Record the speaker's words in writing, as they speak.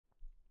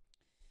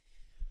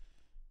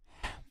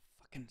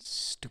fucking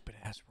stupid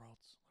ass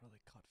worlds.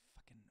 Literally caught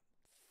fucking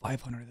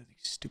 500 of these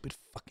stupid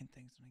fucking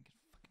things and I get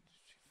fucking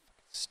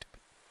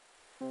stupid.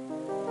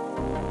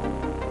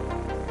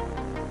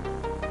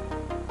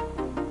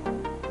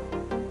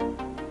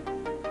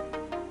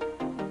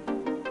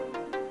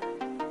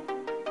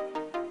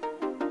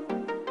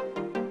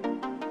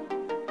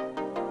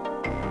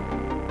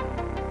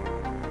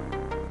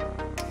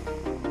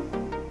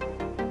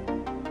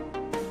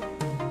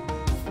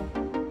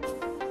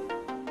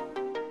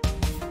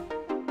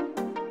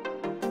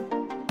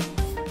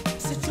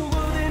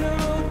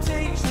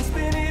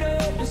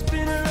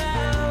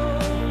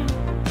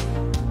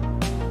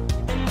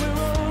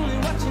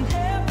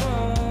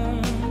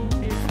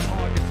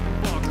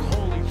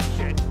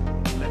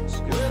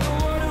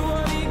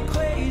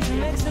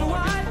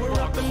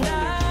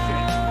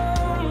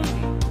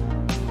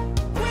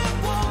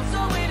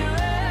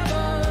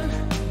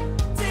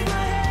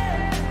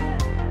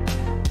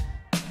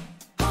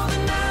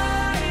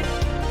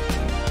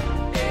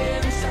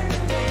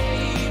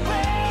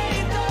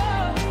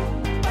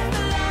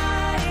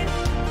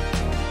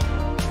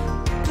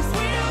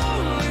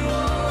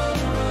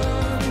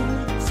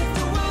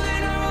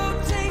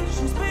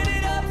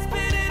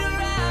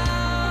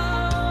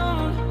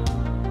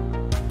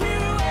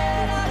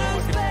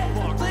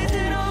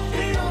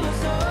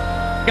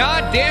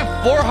 God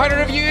damn,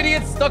 400 of you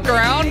idiots stuck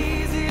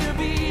around?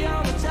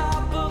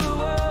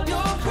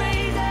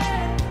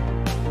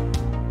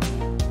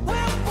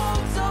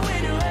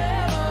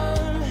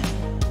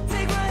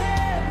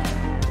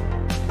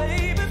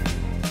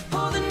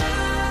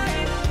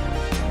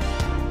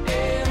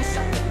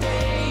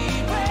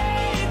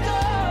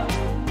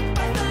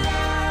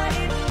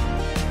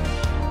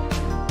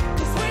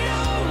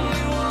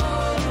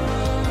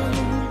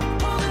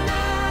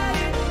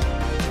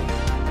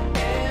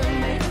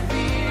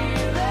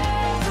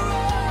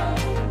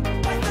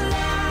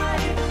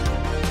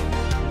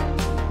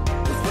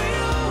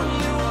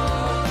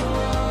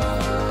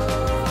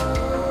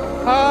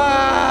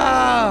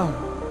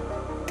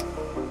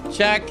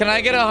 Chat, can I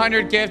get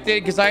 100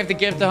 gifted? Because I have to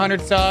gift 100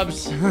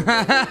 subs.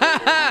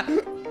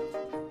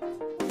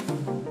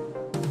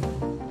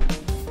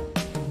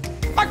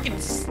 Fucking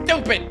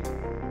stupid.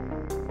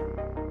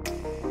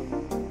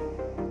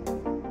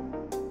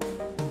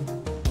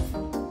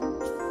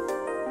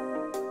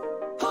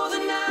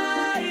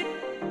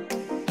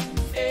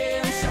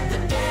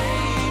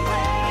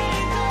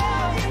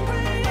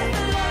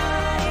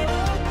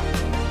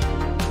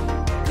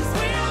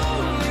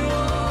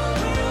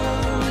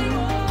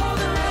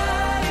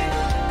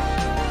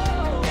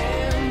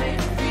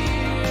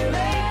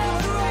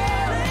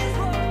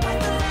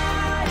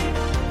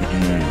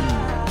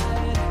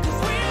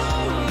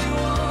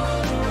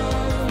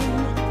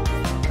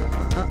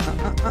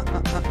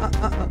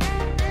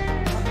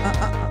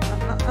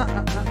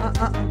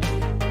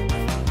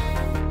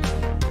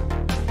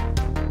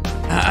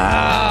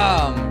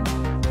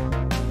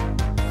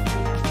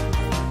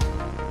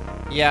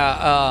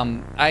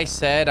 I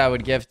said I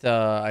would gift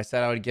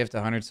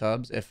 100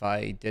 subs if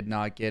I did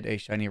not get a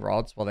shiny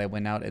Ralts while I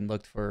went out and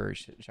looked for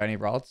shiny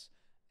Ralts.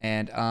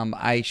 And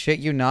I shit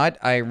you not,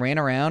 I ran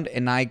around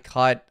and I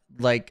caught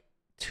like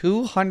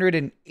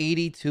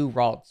 282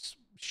 Ralts.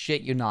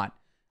 Shit you not.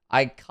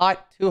 I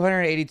caught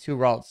 282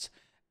 Ralts.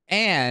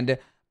 And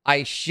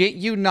I shit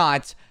you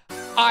not,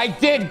 I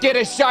did get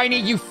a shiny,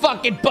 you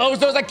fucking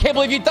bozos. I can't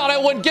believe you thought I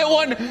wouldn't get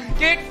one.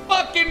 Get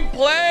fucking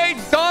played,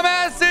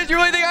 dumbasses. You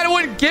really think I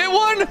wouldn't get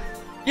one?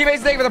 Keybase,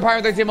 thank you for the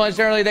Prime 13 months.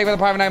 Shirley, thank you for the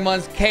Prime 9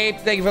 months. Cape,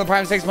 thank you for the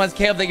Prime 6 months.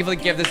 Caleb, thank you for the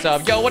gift this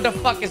sub. Yo, what the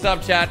fuck is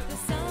up, chat?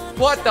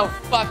 What the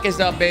fuck is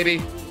up,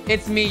 baby?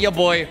 It's me, your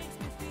boy.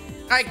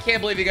 I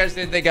can't believe you guys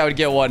didn't think I would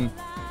get one.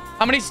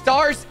 How many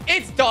stars?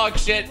 It's dog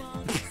shit.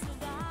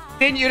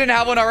 You didn't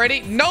have one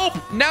already? Nope,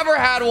 never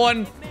had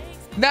one.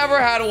 Never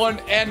had one.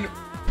 And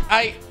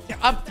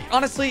I'm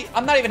honestly,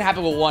 I'm not even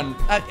happy with one.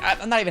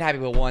 I'm not even happy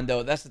with one,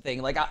 though. That's the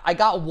thing. Like, I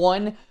got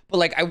one, but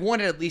like, I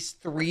wanted at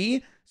least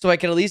 3. So I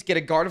could at least get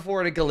a Gardevoir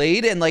and a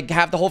Gallade and like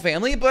have the whole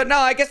family. But no,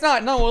 I guess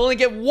not. No, we'll only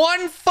get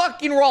 1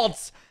 fucking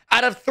Ralts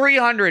out of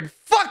 300.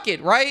 Fuck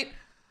it, right?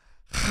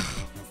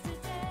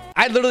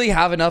 I literally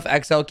have enough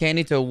XL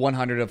candy to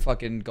 100 of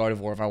fucking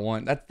Gardevoir if I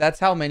want. That's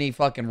how many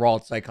fucking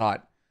Ralts I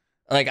caught.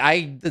 Like,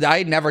 I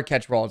never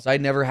catch Ralts. I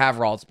never have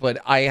Ralts. But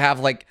I have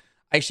like,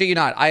 I shit you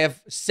not, I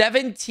have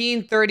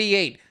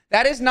 1738.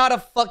 That is not a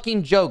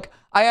fucking joke.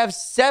 I have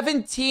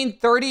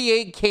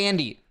 1738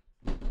 candy.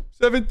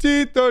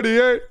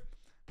 1738.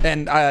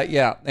 And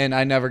yeah, and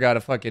I never got a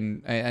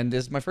fucking, and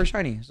this is my first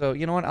shiny. So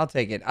you know what? I'll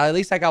take it. At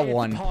least I got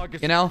one.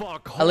 You know?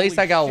 At least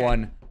I got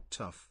one.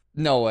 Tough.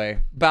 No way.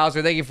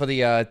 Bowser, thank you for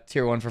the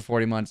tier 1 for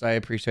 40 months. I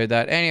appreciate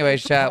that.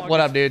 Anyways, chat,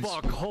 what up, dudes?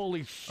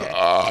 Holy shit.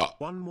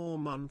 1 more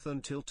month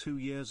until 2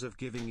 years of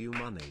giving you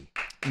money.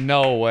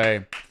 No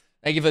way.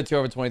 Thank you for the 2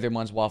 over 23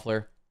 months,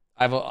 Waffler.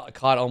 I've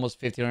caught almost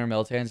 1,500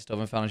 Meltan, still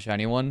haven't found a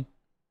shiny one.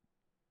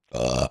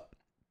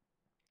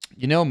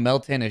 You know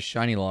Meltan is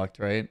shiny locked,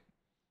 right?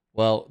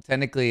 Well,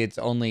 technically, it's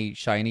only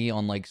shiny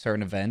on, like,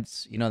 certain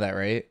events. You know that,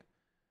 right?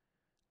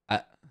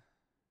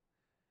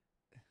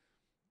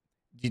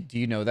 Do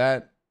you know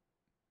that?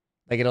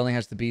 Like, it only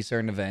has to be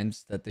certain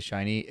events that the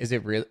shiny... Is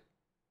it real?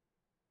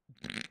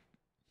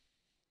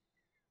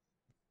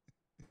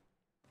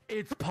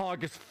 It's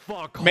pog as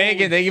fuck.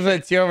 Megan, thank you for the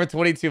tier over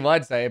 22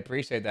 months. I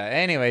appreciate that.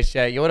 Anyway,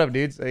 chat. Yo, what up,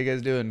 dudes? How you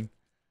guys doing?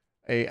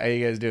 Hey, how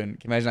you guys doing?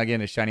 Can you imagine not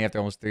getting a shiny after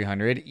almost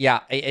 300?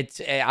 Yeah,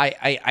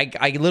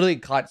 I literally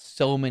caught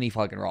so many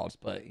fucking rolls,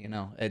 but you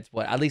know, it's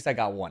what, at least I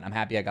got one. I'm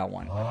happy I got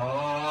one.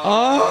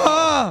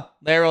 Oh,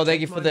 Daryl,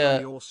 thank you for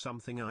the or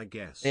something, I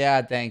guess.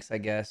 Yeah, thanks, I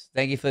guess.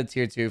 Thank you for the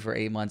tier 2 for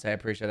 8 months. I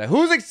appreciate that.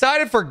 Who's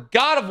excited for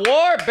God of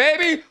War,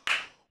 baby?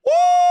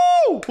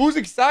 Woo! Who's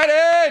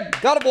excited?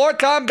 God of War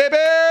time,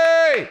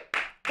 baby!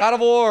 God of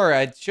War.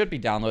 It should be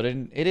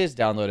downloaded. It is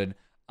downloaded.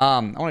 I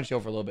want to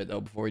chill for a little bit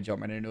though before we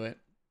jump right into it.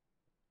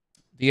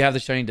 Do you have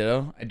the shiny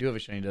ditto? I do have a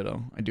shiny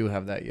ditto. I do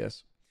have that,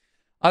 yes.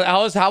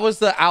 How was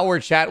the hour,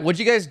 chat? What'd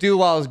you guys do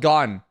while I was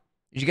gone?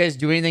 Did you guys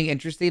do anything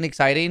interesting,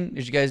 exciting?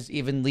 Did you guys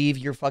even leave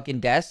your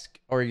fucking desk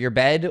or your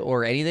bed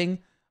or anything?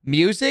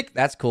 Music?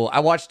 That's cool. I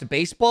watched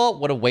baseball.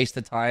 What a waste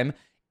of time.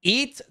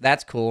 Eat?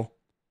 That's cool.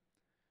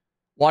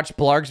 Watch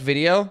Blarg's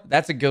video.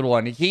 That's a good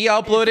one. He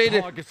uploaded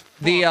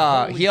he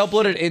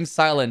uploaded In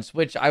Silence,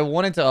 which I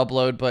wanted to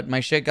upload, but my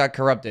shit got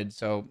corrupted.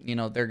 So, you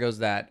know, there goes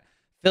that.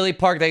 Philly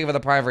Park, thank you for the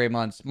Prime for 8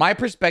 months. My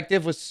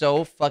perspective was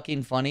so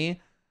fucking funny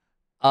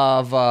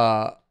of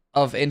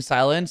In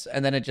Silence,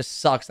 and then it just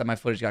sucks that my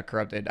footage got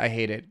corrupted. I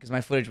hate it because my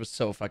footage was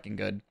so fucking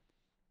good.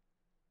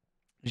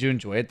 Did you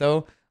enjoy it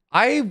though?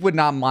 I would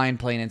not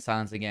mind playing In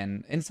Silence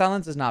again. In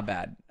Silence is not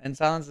bad. In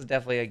Silence is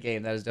definitely a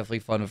game that is definitely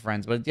fun with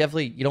friends, but it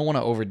definitely, you don't want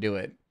to overdo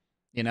it,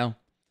 you know?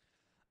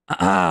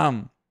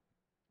 About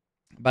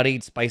to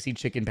eat spicy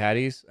chicken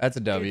patties. That's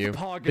a W.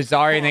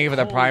 Bizarre, thank you for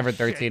the Prime for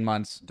 13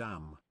 months.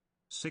 Damn.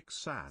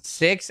 6 ads.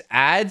 6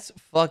 ads?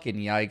 Fucking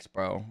yikes,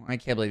 bro. I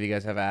can't believe you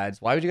guys have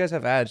ads. Why would you guys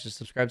have ads? Just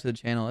subscribe to the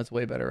channel. That's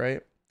way better,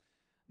 right?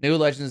 New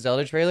Legend of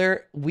Zelda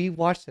trailer. We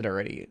watched it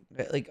already.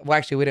 Like, well,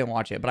 actually, we didn't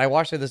watch it, but I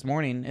watched it this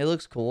morning. It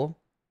looks cool.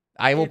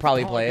 I will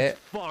probably play it.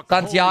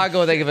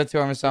 Santiago, thank you for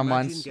 2 some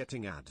months.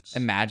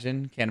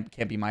 Imagine.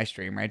 Can't be my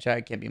stream, right,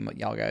 chat? Can't be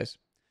y'all guys.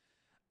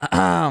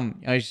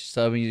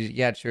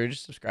 Yeah, sure.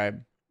 Just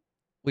subscribe.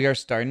 We are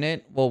starting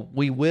it. Well,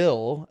 we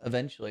will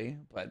eventually,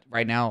 but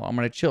right now I'm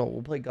gonna chill.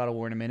 We'll play God of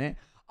War in a minute.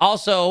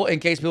 Also,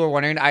 in case people are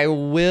wondering, I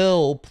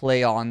will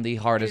play on the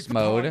hardest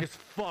mode.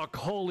 Fuck,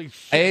 holy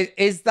shit.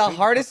 Is the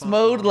hardest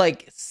mode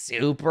like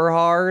super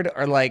hard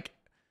or like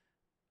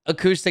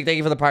acoustic? Thank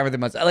you for the Prime for the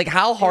months. Like,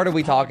 how hard are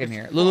we talking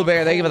here? Lulu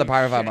Bear, thank you for the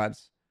Prime for 5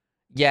 months.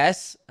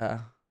 Yes. Well,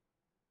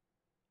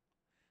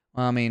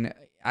 I mean,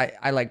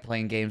 I like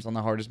playing games on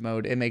the hardest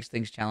mode. It makes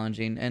things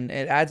challenging and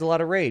it adds a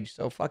lot of rage.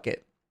 So fuck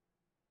it.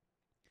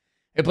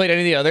 I played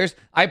any of the others.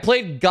 I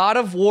played God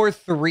of War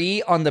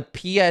 3 on the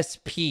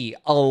PSP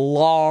a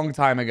long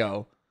time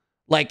ago.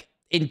 Like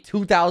in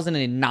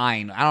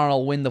 2009. I don't know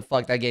when the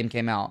fuck that game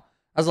came out.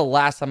 That was the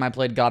last time I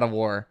played God of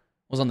War.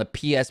 Was on the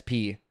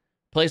PSP.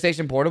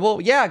 PlayStation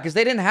Portable? Yeah, because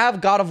they didn't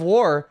have God of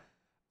War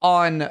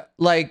on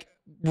like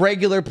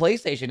regular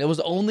PlayStation. It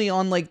was only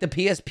on like the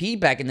PSP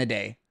back in the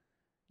day.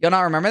 Y'all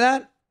not remember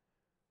that?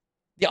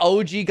 The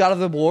OG God of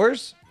the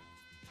Wars?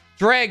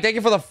 Drake, thank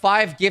you for the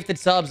 5 gifted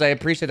subs. I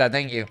appreciate that.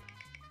 Thank you.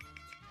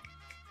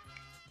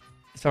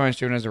 Someone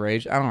streaming as a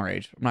rage. I don't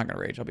rage. I'm not gonna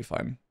rage. I'll be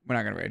fine. We're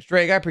not gonna rage.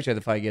 Drake, I appreciate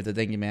the 5 gifted.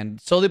 Thank you, man.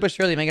 Slowly but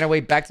surely making our way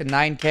back to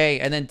 9K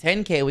and then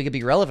 10K. We could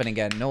be relevant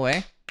again. No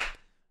way.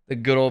 The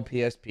good old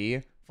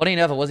PSP. Funny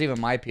enough, it wasn't even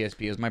my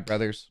PSP. It was my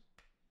brother's.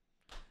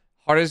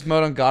 Hardest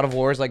mode on God of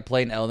War is like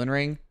playing Elden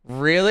Ring.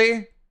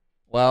 Really?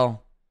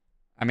 Well,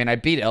 I mean, I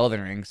beat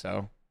Elden Ring,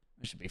 so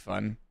it should be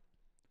fun.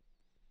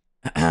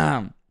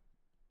 It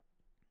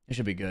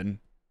should be good.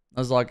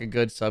 Nuzlocke a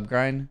good sub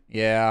grind?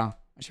 Yeah.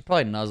 I should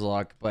probably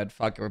Nuzlocke, but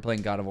fuck it. We're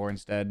playing God of War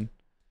instead.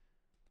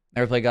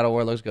 Never played God of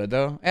War. Looks good,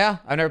 though. Yeah,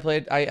 I've never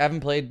played. I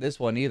haven't played this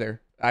one either.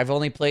 I've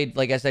only played,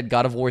 like I said,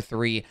 God of War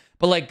 3.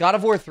 But, like, God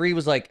of War 3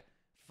 was, like,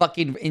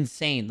 fucking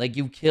insane. Like,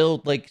 you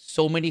killed, like,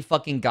 so many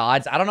fucking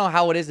gods. I don't know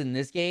how it is in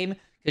this game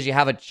because you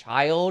have a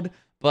child.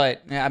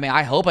 But, I mean,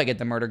 I hope I get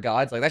the murder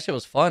gods. Like, that shit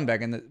was fun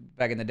back in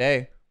the day.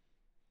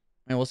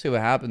 I mean, we'll see what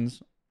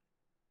happens.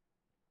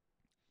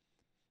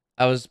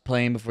 I was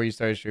playing before you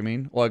started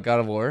streaming. What,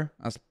 God of War?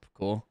 That's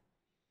cool.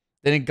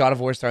 Didn't God of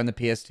War start on the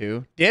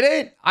PS2? Did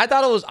it? I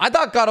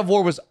thought God of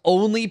War was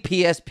only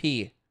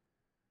PSP.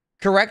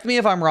 Correct me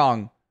if I'm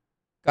wrong.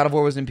 God of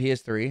War was in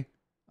PS3.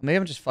 Maybe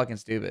I'm just fucking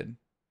stupid.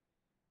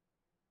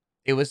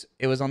 It was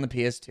on the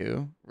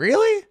PS2.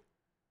 Really?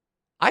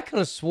 I could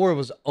have swore it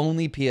was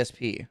only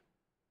PSP.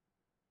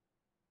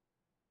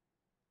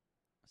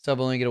 Sub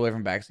only get away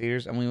from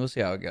backseaters. I mean, we'll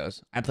see how it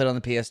goes. I played on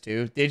the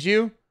PS2. Did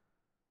you?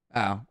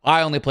 Oh,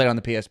 I only played on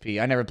the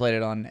PSP. I never played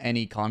it on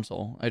any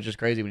console. It's just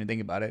crazy when you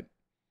think about it.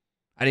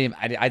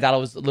 I thought it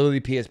was literally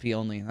PSP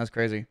only. That's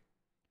crazy.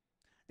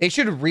 They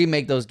should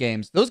remake those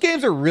games. Those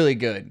games are really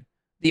good.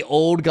 The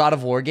old God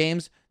of War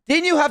games.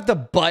 Didn't you have to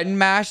button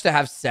mash to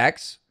have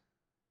sex?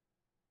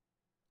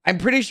 I'm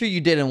pretty sure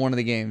you did in one of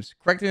the games.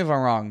 Correct me if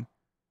I'm wrong.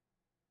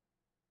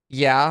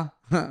 Yeah.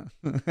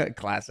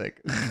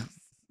 Classic.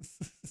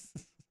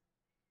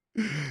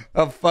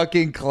 A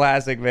fucking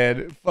classic,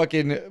 man.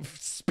 Fucking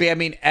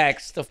spamming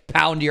X to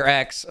pound your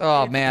X.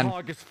 Oh, man.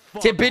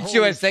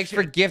 Tibituous, thanks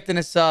for gifting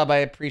a sub. I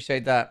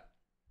appreciate that.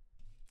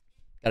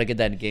 Gotta get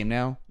that in game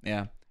now.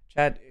 Yeah.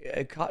 Chat,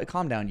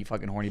 calm down, you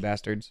fucking horny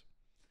bastards.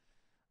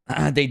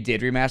 They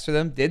did remaster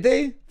them. Did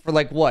they? For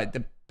like what?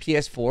 The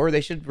PS4?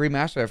 They should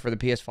remaster that for the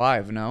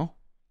PS5, no?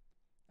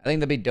 I think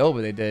that'd be dope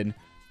if they did.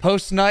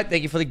 Post Nut,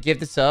 thank you for the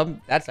gifted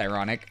sub. That's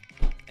ironic.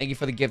 Thank you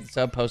for the gifted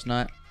sub, Post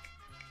Nut.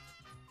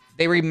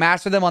 They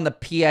remastered them on the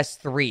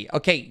PS3.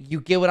 Okay, you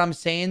get what I'm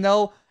saying,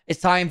 though?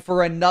 It's time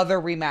for another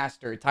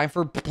remaster. Time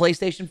for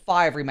PlayStation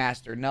 5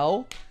 remaster.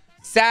 No?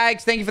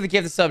 Sags, thank you for the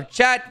gifted sub.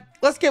 Chat,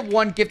 let's get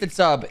one gifted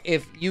sub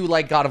if you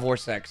like God of War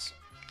 6.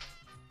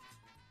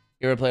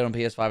 You ever played on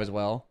PS5 as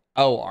well?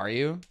 Oh, are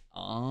you?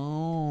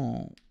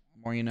 Oh.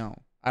 More you know.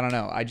 I don't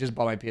know. I just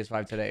bought my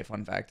PS5 today.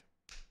 Fun fact.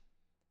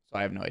 So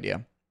I have no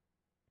idea.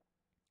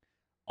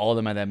 All of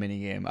them had that mini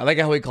game. I like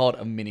how we call it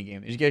a mini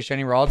game. Did you get a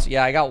shiny Ralts?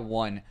 Yeah, I got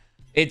one.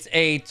 It's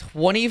a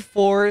 21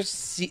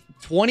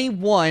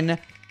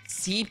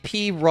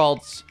 CP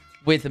Ralts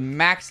with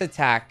max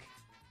attack.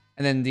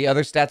 And then the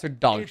other stats are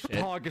dog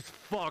shit.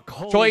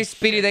 Choice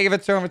Speedy, thank you for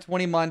the term for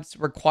 20 months.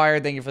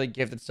 Required, thank you for the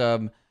gifted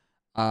sub.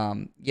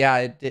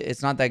 Yeah,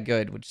 it's not that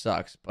good, which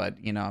sucks.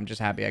 But, you know, I'm just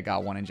happy I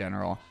got one in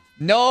general.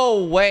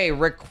 No way.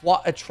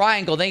 A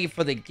Triangle, thank you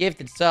for the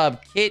gifted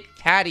sub. Kit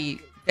Caddy,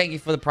 thank you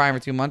for the prime for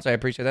 2 months. I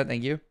appreciate that.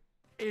 Thank you.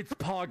 It's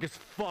pog as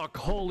fuck.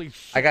 Holy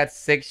shit. I got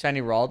 6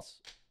 shiny Ralts.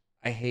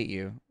 I hate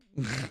you.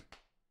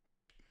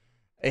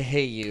 I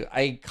hate you.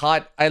 I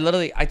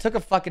took a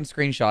fucking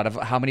screenshot of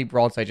how many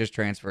Ralts I just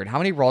transferred. How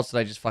many Ralts did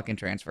I just fucking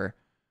transfer?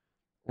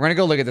 We're gonna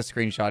go look at the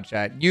screenshot,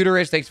 chat.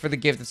 Uterus, thanks for the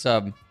gifted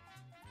sub.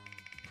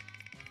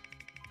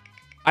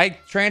 I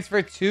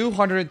transferred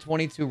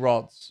 222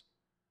 Ralts.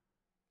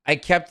 I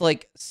kept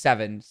like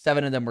 7.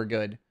 7 of them were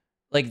good.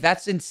 Like,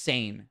 that's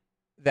insane.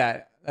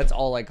 That's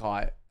all I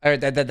caught. Or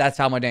that's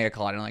how many I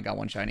caught. I only got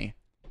one shiny.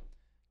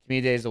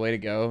 Community day is the way to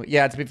go.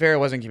 Yeah, to be fair, it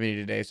wasn't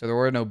community day, so there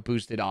were no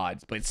boosted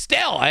odds. But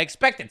still, I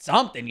expected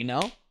something, you know?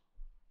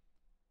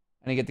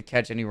 I didn't get to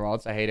catch any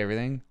Ralts. I hate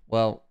everything.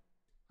 Well,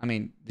 I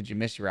mean, did you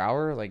miss your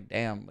hour? Like,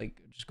 damn. Like,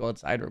 just go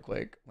outside real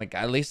quick. Like,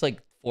 at least,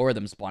 like, 4 of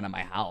them spawn at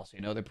my house.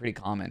 You know, they're pretty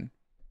common.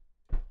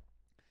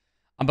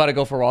 I'm about to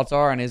go for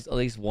Raltsar, and is at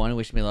least one.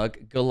 Wish me luck.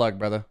 Good luck,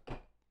 brother.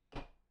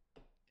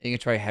 You can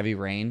try Heavy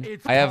Rain.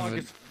 I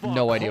have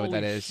no idea what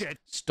that is.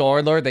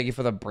 Star Lord, thank you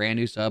for the brand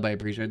new sub. I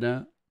appreciate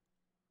that.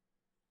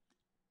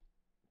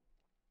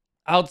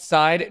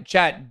 Outside,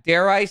 chat,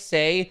 dare I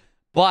say,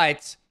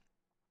 but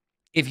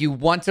if you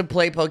want to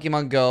play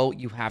Pokemon Go,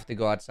 you have to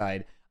go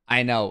outside.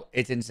 I know,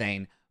 it's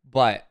insane,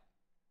 but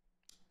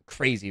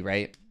crazy,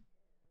 right?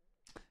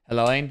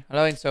 Hello, Ain.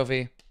 Hello, Ain,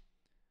 Sophie.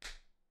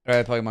 I'd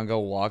rather Pokemon Go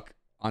walk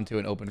onto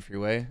an open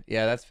freeway.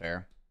 Yeah, that's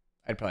fair.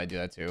 I'd probably do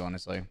that too,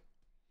 honestly.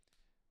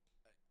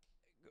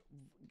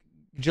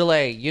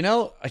 Jillet, you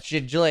know,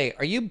 Jillet,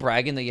 are you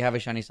bragging that you have a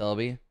shiny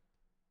Celebi?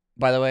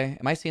 By the way,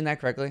 am I seeing that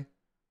correctly?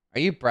 Are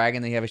you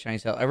bragging that you have a shiny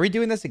Celebi? Are we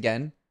doing this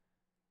again?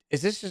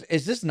 Is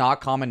this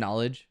not common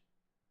knowledge?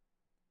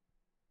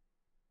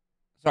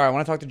 Sorry, I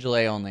want to talk to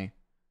Jillet only.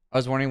 I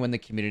was wondering when the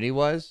community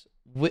was.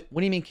 What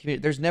do you mean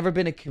community? There's never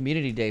been a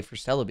community day for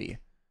Celebi.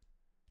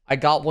 I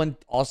got one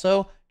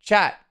also.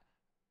 Chat.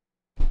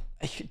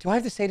 Do I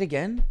have to say it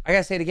again? I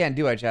gotta say it again,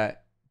 do I,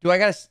 chat? Do I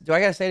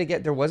gotta say it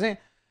again? There wasn't?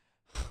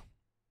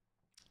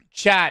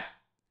 Chat.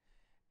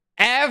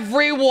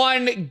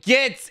 Everyone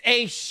gets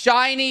a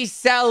shiny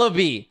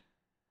Celebi.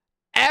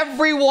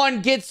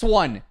 Everyone gets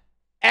one.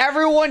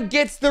 Everyone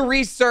gets the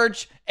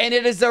research, and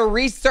it is a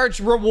research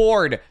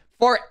reward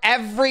for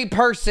every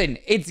person.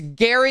 It's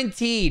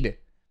guaranteed.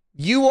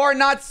 You are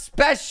not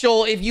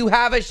special if you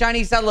have a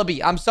shiny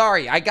Celebi. I'm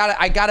sorry. I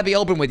gotta be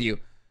open with you.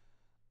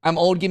 I'm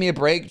old. Give me a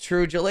break.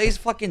 True. Jale's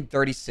fucking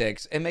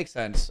 36. It makes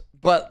sense.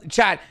 But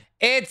chat,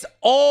 it's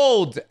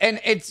old, and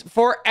it's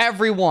for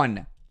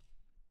everyone.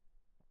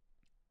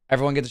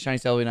 Everyone gets a shiny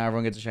Celebi, now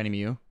everyone gets a shiny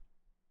Mew.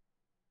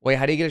 Wait,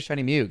 how do you get a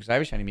shiny Mew? Because I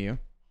have a shiny Mew.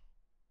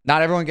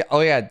 Not everyone get... Oh,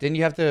 yeah. Didn't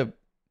you have to...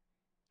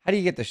 How do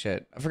you get this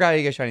shit? I forgot how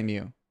you get a shiny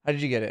Mew. How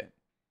did you get it?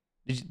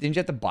 Didn't you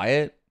have to buy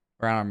it?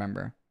 Or I don't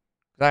remember.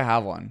 Because I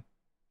have one.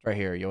 It's right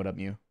here. Yo, what up,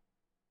 Mew?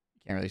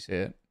 Can't really see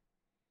it.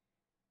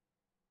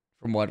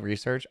 From what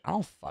research? I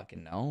don't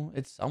fucking know.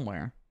 It's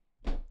somewhere.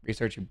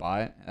 Research you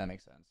bought? That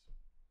makes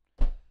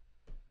sense.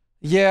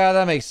 Yeah,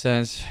 that makes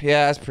sense.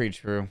 Yeah, that's pretty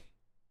true.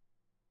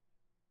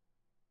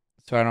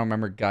 So I don't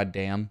remember,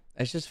 goddamn.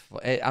 It's just,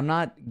 I'm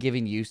not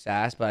giving you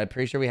sass, but I'm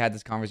pretty sure we had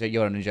this conversation.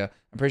 Yo, Ninja.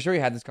 I'm pretty sure we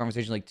had this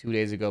conversation like 2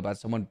 days ago about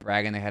someone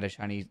bragging they had a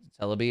shiny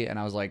Celebi, and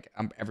I was like,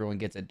 everyone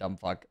gets it, dumb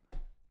fuck.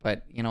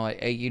 But, you know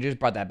what? You just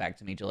brought that back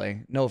to me,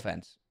 Jaleigh. No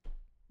offense.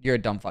 You're a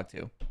dumb fuck,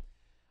 too.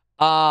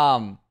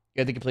 You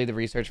had to complete the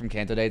research from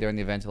Kanto Day during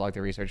the event to lock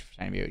the research for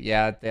shiny Mew.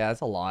 Yeah,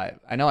 that's a lot.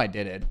 I know I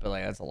did it, but,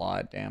 like, that's a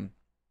lot. Damn.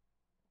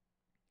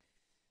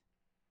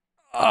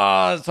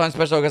 Oh, so I'm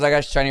special because I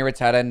got shiny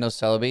Rattata and no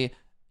Celebi.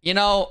 You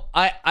know,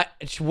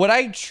 would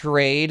I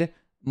trade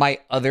my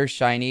other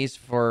shinies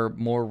for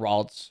more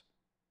Ralts?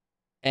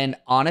 And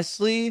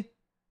honestly,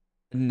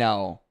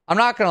 no. I'm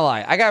not gonna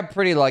lie. I got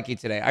pretty lucky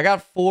today. I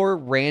got 4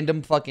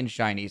 random fucking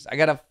shinies.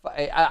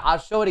 I'll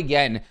show it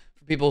again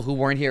for people who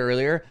weren't here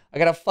earlier. I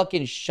got a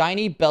fucking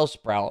shiny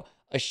Bellsprout,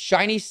 a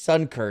shiny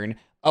Sunkern,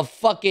 a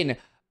fucking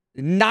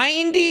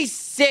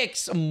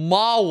 96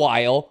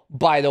 Mawile,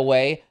 by the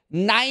way.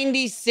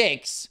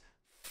 96.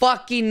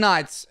 Fucking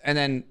nuts. And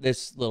then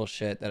this little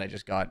shit that I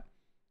just got.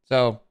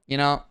 So, you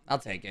know, I'll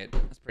take it.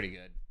 That's pretty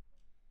good.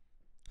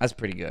 That's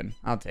pretty good.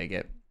 I'll take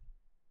it.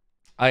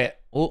 And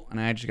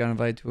I just got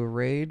invited to a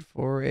raid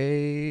for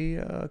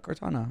a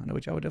Cortana,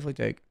 which I would definitely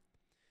take.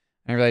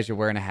 I realized you're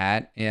wearing a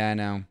hat. Yeah, I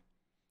know.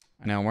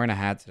 I'm wearing a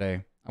hat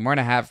today. I'm wearing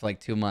a hat for like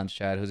 2 months,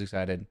 Chad. Who's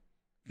excited?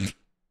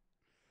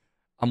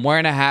 I'm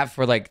wearing a hat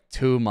for like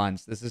 2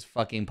 months. This is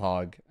fucking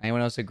Pog.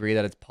 Anyone else agree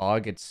that it's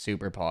Pog? It's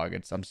super Pog.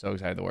 I'm so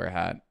excited to wear a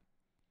hat.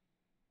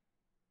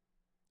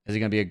 Is it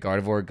going to be a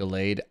Gardevoir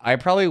Gallade? I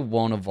probably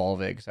won't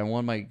evolve it because I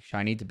want my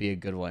shiny to be a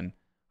good one.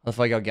 How the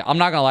fuck I'll get? I'm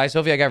not going to lie,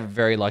 Sophie. I got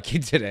very lucky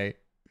today.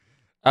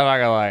 I'm not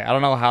going to lie. I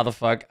don't know how the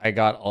fuck I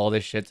got all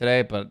this shit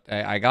today, but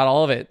I got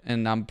all of it.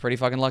 And I'm pretty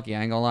fucking lucky.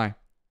 I ain't going to lie.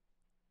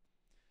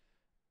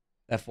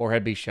 That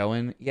forehead be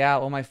showing? Yeah,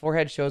 well, my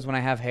forehead shows when I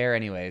have hair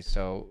anyways.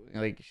 So,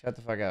 like, shut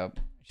the fuck up.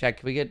 Check,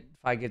 can we get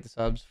 5 the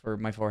subs for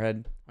my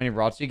forehead? How many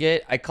rots you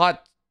get? I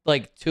caught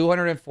like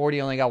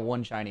 240, only got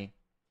 1 shiny.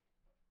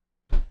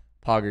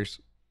 Poggers.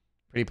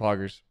 Pretty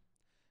poggers.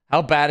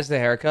 How bad is the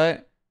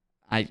haircut?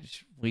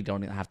 We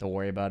don't even have to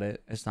worry about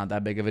it. It's not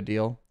that big of a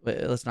deal.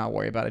 Let's not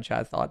worry about it,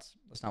 Chad. Thoughts?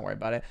 Let's not worry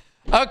about it.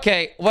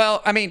 Okay,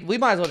 well, I mean, we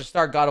might as well just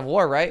start God of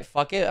War, right?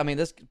 Fuck it. I mean,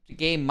 this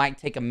game might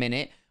take a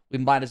minute. We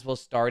might as well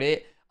start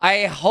it.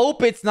 I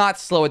hope it's not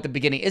slow at the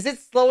beginning. Is it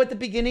slow at the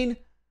beginning?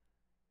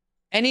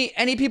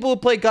 Any people who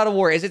play God of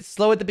War, is it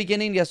slow at the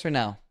beginning? Yes or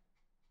no?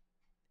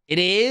 It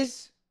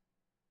is?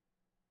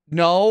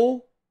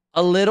 No?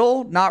 A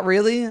little? Not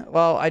really?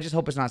 Well, I just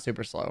hope it's not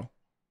super slow.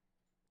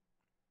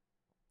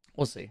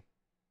 We'll see.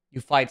 You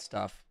fight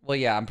stuff. Well,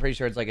 yeah, I'm pretty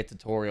sure it's like a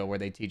tutorial where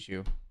they teach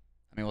you.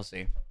 I mean, we'll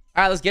see.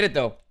 All right, let's get it,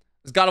 though.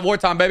 It's God of War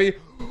time, baby.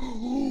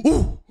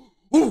 Ooh,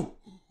 ooh,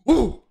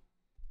 ooh.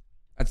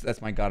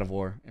 That's my God of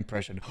War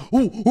impression. Ooh,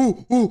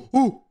 ooh, ooh, ooh.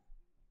 All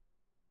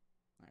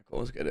right, cool.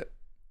 Let's get it.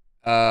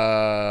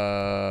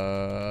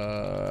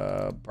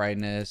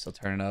 Brightness. I'll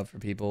turn it up for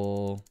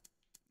people.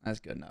 That's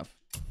good enough.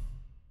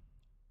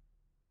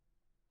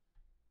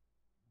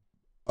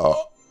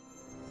 Oh.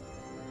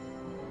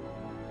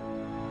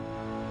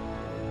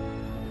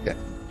 Yeah.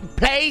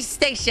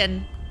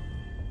 PlayStation.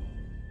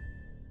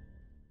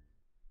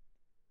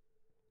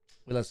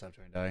 Let's stop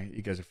trying to die.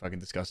 You guys are fucking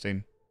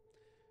disgusting.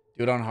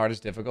 Do it on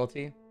hardest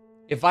difficulty.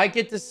 If I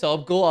get the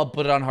sub goal, I'll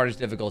put it on hardest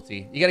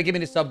difficulty. You gotta give me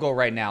the sub goal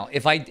right now.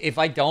 If I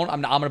don't,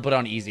 I'm gonna put it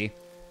on easy.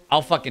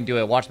 I'll fucking do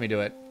it. Watch me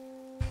do it.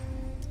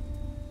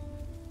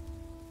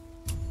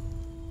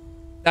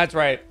 That's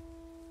right.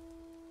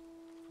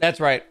 That's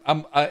right.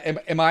 Am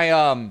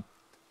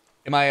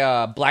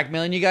I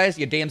blackmailing you guys?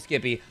 You damn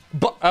Skippy.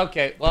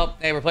 Okay, well,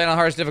 hey, we're playing on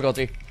hardest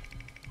difficulty.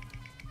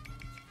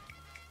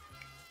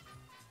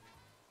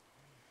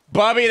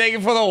 Bobby, thank you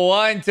for the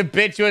 1.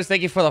 Habituous,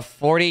 thank you for the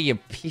 40. You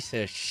piece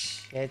of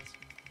shit.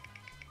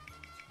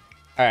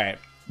 All right.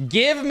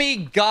 Give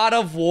me God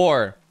of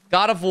War.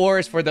 God of War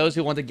is for those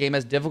who want the game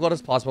as difficult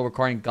as possible,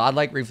 requiring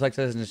godlike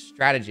reflexes and a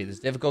strategy. This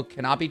difficult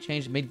cannot be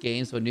changed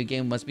mid-game, so a new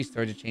game must be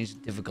started to change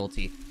the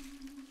difficulty.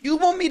 You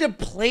want me to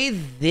play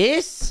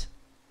this?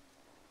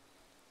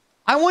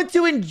 I want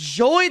to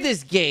enjoy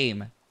this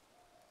game.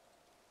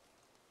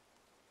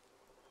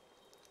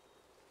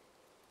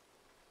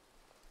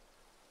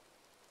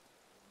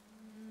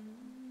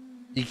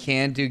 You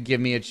can do give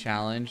me a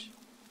challenge.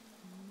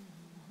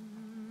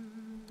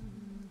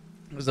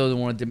 Those who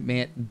want a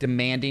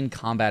demanding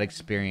combat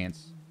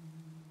experience.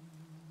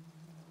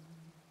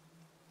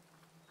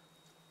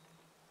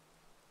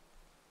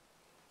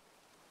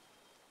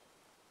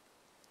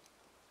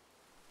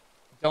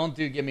 Don't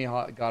do give me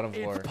God of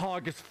War. It's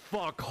pog as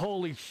fuck.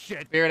 Holy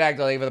shit. Spirit Act,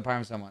 I'll leave with the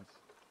Parm someone.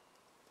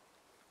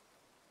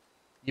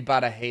 You about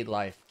to hate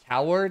life.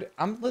 Coward?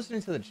 I'm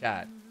listening to the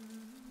chat.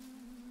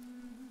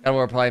 That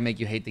will probably make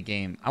you hate the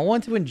game. I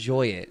want to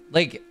enjoy it.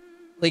 Like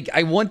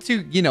I want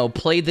to, you know,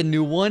 play the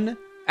new one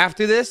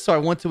after this, so I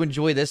want to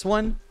enjoy this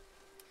one.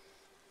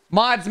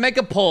 Mods, make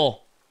a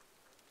poll.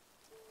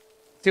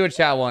 See what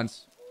chat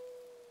wants.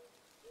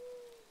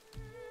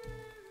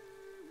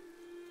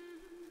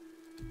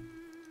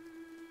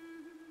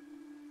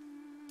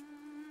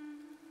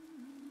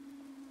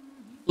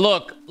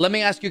 Look, let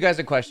me ask you guys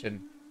a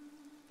question.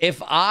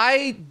 If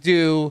I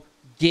do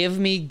give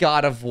me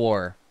God of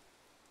War,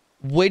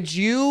 would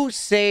you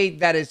say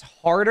that is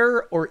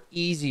harder or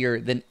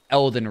easier than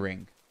Elden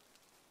Ring?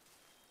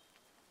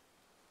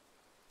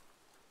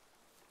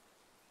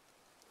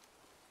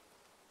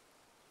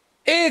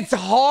 It's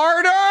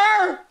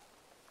harder?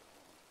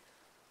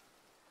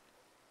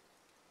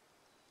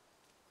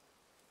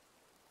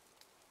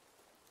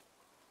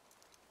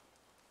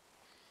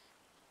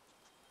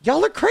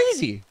 Y'all are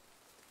crazy.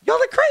 Y'all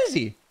are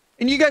crazy.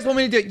 And you guys want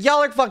me to do it.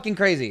 Y'all are fucking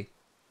crazy.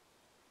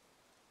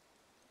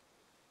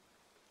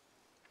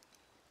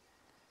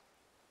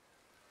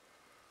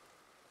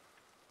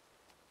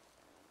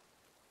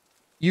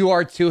 You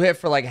are 2-hit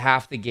for like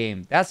half the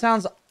game. That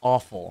sounds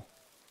awful.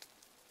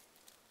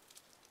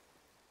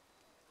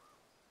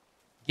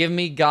 Give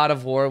me God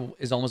of War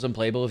is almost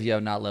unplayable if you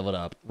have not leveled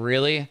up.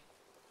 Really?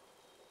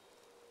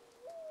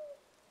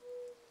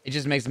 It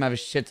just makes them have a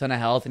shit ton of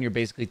health and you're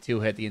basically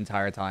 2-hit the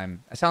entire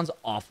time. That sounds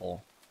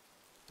awful.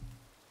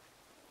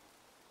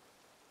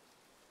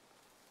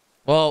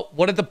 Well,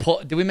 what did the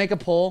poll... Did we make a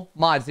poll?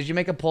 Mods, did you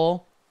make a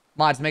poll?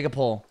 Mods, make a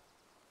poll.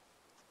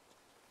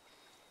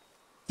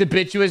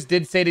 Debituous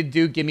did say to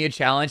Duke, give me a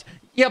challenge.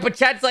 Yeah, but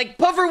chat's like,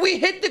 Puffer, we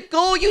hit the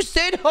goal. You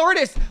said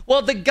hardest.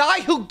 Well, the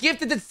guy who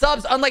gifted the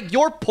subs, unlike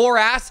your poor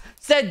ass,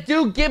 said,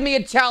 Duke, give me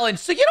a challenge.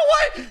 So you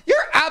know what? You're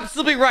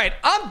absolutely right.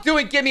 I'm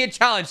doing give me a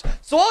challenge.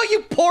 So all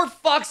you poor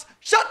fucks,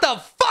 shut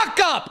the fuck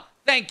up.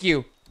 Thank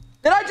you.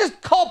 Did I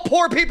just call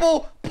poor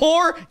people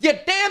poor? You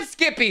damn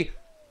Skippy.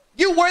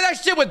 You wear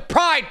that shit with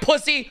pride,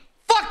 pussy.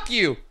 Fuck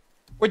you.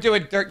 We're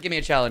doing dirt. Give me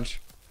a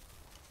challenge.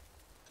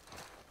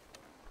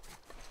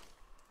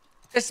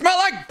 It smells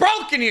like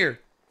broke in here.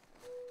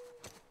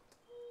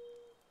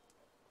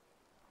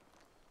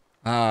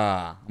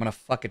 I'm gonna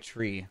fuck a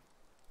tree.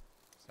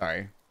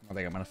 Sorry. I don't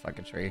think I'm gonna fuck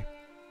a tree.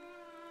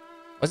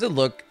 What's it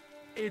look?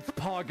 It's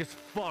pog as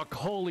fuck.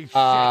 Holy shit.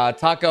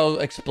 Taco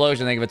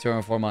Explosion. They give it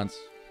 204 months.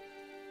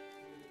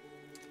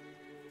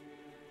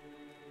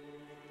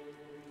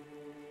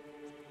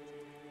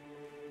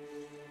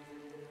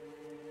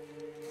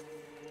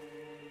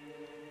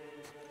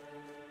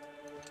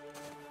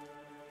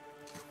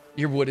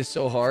 Your wood is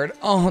so hard.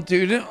 Oh,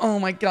 dude. Oh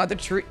my god, the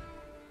tree.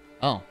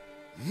 Oh.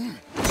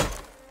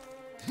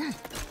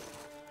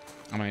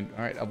 I mean,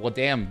 all right. Well,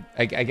 damn.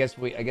 I guess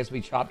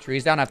we chop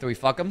trees down after we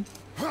fuck them.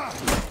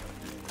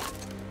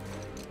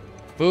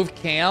 Move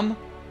cam.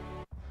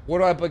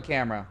 Where do I put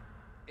camera?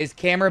 Is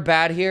camera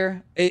bad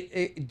here?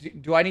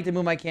 Do I need to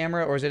move my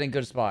camera or is it in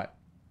good spot?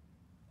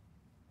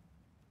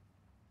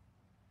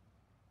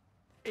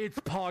 It's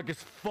pog as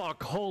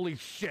fuck. Holy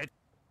shit.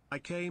 I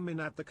came in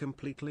at the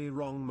completely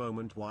wrong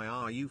moment. Why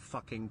are you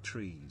fucking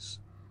trees?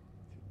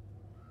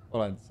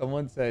 Hold on.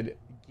 Someone said,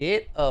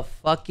 get a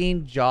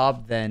fucking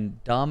job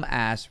then,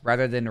 dumbass,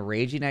 rather than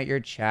raging at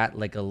your chat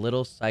like a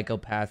little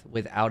psychopath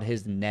without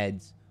his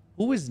Neds.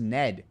 Who is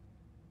Ned?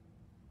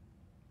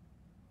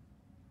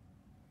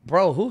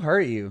 Bro, who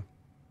hurt you?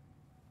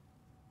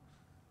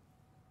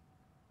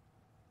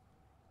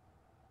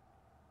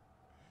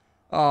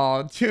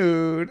 Oh,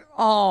 dude.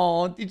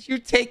 Oh, did you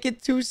take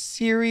it too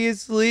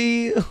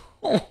seriously?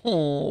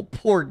 Oh,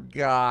 poor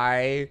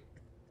guy.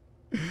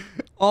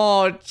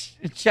 Oh,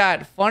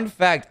 chat, fun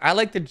fact. I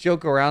like to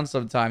joke around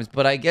sometimes,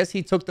 but I guess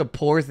he took the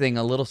poor thing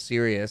a little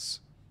serious.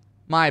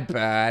 My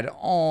bad.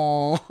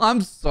 Oh,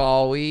 I'm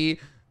sorry.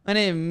 I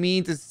didn't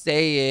mean to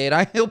say it.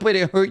 I hope it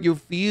didn't hurt your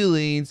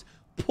feelings.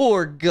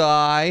 Poor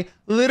guy.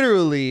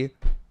 Literally.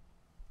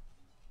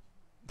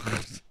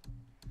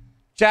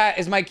 Chat,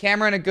 is my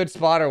camera in a good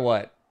spot or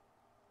what?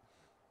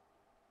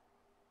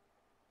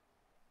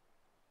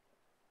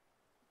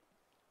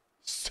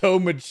 So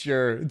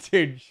mature.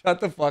 Dude, shut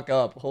the fuck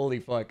up. Holy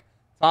fuck.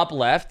 Top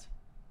left.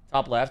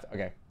 Top left.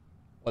 Okay.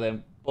 Well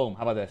then, boom.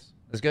 How about this?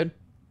 This good?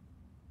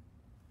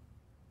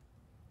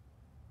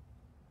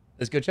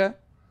 This good, chat?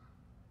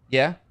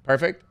 Yeah?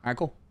 Perfect? Alright,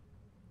 cool.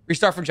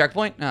 Restart from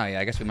checkpoint? Oh, yeah.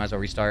 I guess we might as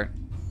well restart.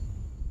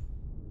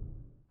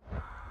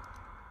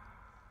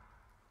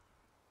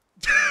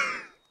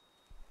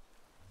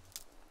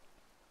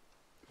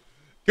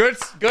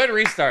 Good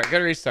restart. Good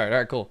restart. All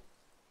right, cool.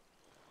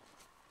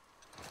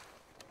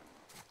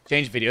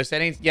 Change video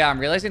settings. Yeah, I'm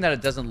realizing that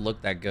it doesn't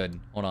look that good.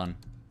 Hold on.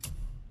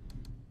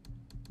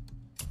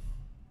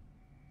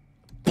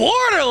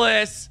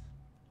 Borderless?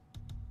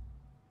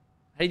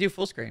 How do you do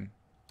full screen?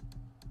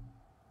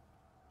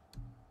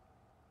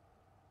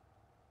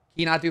 Can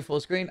you not do full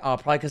screen? Oh,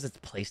 probably because it's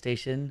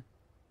PlayStation.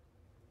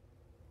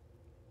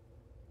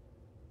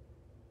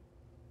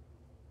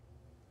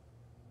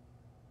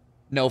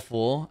 No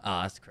full.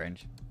 Ah, that's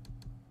cringe.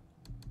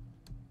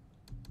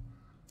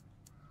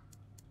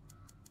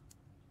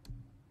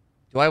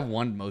 Do I have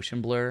one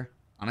motion blur?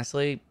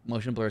 Honestly,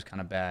 motion blur is kind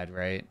of bad,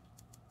 right?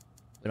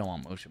 We don't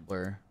want motion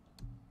blur.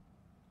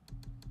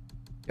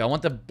 Yeah, I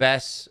want the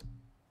best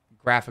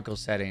graphical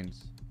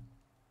settings.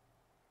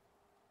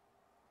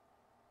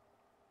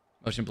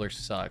 Motion blur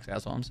sucks.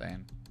 That's what I'm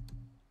saying.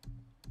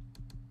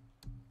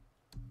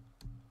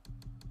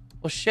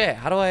 Well, shit.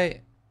 How do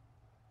I...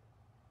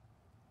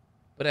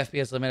 Put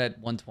FPS limit at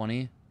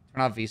 120.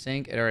 Turn off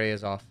VSync. It already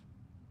is off.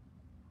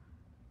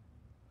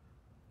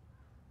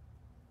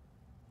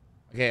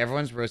 Okay,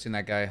 everyone's roasting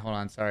that guy. Hold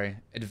on, sorry.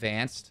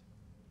 Advanced.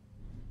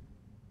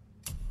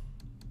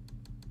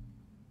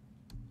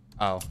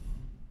 Oh.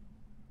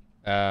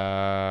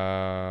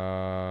 I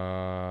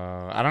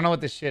don't know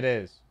what this shit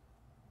is.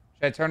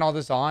 Should I turn all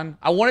this on?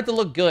 I want it to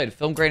look good.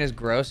 Film grain is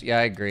gross. Yeah,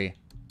 I agree.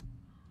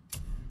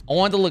 I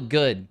want it to look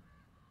good.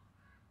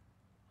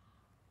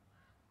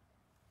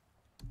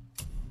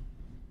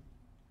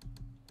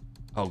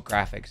 Oh,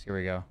 graphics. Here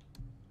we go.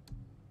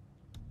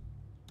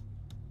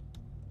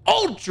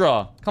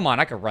 Ultra! Come on,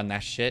 I could run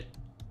that shit.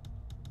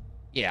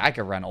 Yeah, I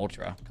could run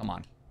Ultra. Come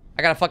on.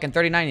 I got a fucking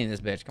 3090 in this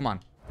bitch. Come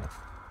on.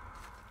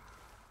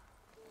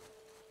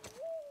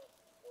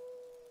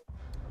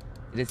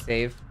 Did it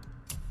save?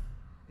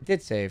 It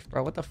did save,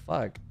 bro. What the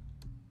fuck?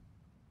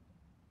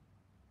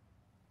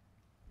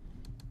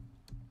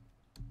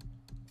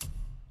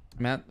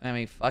 I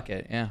mean, fuck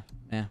it. Yeah.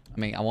 Yeah. I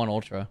mean, I want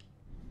ultra.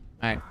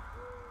 All right.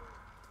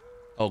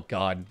 Oh,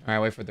 God. All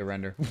right, wait for the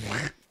render.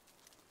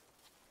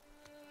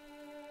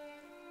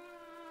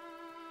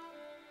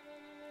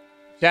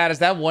 Chad, is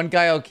that one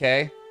guy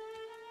okay?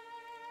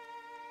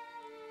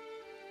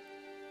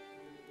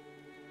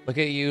 Look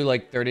at you,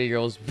 like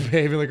 30-year-olds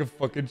behaving like a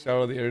fucking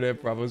child on the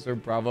internet. Bravo, sir.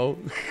 Bravo.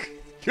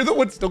 You're the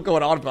one still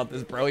going on about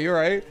this, bro. You're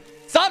right.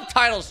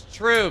 Subtitles.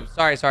 True.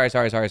 Sorry.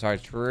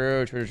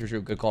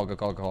 True. Good call.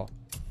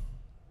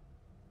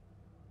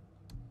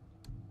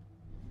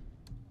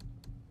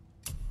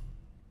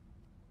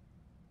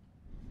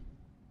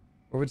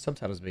 Where would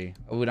subtitles be?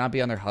 It would not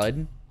be on their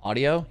HUD.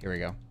 Audio? Here we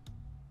go.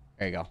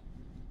 There you go.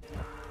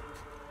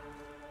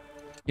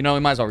 You know, we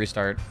might as well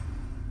restart.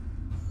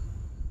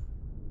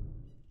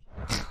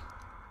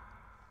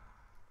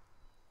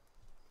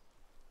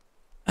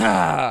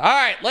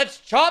 Alright, let's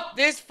chop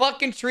this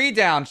fucking tree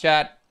down,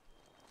 chat.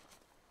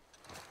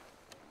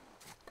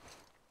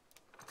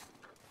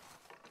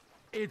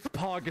 It's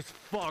pog as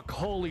fuck.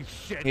 Holy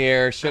shit.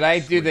 Here, should I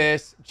do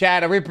this?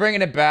 Chat, are we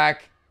bringing it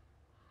back?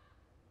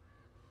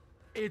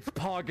 It's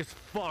pog as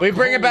fuck. We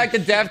bring it back to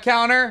dev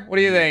counter? What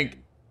do you think?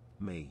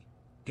 Me.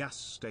 Gas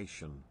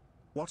station.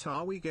 What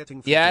are we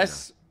getting for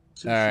yes?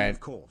 dinner? Sushi, all right. of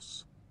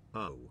course.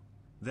 Oh.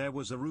 There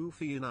was a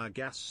roofie in our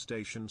gas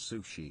station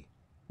sushi.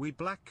 We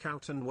black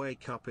out and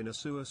wake up in a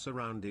sewer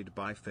surrounded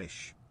by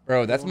fish.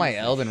 Bro, that's Prawn my fish.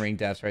 Elden Ring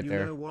deaths right You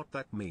there. know what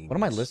that means? What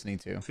am I listening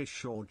to?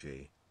 Fish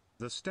orgy.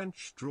 The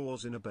stench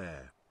draws in a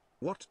bear.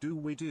 What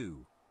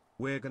do?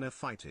 We're gonna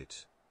fight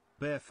it.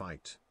 Bear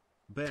fight.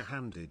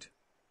 Bare-handed.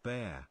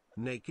 Bear.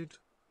 Naked?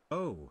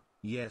 Oh,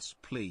 yes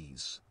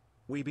please.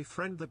 We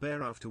befriend the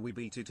bear after we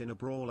beat it in a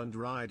brawl and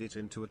ride it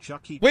into a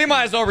Chuck E. We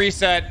might as well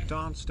reset.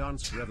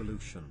 Dance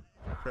revolution.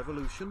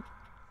 Revolution?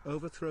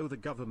 Overthrow the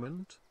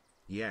government?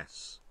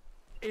 Yes.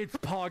 It's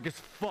pog as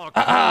fuck.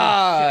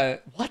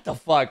 What the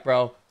fuck,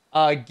 bro?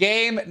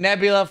 Game,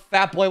 Nebula,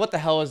 Fat Boy, what the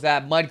hell is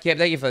that? Mudkip,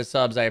 thank you for the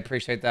subs. I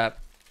appreciate that.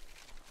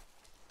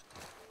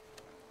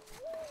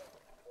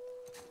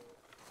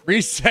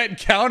 Reset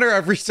counter?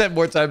 I've reset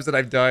more times than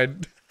I've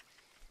done.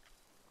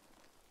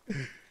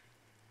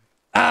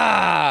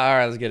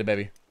 Alright, let's get it,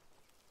 baby.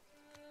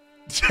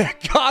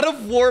 God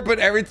of War, but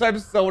every time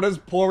someone is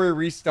poor, we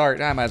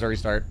restart. I might as well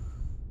restart.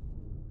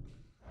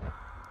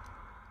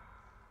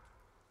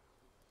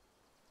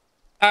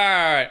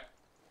 Alright.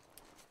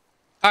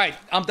 Alright,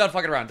 I'm done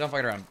fucking around.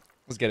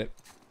 Let's get it.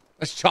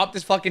 Let's chop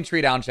this fucking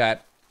tree down,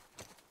 chat.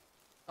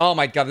 Oh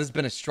my god, this has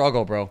been a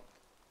struggle, bro.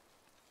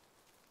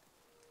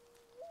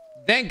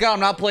 Thank god I'm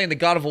not playing the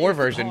God of War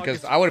version,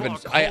 because I would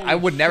have been... I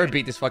would never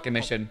beat this fucking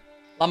mission.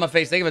 Llama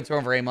Face, they give it to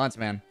him for 8 months,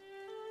 man.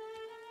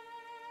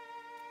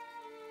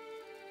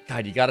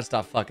 God, you gotta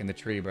stop fucking the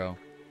tree, bro.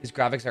 These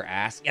graphics are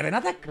ass. Yeah, they're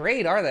not that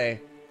great, are they?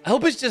 I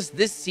hope it's just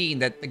this scene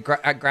that the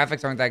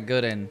graphics aren't that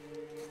good in.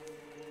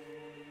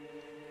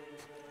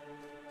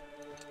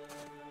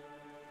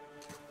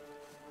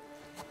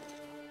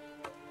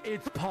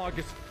 It's pog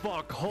as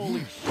fuck.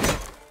 Holy shit.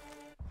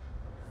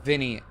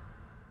 Vinny,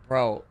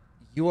 bro,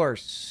 you are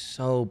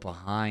so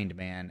behind,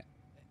 man.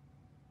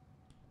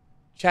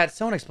 Chat,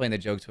 someone explain the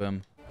joke to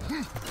him.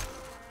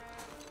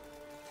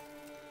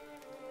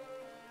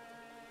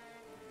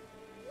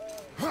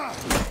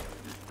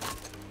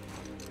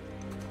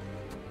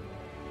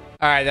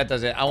 Alright, that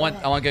does it. I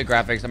want good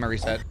graphics. I'm gonna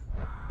reset.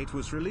 It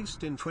was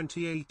released in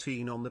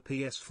 2018 on the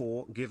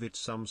PS4. Give it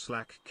some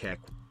slack, Keck.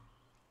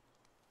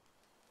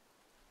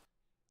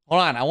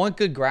 Hold on, I want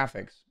good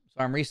graphics. So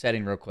I'm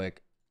resetting real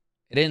quick.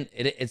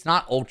 It's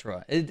not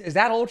ultra. Is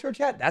that ultra,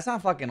 chat? That's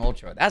not fucking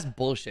ultra. That's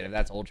bullshit if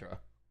that's ultra.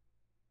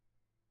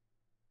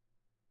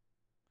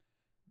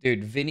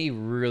 Dude, Vinny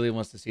really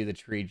wants to see the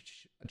tree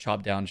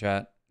chopped down,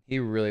 chat. He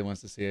really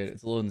wants to see it.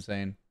 It's a little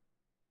insane.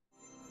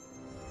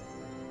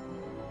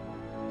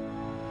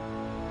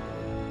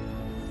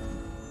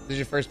 This is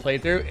your first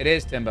playthrough? It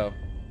is, Timbo.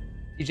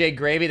 TJ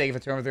Gravy, thank you for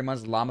 203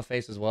 months. Llama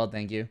Face as well,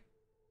 thank you.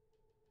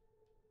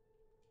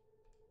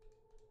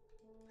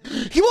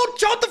 He won't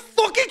chop the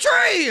fucking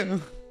tree!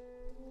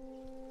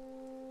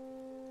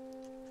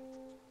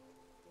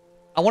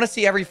 I want to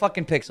see every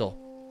fucking pixel.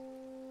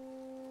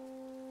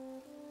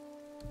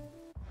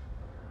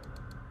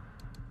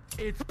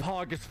 It's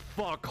pog as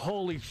fuck.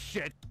 Holy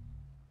shit.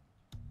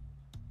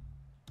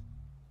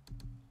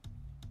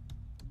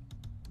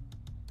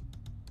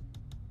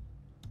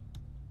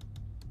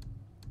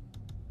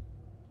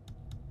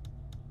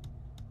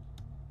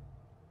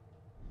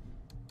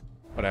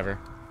 Whatever.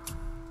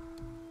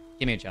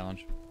 Give me a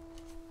challenge.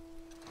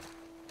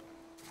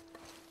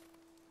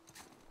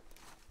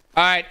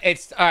 Alright,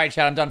 alright,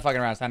 chat. I'm done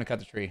fucking around. It's time to cut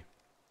the tree.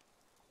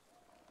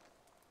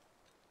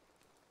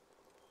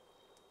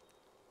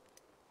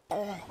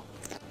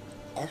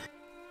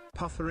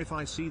 Bigpuffer, if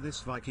I see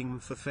this Viking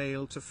for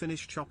fail to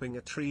finish chopping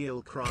a tree,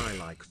 I'll cry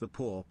like the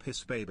poor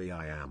piss baby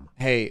I am.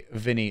 Hey,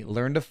 Vinny,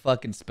 learn to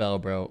fucking spell,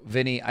 bro.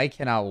 Vinny, I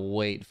cannot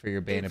wait for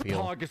your ban It's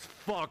appeal. pog as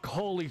fuck.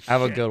 Holy shit.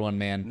 Have a good one,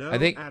 man. No I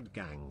think, ad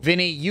gang.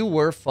 Vinny, you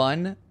were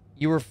fun.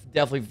 You were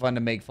definitely fun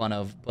to make fun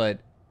of.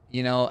 But,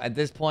 you know, at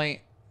this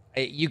point,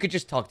 you could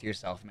just talk to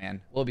yourself,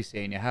 man. We'll be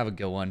seeing you. Have a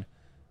good one.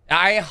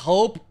 I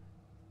hope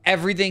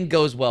everything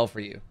goes well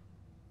for you.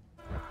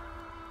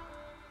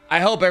 I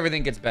hope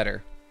everything gets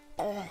better.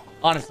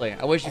 Honestly,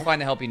 I wish you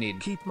find the help you need.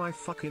 Keep my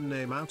fucking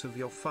name out of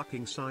your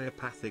fucking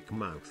psychopathic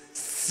mouth.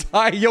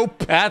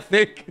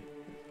 Psychopathic.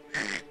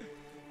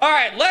 All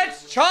right,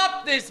 let's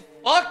chop this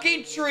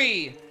fucking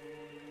tree.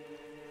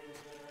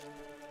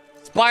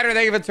 Spider,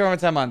 thank you for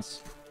 210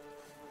 months.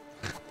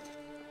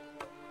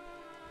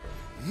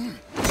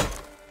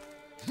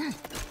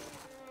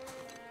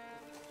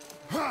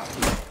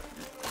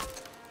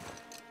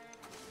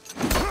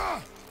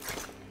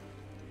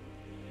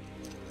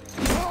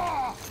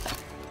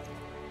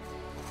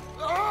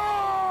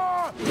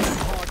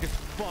 Pog as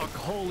fuck.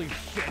 Holy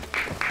shit.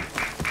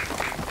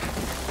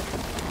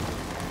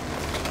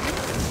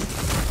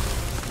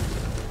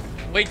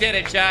 We did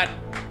it, chat.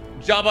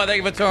 Jabba, thank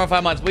you for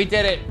 205 months. We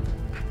did it.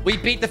 We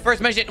beat the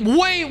first mission.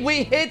 Wait,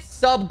 we hit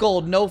sub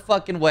gold. No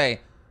fucking way.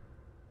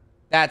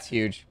 That's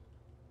huge.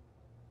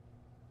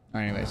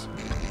 Anyways.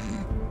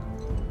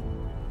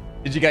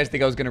 Did you guys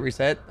think I was going to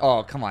reset?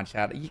 Oh, come on,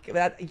 chat.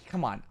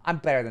 Come on. I'm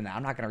better than that.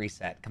 I'm not going to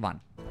reset. Come on.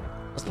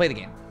 Let's play the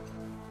game.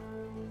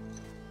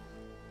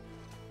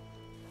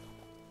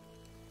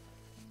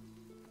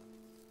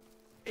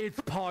 It's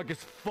pog as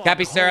fuck.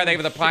 Cappy Sarah, Holy thank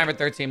you for the prime for shit.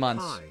 13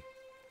 months. Hi.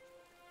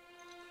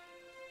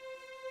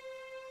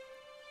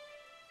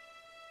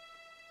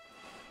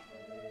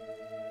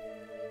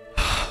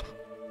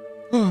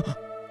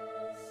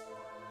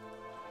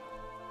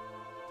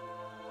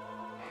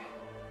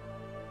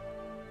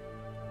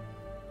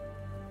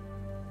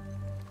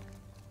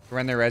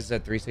 Run their res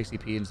at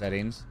 360p in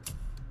settings.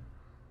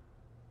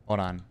 Hold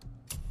on.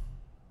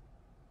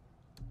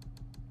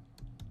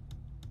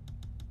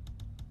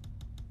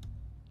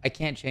 I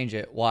can't change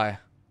it. Why?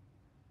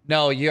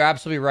 No, you're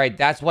absolutely right.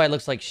 That's why it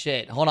looks like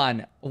shit. Hold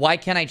on. Why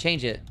can't I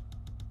change it?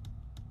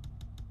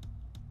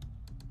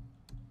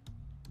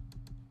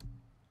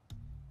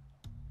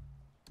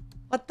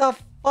 What the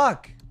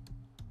fuck?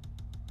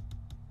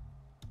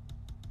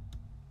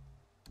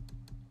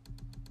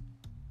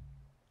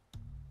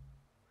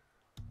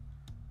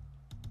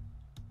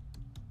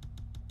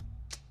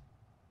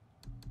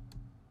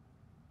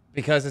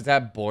 Because it's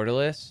at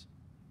borderless.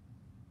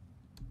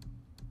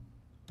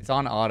 It's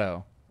on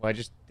auto. Well, I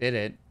just did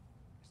it.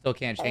 Still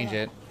can't change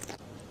it.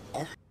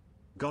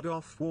 God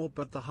of War,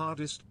 but the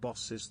hardest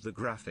boss is the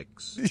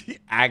graphics.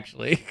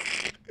 Actually.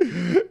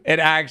 It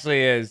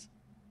actually is.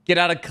 Get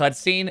out of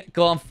cutscene.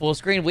 Go on full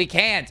screen. We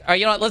can't. All right,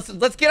 you know what?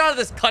 Let's get out of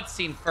this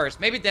cutscene first.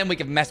 Maybe then we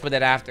can mess with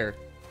it after.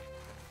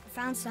 I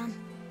found some.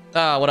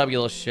 Ah, what up, you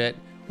little shit?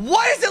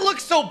 Why does it look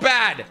so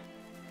bad?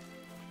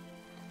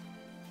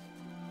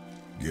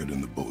 Get in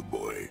the boat,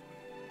 boy.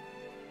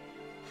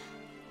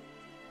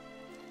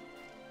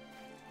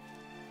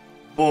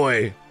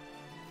 Boy.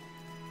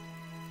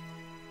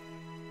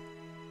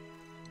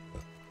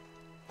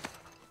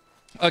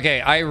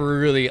 Okay,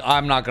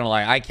 I'm not gonna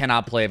lie. I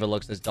cannot play if it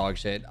looks this dog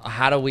shit.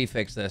 How do we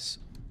fix this?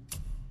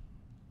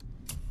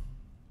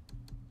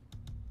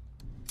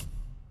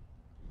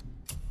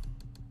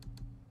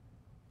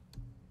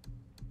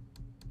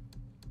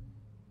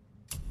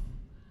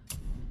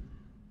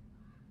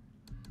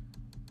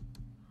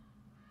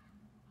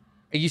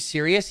 Are you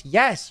serious?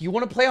 Yes. You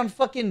want to play on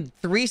fucking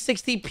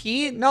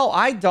 360p? No,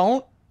 I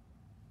don't.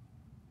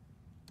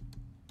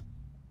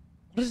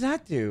 What does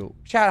that do?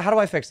 Chat, how do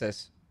I fix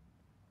this?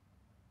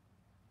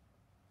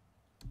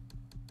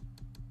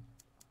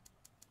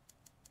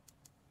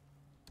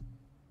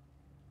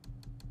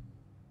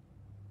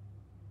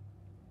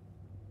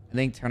 I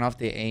think turn off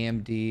the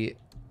AMD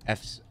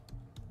Fs.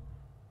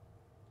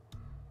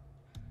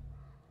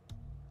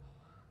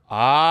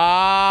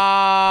 Ah!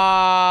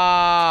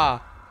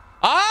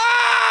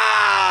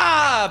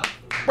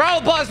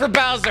 Brawl pause for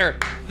Bowser.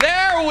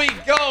 There we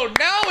go.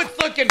 Now it's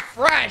looking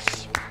fresh.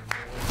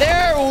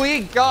 There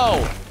we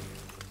go.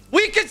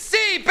 We can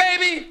see,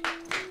 baby.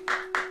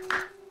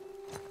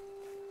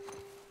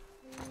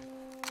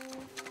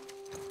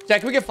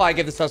 Jack, can we get 5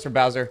 give the subs for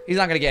Bowser? He's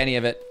not going to get any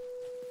of it.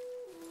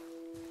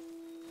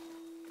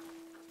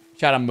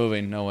 Chat, I'm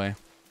moving. No way.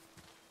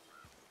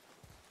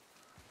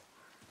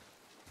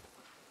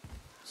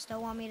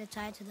 Still want me to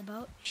tie it to the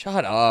boat?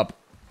 Shut up.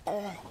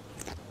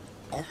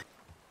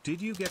 Did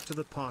you get to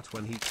the part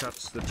when he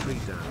cuts the tree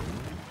down?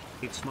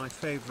 It's my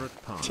favorite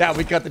part. Chat,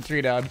 we cut the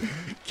tree down.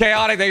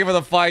 Chaotic, thank you for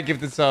the 5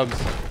 gifted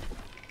subs.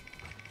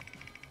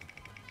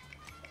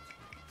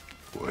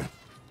 Boy.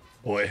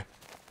 Boy.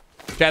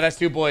 Chat, that's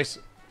 2 boys.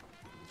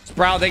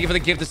 Sprout, thank you for the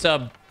gifted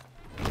sub.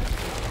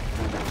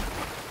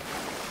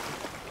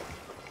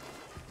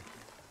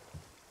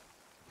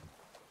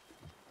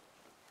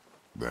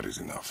 That is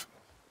enough.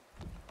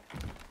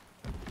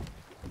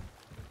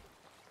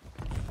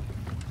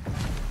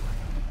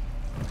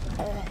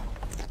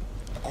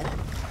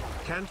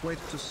 Can't wait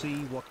to see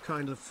what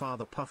kind of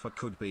father Puffer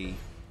could be.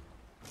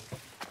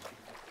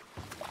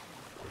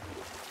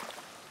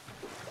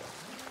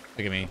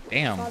 Look at me.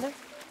 Damn. Father,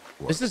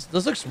 This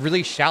looks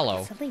really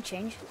shallow. something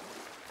changed.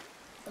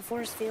 The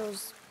forest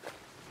feels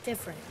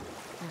different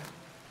now.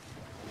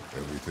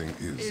 Everything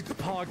is It's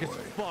different, pog as boy.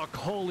 fuck.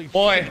 Holy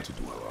Boy, shit. To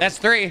dwell on. that's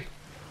 3.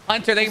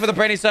 Hunter, thank you for the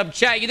brand new sub.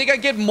 Chat, you think I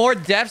get more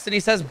deaths than he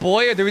says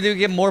boy, or do we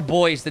get more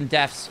boys than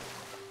deaths?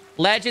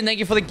 Legend, thank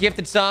you for the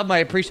gifted sub. I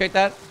appreciate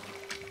that.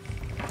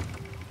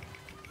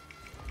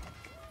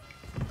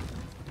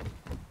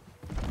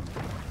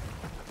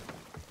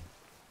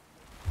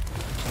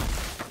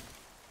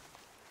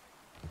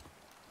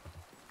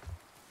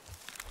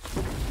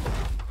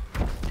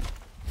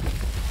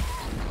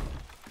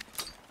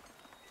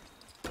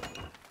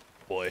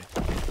 Boy.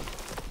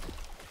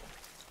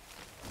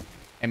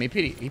 I mean,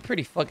 he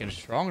pretty fucking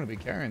strong to be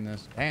carrying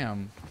this.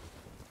 Damn.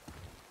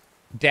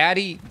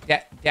 Daddy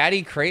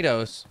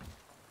Kratos.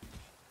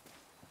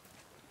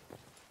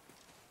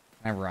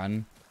 Can I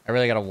run? I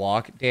really gotta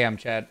walk. Damn,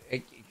 Chad.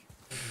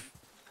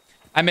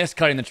 I miss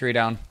cutting the tree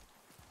down.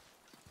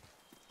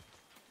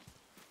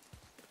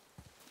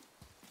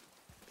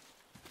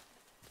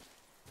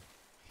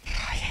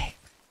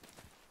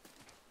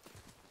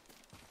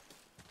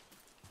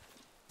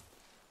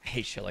 I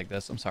hate shit like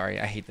this. I'm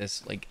sorry. I hate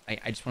this. Like, I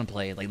just want to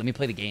play. Like, let me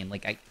play the game.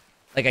 Like,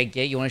 I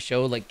get you want to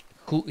show, like,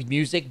 cool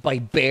music by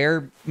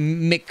Bear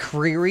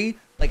McCreary.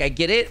 Like, I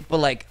get it, but,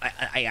 like,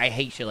 I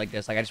hate shit like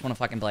this. Like, I just want to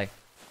fucking play.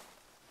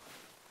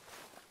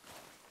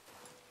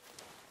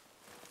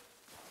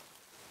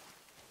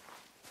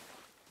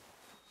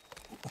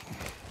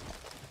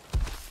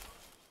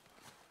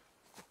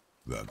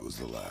 That was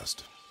the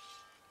last.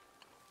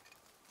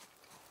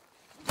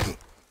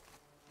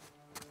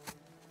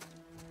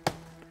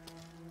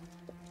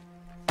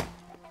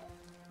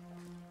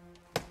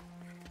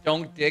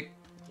 Don't dick.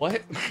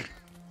 What?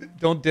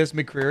 Don't diss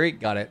McCreary.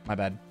 Got it. My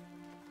bad.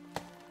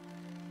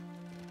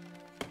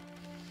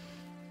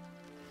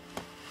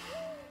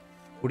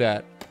 Who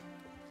that? Is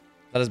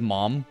that his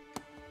mom?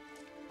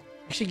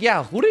 Actually,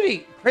 yeah. Who did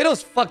he?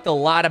 Kratos fucked a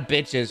lot of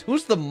bitches.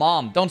 Who's the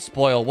mom? Don't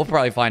spoil. We'll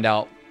probably find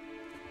out.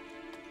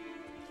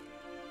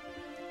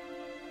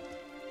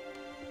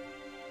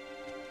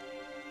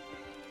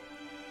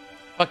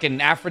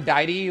 Fucking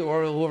Aphrodite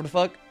or whoever the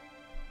fuck.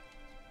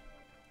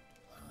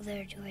 Oh,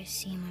 there do I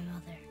see my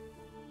mother.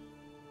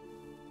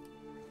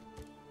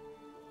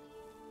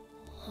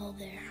 Oh,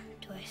 there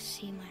do I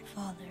see my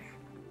father.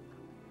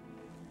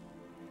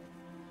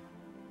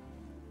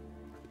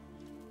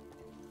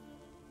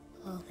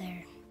 Oh,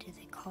 there do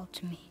they call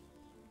to me.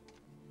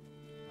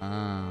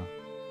 Ah.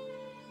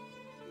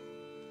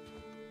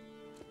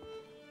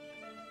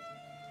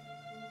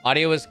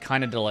 Audio is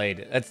kind of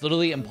delayed. That's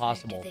literally Oh, there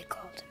impossible. do they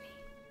call to me.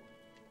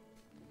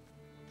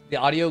 The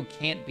audio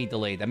can't be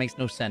delayed. That makes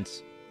no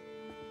sense.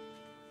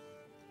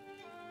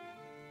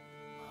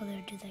 Oh,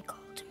 there do they call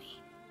to me.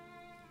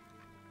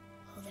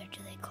 Oh, there do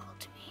they call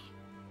to me.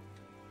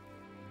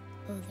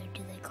 Oh, there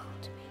do they call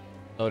to me.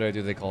 Oh, there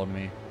do they call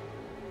me.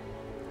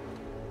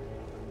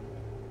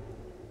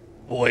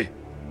 Boy.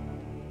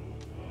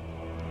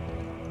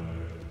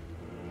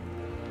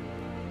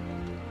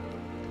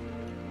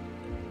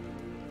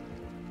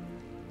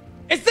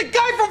 It's the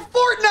guy from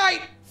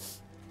Fortnite!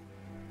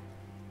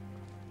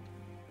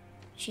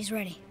 She's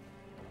ready.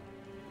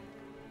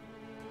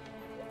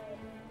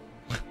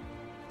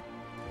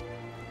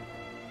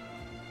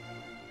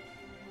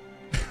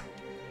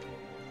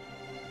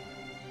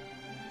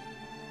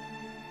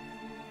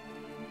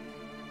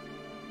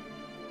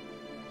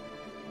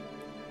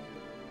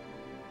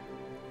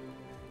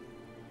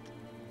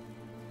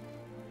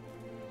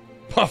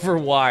 Puffer,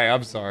 why?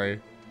 I'm sorry.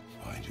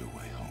 Find your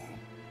way home.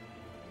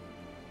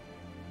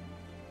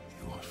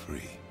 You are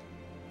free.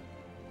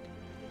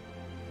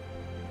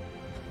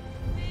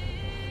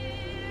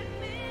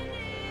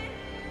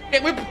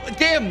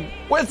 Damn,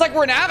 it's like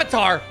we're an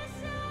avatar.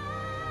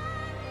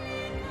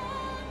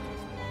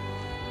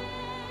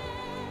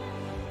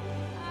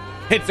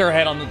 Hits her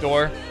head on the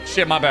door.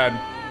 Shit, my bad.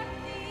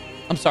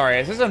 I'm sorry.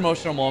 Is this an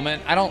emotional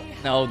moment? I don't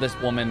know this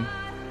woman.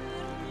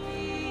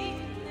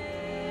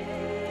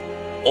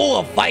 Oh,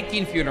 a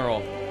Viking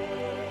funeral.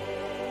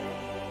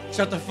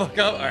 Shut the fuck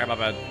up. All right, my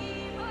bad.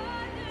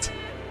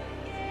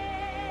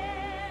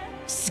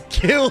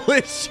 Skill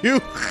issue.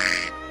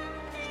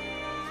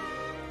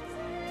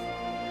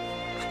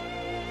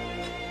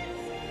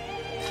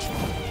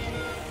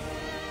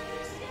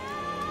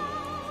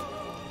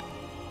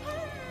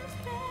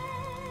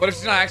 What if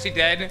she's not actually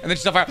dead? And then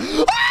she's on fire.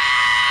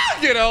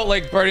 Ah! You know,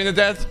 like burning to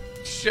death.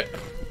 Shit.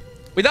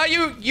 We thought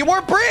you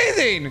weren't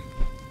breathing.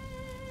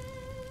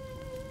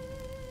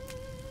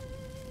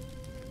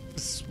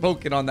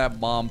 Smoking on that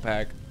bomb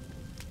pack.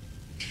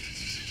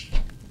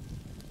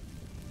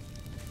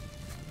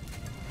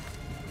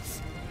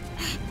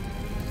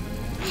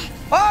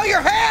 Oh,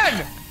 your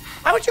hand!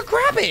 Why would you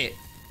grab it?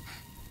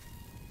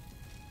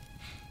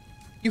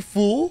 You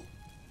fool.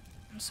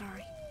 I'm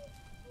sorry.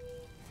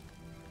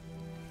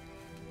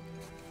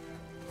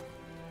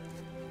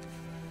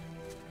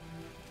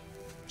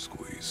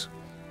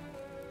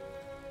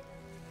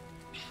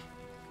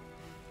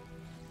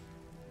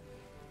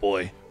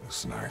 Boy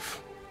This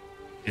knife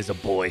is a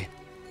boy.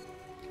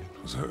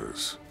 was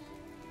hers.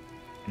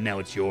 And now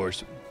it's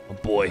yours. A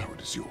boy. Now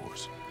it is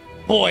yours.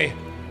 Boy.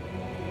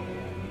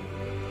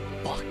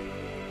 Fuck.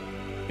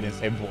 He didn't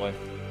say boy.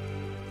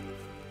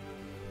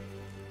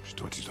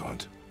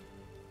 Stutzland.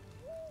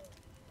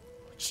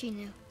 She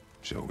knew.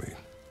 Show me.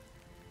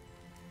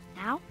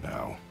 Now?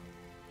 Now.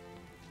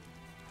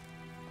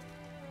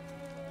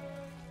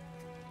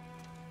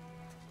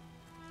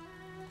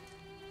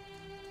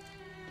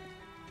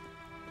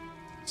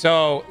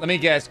 So, let me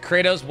guess.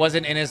 Kratos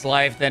wasn't in his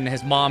life, then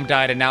his mom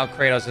died, and now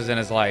Kratos is in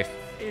his life.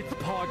 It's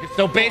Pog as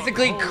So fuck.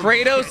 basically, Holy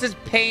Kratos shit. is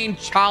paying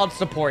child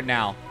support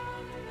now.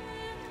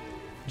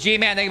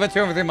 G-Man, thank you for 2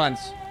 over 3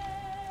 months.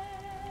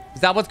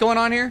 Is that what's going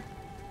on here?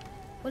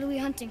 What are we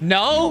hunting?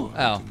 No?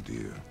 Oh. Hunting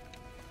deer.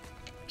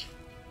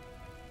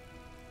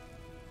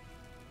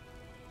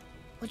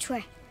 Which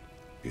way?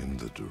 In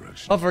the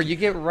direction. Buffer, you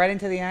get right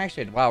into the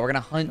action. Wow, we're gonna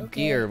hunt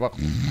Okay. deer. Well,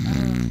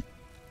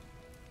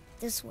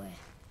 This way.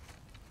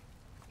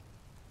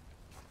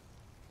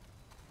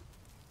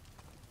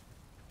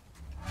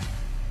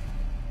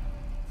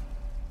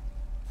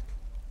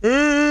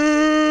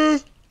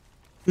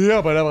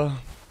 yeah, but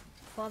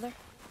Father?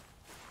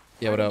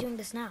 yeah, Why what are we up? doing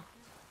this now?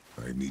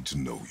 I need to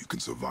know you can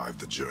survive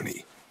the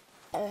journey.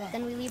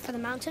 Then we leave for the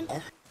mountain?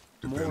 More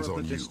Depends of the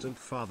on you. distant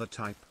father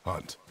type.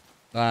 Hunt.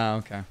 Ah,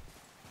 okay.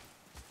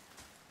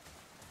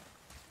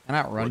 Can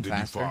I not run What did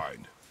faster? you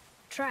find?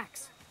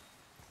 Tracks.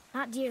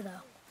 Not deer,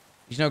 though.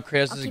 You know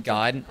Kratos I'll is a keep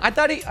god? I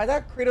thought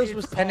Kratos It's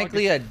was Pog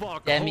technically a as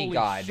fuck.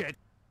 demigod. Holy shit.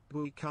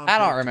 We can't I wait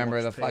don't to remember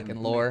watch the Pain fucking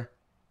and lore.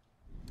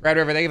 Red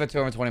River, they give it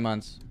 220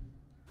 months.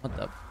 What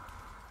the?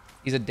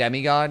 He's a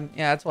demigod?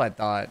 Yeah, that's what I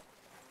thought.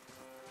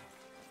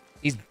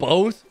 He's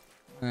both?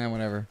 Eh,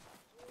 whatever.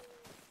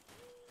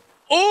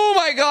 Oh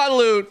my god,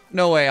 loot!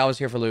 No way, I was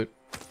here for loot.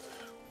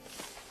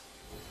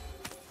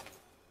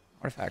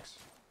 Artifacts.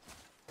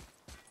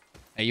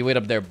 Hey, you wait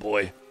up there,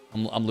 boy.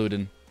 I'm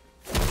looting.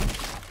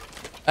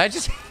 I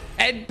just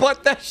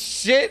headbutt the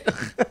shit.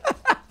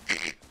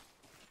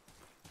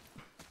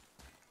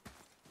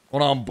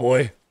 Hold on,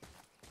 boy.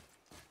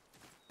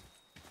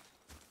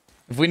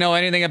 If we know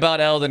anything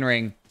about Elden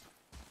Ring,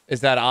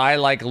 is that I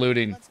like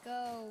looting. Let's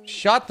go.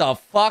 Shut the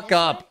fuck This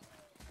up. way?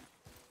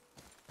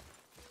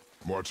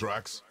 More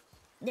tracks?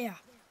 Yeah.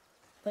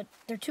 But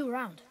they're too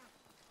round.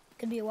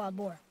 Could be a wild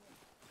boar.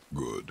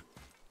 Good.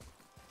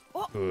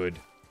 Good.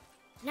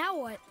 Now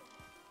what?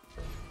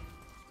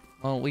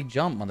 Well, we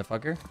jump,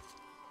 motherfucker.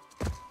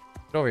 Get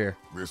over here.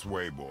 This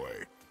way, boy.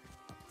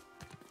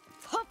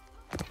 Hup.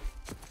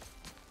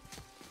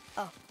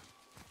 Oh.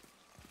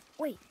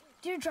 Wait,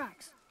 deer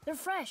tracks. They're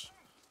fresh.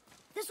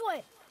 This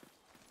way.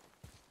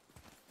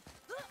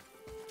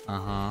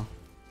 Uh-huh.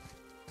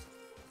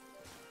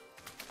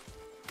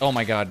 Oh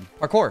my god.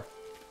 Parkour.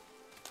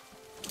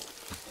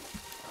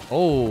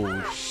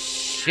 Oh,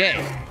 shit.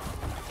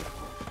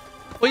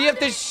 Well, you have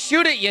to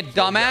shoot it, you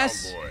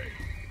dumbass. Slow down, boy.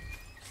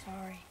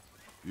 Sorry.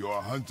 You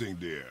are hunting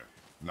deer,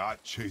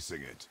 not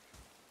chasing it.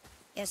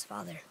 Yes,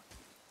 Father.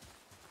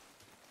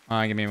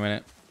 Alright, give me a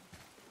minute.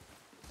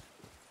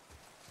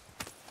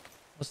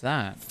 What's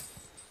that?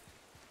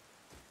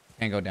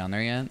 Can't go down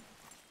there yet.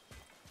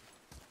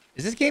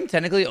 Is this game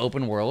technically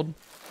open world?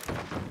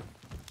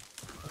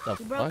 What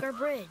the We broke fuck? our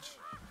bridge.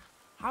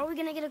 How are we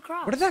gonna get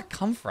across? Where did that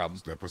come from?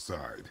 Step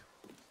aside.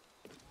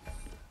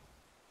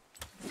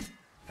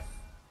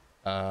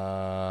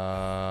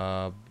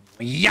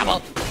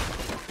 Yabba!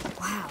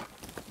 Wow.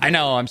 I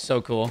know, I'm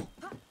so cool.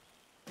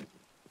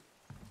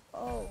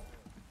 Oh.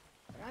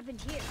 What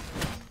happened here?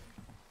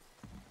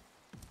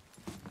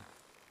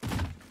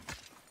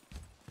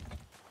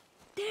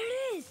 There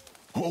it is.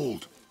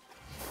 Hold.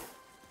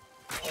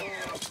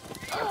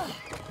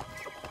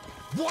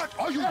 What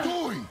are you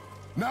doing?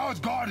 Now his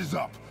guard is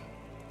up.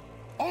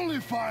 Only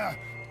fire.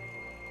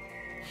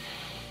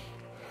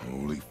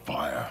 Only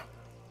fire.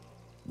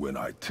 When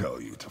I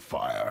tell you to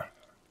fire.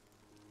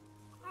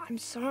 I'm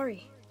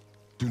sorry.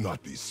 Do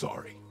not be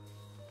sorry.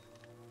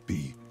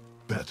 Be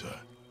better.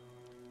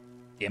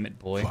 Damn it,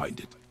 boy. Find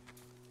it.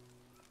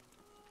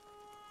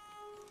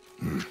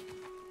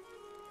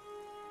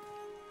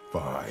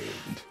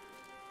 Find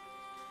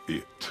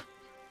it.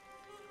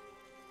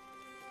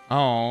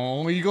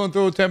 Oh, are you going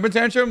through a temper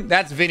tantrum?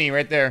 That's Vinny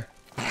right there.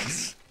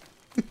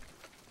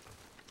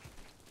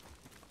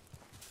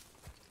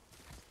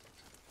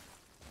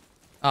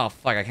 Oh,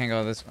 fuck, I can't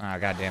go this way. Oh,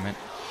 god damn it.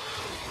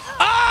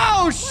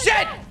 Oh,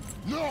 shit!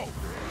 No!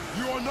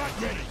 You are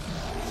not ready!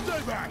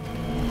 Stay back!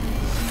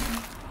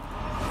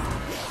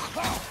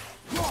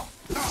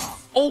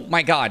 Oh,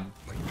 my god.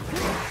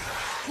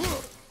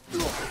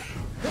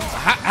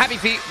 Happy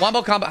feet.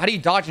 Wombo combo. How do you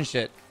dodge and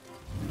shit?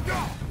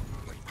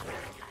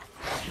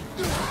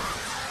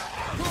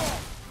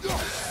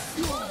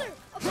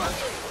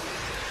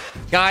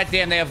 God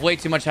damn, they have way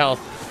too much health.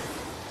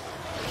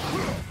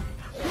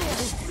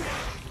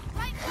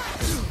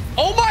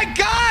 Oh my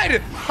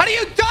god! How do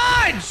you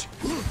dodge?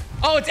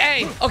 Oh, it's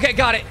A. Okay,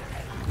 got it.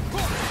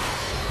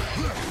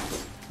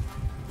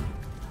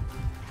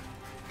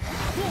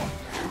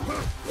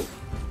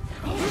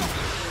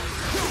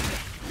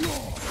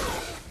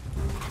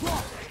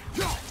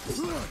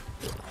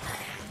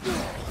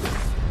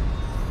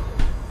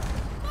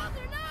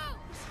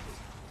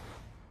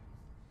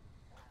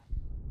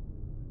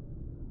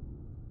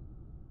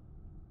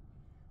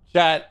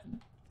 Chat.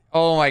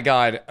 Oh my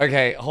god.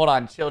 Okay, hold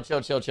on. Chill,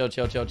 chill, chill, chill,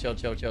 chill, chill, chill,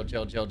 chill, chill,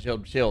 chill, chill, chill,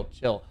 chill,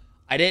 chill.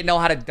 I didn't know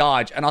how to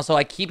dodge, and also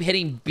I keep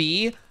hitting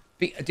B.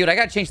 Dude, I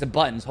gotta change the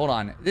buttons. Hold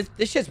on.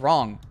 This shit's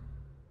wrong.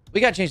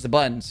 We gotta change the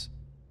buttons.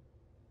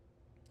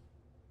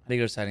 How do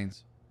you go to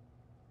settings?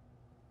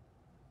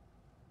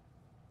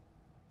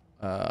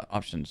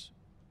 Options.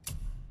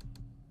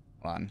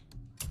 Hold on.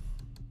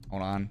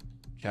 Hold on.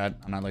 Chat,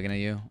 I'm not looking at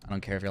you. I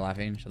don't care if you're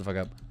laughing. Shut the fuck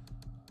up.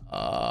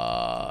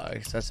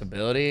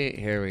 Accessibility.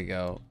 Here we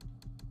go.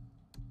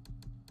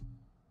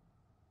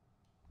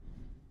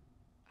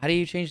 How do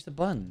you change the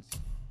buttons?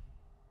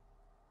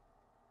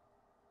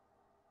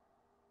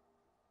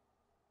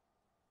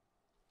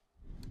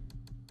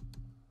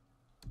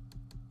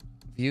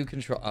 View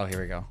control. Oh,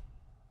 here we go.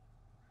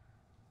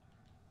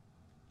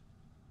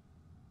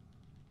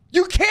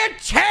 You can't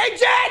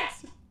change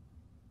it!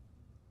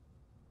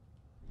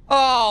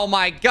 Oh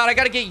my god, I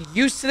gotta get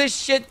used to this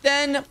shit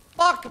then?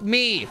 Fuck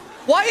me.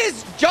 Why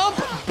is jump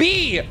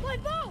B?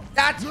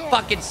 That's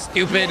fucking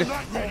stupid.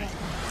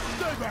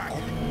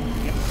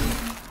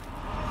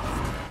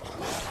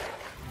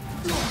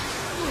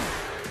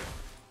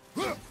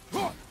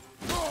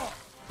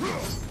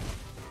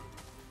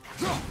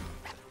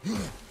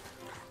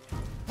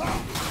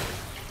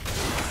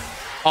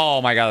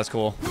 Oh my god, that's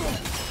cool.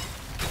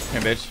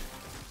 Hey, bitch.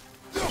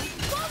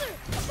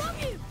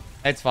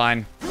 It's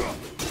fine.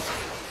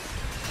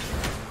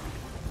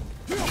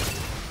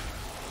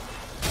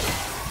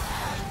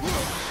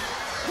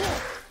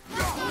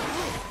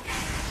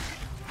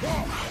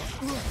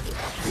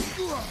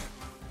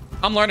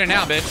 I'm learning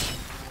now, bitch.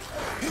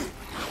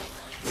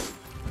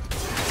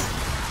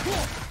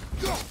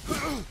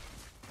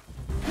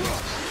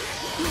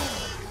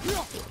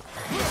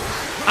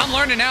 I'm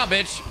learning now,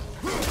 bitch.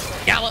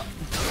 Yabba.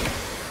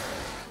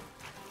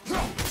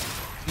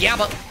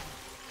 Yabba.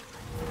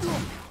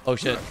 Oh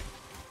shit.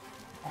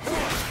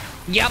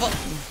 Yabba.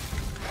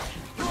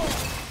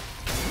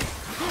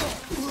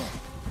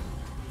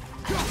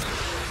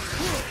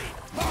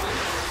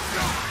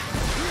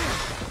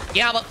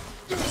 Yabba.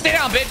 Stay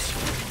down, bitch.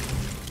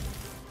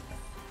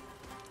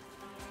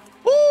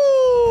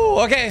 Woo!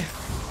 Okay.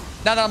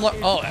 Now that I'm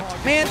oh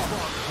man.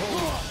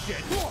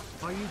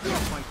 Are you gonna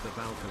fight the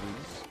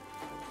Valkyries?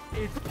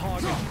 It's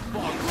pog as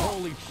fuck.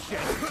 Holy shit.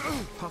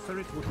 Puffer,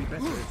 it would be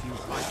better if you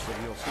fight with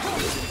your sister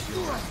since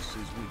your axe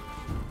is weak.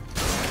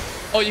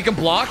 Oh, you can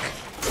block?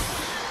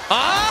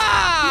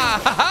 Ah!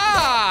 Ha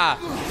ha!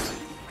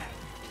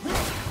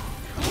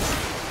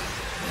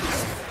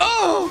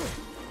 Oh!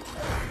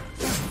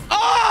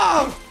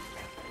 Oh!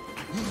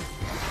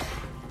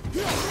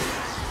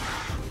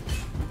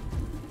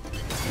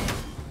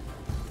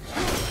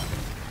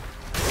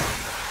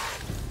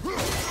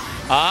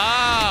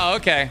 Ah,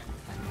 okay.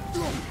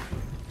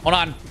 Hold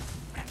on.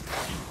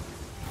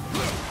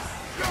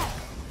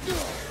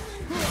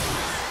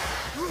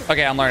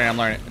 Okay, I'm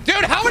learning.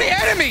 Dude, how many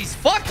enemies?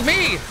 Fuck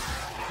me!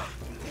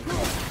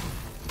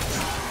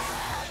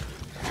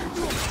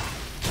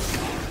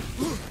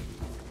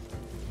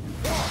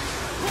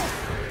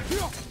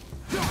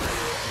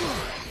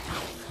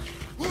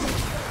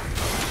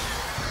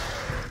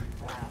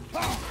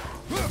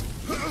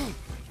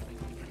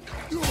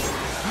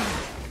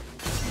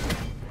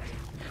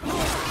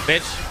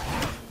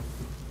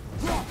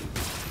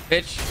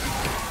 Bitch.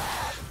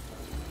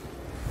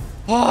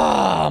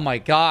 Oh my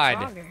god.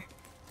 Stronger.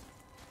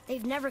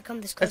 They've never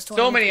come this close That's to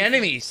so our many location.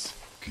 enemies.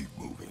 Keep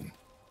moving.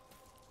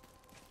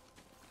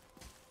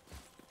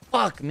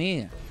 Fuck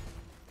me.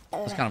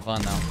 That's kind of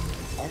fun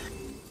though.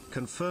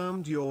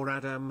 Confirmed your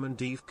Adam and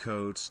Eve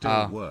code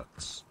still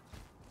works.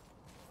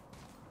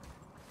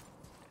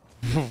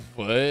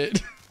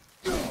 What?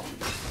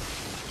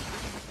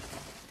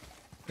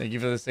 Thank you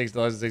for the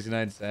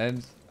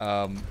 $6.69.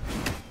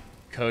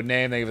 Code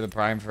name, thank you for the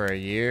Prime for a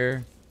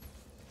year.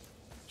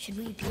 Should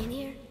we be in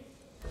here?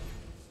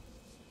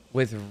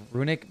 With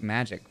runic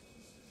magic.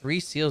 3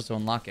 seals to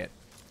unlock it.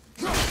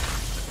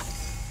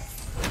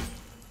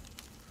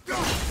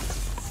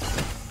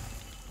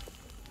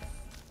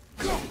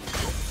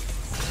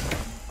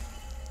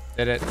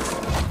 Did it.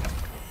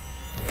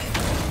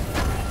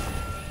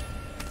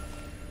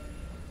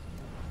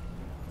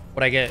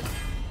 What'd I get?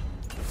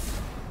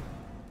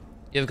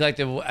 You've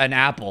collected an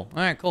apple.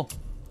 Alright, cool.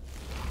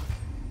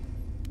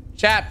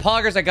 Chat,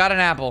 poggers, I got an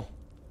apple.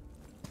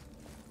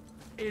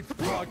 It's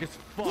pog as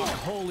fuck.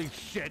 Holy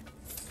shit.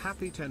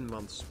 Happy 10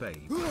 months,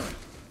 babe.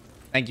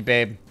 Thank you,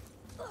 babe.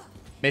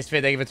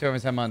 Misfit, thank you for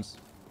 210 months.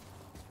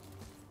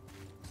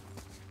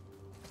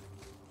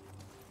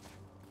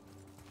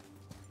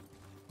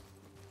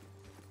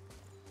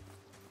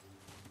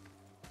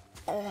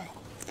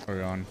 We're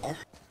going.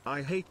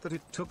 I hate that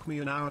it took me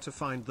an hour to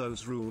find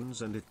those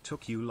runes and it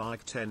took you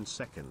like 10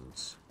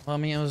 seconds. Well, I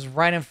mean, it was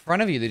right in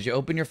front of you. Did you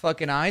open your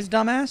fucking eyes,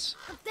 dumbass?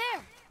 Up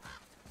there!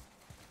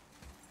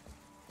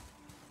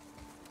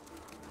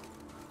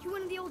 You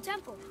went in the old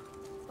temple.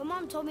 But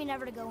Mom told me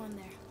never to go in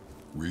there.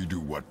 We do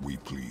what we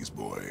please,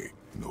 boy.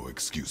 No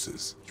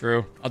excuses.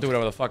 True. I'll do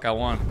whatever the fuck I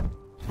want.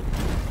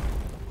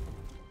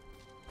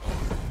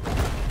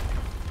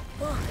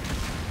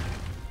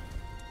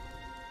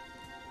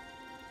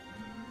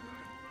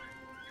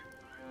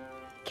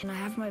 Can I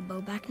have my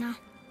bow back now?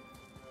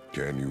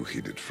 Can you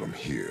hit it from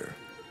here?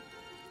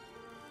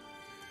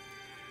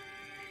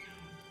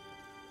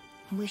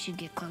 We should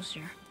get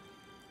closer.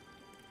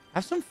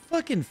 Have some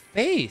fucking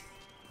faith.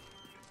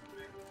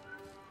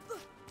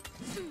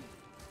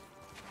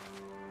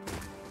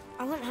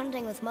 I went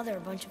hunting with Mother a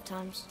bunch of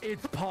times.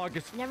 It's pog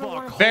as Never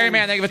wanted fuck. to- Barry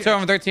man, thank you for 2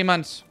 over 13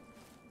 months.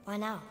 Why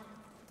now?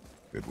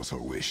 It was her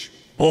wish.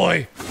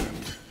 Boy.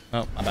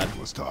 Oh, my bad. It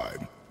was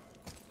time.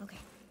 Okay.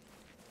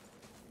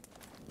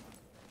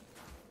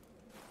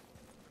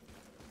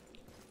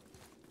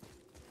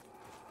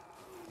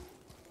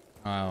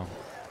 Oh.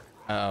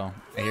 Uh-oh.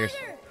 I hear...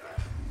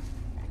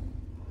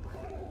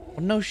 Oh,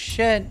 no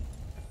shit.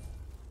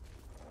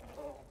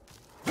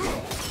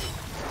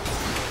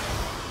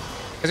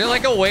 Is there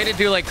like a way to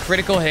do like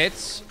critical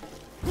hits?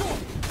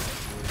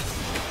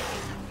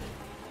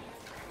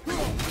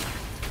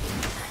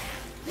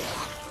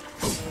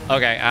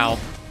 Okay, ow.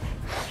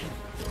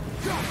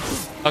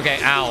 Okay,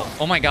 ow.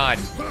 Oh my god.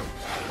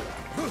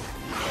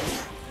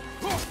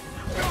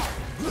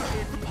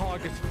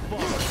 Pog as fuck.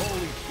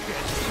 Holy shit.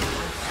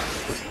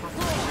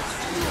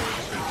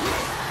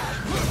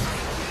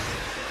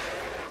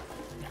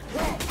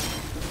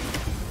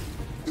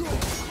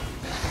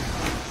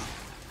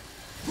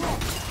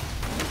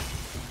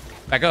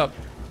 Back up.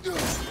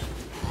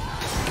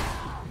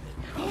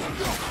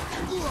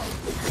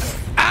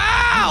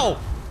 Ow!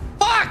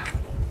 Fuck!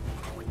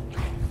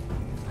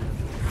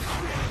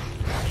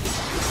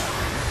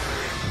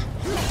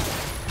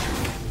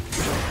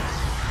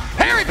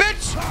 Parry,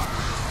 bitch!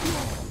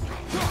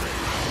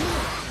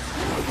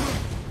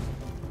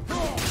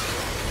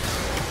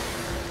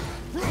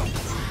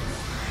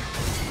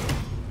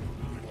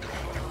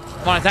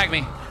 Come on, attack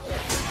me.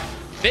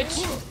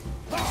 Bitch!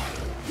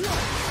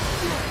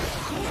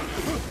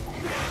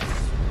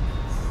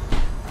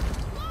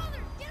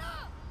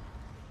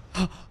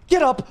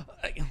 Get up!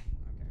 Okay.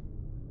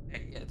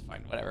 Yeah, it's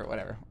fine. Whatever.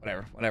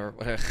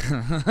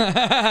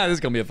 This is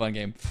gonna be a fun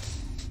game.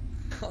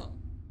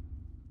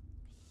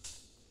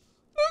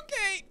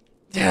 Okay.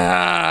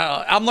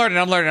 I'm learning.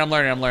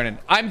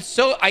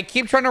 I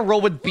keep trying to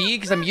roll with B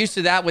because I'm used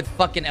to that with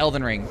fucking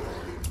Elden Ring.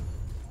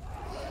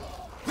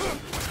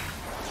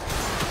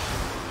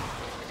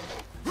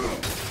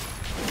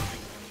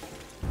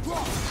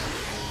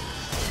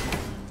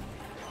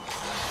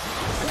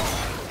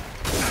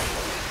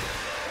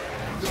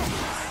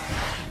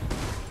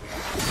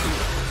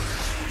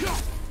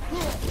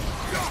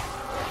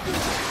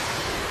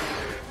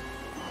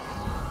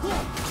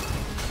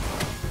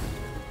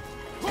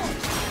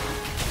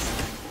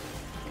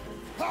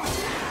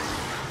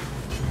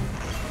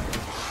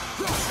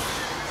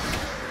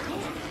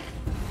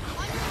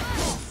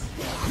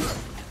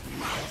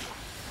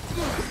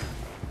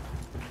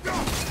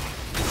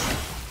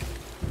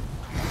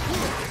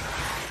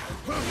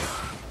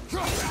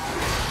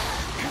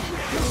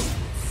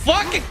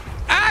 Fucking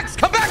axe,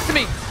 come back to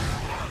me!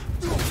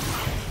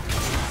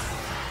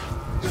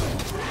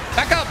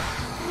 Back up!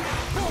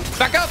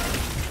 Back up!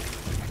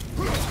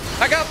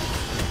 Back up!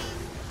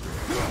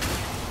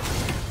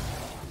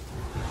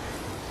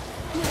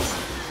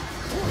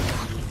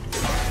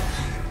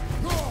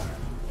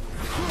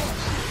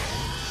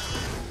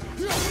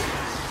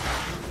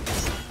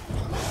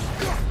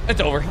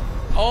 It's over.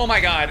 Oh my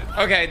god.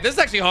 Okay, this is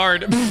actually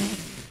hard.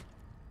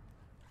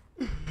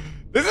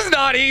 This is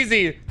not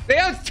easy. They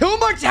have too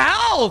much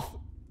health.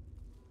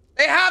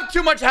 They have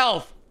too much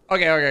health.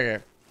 Okay.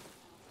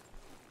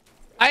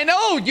 I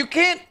know, you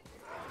can't.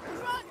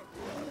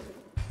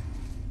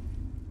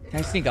 Can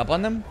I sneak up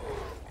on them?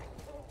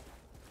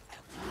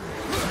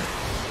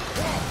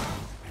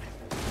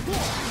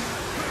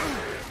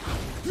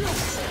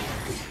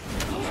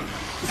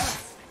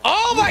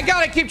 Oh my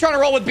god, I keep trying to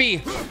roll with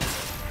B.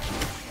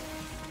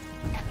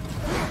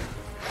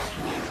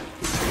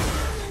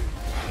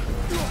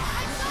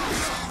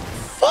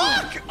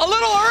 Fuck! A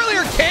little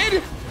earlier,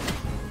 kid!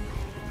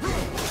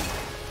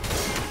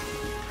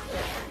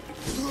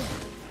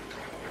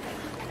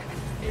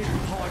 It's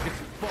pog as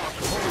fuck.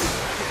 Holy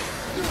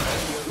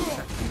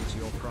shit. It's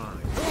your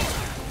pride.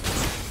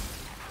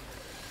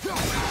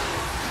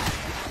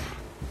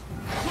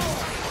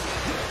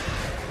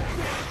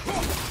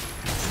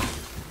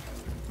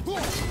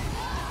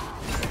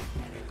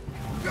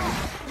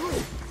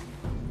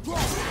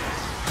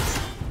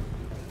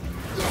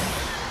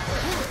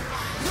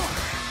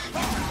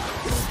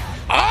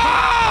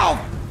 Oh!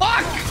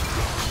 Fuck!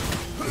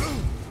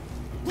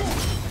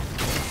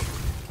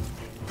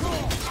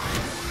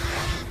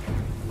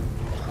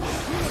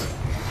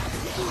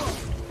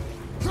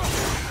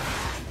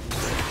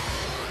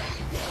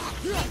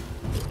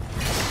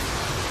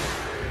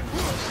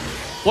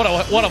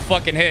 What a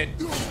fucking hit.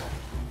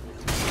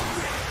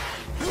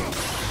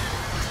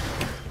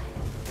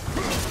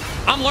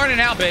 I'm learning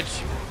now,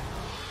 bitch.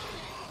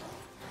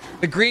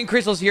 The green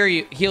crystals heal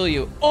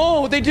you.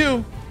 Oh, they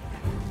do.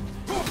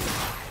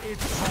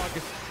 It's pog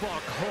as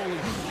fuck. Holy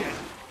shit.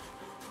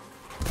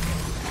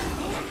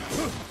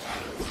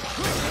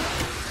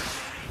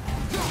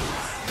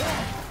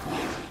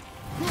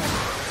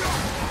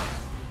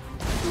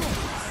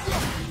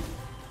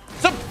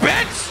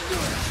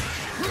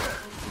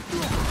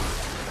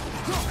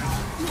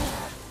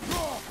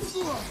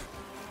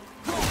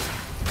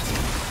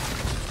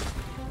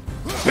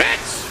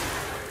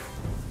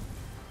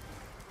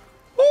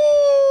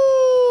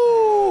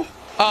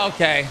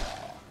 Okay.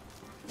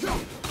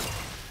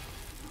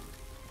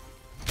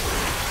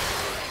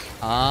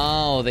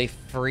 Oh, they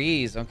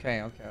freeze.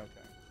 Okay, okay, okay.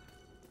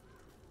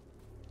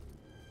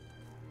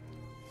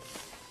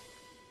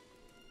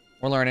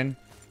 We're learning.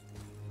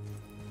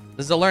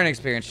 This is a learning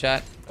experience,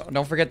 chat.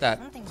 Don't forget that.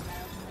 Something's not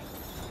opening.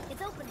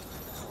 It's opening.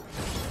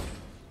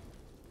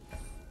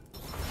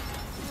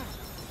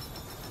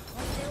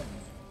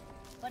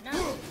 But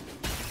no.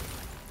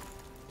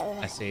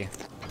 I see.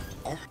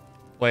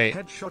 Wait.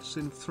 Headshots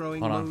in throwing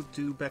Hold on. mode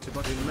do better,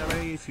 but in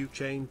melee if you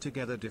chain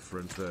together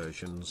different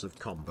versions of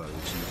combos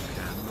you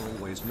can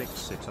always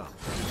mix it up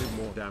to do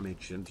more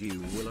damage and you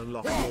will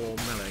unlock more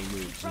melee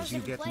moves as you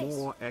get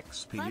more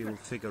XP. You'll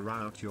figure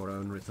out your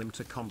own rhythm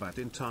to combat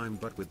in time,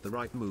 but with the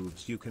right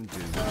moves you can do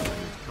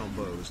with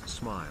combos.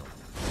 Smile.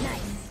 Nice.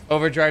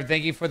 Overdrive,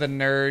 thank you for the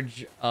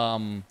nerd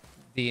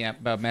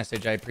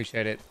message. I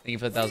appreciate it. Thank you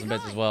for the 1,000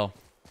 bits as well.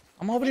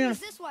 I'm opening a,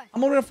 This way.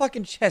 I'm opening a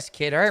fucking chest,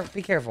 kid. All right,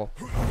 be careful.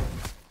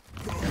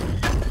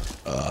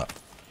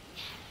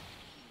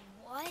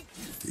 What?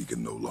 He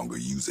can no longer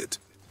use it.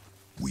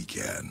 We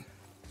can.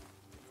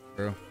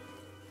 True.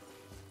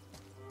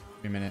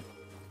 Wait a minute.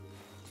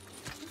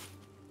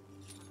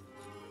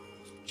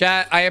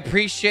 Chat, I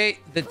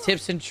appreciate the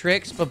tips and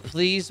tricks, but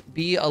please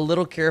be a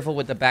little careful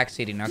with the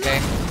backseating, okay?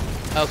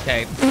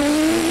 Okay.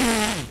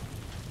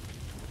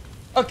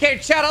 Okay,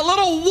 chat, a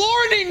little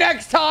warning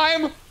next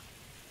time!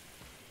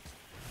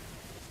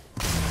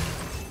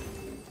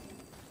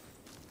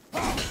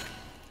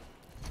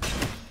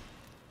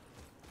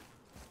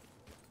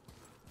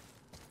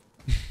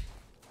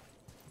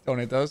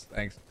 Donate those?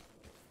 Thanks.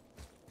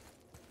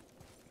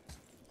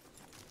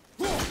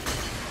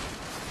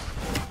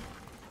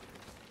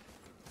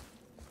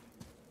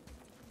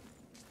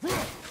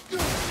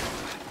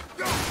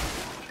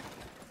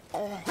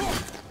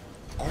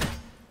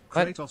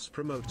 What? Kratos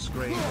promotes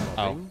grave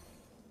Oh. robbing.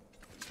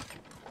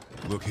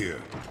 Look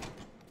here.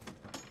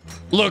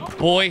 Look,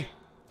 boy.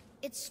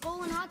 It's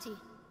Skull and Hati,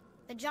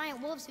 the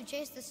giant wolves who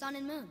chase the sun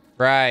and moon.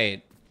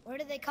 Right. Where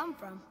did they come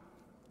from?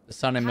 The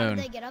sun and How moon.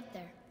 did they get up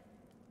there?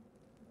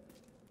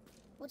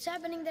 What's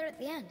happening there at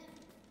the end?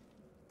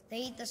 They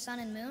eat the sun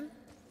and moon?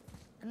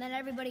 And then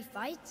everybody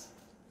fights?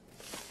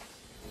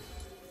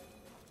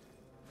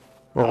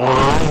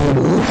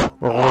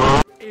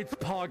 It's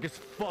pog as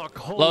fuck.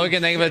 Holy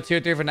Logan, thank you for the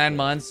shit. 2 or 3 for 9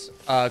 months.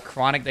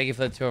 Chronic, thank you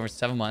for the 2 over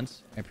 7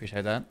 months. I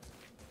appreciate that.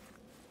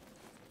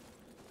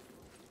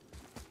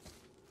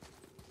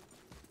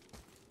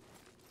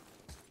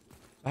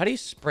 How do you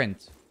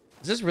sprint?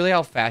 Is this really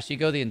how fast you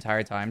go the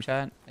entire time,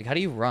 chat? Like, how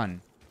do you run?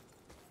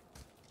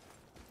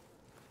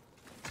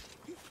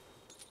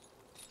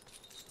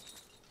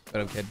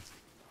 What up, kid?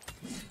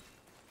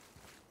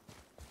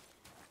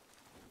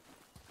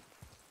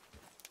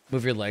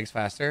 Move your legs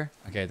faster?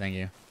 Okay, thank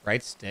you.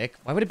 Right stick?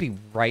 Why would it be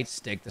right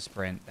stick to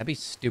sprint? That'd be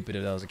stupid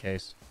if that was the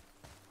case.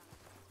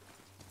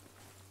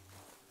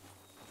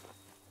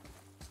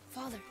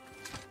 Father,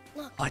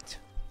 look. What?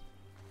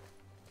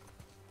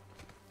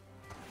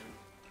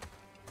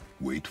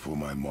 Wait for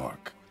my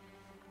mark.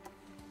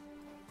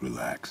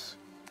 Relax.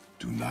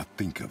 Do not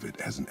think of it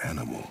as an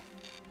animal.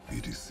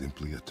 It is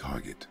simply a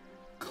target.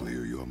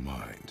 Clear your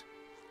mind.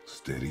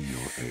 Steady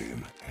your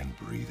aim and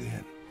breathe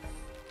in.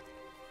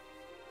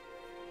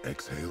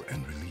 Exhale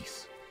and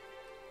release.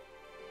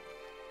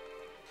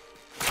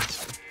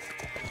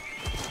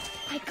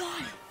 I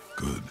got it.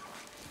 Good.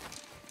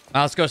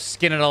 Now let's go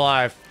skin it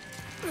alive.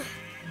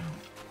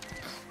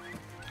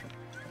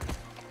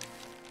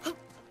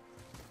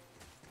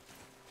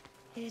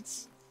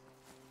 It's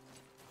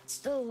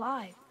still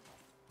alive.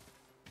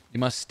 You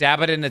must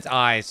stab it in its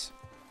eyes.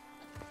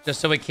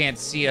 Just so it can't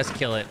see us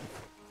kill it.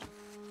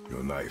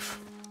 Your knife.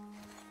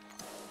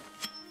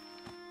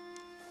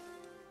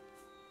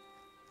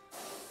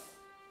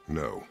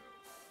 No.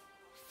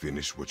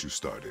 Finish what you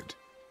started.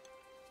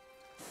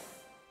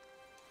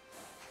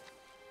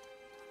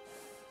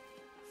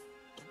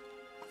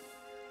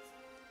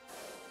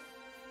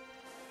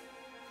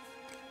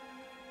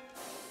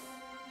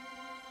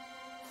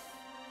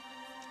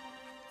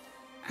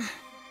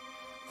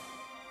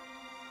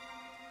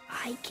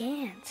 I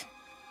can't.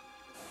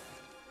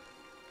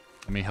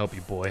 Let me help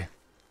you, boy.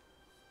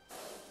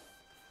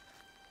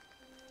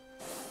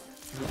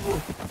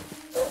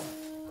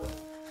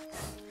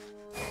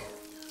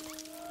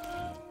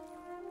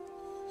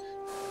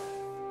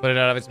 Put it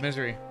out of its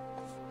misery.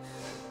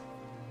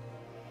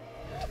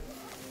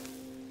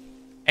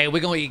 Hey,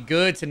 we're gonna eat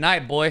good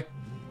tonight, boy.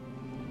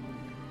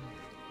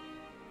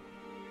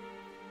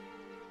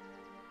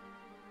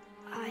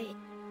 I...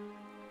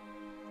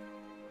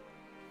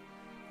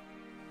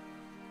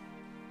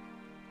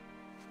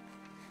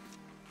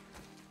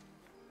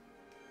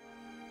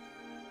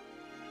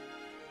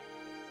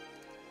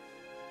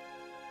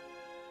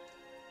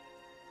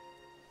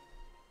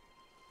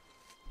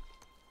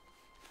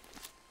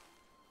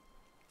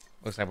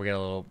 Looks like we got a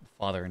little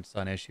father and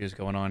son issues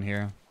going on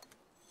here.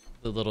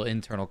 A little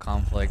internal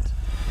conflict.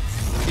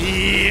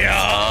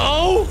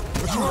 Yo!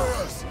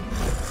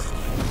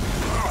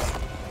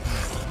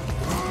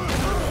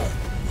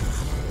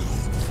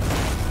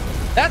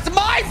 That's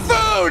my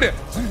food!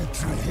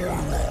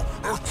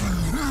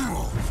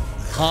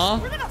 Huh?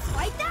 We're gonna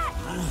fight that?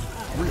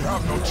 We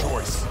have no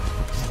choice.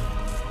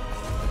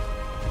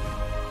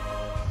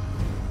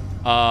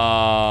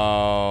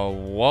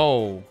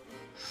 Whoa.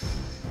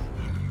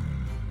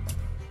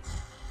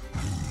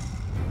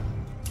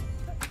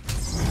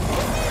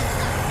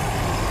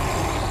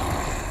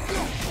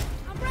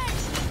 I'm ready.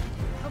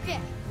 Okay,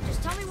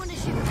 just tell me when to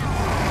shoot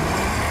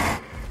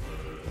now.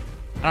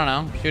 I don't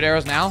know. Shoot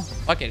arrows now?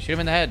 Fuck it. Shoot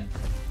him in the head.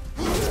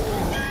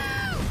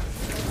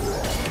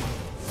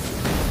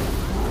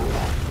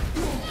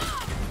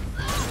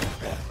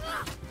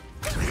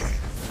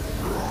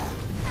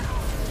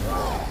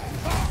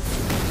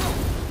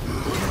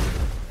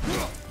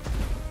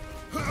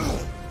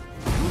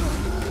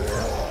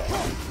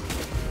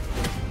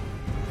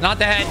 Not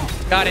the head.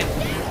 Got it.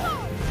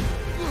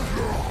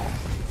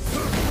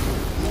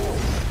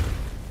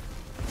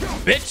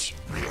 Bitch.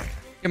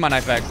 Get my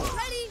knife back.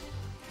 Ready?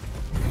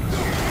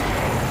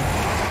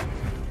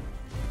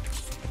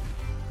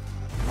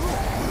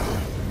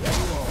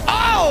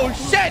 Oh,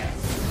 shit.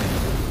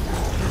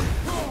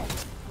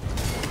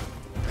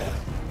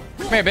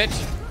 Come here, bitch.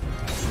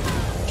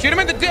 Shoot him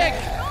in the dick.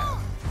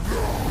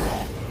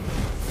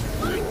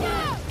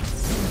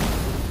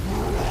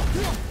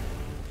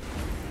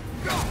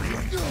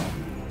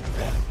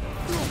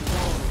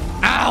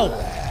 Ow.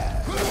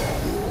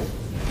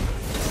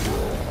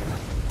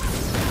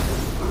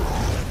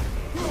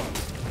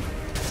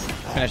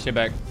 Put that shit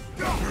back.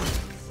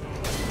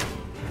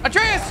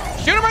 Atreus!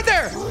 Shoot him right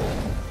there!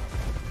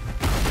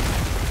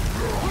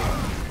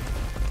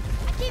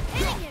 I keep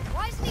hitting him.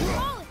 Why isn't he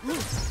falling?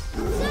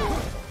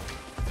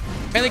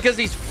 Mainly because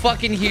he's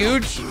fucking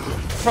huge.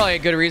 Probably a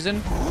good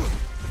reason.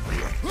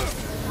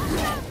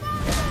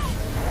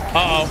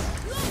 Uh-oh.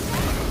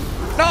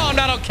 No, I'm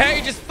not okay.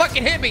 He just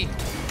fucking hit me.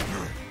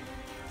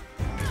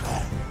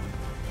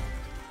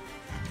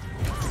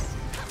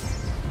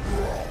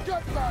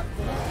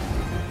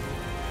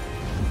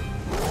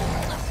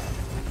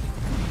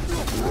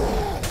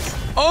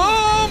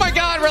 Oh my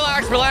god,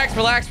 relax, relax,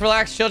 relax,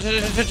 relax. Chill, chill,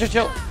 chill, chill, chill,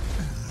 chill.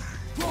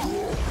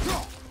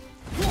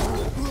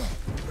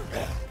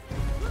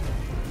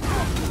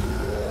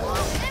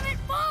 Damn it,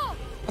 fall!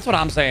 That's what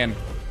I'm saying.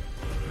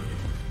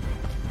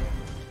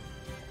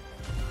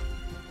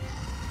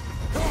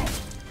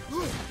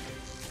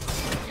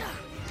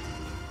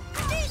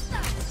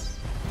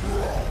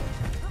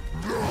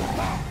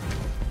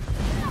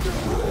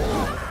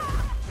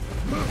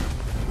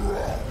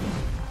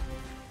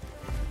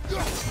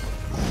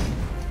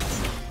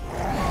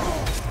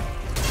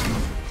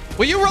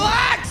 Will you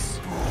relax?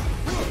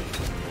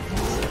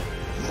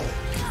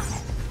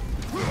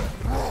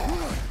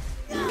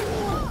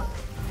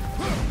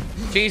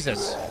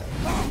 Jesus.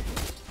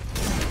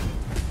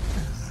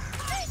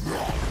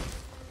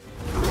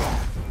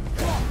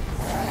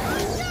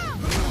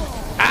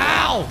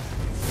 Ow!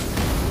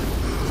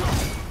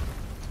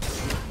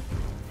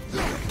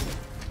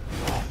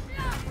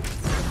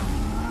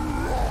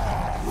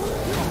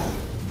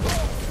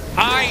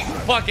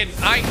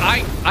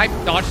 I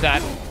dodged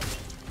that.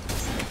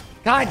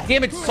 God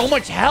damn it, so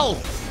much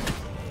health.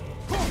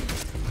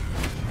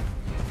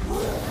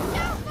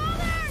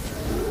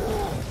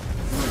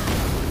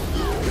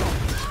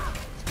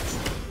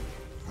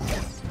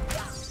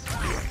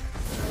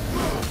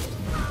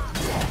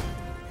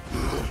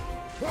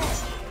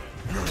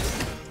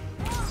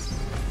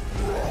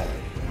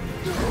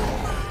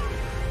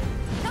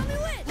 Tell me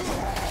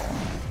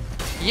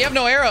when! You have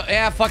no arrow.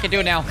 Yeah, fuck it, do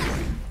it now.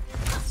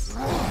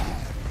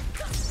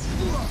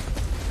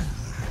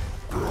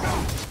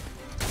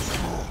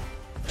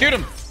 Shoot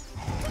him.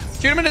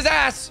 Shoot him in his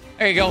ass.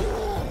 There you go.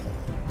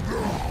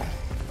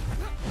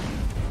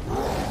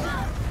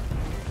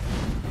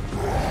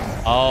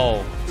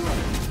 Oh.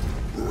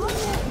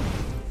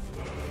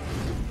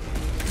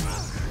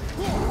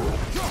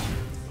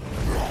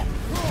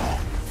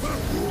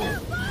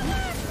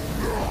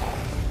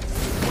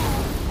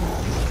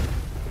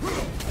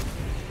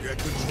 Get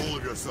control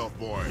of yourself,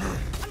 boy.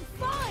 I'm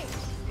fine!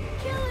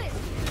 Kill it!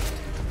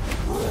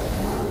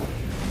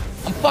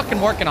 I'm fucking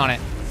working on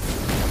it.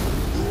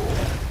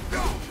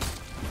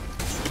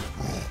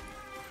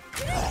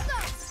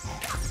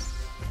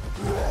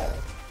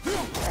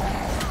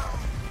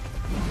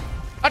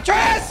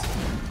 Atreus!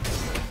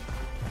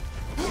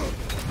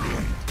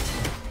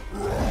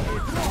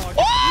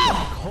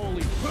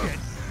 Holy shit.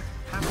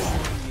 Happy 1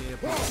 year,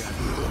 Big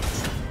Daddy.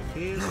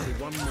 Here's to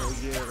 1 more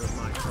year of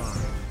my prime.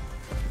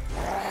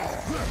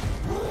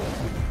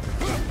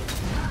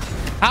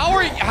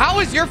 How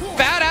is your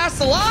fat ass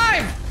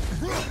alive?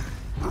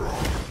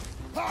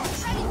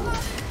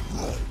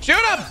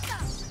 Shoot him!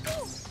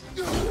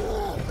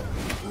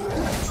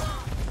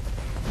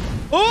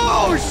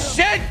 Oh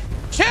shit!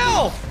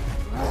 Chill!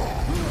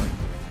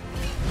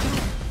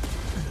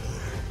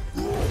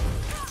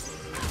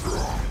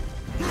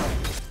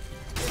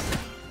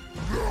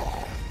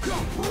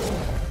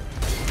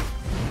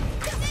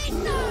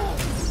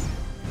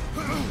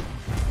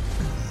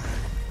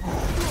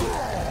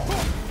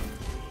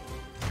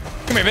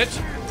 Come Come here, bitch.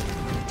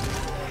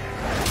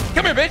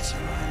 Come here, bitch.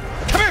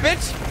 Come here,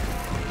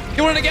 bitch.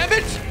 You want it again,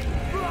 bitch?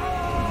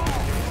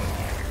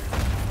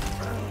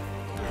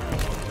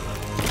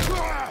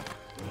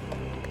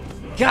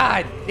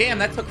 God damn,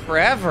 that took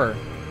forever.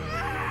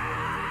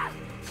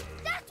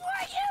 That's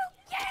where you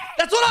get.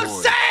 That's what I'm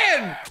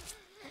saying.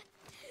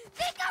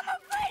 Think I'm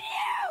afraid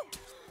of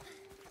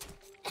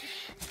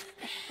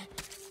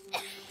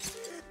you.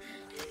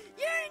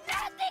 You're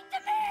nothing to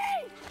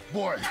me.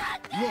 Boy,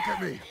 look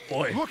at me.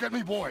 Boy. Look at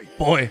me, boy.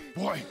 Boy.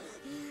 Boy,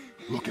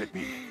 look at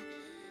me.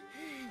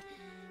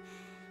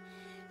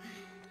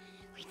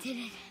 We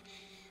did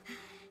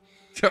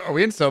it. Are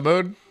we in so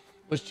mode?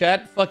 Was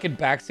chat fucking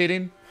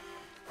backseating?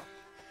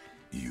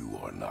 You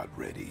are not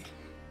ready.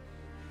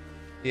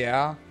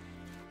 Yeah.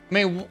 I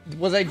mean,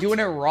 was I doing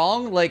it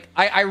wrong? Like,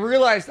 I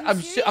realized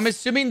I'm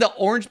assuming the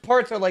orange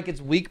parts are like its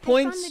weak I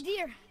points. found the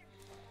deer.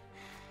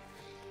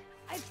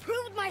 I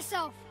proved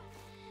myself.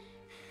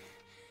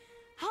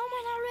 How am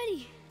I not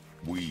ready?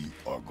 We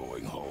are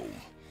going home.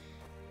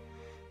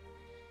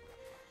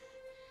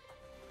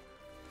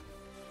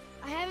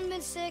 I haven't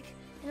been sick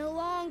in a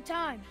long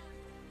time.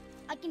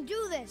 I can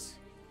do this.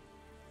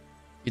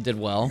 You did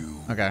well.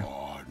 You Okay.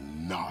 are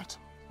not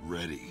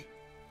ready.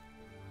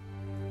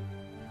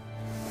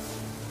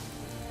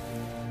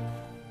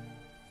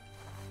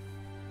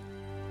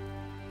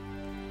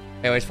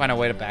 They always find a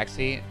way to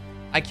backseat.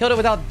 I killed it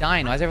without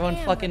dying. Why is everyone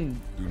Damn.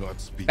 fucking Do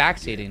not speak.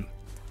 backseating?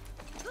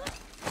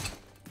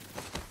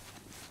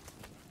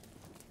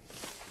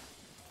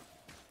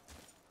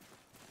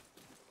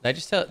 Did I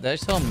just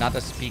tell him not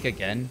to speak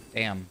again?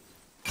 Damn.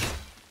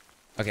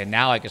 Okay,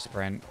 now I can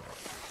sprint.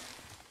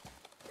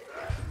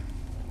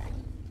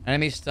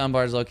 Enemy stun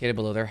bar is located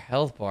below their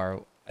health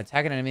bar.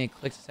 Attack an enemy,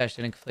 clicks a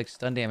session, and inflicts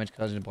stun damage,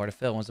 causing the bar to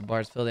fill. Once the bar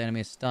is filled, the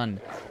enemy is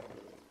stunned.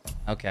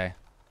 Okay.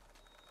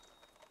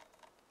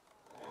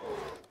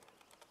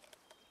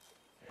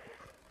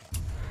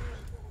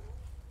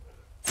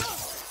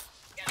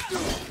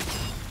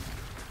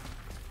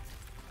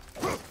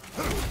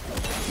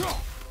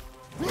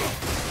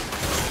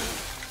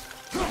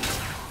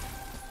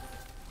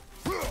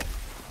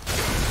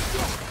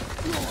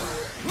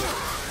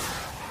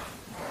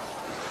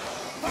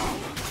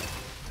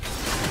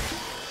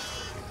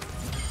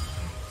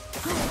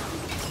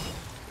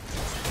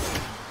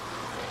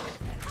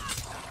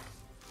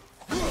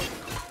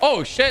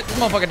 Oh shit, this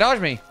motherfucker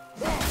dodged me.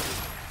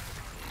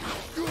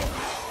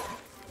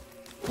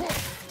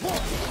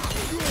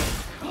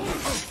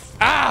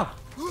 Ow!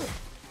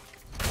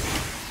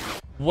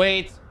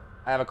 Wait.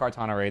 I have a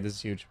Cartana raid. This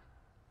is huge.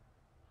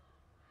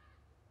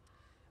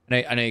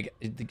 I know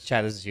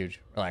chat, this is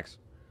huge. Relax.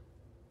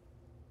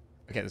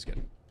 Okay, this is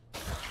good.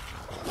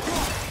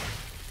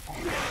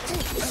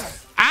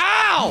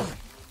 Ow!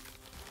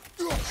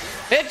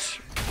 Bitch!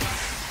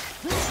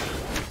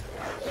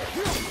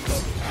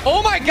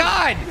 Oh my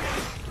god!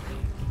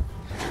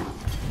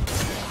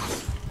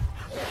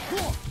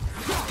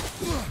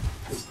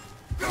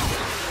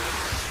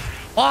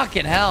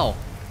 Fucking hell.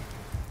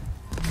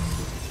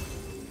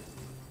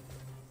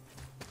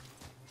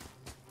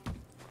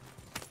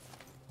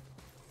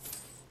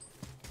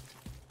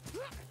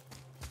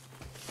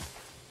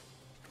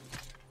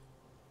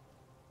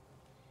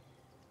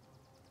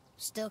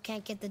 Still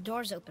can't get the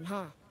doors open,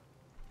 huh?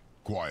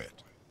 Quiet.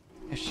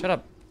 Yeah, shut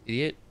up,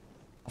 idiot.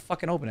 I'll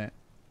fucking open it.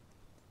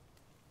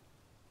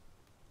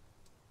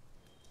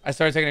 I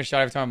started taking a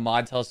shot every time a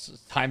mod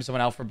tells time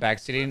someone out for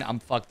backseating. I'm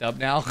fucked up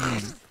now.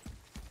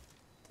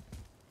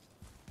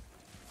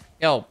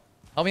 Yo,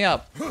 help me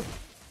up.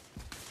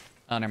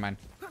 Oh, never mind.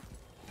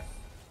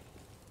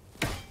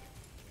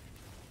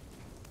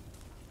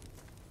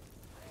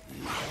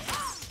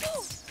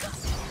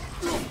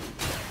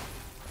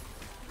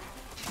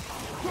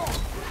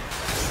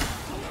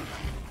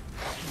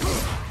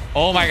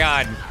 Oh my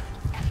god.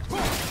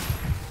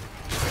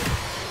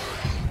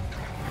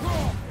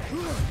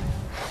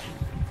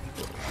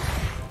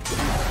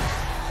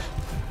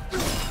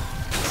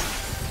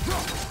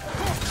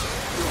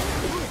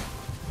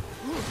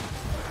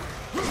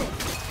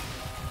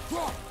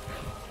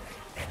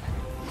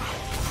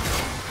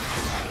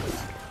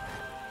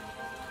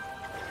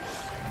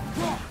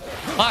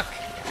 Fuck.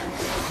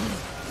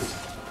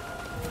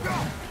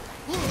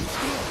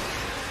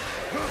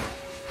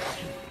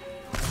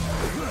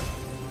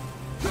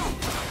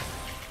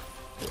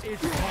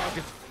 It's hard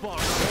as fuck.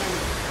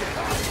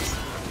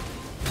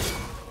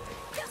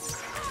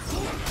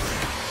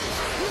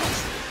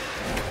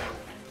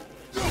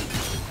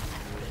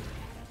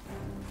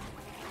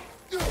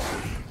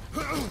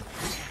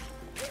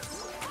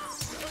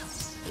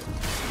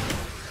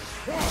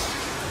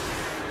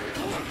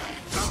 Holy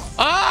shit.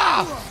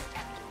 Ah!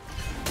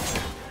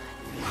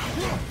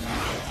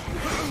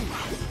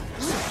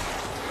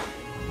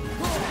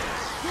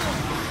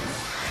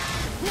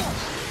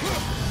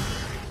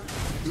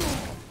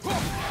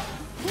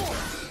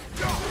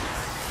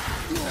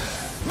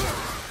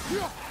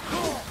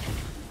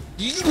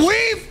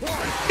 Leave!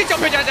 Get your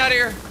bitch ass out of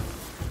here!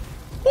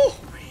 Woo.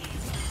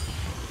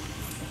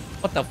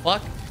 What the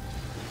fuck?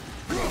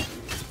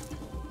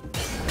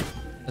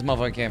 This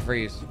motherfucker can't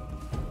freeze.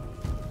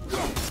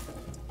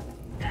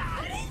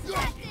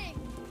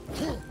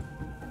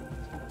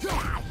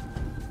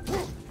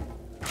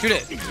 Shoot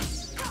it.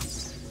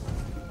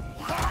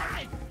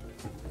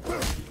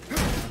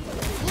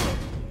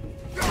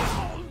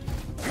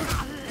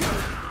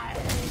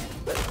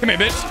 Come here,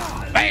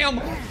 bitch. Bam!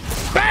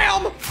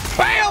 Bam!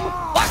 Bam!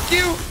 Fuck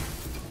you!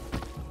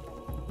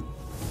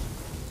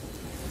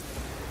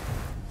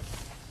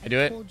 I do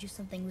I it? told you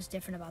something was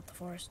different about the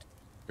forest.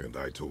 And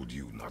I told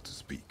you not to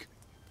speak.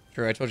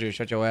 Sure, I told you to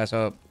shut your ass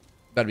up.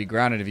 Better be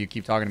grounded if you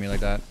keep talking to me like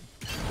that.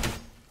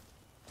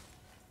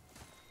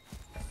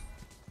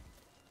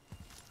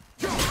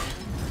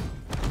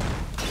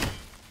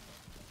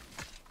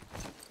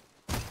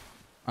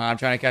 I'm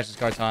trying to catch this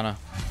Kartana.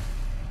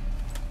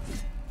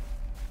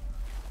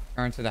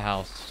 Turn to the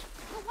house.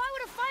 But why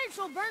would a fire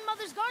troll burn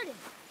Mother's garden?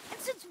 And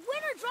since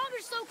when are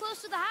Draugrs so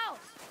close to the house?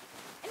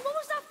 And what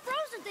was that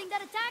frozen thing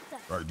that attacked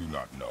us? I do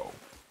not know.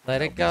 Let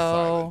Now it be go.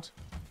 silent.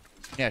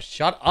 Yeah,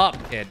 shut up,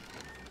 kid.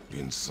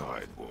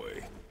 Inside,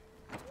 boy.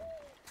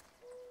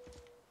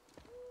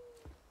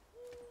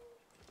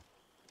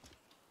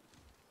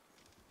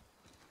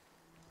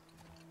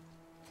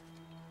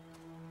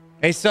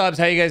 Hey, subs,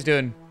 how you guys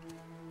doing?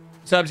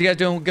 Subs, you guys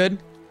doing good?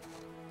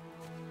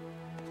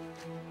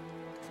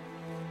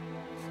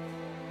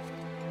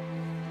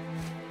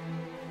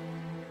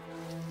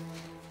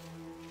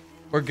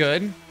 We're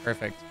good?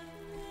 Perfect.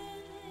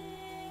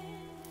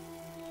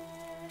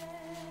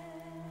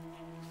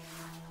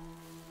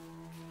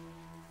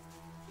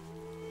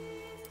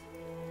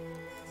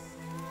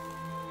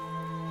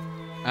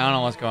 I don't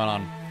know what's going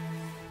on.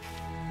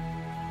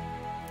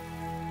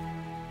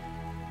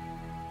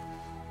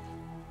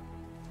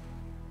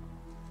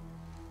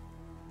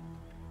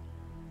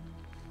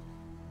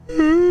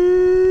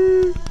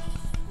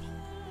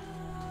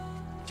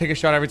 Take a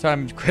shot every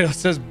time Kratos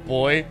says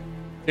boy.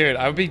 Dude,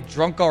 I would be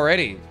drunk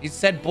already. He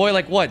said boy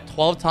like what,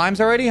 12 times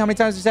already? How many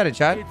times he said it,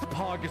 chat? It's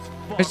pog as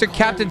fuck. Mr.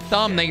 Captain Holy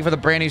Thumb, shit. thank you for the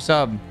brand new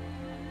sub.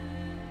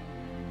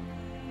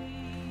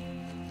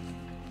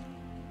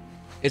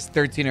 It's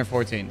 13 or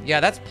 14. Yeah,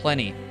 that's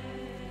plenty.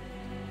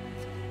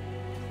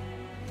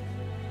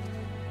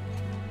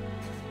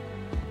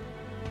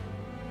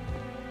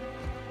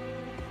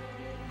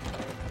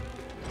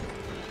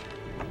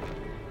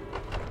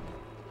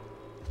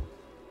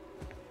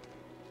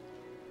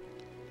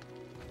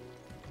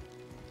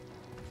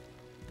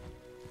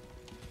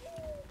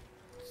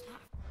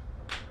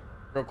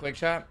 Real quick,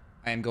 chat.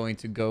 I am going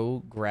to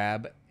go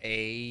grab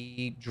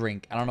a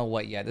drink. I don't know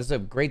what yet. This is a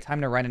great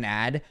time to run an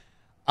ad.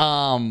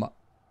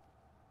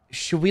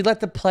 Should we let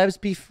the plebs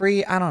be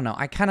free? I don't know.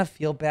 I kind of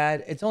feel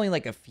bad. It's only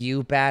like a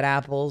few bad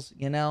apples,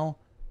 you know?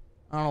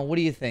 I don't know. What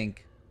do you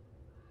think?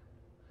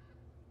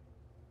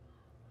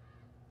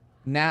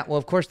 Nah. Well,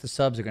 of course the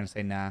subs are going to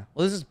say nah.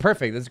 Well, this is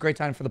perfect. This is a great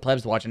time for the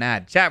plebs to watch an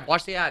ad. Chat,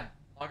 watch the ad.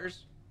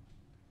 Loggers.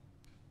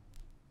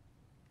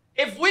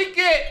 If we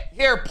get...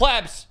 Here,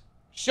 plebs.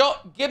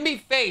 Give me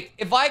faith.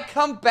 If I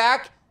come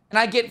back and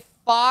I get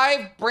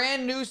 5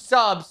 brand new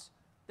subs,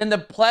 then the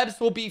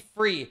plebs will be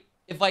free.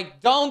 If I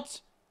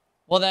don't,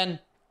 well then,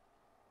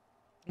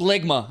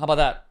 Ligma. How about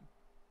that?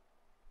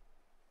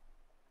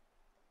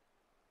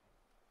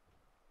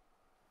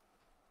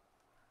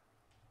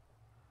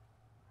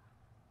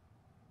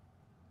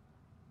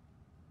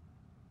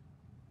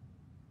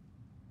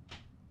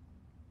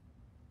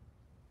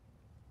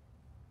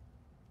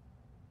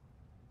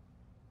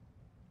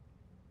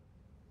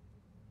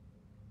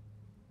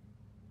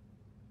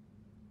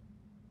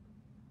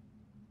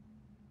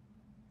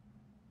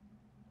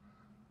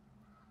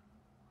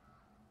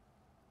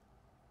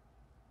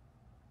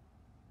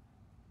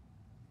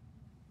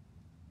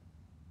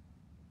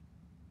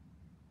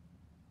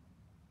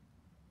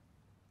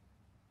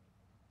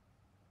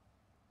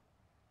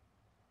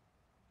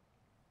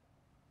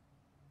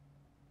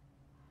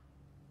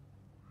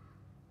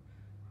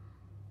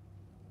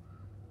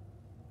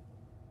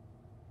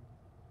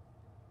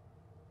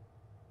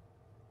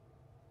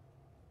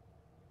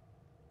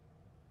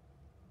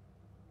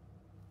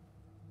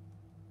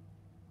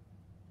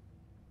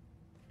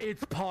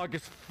 It's pog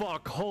as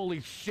fuck. Holy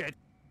shit.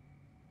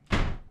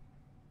 And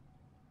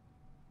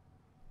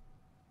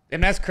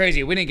that's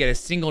crazy. We didn't get a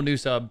single new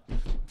sub.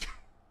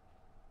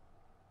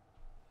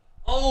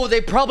 Oh,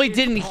 they probably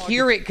didn't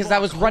hear it because I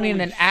was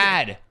running an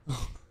ad.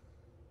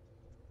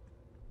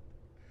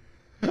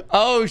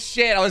 Oh,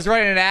 shit. I was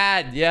running an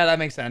ad. Yeah, that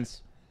makes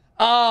sense.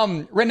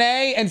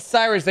 Renee and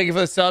Cyrus, thank you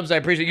for the subs. I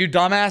appreciate you,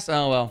 dumbass.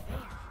 Oh, well.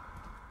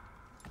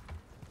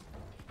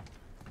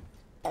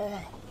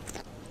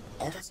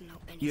 Doesn't know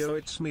anything. Yo,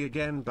 it's me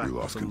again, back We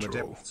lost from the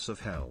control. depths of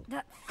hell.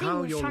 That thing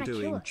How was y'all trying to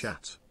kill doing, us.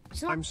 chat?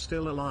 It's not- I'm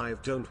still alive,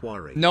 don't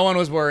worry. No one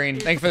was worrying.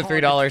 Thank you for the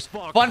 $3.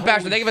 Fun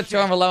Passion, thank you for the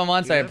 211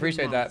 months. I 11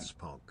 appreciate that. months,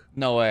 Pog.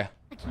 No way.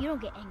 Like, you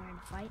don't get anger in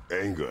a fight.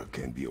 Anger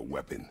can be a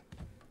weapon.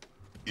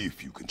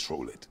 If you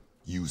control it,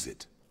 use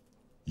it.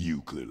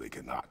 You clearly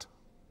cannot.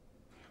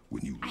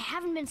 When you I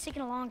haven't been sick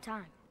in a long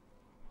time.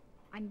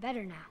 I'm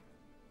better now.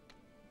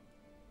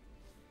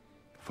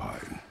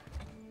 fine.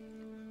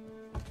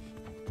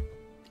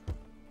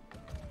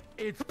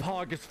 It's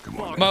pog as Come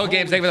on, fuck. Mo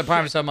Games, thank you for the prime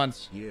for Holy some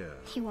months. Yeah.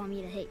 You want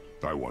me to hit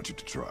you? I want you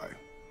to try.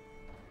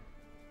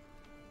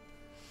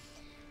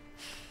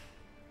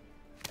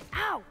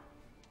 Ow!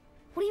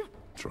 What are you...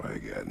 Try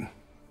again.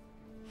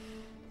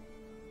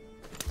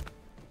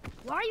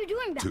 Why are you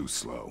doing that? Too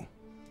slow.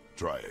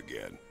 Try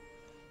again.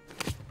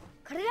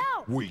 Cut it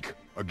out! Weak.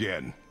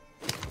 Again.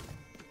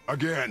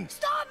 Again.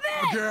 Stop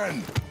it!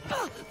 Again.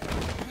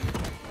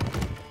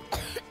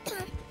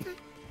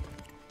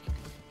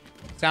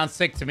 Sounds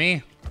sick to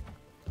me.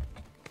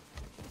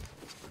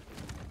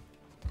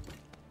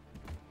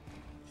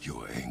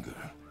 Your anger.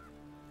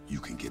 You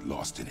can get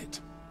lost in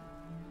it.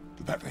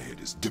 The path ahead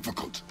is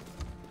difficult.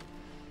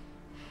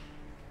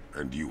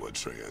 And you,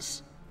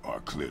 Atreus,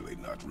 are clearly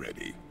not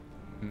ready.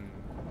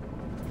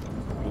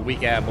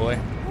 Weak ass boy.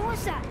 What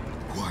was that?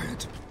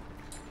 Quiet.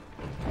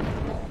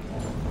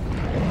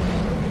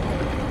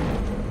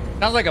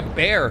 Sounds like a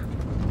bear.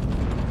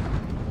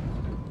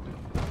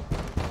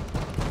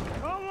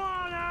 Come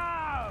on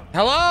out!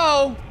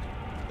 Hello?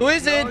 Who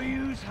is it? No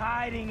use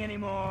hiding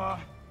anymore.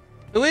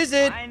 Who is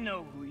it? I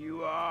know who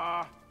you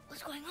are.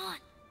 What's going on?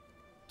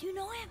 Do you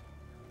know him?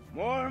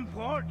 More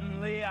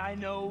importantly, I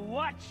know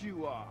what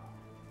you are.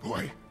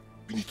 Boy,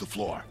 beneath the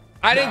floor.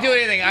 I didn't do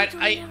anything. I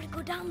told you I never to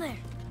go down there.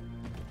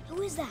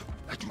 Who is that?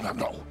 I do not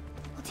know.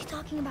 What's he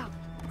talking about?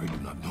 I do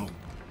not know.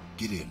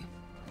 Get in.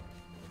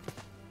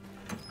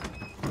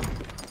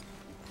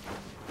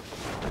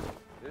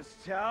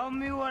 Just tell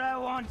me what I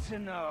want to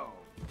know.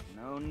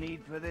 No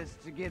need for this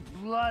to get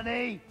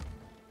bloody.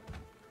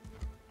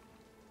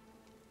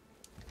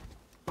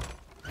 Who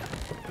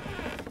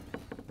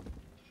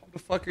the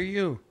fuck are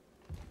you?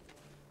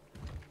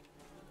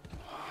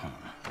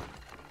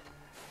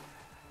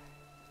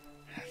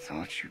 I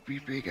thought you'd be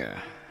bigger.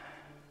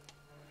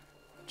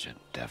 But you're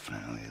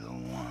definitely the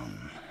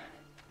one.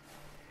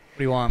 What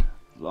do you want?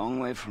 Long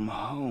way from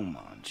home,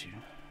 aren't you?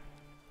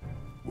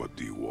 What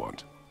do you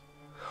want?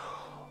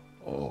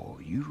 Oh,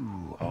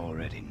 you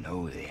already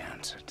know the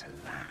answer to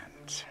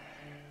that.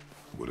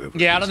 Whatever.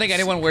 Yeah, I it don't is, think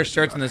anyone I wears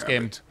shirts in cannot this have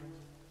game. it.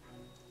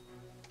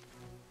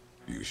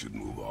 You should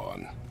move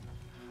on.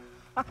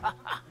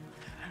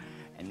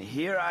 And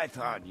here I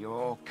thought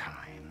your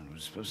kind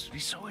was supposed to be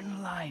so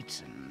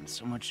enlightened,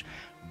 so much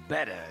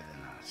better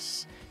than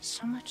us,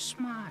 so much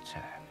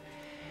smarter.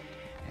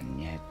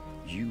 And yet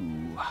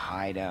you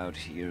hide out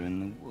here in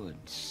the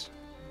woods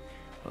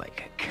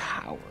like a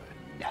coward.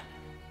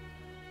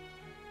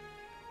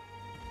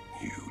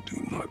 You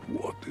do not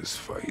want this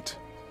fight.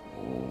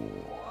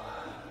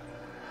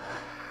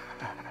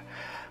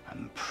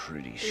 I'm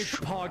pretty It's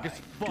sure pog as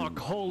I fuck.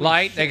 do. Holy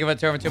Light, shit. thank you for the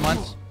turn for 2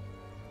 months.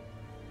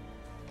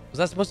 Was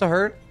that supposed to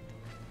hurt?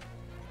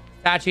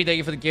 Tachi, thank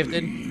you for the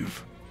gifted.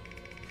 Leave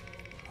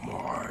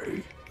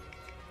my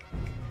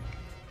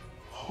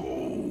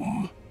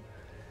home.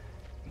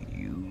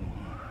 You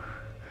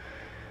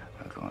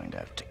are going to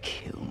have to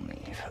kill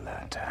me for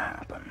that to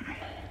happen.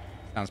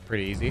 Sounds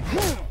pretty easy.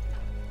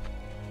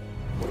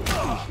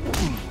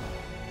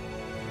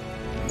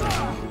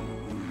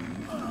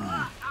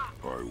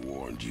 I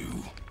warned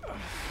you.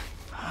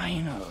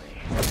 Finally.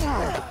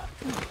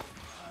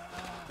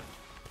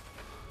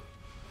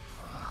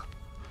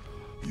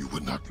 You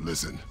would not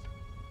listen.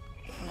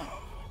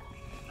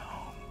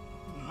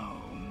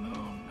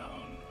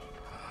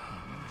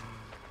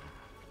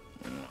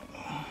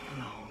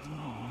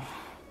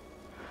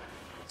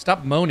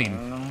 Stop moaning.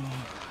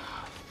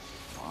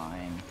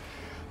 Fine.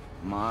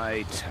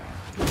 My turn.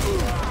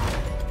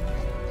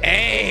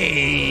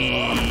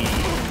 Hey!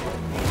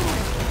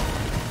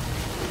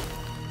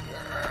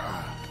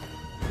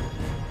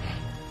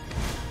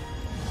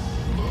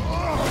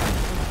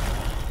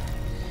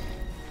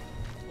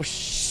 Oh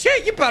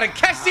shit, you better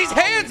catch these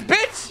hands,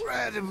 bitch!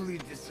 Incredibly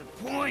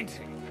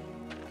disappointing.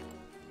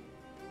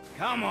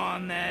 Come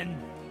on, then.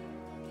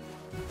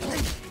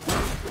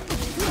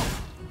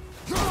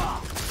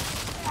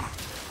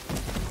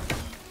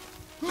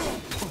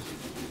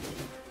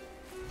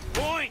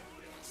 Point.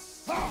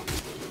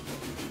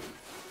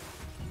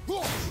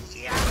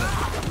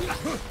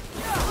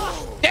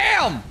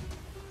 Damn!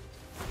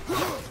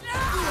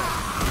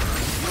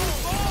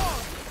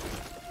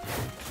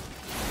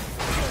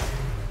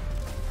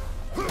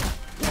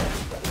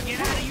 Forget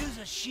how to use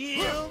a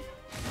shield?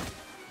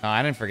 No,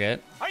 I didn't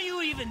forget. Are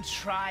you even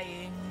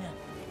trying?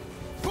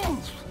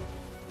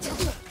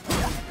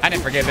 I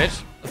didn't forget,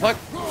 bitch. The fuck?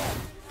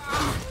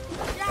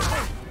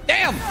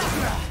 Damn!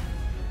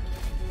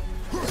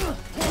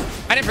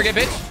 I didn't forget,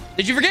 bitch.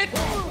 Did you forget?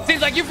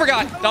 Seems like you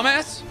forgot,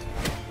 dumbass.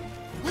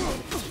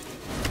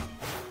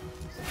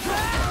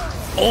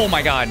 Oh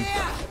my god.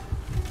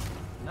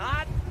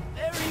 Not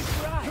very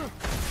bright.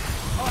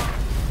 Come on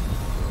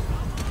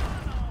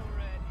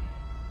already.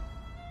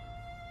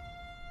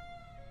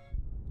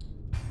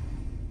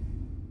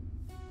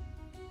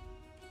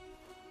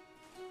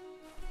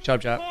 Shut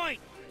up, chat. Point.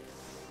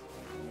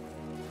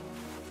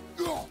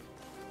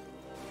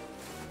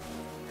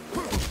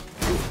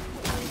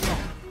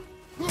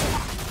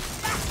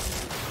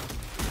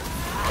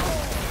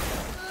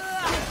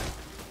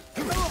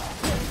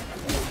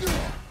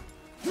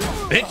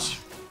 Bitch.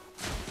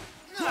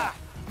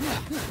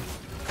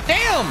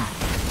 Damn.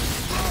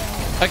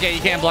 Okay,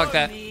 you can't block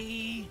that.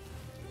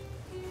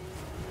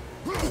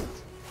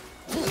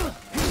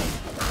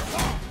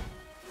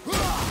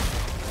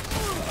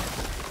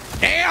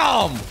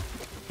 Damn.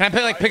 Can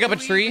I pick up a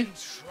tree?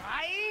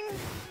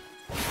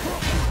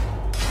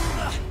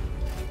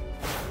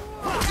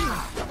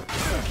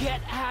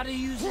 Get how to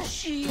use a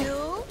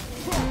shield?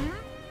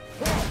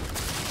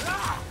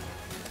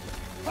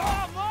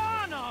 Come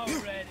on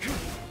already!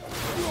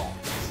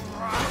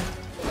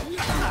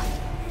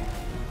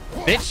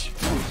 Bitch!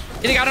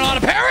 You think I don't know how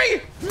to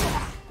parry?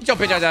 Get your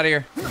bitch ass out of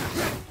here.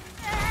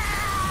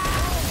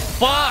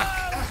 Fuck!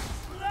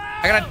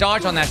 I gotta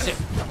dodge on that shit.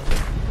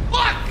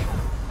 Fuck!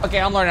 Okay,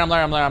 I'm learning.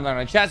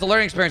 Chaz, a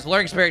learning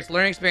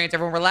experience.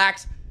 Everyone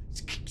relax.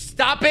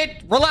 Stop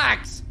it.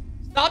 Relax.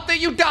 Stop that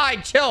you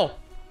died. Chill.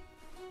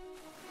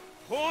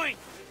 Point!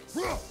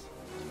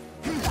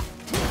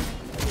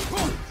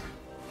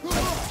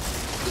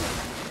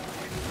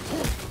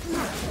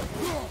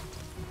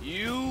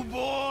 You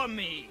bore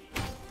me.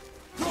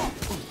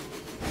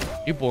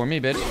 You bore me,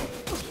 bitch.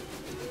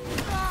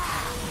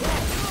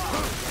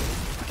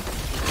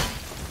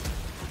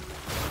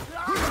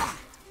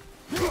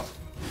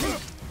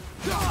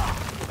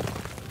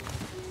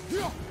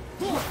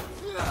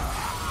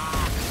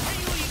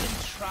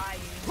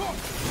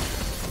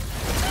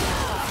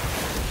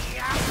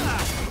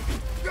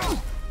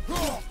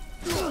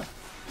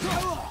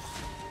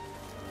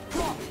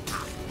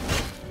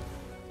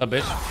 A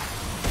bitch.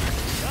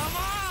 Come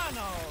on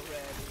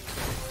already.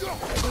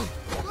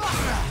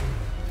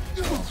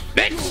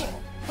 Bitch!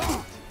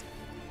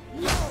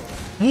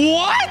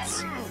 What?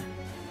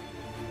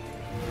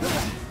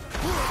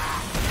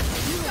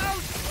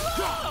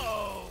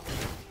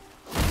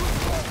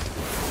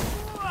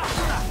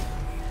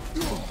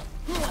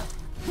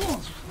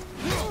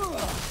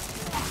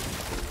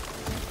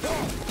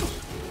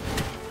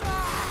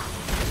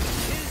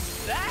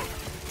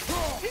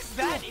 Is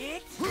that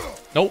it?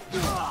 Nope.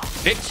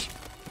 Bitch.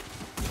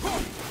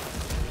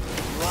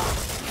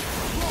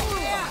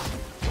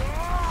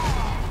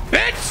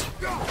 Bitch!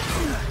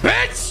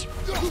 Bitch!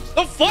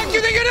 The fuck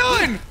you think you're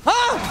doing?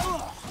 Huh?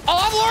 Oh,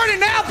 I'm learning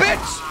now,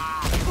 bitch!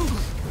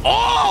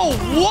 Oh,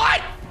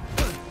 what?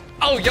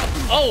 Oh, yo.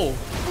 Oh.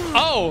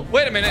 Oh,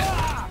 wait a minute.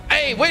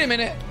 Hey, wait a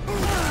minute.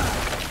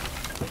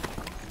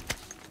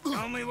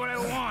 Tell me what I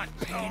want.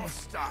 Pain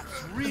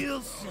stops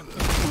real simple.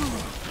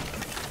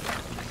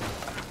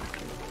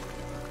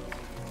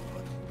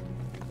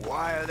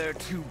 Why are there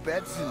two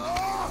beds in here?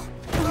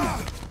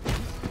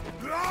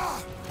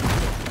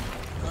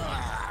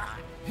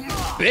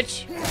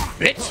 Bitch,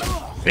 bitch,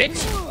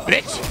 bitch,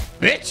 bitch,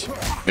 bitch,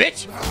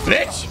 bitch,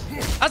 bitch.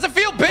 How's it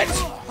feel, bitch?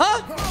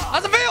 Huh?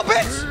 How's it feel,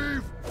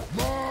 bitch?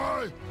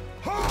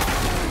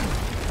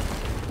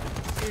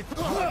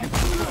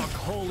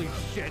 Holy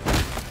shit.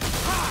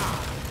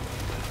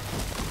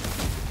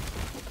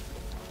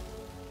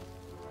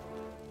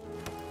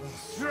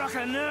 Struck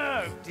a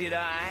nerve, did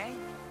I?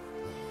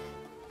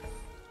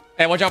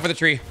 Hey, watch out for the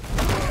tree.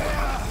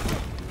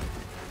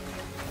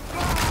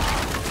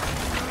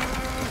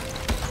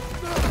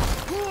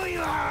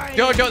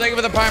 Jojo, thank you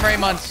for the primary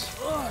months.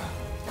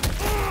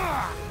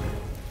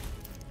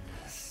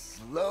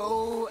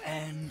 Slow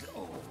and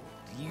old.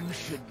 You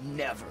should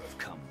never have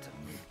come to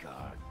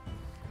Midgard.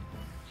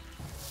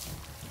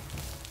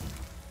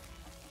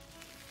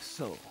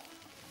 So,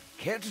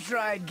 care to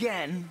try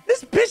again?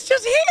 This bitch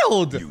just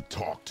healed. You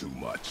talk too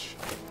much.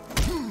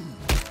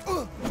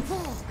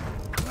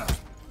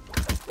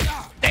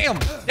 Damn,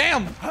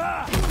 damn,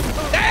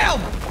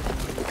 damn.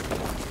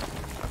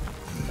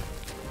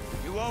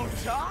 You won't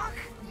talk?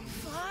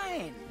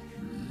 Fine.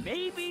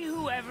 Maybe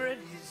whoever it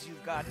is you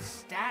got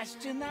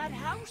stashed in that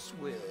house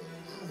will.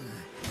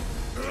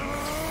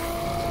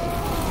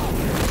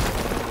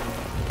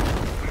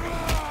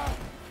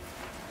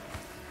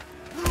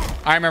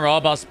 I remember all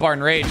about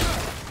Spartan Rage.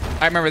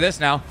 I remember this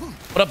now.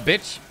 What up,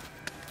 bitch?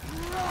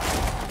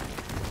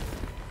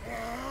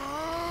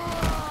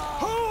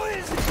 Who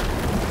is it?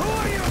 Who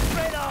are you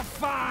afraid I'll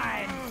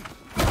find?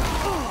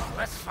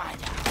 Let's find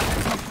out.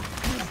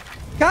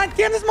 God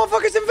damn, this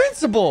motherfucker's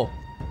invincible.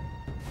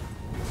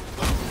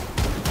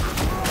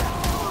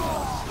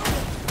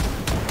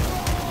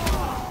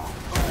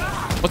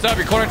 What's up?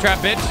 Your corner trap,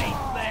 bitch.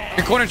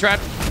 Your corner trap.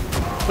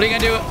 What are you gonna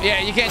do?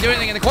 Yeah, you can't do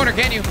anything in the corner,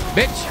 can you?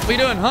 Bitch, what are you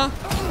doing, huh?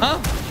 Huh?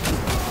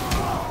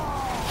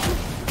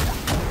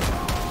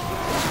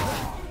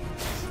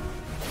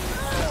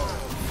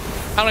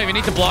 I don't even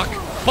need to block.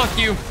 Fuck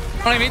you.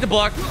 I don't even need to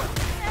block.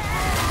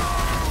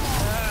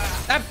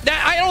 I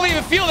don't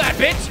even feel that,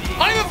 bitch.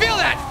 I don't even feel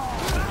that.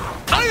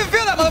 I don't even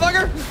feel that,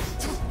 motherfucker.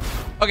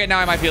 Okay, now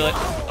I might feel it.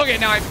 Okay,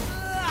 now I...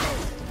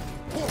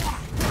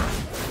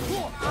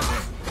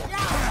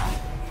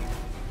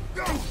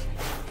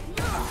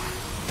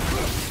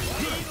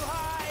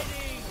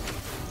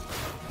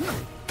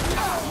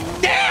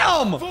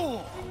 Damn!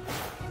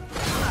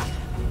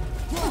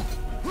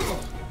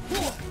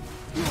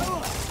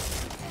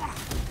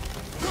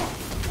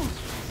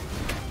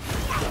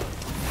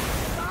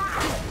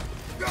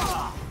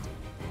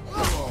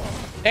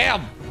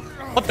 Damn.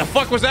 What the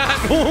fuck was that?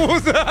 What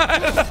was that?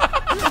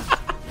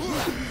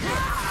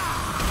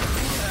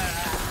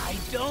 I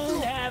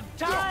don't have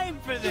time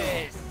for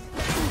this.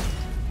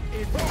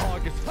 It's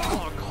August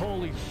Fog,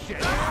 holy shit.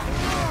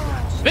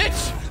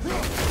 Bitch!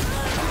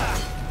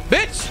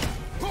 Bitch!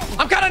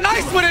 I'm kind of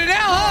nice with it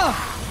now, huh?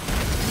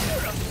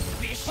 You're a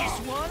vicious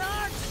one,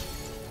 aren't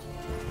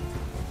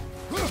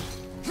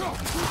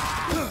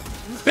you?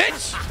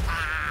 Bitch!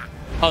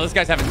 Oh, this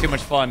guy's having too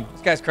much fun.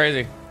 This guy's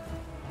crazy.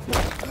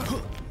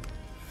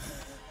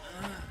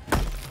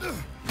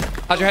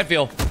 How's your head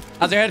feel?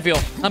 How's your head feel?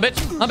 Huh, bitch?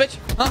 Huh, bitch?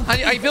 Huh?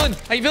 How you feeling?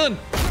 How you feeling?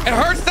 It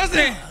hurts, doesn't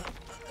it?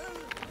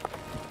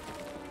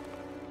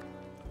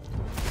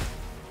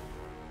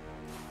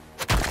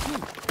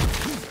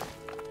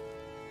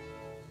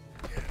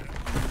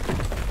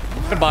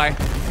 Goodbye.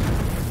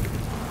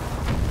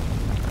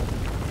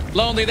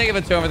 Lonely, they give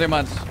it to him for 3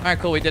 months. All right,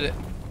 cool, we did it.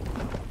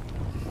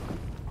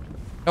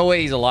 No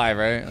way he's alive,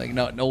 right? Like,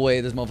 no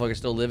way this motherfucker's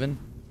still living.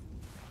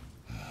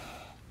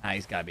 Ah,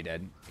 he's gotta be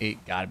dead. He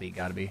gotta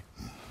be.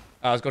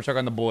 Let's go check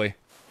on the boy.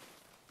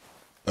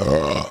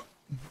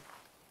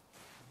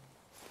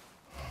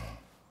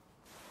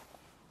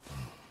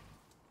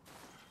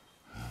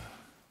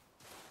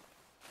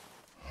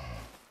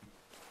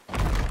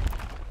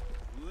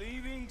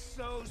 Leaving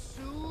so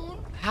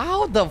soon?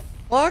 How the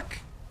fuck?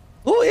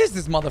 Who is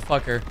this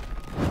motherfucker?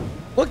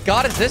 What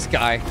god is this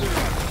guy?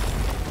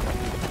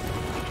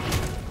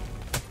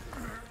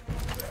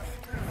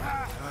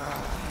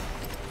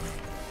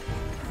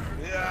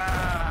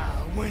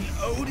 When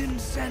Odin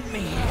sent me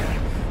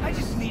here, I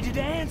just needed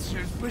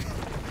answers, but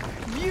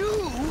you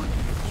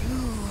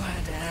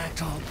had to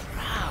act all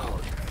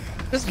proud.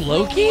 This So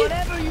Loki?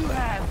 whatever you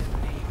have for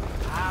me,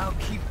 I'll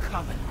keep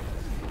coming.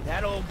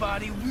 That old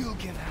body will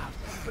give out.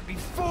 But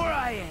before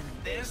I end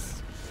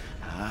this,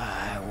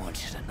 I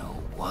want you to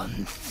know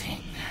one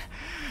thing.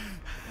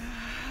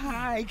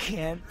 I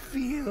can't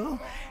feel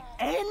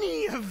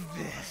any of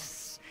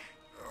this.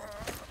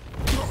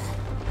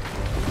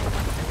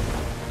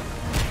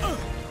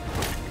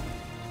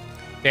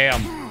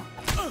 Damn.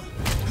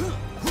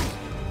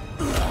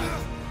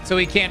 So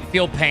he can't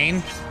feel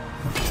pain?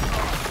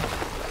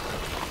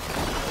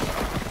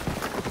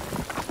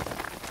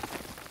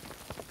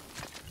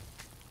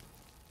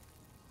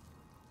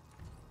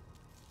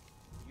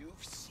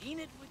 You've seen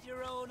it with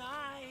your own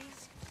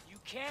eyes. You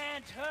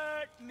can't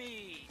hurt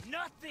me.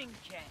 Nothing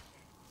can.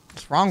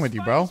 What's wrong with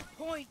you, bro? Fight is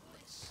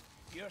pointless.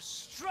 Your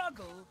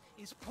struggle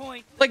is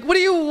pointless. Like, what do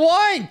you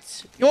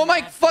want? You want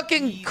my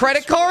fucking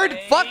credit card?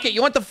 Fuck it.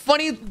 You want the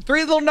funny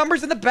 3 little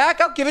numbers in the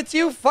back? I'll give it to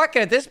you. Fuck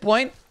it at this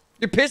point.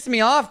 You're pissing me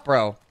off,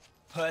 bro.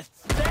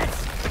 Pathetic.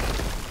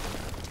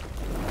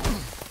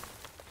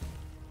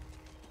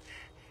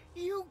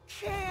 You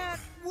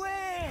can't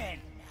win.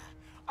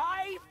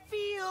 I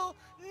feel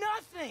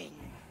nothing.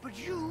 But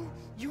you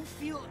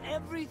feel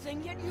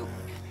everything, yet you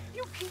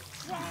keep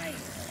trying.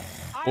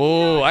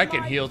 Oh, I got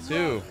can my heal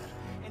too. growth,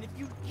 and if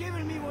you'd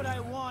given me what I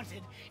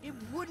wanted, it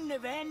wouldn't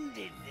have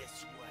ended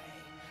this way.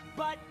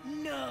 But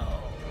no.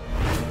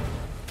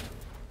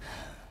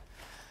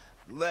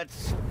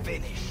 Let's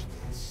finish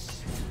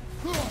this.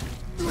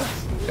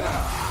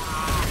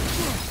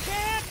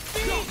 Can't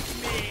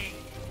beat me.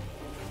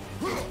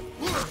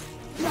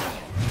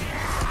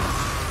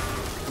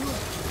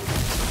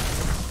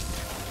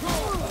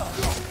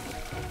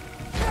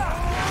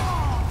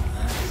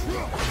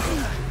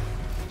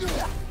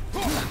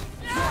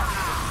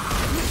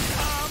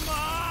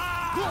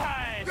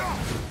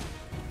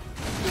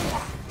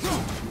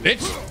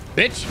 Bitch.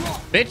 Bitch.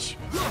 Bitch.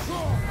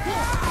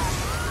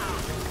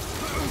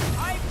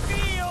 I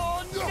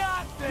feel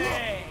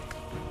nothing.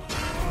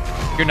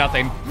 You're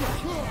nothing.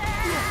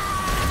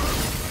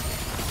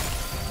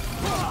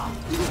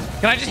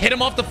 Can I just hit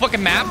him off the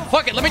fucking map?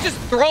 Fuck it. Let me just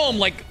throw him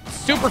like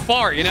super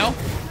far, you know?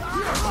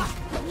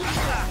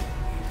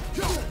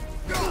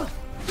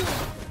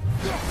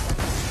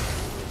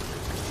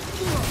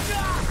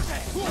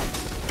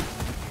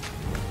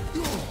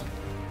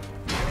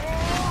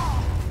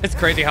 It's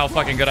crazy how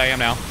fucking good I am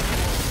now.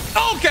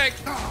 Okay.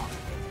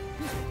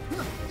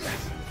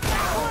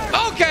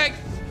 Okay.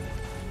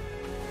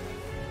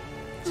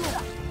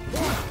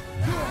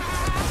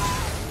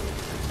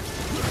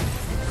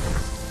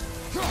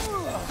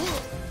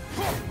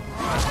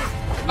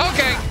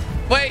 Okay.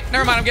 Wait,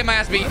 never mind. I'm getting my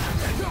ass beat.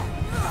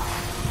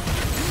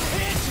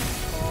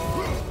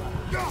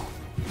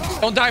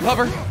 Don't die,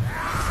 Puffer.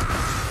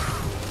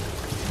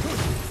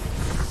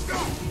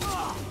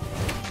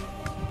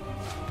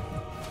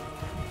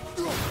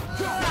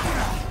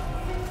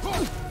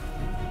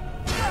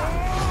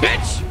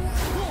 Bitch!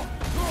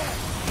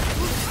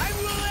 I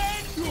will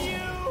end you.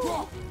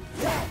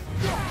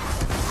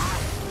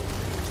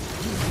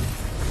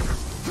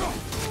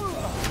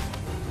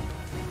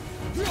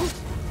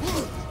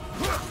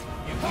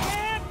 You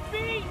can't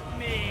beat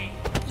me.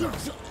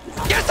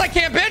 Yes, I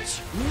can,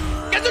 bitch!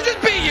 Guess who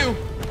just beat you?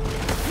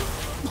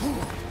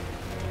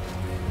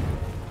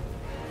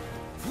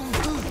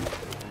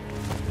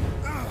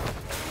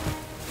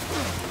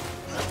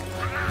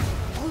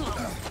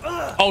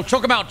 Oh,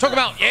 choke him out. Choke him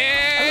out.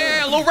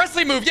 Yeah. A little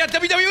wrestling move. Yeah,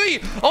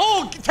 WWE.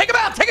 Oh, take him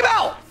out. Take him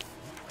out.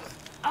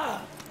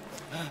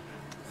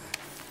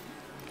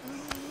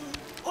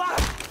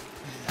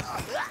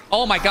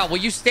 Oh, my God. Will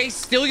you stay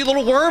still, you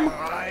little worm?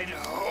 I'd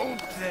hope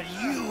that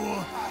you,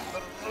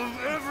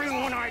 of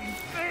everyone I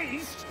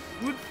faced,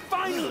 would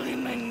finally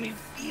make me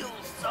feel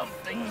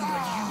something, but you...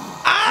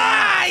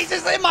 Ah, he's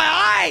just in my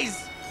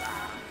eyes.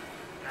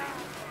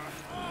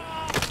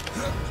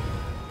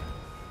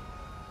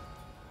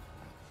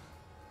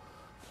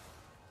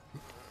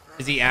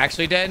 Is he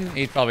actually dead?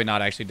 He's probably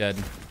not actually dead.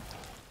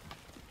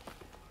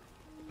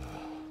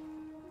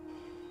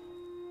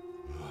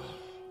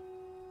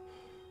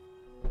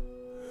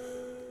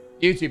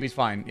 YouTube, he's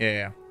fine. Yeah,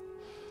 yeah.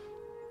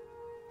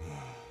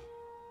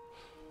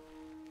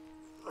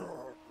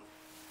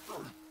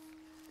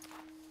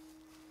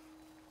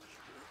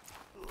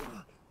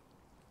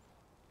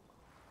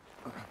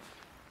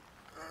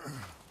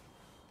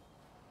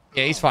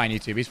 Yeah, he's fine,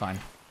 YouTube. He's fine.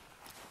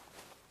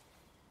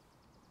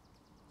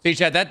 See,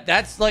 Chad,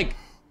 that's like,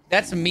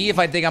 that's me if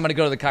I think I'm gonna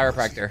go to the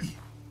chiropractor.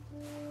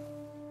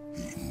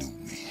 He knew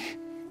me.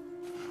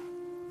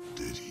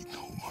 Did he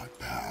know my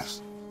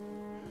past?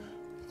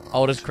 How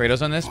old is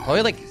Kratos on this?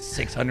 Probably like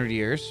 600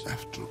 years.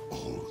 After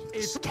all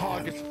It's this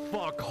pog time, as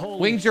fuck. Holy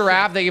Winged shit.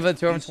 Giraffe, they give it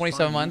to him It's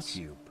 27 fine, months.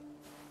 YouTube.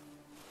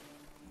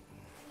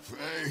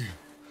 Faye,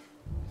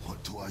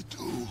 what do I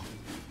do?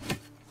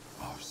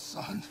 Our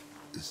son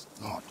is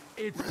not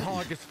It's ready.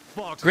 pog as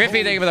fuck.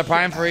 Griffey, they give it the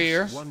prime for a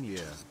year. 1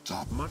 year.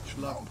 Much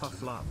love,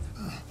 Puff Love.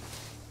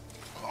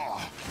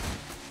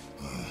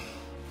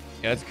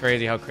 Yeah, it's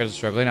crazy how Kratos is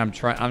struggling. I'm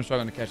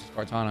struggling to catch this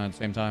Cortana at the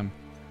same time.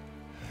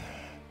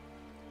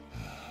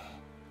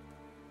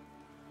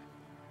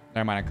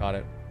 Never mind, I caught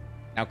it.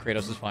 Now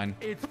Kratos is fine.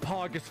 It's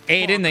pog as fuck.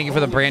 Aiden, thank you for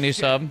the Holy brand new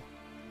shit. sub.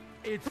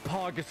 It's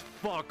pog as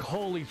fuck.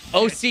 Holy shit.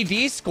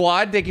 OCD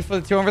Squad, thank you for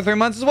the 2 over 3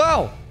 months as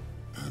well.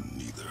 And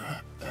neither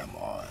am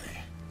I.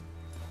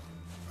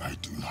 I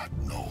do not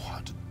know how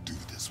to do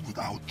this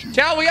without you.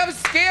 Ciao, we have a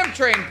scam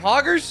train,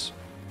 poggers.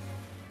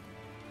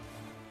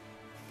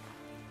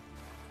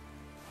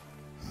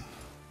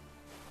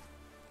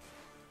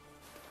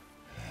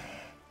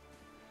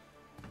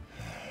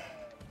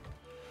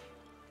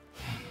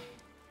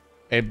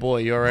 Hey, boy,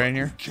 you alright in We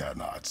here?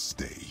 cannot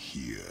stay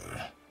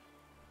here.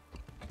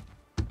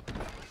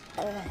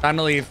 Time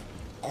to leave.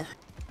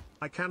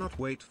 I cannot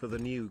wait for the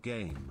new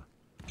game.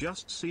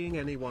 Just seeing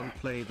anyone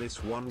play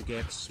this one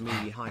gets me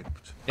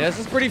hyped. Yeah, this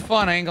is pretty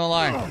fun, I ain't gonna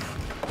lie.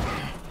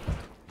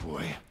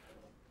 Boy,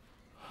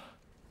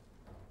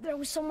 There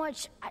was so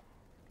much.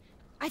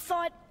 I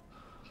thought.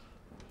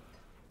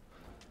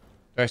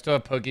 Do I still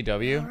have Pokey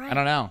W? All right. I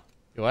don't know.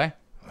 Do I?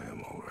 I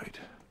am all right.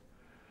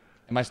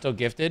 Am I still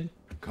gifted?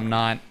 I'm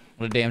not.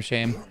 What a damn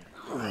shame.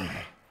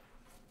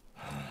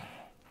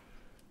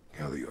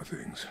 Gather your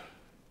things.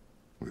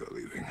 We are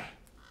leaving.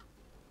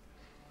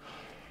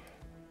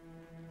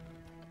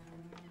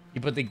 You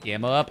put the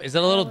gamma up? Is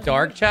it a little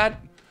dark, chat?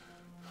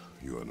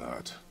 You are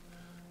not.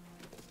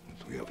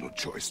 We have no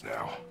choice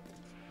now.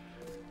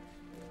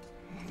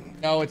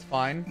 No, it's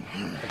fine.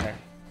 Okay.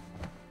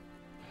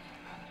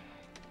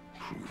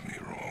 Prove me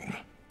wrong.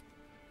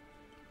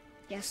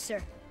 Yes,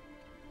 sir.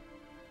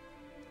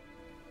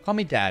 Call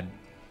me Dad.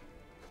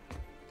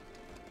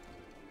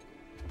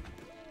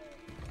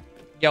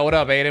 Yo, what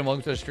up, Aiden?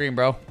 Welcome to the stream,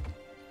 bro.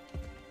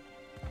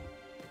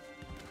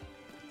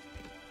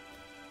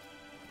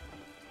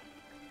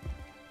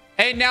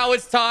 Hey, now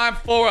it's time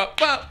for a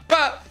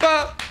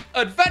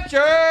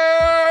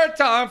adventure.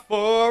 Time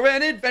for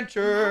an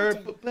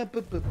adventure.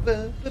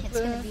 It's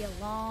gonna be a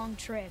long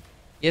trip.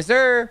 Yes,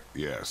 sir.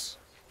 Yes,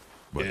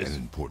 but Yes. an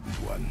important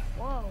one.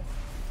 Whoa.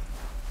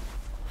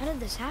 How did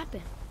this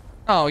happen?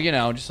 Oh, you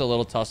know, just a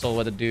little tussle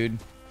with a dude.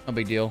 No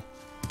big deal.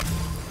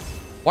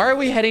 Why are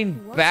we heading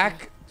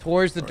back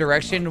towards the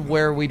direction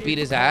where we beat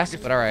his ass?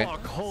 But all right.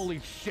 Fuck. Holy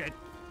shit.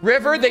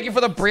 River, thank you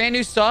for the brand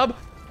new sub.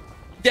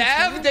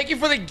 Dev, thank you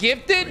for the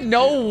gifted.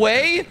 No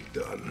way.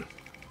 Done.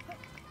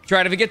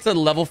 Try if it gets to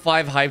level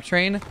 5 hype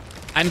train,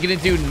 I'm gonna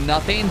do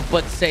nothing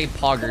but say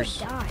poggers.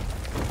 Die.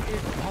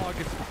 It's pog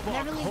as fuck.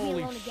 Never leave me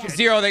Holy alone again. shit.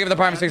 Zero, thank you for the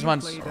prime for 6 Have you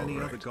months. played any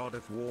other God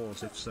of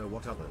Wars? If so,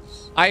 what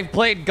others? I've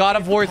played God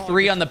of War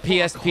 3 on the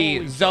PSP.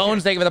 Holy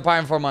Zones, thank you for the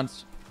prime 4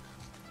 months.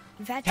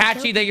 You've had to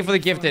Patchy, kill thank you for the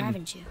people before, gifted.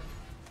 haven't you?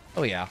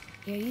 Oh yeah.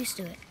 You're used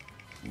to it.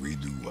 We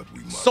do what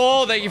we must.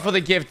 Soul, thank you for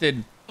the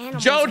gifted.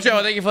 Animals Jojo,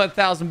 are thank you for the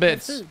 1,000 their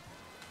bits. food.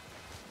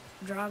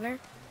 Draugr,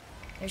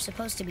 they're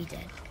supposed to be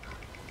dead.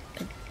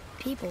 But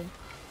people,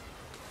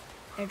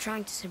 they're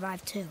trying to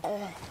survive too.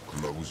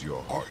 Close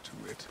your heart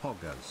to it.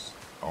 Poggers.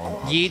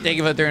 Our Yeet, thank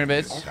you for the 300 objective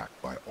bits. is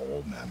attacked by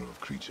all manner of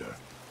creature.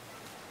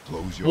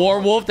 Close your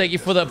Warwolf, heart to thank you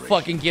for the desperation.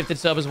 fucking gifted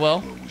sub as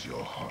well. Close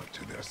your heart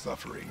to their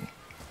suffering.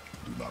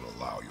 Do not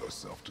allow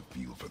yourself to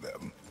feel for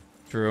them.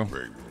 True, They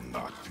will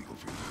not feel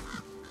for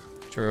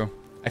you. true.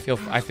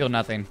 I feel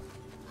nothing.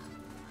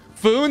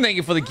 Foon, thank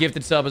you for the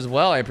gifted sub as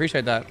well. I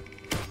appreciate that.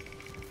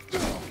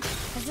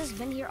 Has this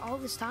been here all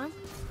this time?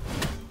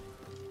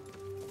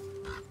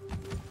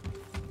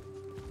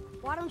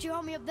 Why don't you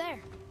help me up there?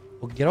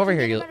 Well, get over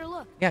here. Get a You. better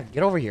look. Yeah,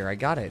 get over here. I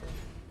got it.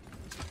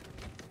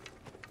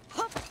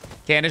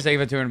 Candace, thank you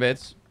for 200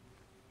 bits.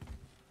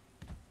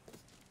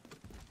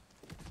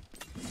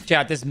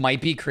 Chat, this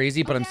might be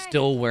crazy, but I'm Okay.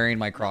 still wearing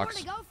my Nowhere Crocs.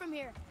 to go from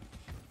here,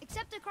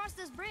 except across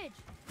this bridge.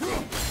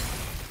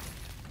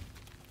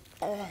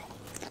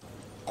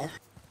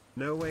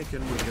 No way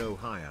can we go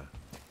higher.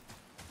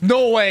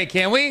 No way,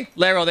 can we?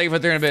 Laro, thank you for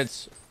 300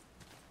 bits.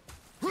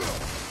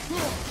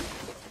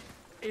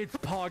 It's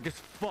pog as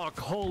fuck.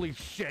 Holy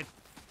shit.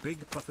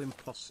 Big Puff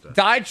Imposter.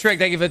 Died Trick,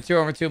 thank you for 2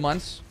 over 2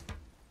 months.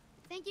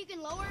 Think you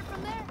can lower it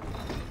from there?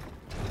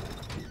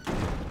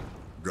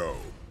 Go.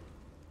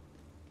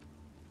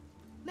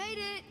 Made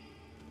it.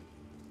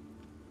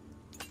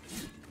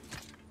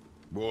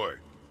 Boy,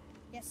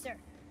 Yes, sir.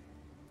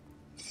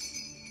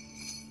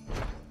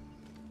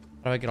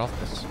 How do I get off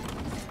this?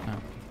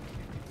 Oh.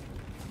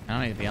 I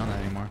don't need to be on that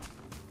anymore.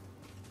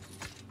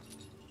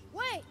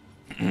 Wait.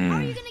 How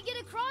are you gonna get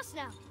across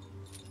now?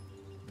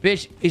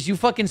 Bitch, is you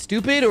fucking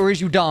stupid or is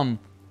you dumb?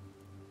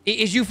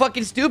 Is you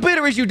fucking stupid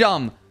or is you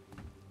dumb?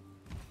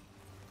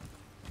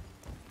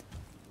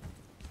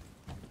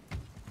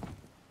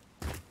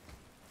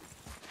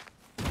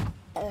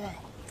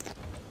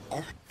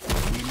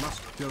 We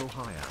must go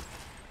higher.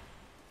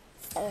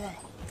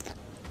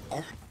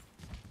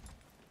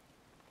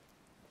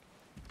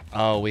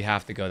 Oh, we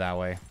have to go that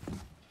way.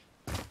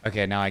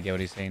 Okay, now I get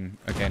what he's saying.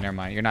 Okay, never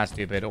mind. You're not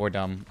stupid or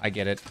dumb. I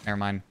get it. Never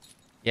mind.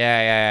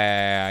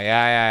 Yeah,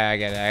 I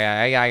get it.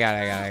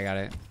 I got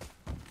it.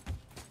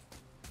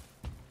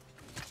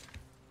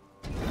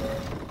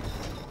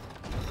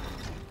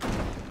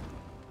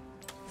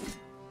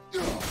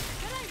 Good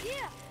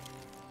idea.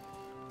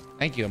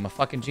 Thank you. I'm a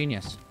fucking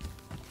genius.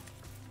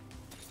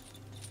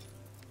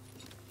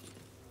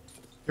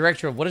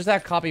 Director, what is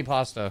that copy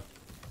pasta?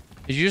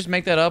 Did you just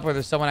make that up or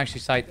did someone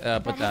actually put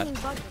that? hanging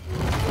bucket.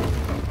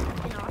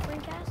 An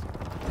offering cast?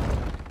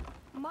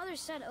 Mother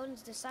said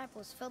Odin's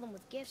disciples fill them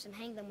with gifts and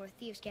hang them where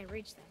thieves can't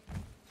reach them.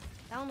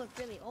 That one looked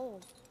really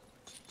old.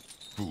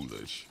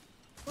 foolish.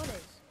 What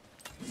is?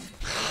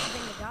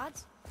 Something the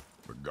gods?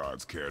 The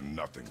gods care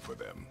nothing for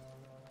them.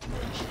 Men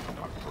should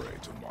not pray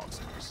to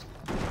monsters.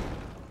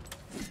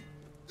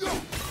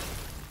 Don't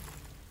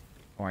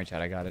worry,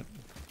 Chad. I got it.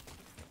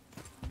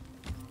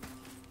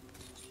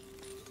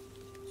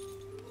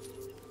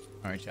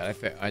 All right, Chad.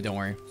 I don't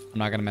worry. I'm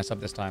not gonna mess up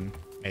this time.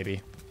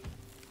 Maybe.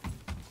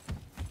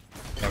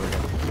 There we go.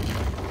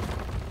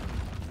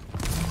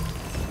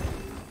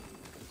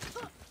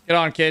 Get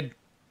on, kid.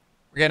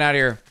 We're getting out of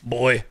here,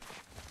 boy.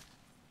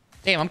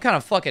 Damn, I'm kind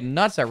of fucking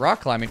nuts at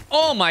rock climbing.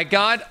 Oh my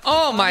god.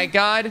 Oh my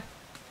god.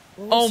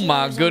 Oh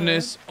my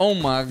goodness. Oh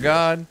my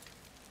god.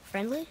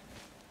 Friendly?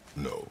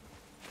 No,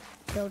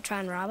 They'll try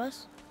and rob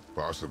us?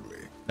 possibly.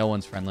 No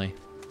one's friendly.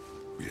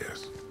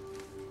 Yes.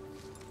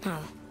 Oh.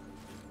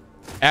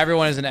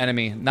 Everyone is an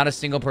enemy. Not a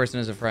single person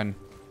is a friend.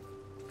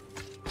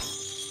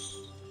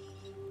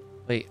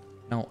 Wait,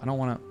 no, I don't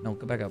want to. No,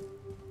 go back up.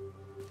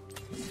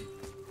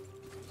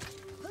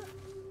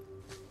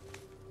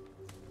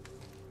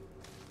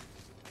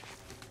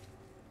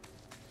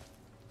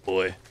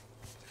 Boy.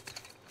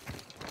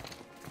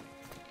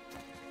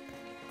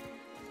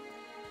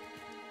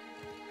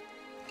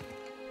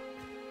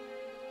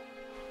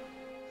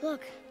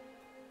 Look.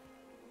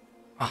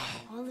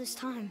 All this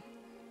time,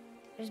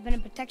 there's been a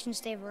protection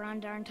stave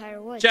around our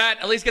entire woods. Chat,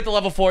 at least get to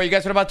level 4. You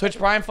guys heard about Twitch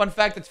Prime? Fun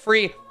fact, it's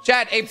free.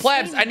 Chat, hey,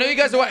 plebs, I know you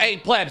guys are... Hey,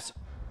 plebs.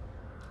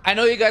 I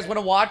know you guys want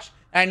to watch,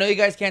 and I know you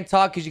guys can't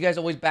talk because you guys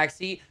always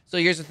backseat. So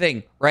here's the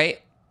thing, right?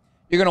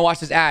 You're going to watch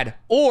this ad,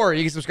 or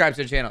you can subscribe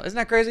to the channel. Isn't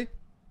that crazy?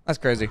 That's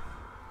crazy.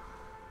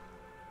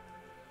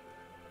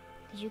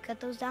 Did you cut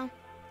those down?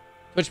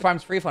 Twitch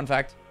Prime's free, fun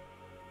fact.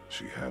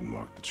 She had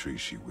marked the tree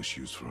she wished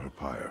used for her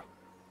pyre.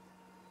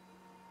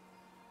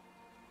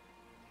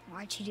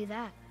 Why'd she do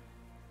that?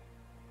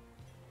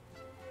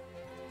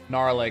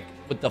 Gnarlik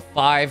with the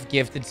 5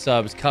 gifted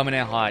subs coming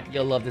in hot.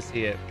 You'll love to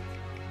see it.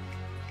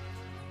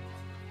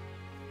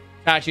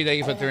 Tachi, thank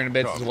you for 300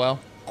 bits as well.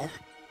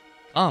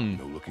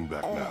 No looking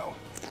back now.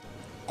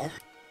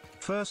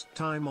 First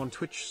time on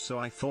Twitch, so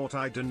I thought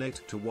I'd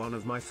donate to one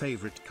of my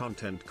favorite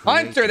content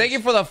creators. Hunter, thank you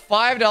for the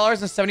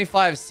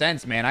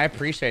 $5.75, man. I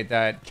appreciate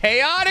that.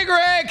 Chaotic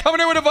Ray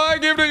coming in with a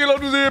 5 gift. You love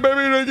to see it,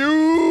 baby. Thank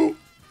you.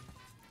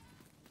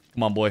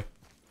 Come on, boy.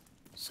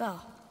 So,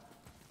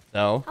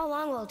 So, how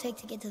long will it take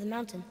to get to the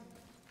mountain?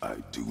 I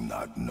do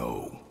not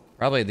know.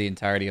 probably the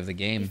entirety of the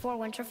game. Before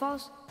winter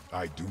falls?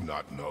 I do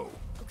not know.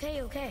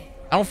 Okay, okay.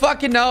 I don't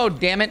fucking know,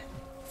 damn it.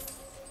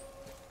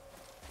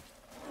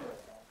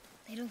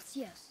 They don't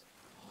see us.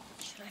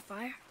 Should I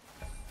fire?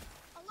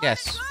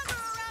 Yes.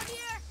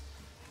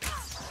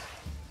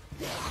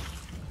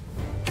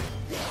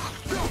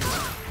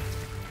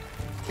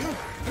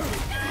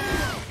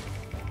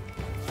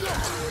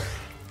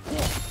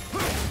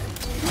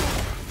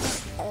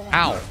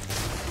 Ow.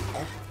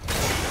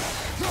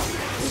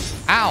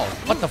 Ow.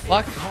 What the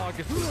fuck? Pog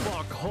as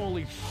fuck.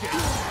 Holy shit.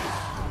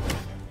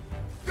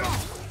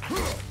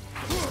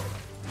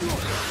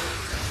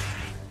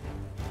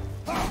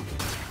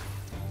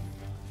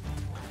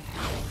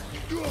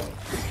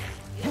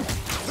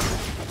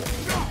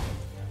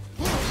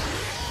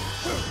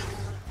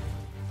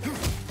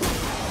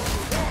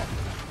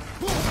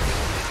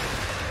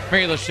 Come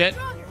here, you little shit.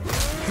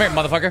 Come here,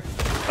 motherfucker.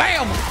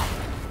 Bam!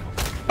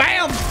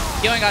 Bam!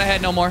 You ain't got a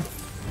head no more.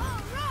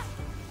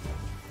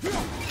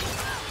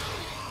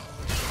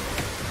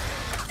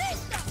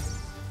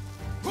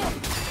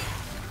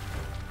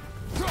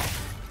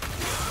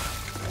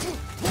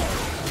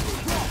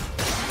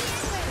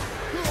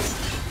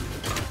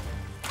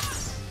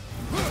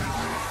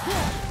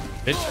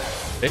 Bitch.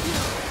 Bitch.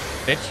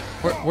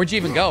 Bitch. Where'd you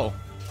even go?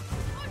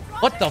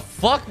 What the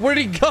fuck? Where'd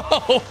he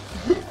go?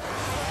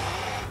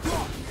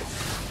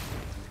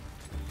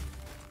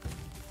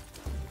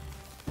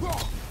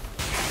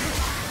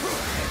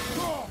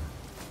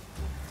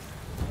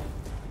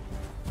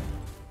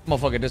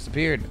 Motherfucker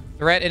disappeared.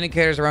 Threat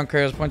indicators around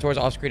carriers point towards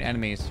off-screen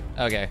enemies.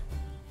 Okay.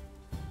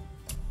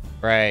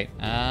 Right.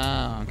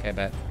 Oh, okay,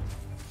 bet.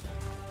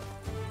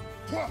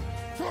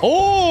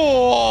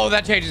 Oh,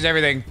 that changes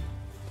everything.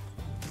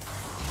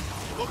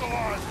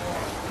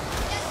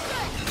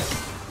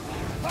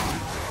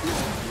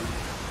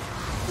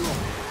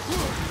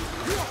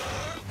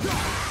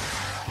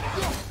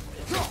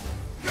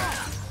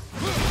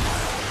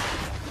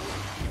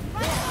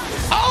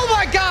 Oh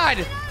my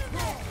God!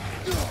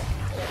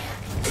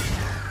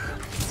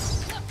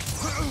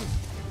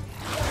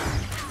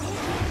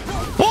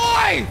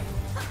 Boy!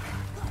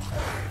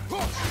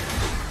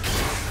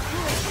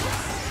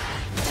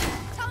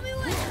 Tell me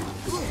when.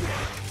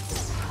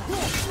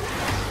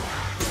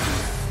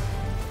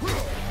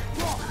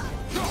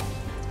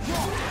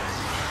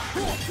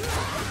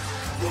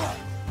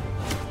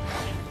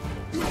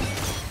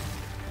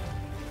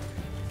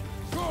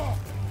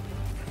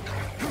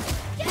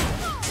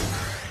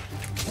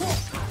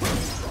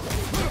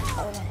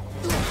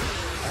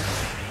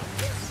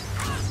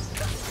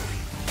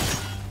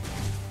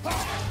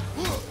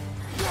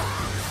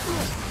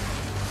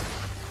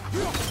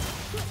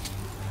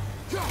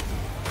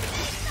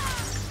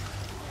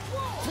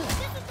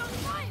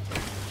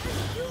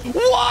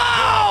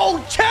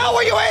 Whoa! Tell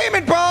where you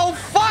aiming, bro!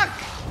 Fuck!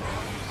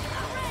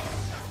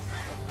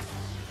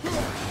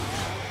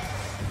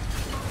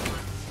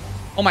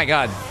 Oh my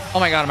God. Oh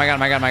my God, oh my God, oh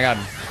my God, oh my God.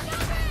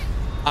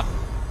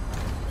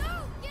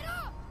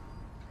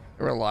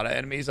 There were a lot of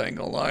enemies, I ain't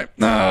gonna lie.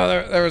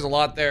 There was a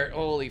lot there.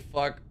 Holy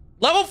fuck.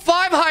 Level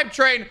 5 hype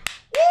train!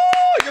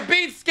 Woo! You're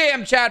being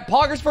scammed, chat.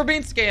 Poggers for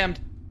being scammed.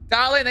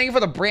 Dolly, thank you for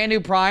the brand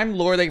new prime.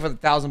 Lord, thank you for the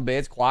 1,000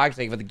 bits. Quags,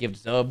 thank you for the gift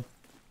sub.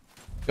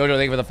 Jojo,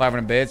 thank you for the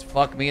 500 bits.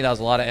 Fuck me, that was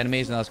a lot of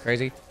enemies and that was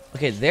crazy.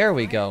 Okay, there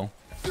we go.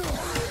 Lol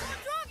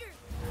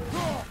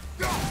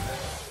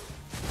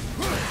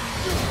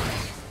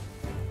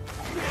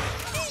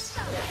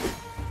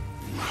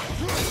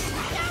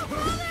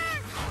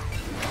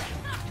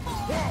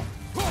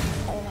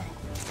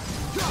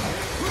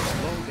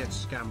get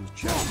scammed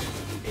chat.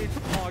 It's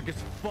hog as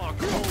fuck.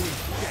 Holy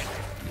shit.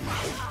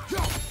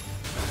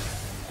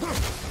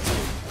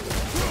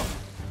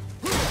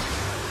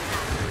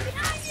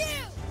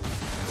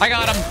 I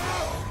got him.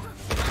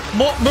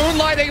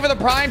 Moonlight, thank you for the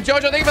prime.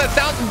 Jojo, thank you for the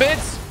 1,000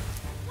 bits.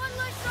 One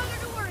less sugar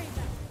to worry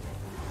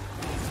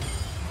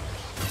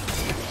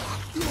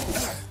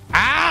about.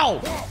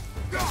 Ow!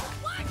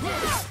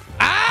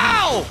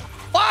 Ow!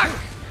 Fuck!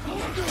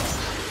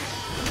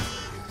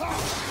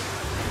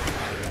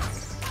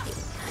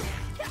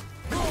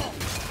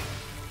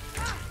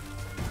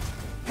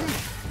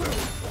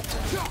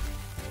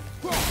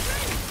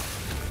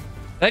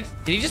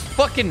 Did he just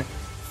fucking...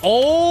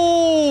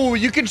 Oh,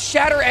 you can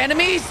shatter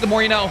enemies? The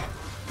more you know.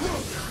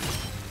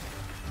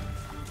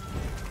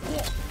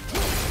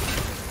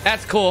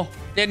 That's cool.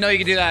 Didn't know you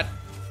could do that.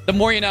 The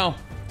more you know.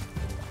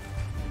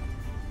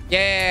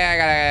 Yeah, I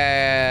got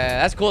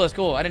it. That's cool. That's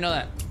cool. I didn't know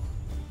that.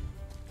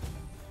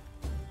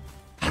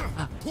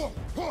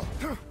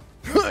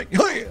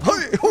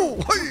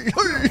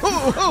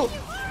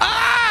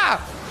 Ah!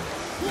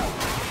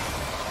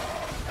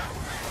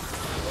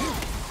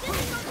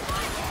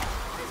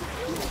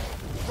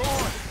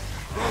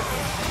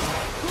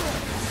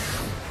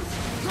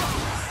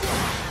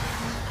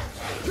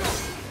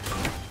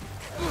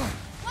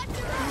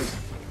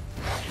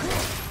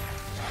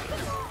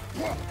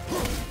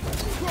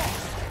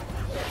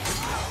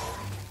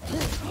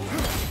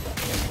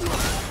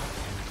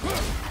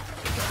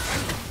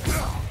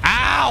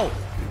 Ow!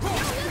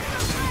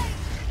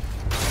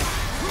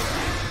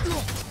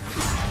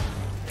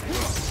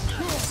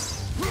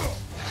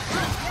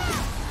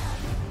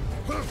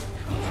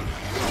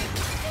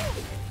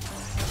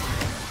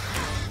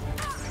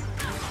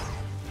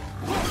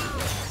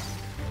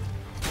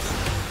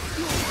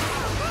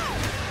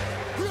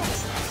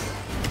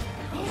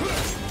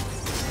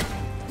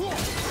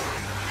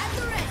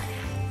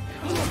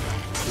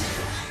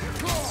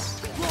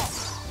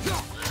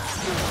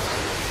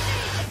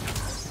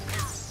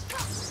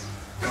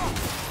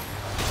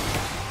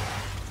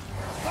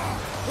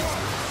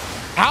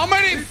 How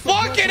many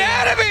fucking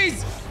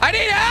enemies? I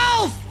need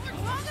health!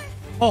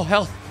 Oh,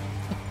 health.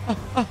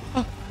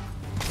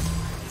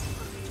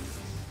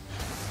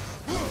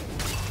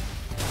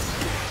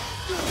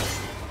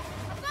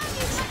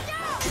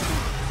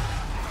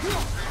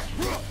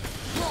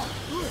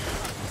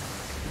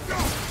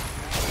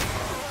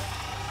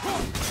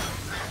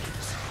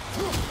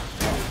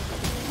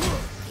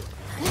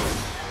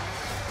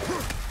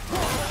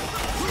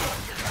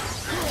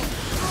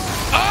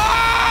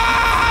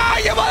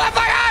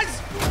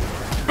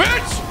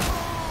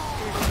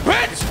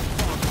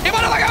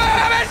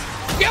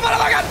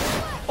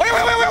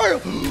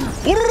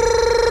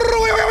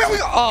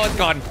 Oh, it's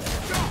gone.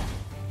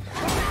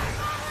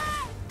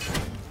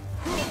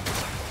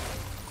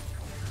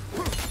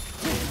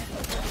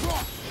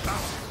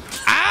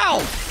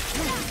 Ow!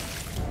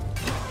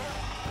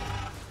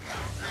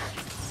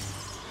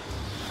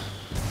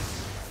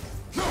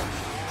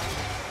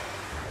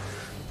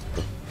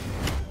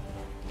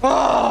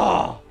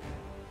 Oh!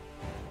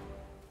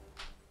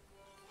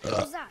 What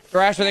was that?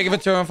 Thrasher, thank you for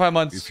 205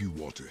 months. If you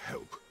want to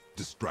help,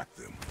 distract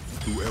them.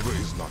 Whoever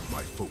is not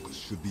my focus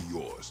should be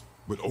yours,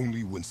 but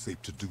only when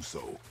safe to do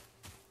so.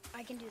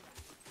 I can do that.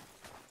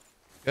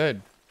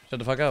 Good. Shut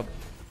the fuck up.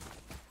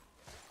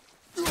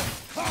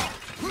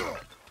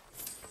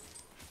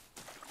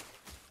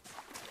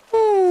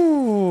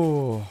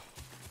 Ooh.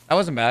 That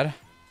wasn't bad.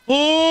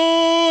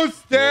 Oh,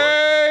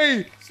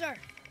 stay! Sir,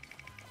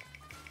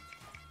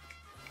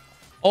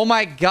 Oh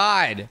my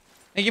god.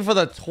 Thank you for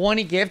the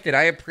 20 gifted.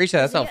 I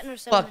appreciate that. That's Yetner a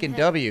said I'm fucking ahead.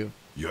 W.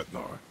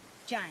 Yetnar,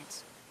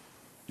 giants.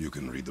 you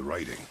can read the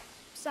writing.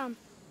 Some.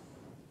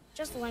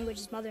 Just the language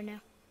his mother knew.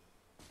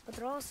 But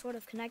they're all sort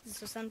of connected,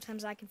 so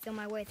sometimes I can feel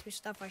my way through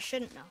stuff I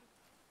shouldn't know.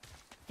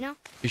 You know?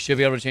 You should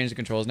be able to change the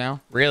controls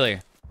now. Really?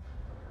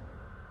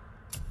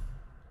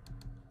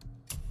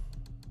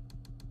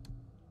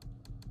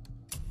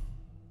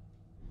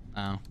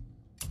 Oh.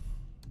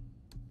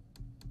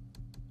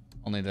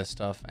 Only this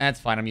stuff. That's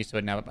fine. I'm used to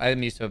it now.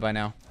 I'm used to it by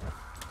now.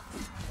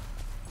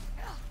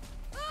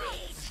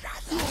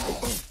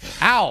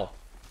 Ow!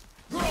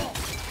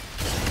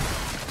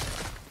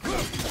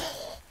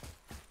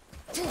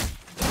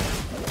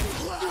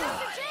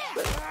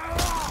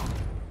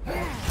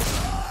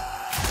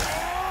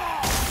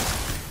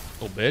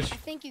 Little bitch. I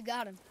think you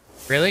got him.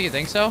 Really? You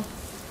think so?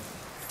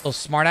 Little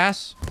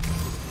smartass?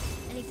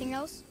 Anything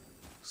else?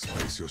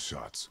 Space your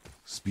shots.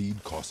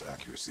 Speed costs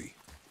accuracy.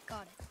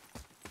 Got it.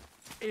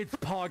 It's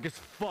pog as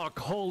fuck.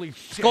 Holy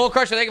shit. Skull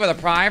Crusher, thank you for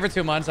the Prime for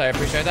 2 months. I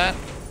appreciate that.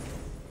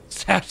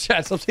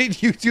 Snapchat, stop saying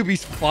YouTube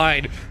is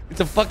fine. It's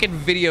a fucking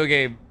video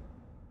game.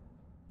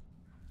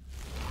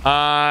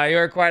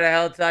 You're quite a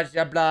hell touch.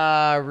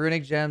 Blah.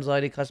 Runic gems,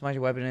 lighting, customize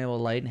your weapon, enable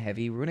light and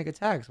heavy runic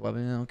attacks.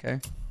 Weapon, okay.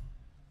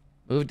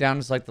 Move down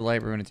to select the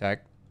light rune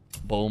attack.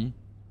 Boom.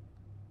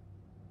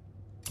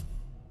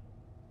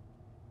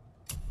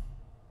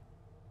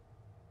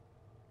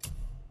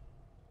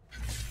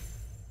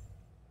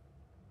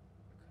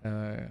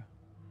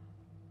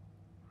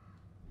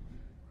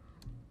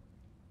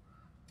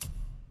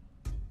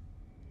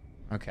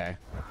 Okay.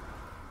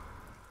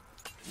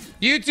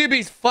 YouTube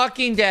is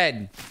fucking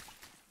dead.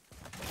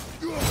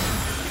 Whoa!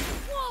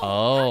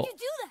 Oh. How'd you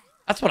do that?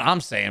 That's what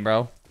I'm saying,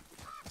 bro.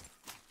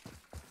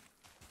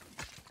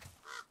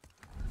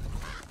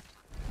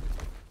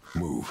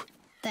 Move.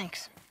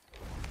 Thanks.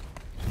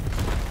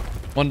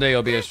 One day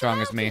you'll be as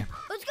strong as me.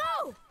 Let's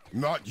go!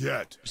 Not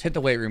yet. Just hit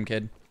the weight room,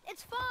 kid.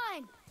 It's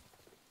fine.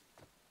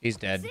 He's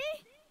dead. See?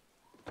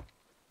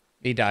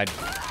 He died.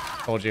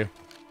 Told you.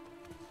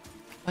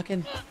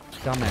 Fucking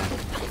dumbass.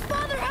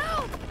 Father,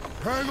 help!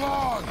 Hang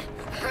on!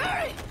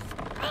 Hurry!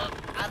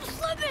 I'm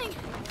slipping!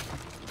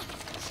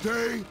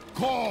 Stay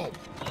calm.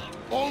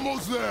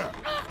 Almost there.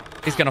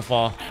 He's gonna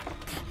fall.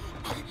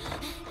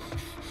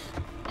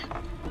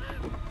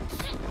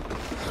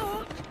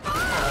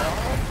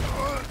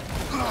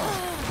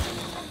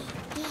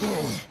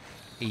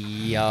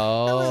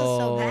 Yo. That wasn't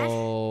so bad.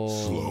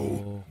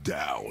 Slow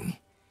down.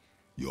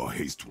 Your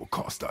haste will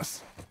cost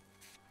us.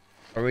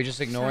 Are we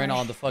just ignoring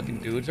all the fucking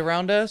dudes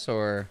around us,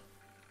 or?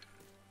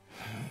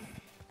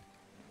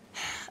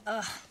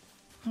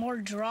 More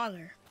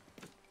Draugr.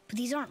 But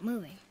these aren't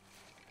moving.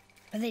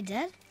 Are they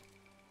dead?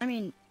 I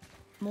mean,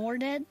 more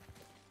dead?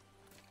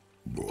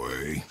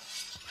 Boy.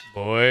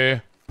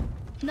 Boy.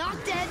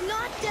 Not dead,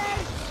 not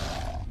dead!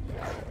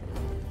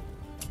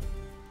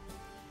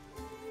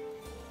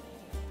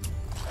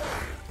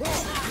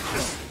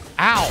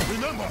 Ow.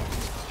 Remember,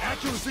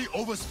 accuracy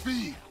over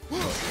speed.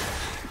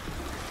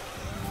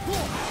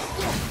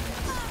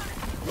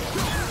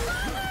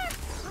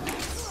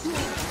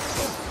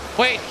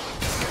 Wait.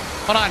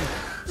 Hold on.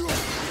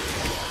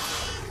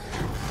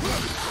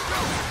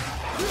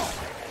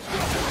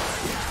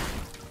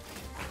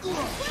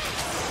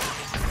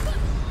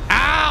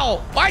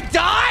 Ow! I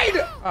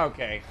died!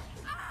 Okay.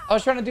 I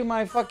was trying to do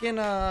my fucking,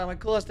 my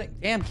coolest thing.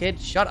 Damn, kid.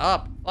 Shut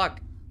up. Fuck.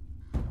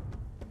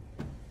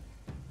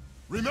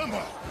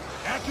 Remember,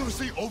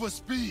 accuracy over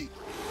speed.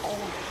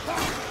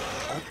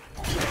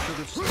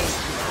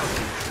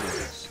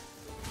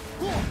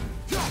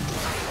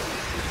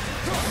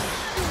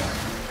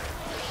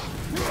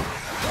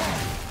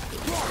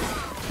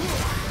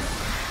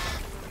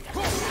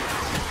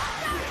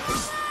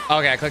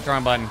 Okay, I clicked the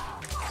wrong button.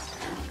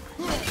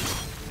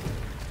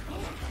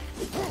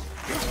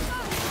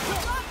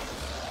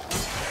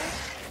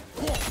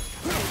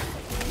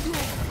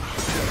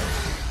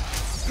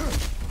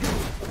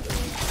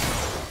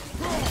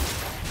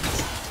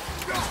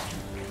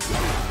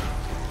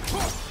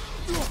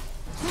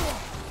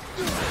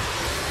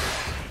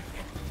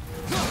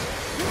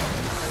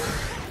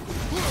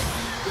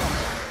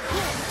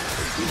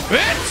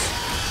 Bitch!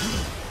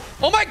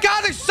 Oh my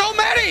god, there's so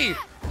many!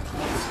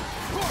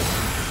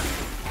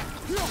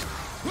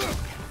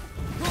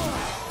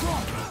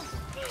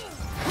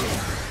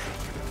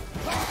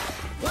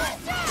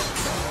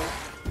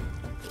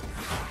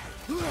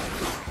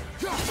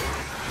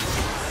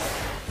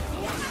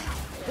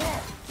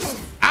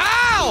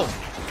 Ow!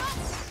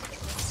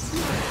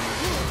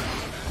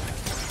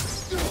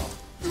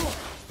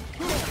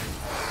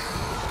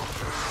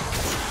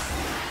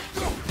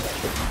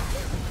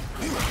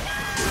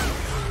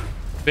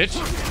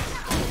 Bitch.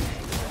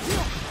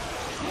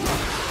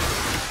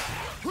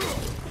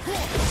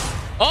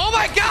 Oh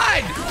my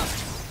god!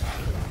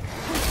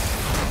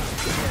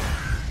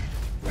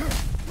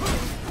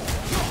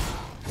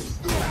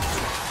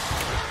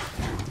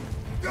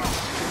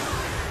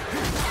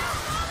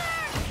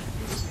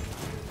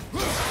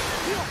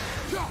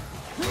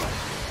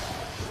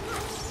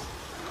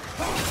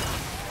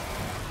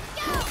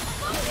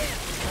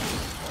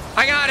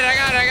 I got it, I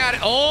got it, I got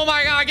it. Oh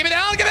my god, give me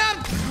down, give me down!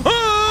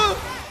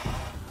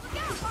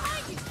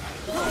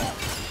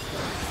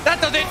 That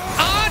does it.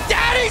 Oh,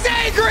 Daddy's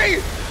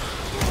angry!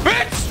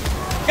 Bitch!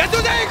 Guess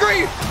who's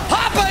angry?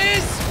 Papa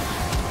is!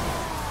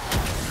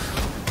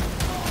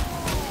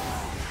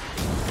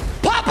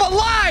 Papa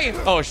lie!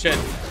 Oh shit.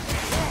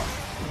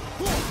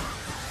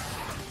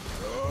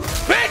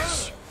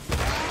 Bitch!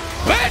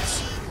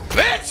 Bitch!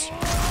 Bitch!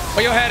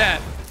 Where your head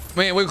at?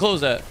 Wait, we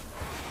close that.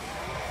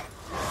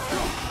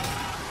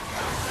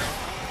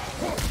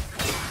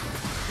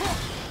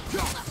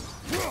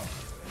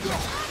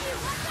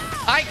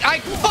 I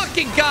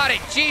fucking got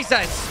it,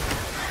 Jesus!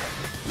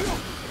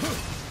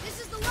 This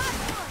is the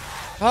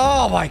last one.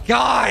 Oh my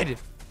god! That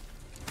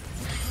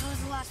was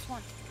the last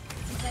one.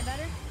 Is that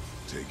better?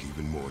 Take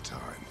even more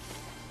time.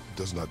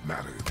 Does not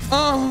matter.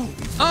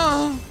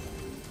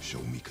 Show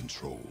me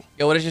control.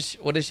 Yo, what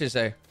did she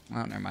say?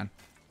 Oh, never mind.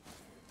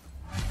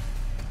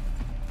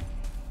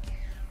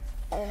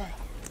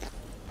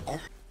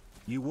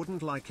 You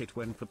wouldn't like it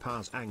when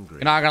Papa's angry.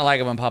 You're not gonna like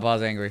it when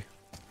Papa's angry.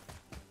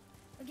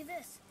 Look at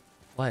this.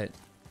 What?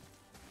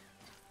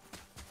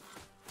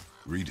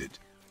 Read it.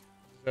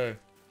 Okay.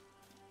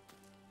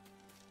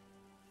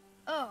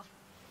 Oh,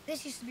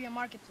 this used to be a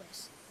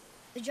marketplace.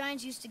 The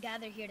giants used to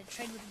gather here to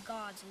trade with the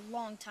gods a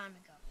long time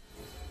ago.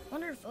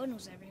 Wonder if Odin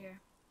was ever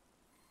here.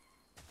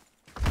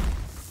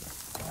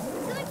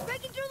 Something's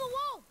breaking through the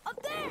wall!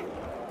 Up there!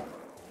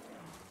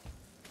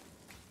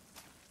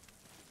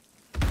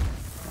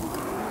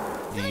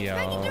 Something's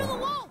breaking through the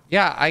wall!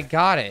 Yeah, I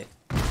got it.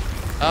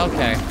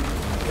 Okay.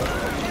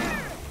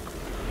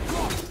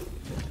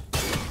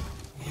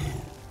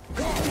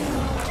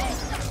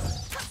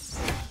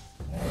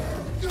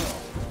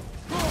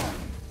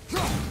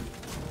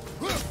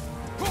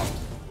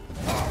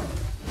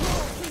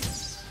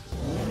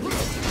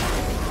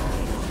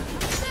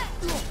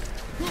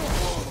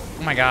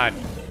 Oh my god.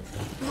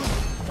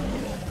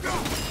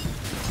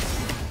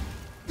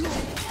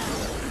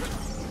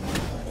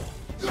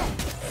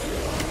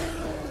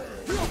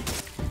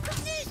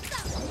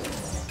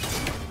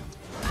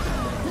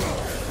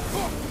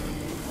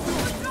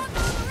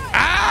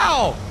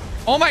 Ow!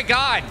 Oh my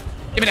god.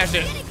 Give me that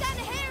shit.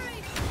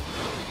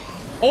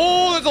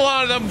 Oh, there's a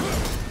lot of them.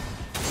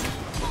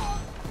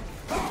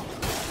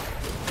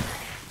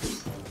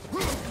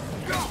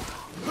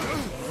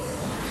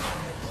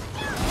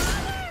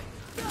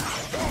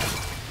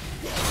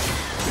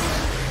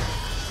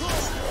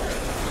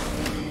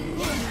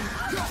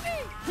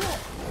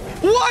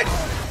 What?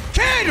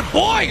 Kid,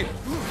 boy!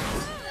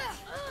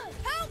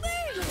 Help me!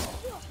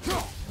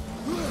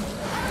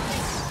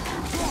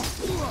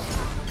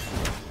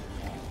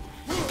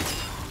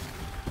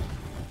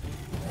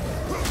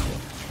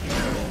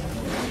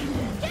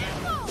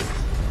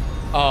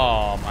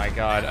 Oh my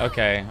god.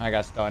 Okay, I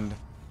got stunned.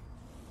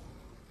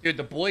 Dude,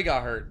 the boy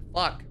got hurt.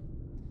 Fuck.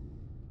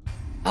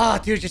 Ah,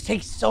 dude, it just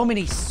takes so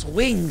many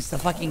swings to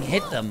fucking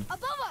hit them.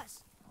 Above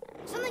us!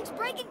 Something's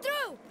breaking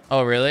through!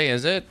 Oh, really?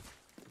 Is it?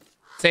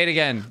 Say it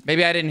again.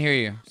 Maybe I didn't hear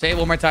you. Say it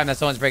one more time that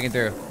someone's breaking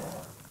through.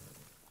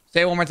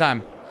 Say it one more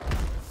time.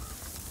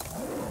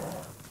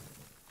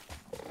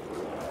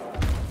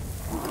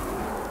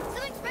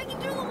 Something's breaking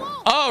through the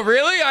wall! Oh,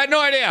 really? I had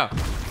no idea.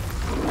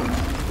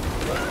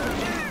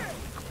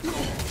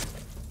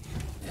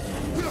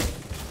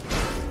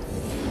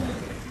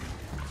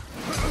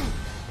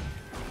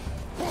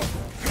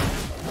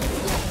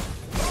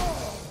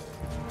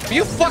 Will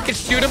you fucking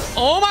shoot him?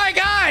 Oh my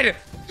god!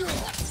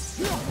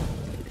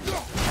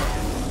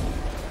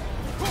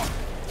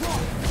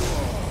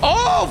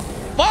 Oh,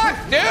 fuck,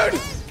 dude!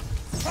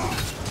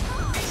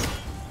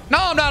 No,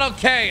 I'm not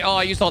okay. Oh,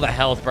 I used all the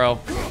health, bro.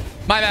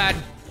 My bad.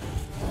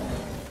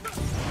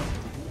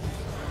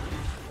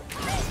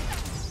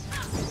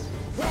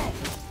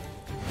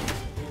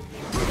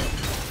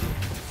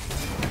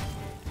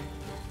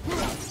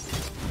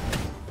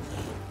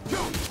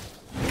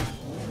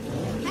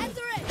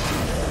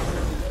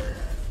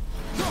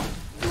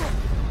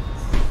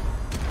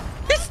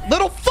 This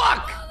little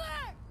fuck!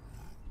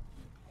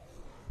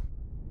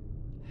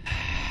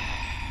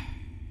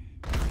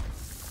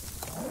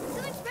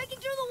 Something's breaking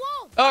through the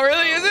wall! Oh,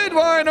 really? Is it?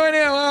 Well, I have no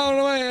idea. Well, I don't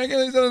know why. I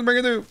can't think someone's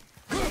breaking through.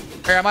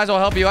 Here, I might as well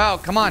help you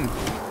out. Come on.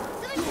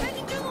 Something's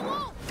breaking through the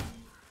wall.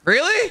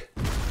 Really?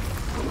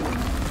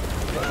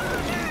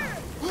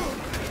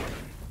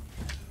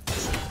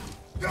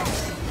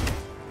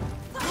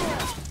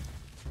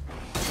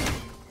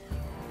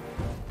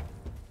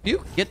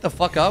 You get the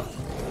fuck up.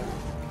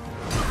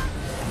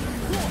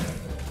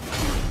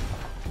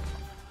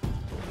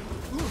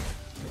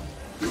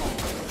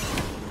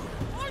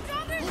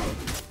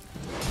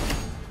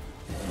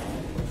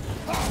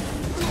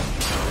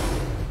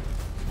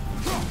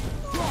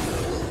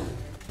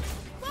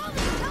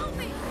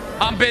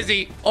 I'm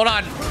busy. Hold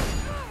on.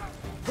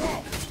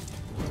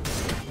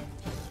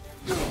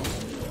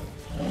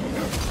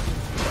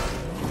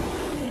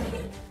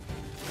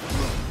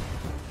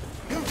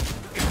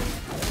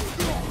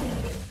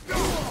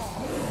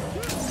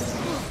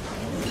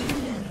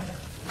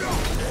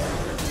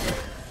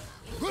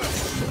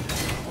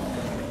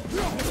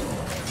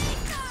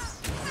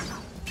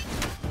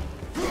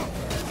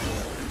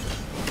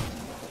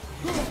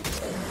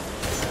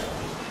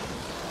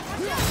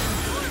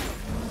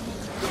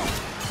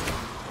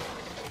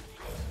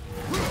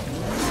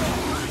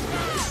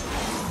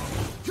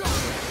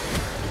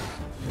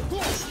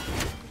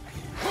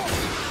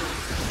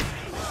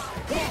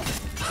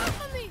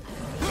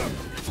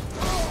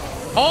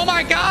 Oh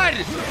my god!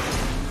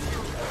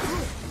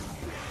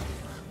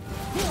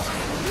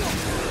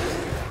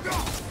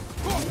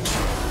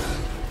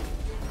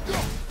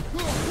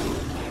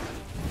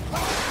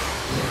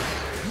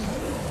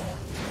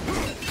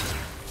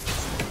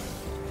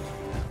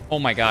 Oh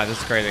my god, this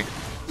is crazy.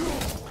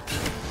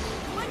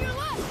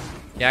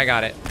 Yeah, I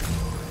got it.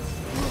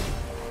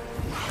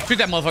 Shoot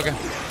that motherfucker.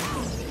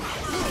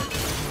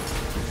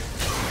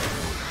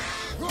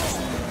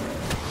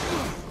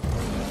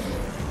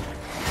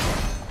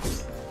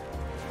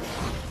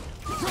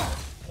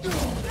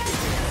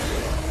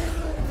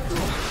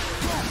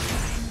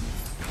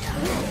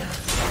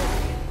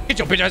 Get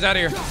your bitch ass out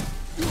of here.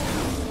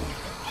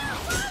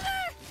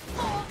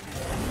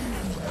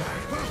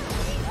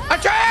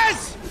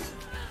 Atreus!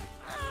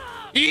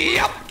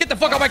 Yep! Get the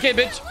fuck out of my kid,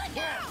 bitch!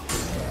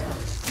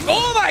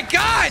 Oh my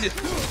god!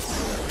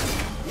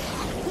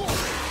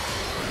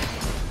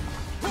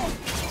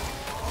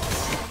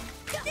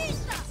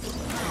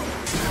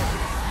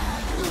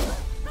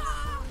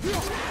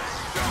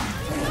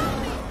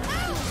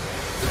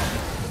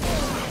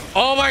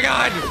 Oh my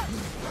god!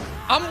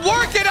 I'm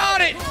working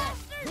on it!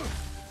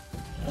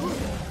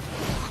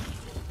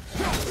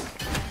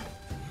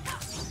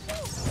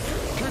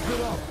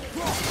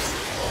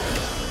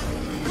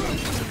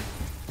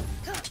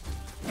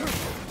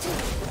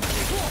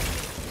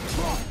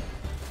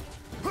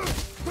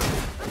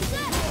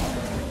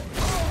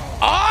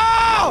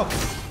 Oh!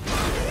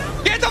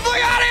 Get the fuck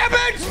out of here,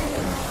 bitch!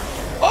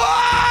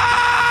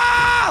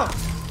 Oh!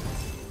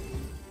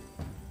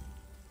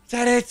 Is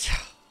that it?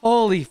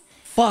 Holy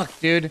fuck,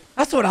 dude.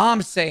 That's what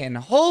I'm saying.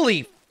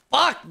 Holy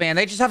fuck, man.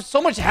 They just have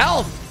so much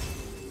health.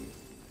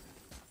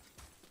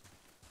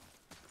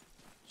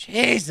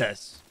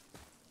 Jesus.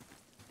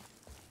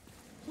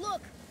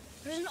 Look,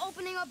 there's an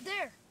opening up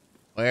there.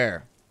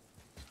 Where?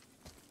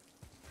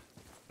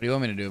 What do you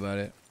want me to do about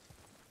it?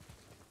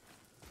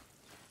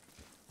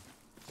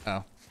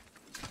 Oh.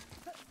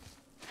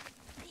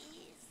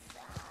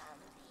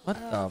 What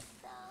the f...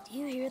 Do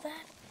you hear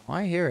that? Oh,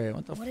 I hear it.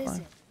 What the What fuck? is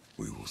it?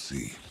 We will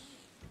see.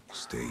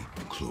 Stay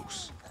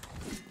close.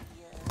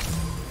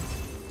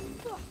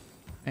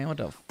 Man, what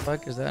the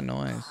fuck is that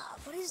noise?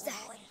 What is that?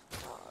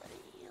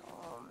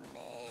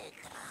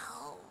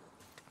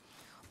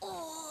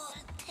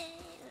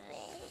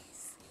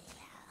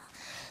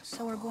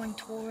 So we're going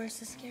towards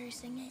the scary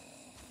singing?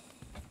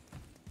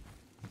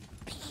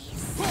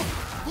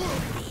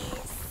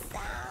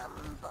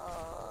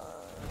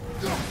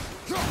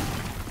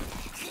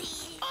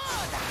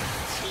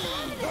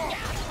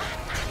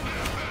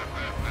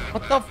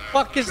 What the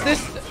fuck is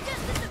this? Did you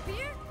just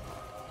disappear?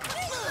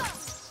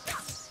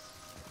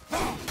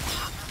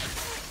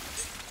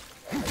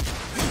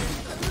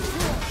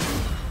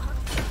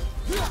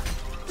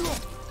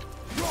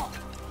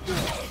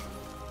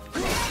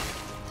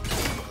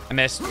 I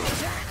missed.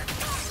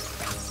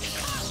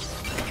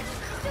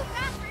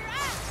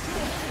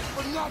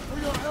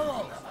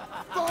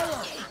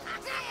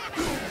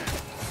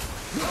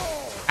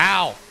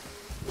 Ow.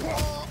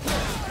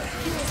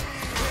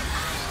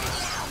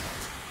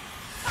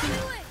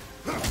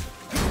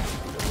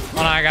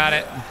 Oh no, I got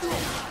it.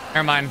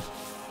 Never mind.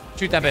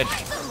 Shoot that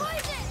bitch.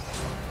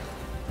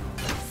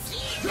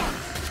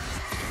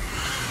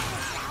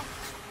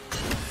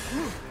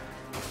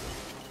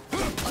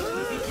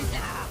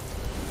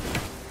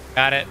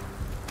 Got it.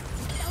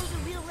 That was a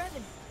real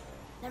Revan.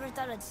 Never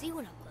thought I'd see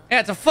one up close. Yeah,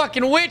 it's a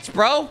fucking witch,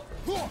 bro.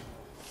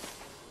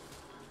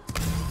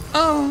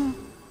 Oh.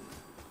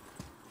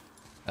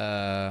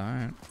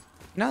 Alright.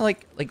 Not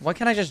like, why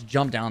can't I just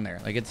jump down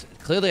there? Like, it's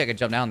clearly I could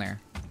jump down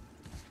there.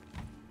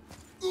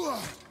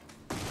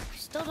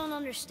 Still don't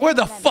understand. Where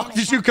the how that fuck man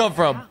did you attacked come our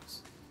from?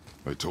 house.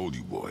 I told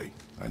you, boy.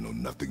 I know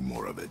nothing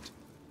more of it.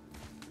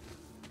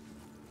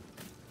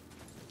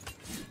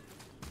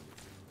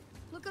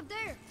 Look up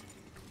there.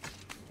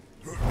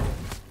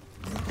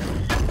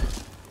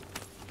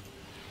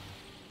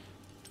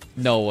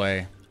 No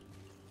way.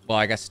 Well,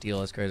 I guess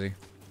steel is crazy.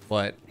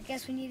 What? I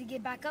guess we need to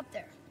get back up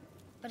there.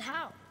 But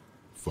how?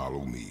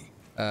 Follow me.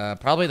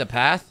 Probably the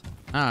path?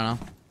 I don't know.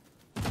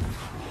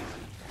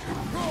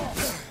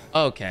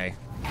 Okay.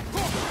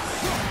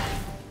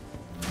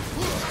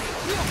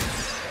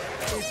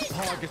 It's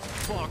hog as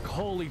fuck.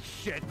 Holy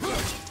shit.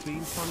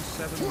 Been fun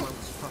 7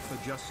 months, Puffer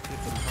just hit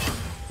them hard.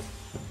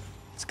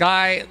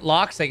 Sky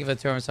Locks, thank you for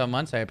the 207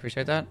 months. I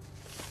appreciate that.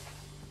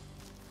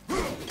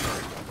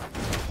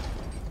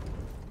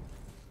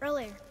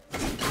 Earlier,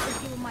 some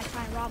people might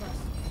try and rob us.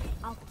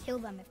 I'll kill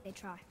them if they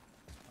try.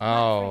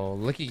 Oh,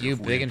 look at you, If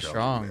we big and encounter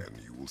strong. man,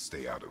 you will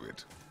stay out of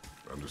it.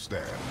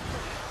 Understand?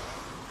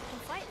 We'll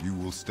fight. You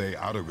will stay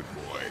out of it,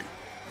 boy.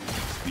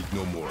 Speak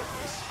no more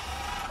of this.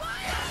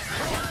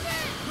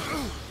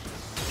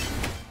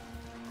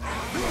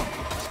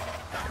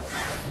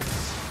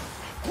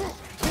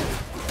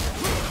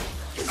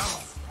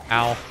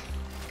 Ow.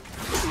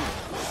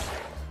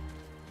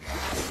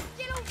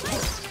 Get away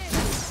from me!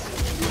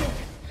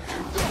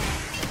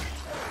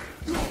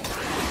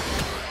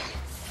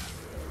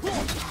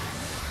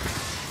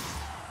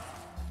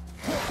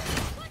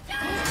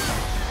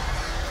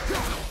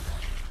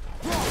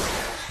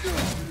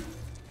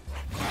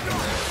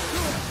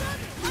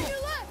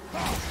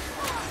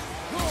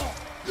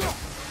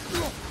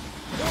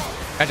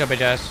 Catch up,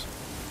 bitch ass.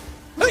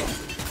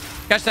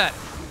 Catch that.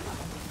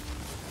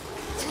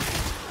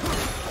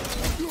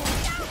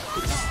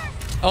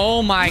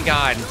 Oh my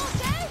god.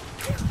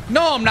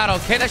 No, I'm not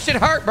okay. That shit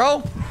hurt,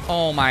 bro.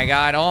 Oh my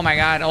god. Oh my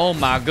god. Oh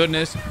my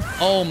goodness.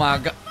 Oh my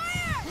god.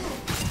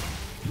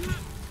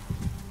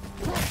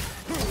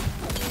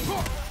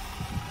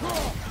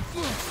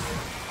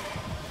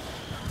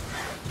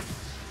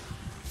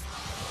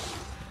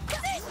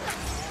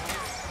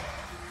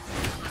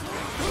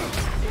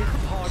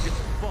 It's hog as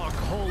fuck.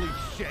 Holy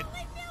shit.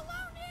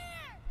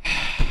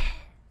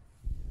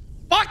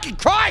 Fucking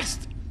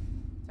Christ!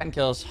 10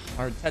 kills.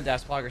 Or 10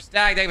 dash blogger.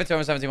 Stag, David,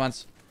 217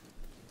 months.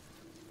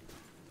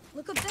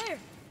 Look up there.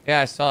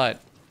 Yeah, I saw it.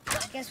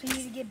 I guess we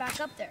need to get back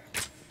up there.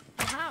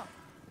 But how?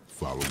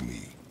 Follow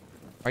me.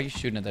 Why are you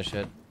shooting at that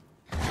shit?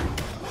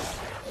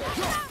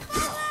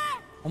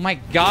 Oh my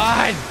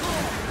god!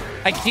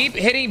 I keep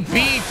hitting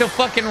B to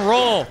fucking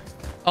roll.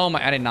 Oh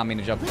my, I did not mean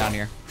to jump down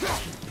here.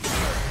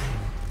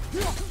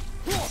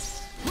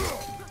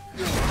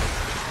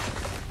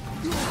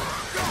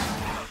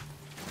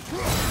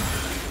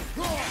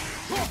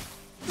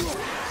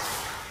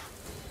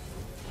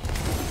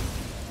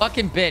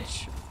 Fucking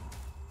bitch.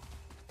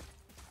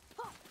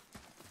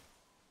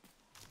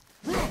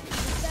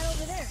 What's that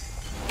over there?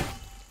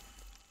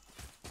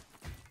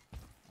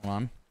 Hold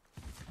on.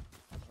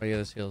 Where are the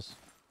other seals?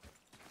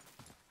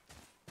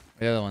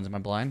 Where are the other ones? Am I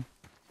blind?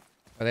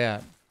 Where are they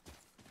at?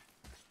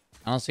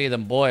 I don't see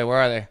them. Boy, where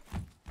are they?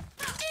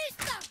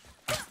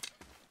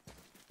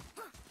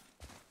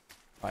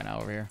 Probably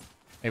not over here.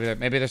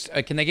 Maybe there's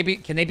can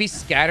they be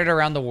scattered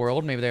around the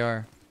world? Maybe they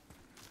are.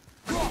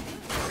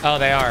 Oh,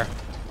 they are.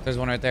 There's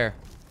one right there.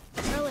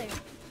 Earlier,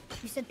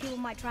 you said people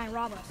might try and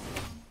rob us.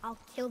 I'll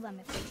kill them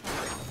if they try.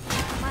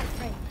 I'm not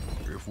afraid.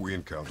 If we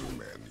encounter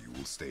man, you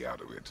will stay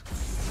out of it.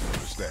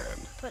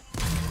 Understand? But I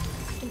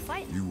can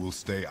fight. You will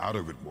stay out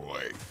of it,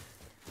 boy.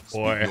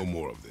 Boy. Speak no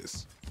more of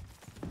this.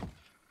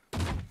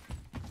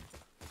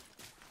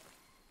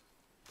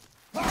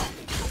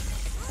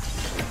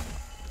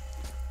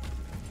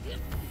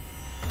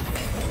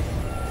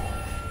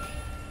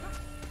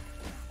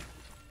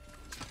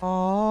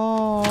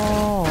 Oh.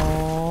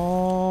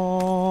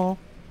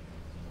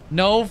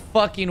 No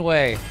fucking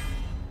way.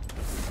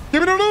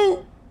 Give it a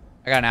no.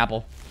 I got an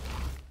apple.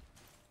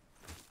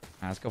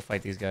 Let's go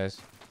fight these guys.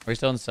 Are we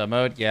still in sub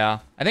mode?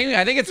 Yeah. I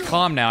think it's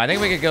calm now. I think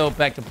we could go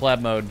back to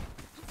pleb mode.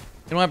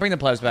 You want to bring the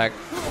plebs back?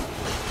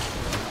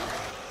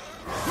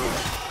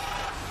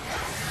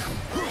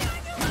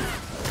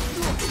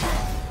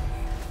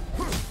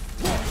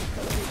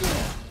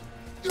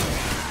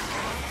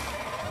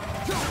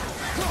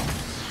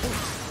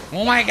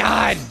 Oh my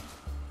god!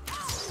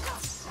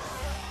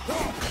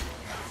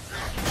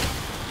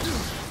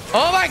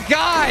 Oh my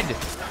god!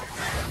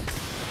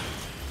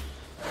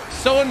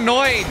 So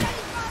annoyed.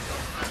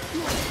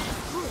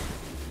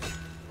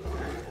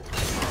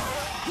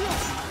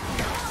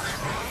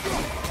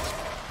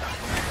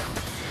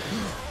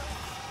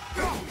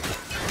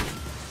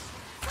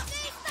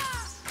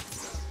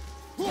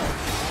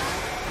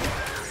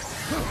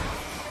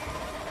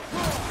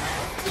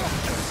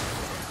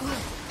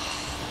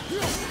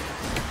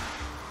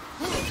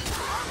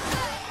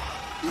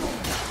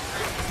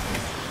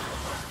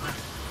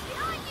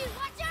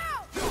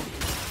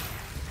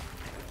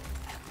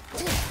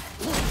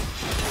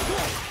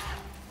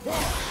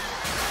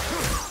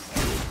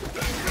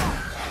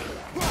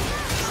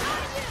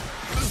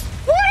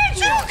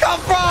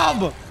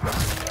 Come!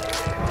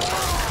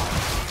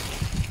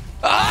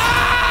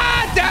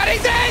 Ah!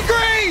 Daddy's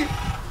angry!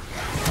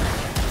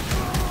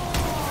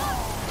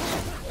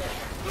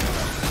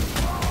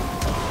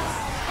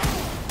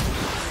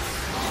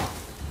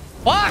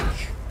 Fuck!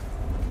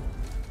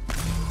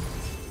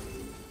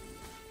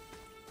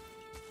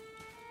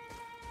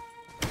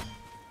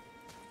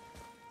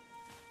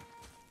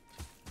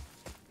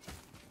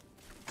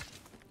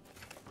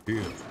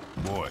 Here,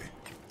 boy.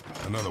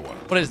 Another one.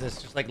 What is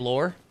this? Just like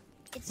lore?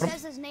 It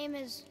says his name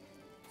is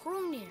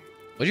Hrungnir.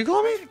 What'd you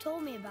call me? Mother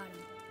told me about him.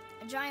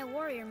 A giant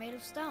warrior made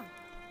of stone.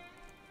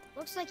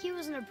 Looks like he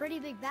was in a pretty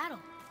big battle.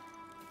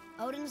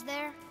 Odin's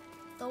there,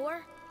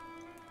 Thor,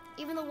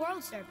 even the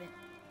world serpent.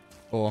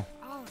 Cool.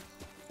 Oh,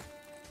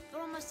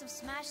 Thor must have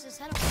smashed his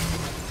head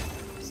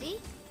off. See?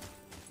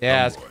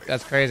 Yeah,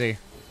 that's crazy.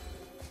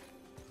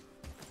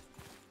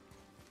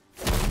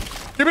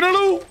 Give it a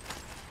loot!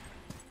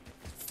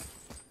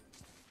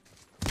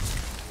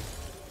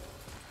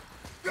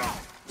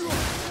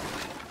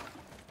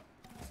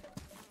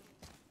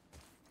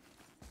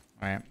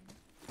 Alright.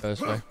 Go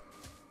this way.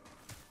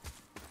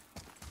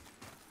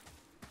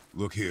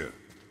 Look here.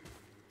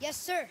 Yes,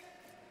 sir.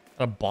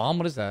 A bomb?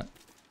 What is that?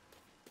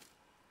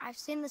 I've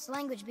seen this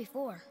language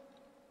before.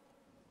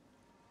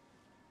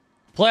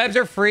 Plebs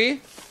are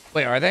free?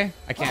 Wait, are they?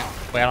 I can't.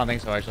 Wait, I don't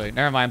think so, actually.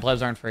 Never mind.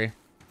 Plebs aren't free.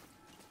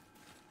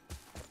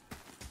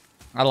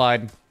 I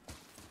lied.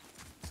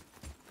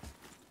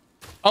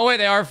 Oh, wait.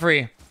 They are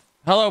free.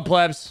 Hello,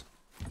 plebs.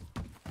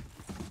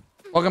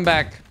 Welcome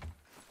back.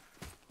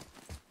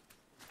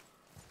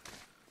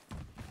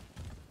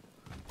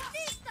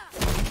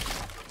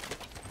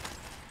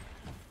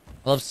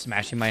 I love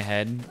smashing my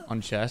head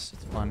on chests.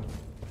 It's fun.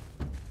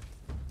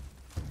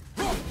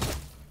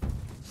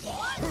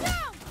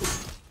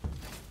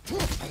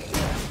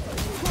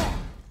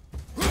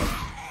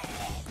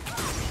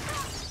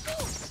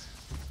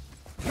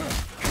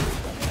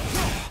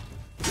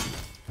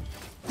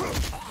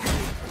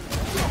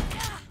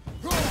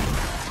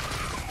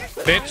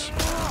 Bitch.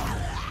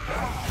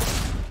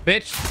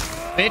 Bitch.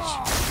 Bitch.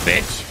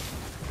 Bitch.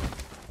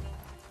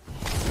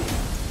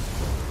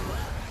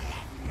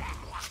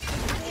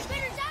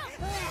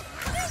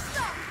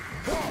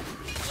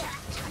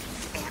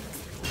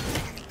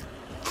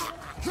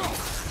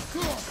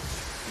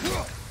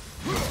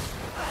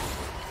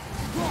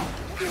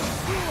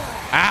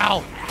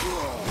 Ow.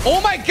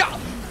 Oh my god.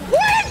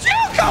 Where did you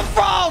come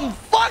from?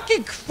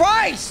 Fucking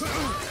Christ.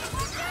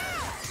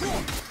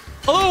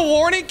 A little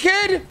warning,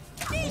 kid?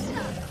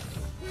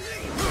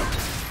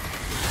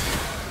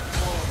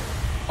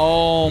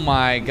 Oh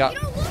my god.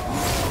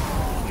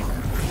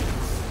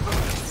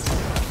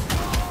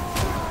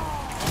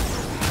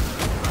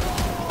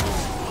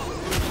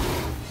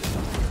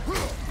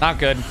 Not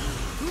good.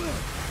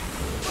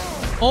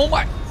 Oh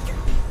my.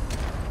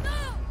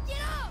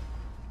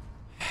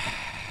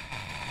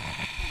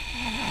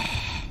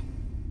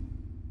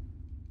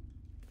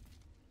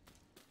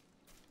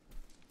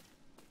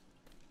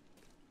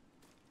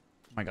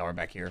 Oh my god, we're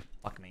back here.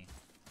 Fuck me.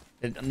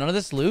 None of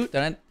this loot? Do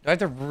I have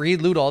to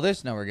re-loot all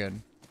this? No, we're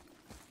good.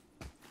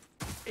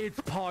 It's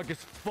pog as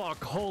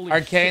fuck. Holy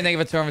Arcane, shit. thank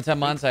you for 2 for 10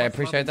 months. I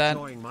appreciate that.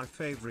 Enjoying my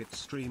favorite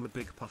streamer,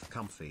 Big Puff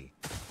Comfy.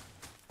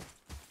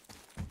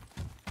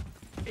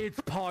 It's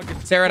pog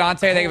as Sarah fuck.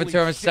 Dante, thank you for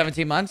Holy 2 for shit.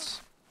 17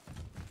 months.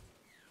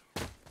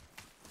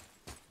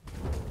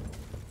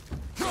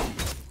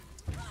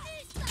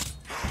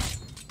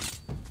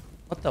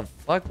 What the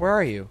fuck? Where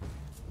are you?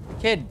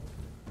 Kid.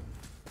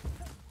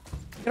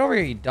 Get over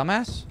here, you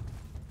dumbass.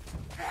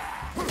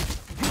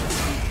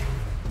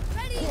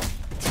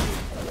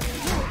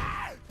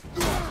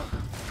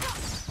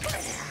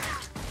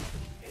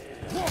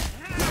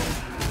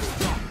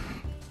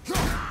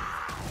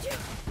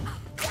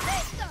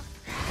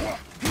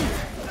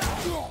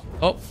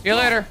 Oh, see you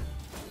later.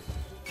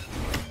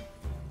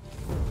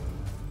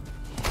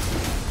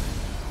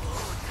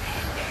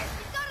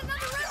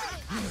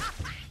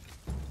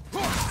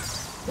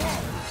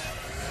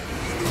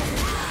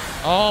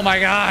 Oh my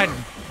god.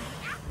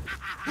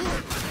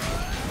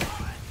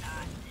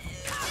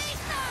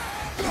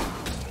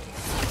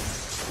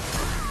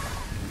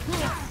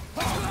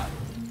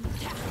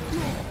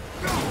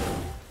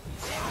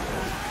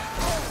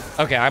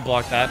 Okay, I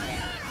blocked that.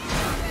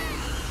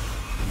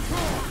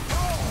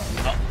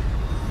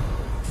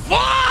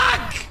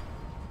 Fuck!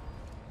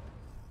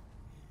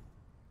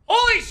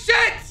 Holy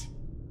shit!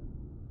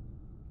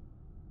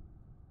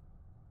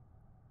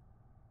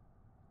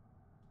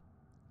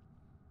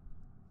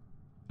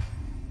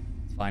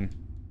 It's fine.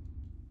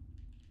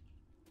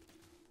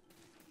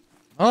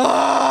 Oh,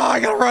 I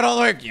gotta run all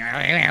the way.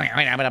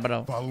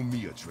 Follow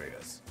me,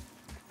 Atreus.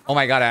 Oh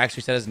my god, I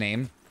actually said his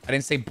name. I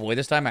didn't say boy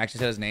this time. I actually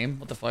said his name.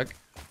 What the fuck?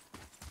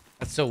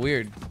 That's so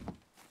weird.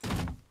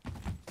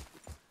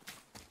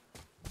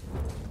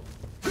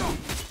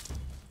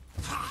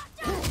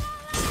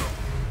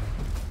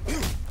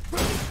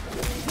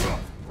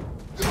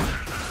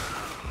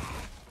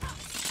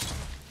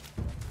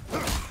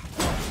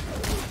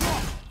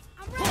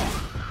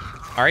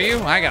 Are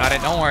you? I got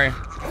it. Don't worry.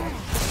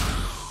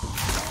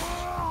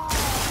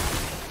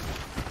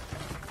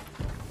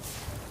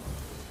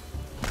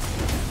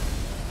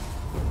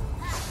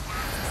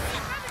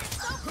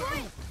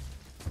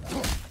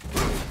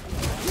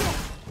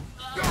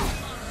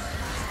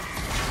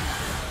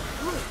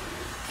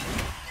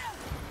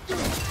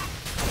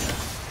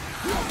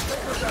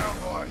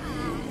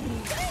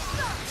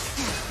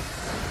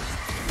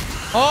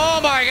 Oh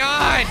my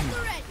god!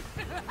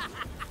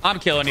 I'm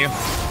killing you.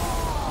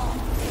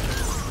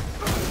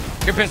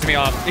 You're pissing me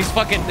off. This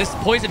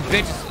poison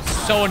bitch is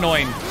so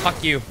annoying.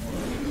 Fuck you.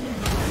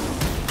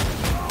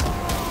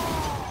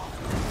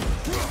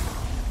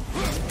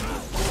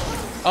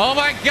 Oh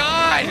my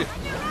god!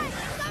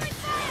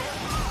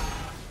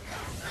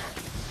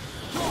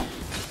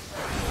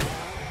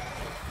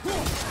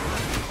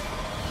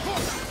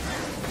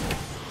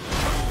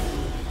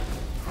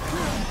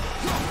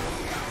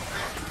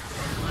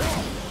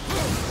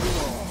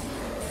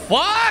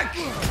 Fuck!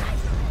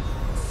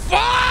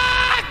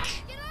 Fuck!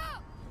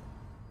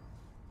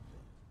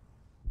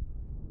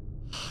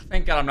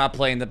 Thank God I'm not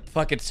playing the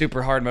fucking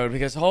super hard mode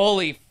because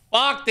holy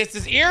fuck, this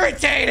is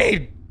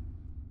irritating!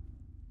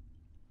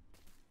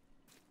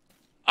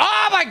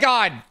 Oh my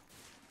god!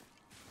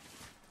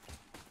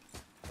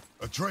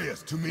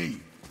 Atreus, to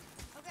me.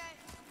 Okay,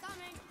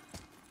 coming.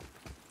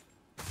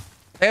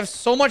 They have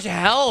so much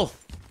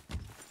health.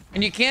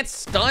 And you can't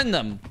stun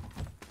them.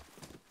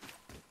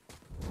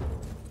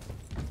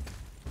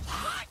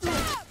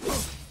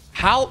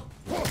 How?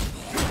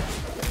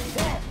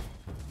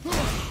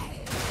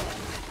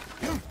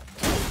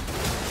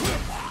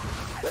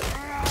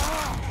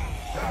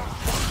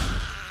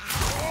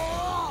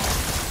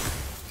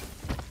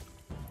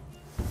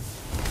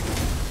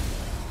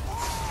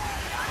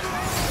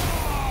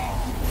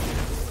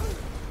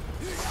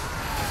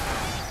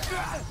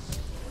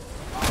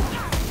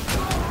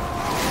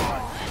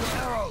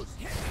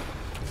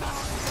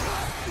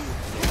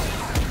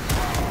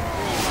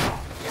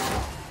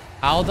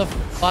 How the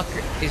fuck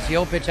is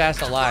yo bitch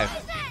ass alive?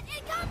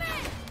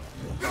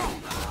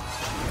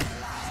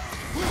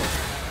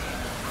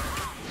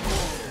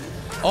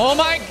 Oh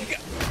my god!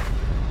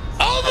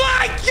 Oh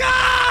my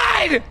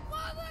god!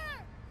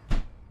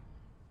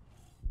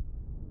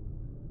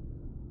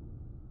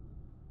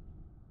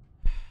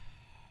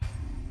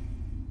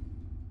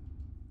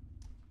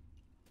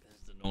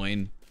 This is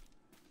annoying.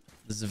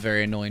 This is a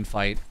very annoying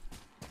fight.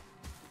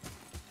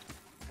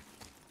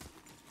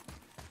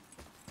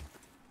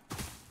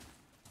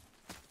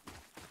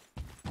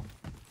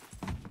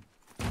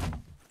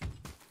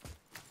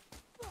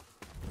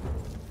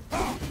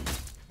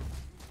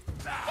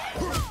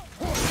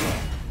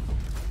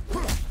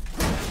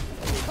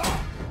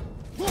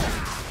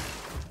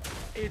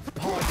 It's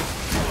part of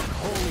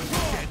holy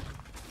shit.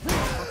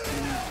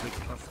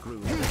 Bigpuffer grew.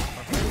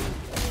 Bigpuffer.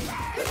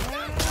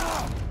 Another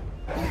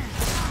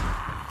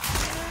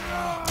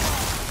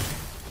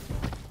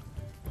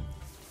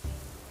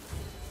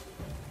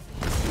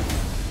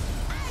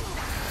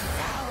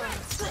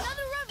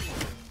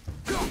revenue.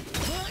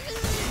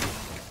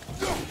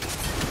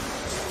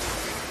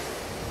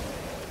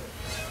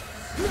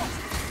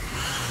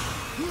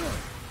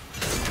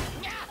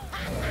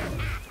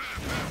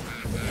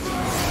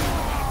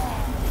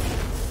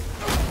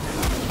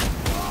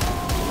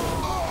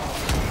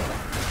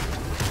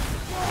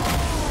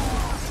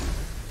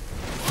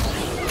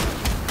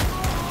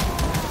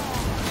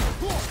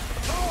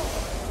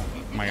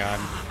 Oh my god.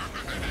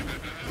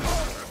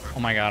 Oh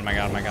my god, my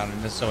god, my god.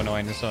 This is so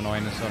annoying, this is so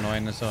annoying, this is so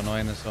annoying, this is so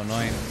annoying, this is so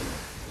annoying.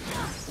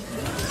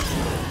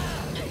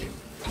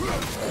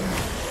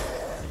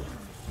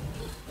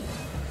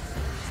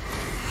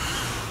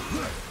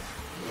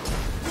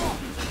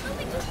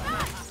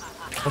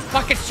 Well,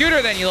 fucking shoot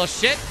her then, you little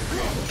shit.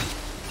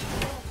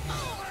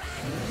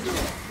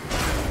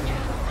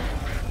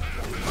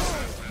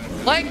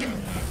 Like,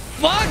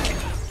 fuck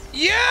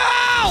you!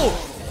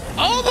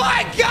 Oh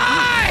my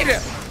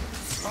god!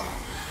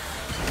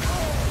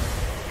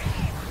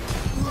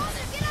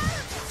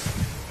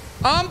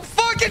 I'm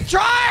fucking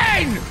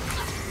trying!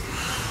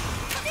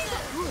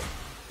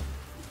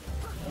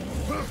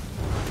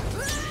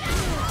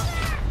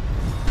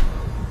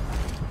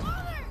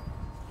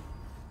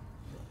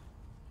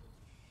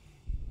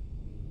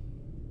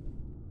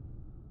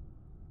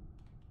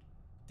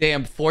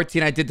 Damn,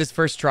 14, I did this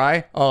first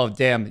try. Oh,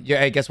 damn. Yeah,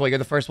 hey, guess what? You're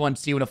the first one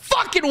to see you in a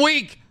fucking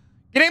week.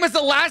 Your name is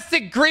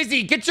Elastic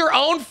Grizzy. Get your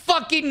own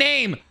fucking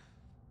name.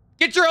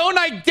 Get your own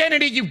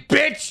identity, you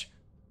bitch.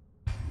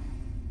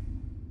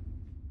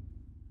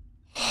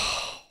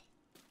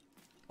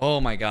 Oh,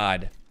 my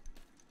God.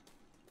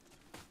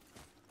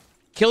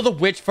 Kill the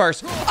witch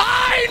first.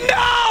 I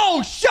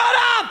know! Shut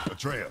up!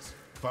 Atreus,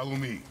 follow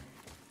me.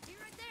 Be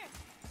right there.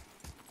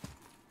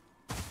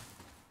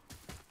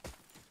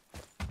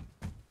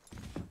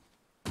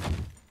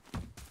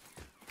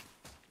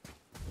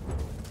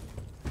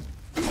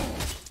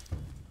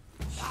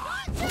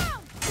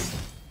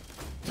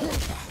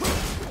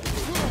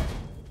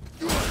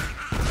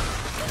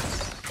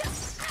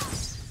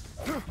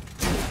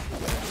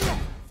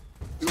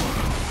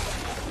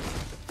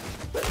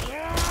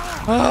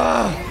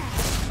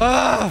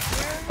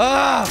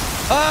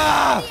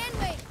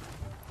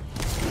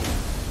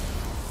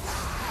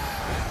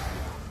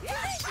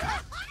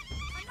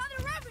 Another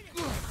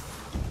revenue.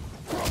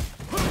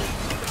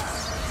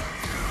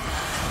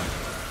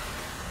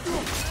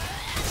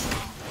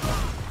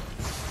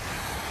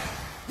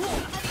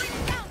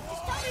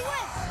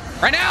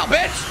 Right now,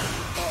 bitch!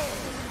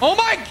 Oh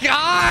my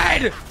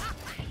god!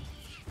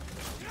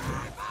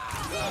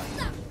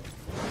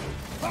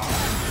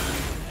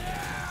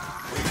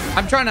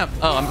 I'm trying to...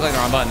 Oh, I'm clicking the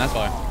wrong button. That's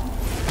why.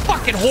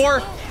 Fucking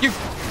whore! You...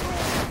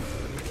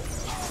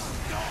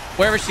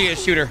 Wherever she is,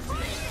 shoot her.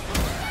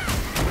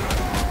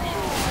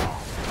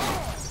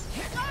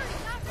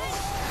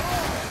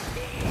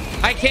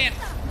 I can't...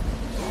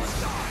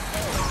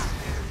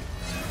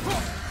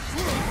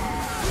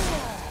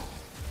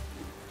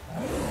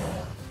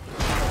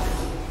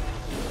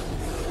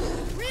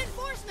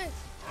 Reinforcements!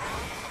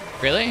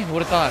 Really? Who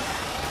would have thought?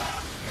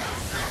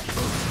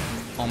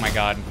 Oh my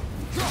god.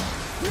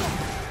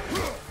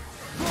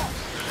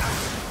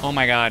 Oh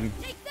my god.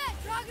 Take that,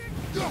 Trogger!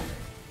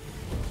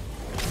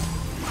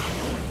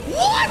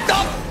 What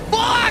the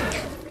fuck?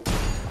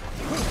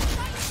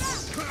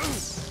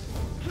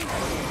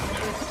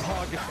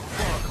 Hog as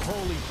fuck.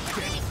 Holy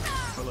shit.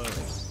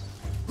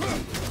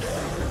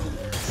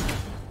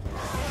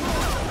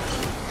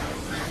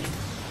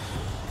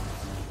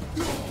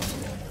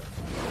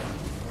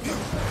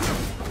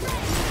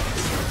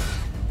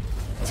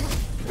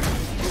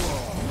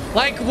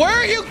 Like, where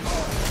are you?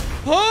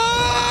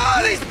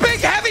 Oh, these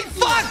big heavy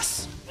fucks!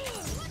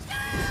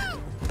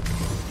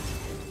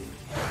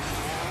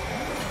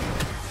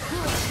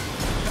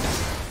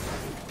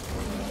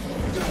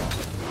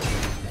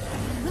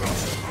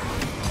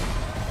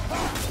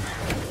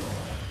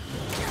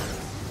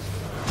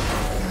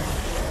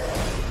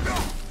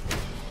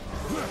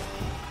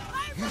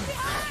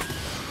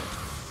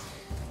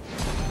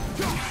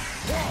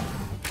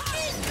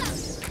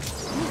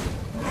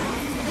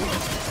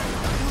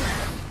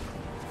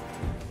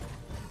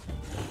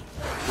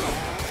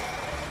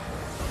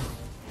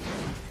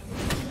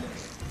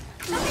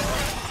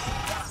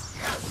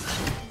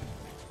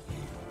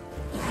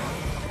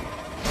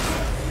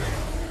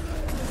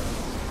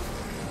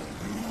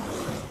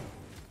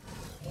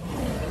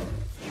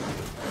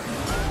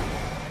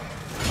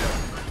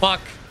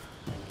 Fuck.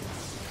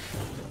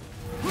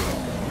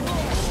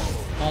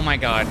 Oh my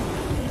god.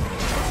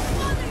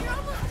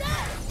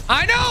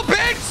 I know,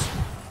 bitch!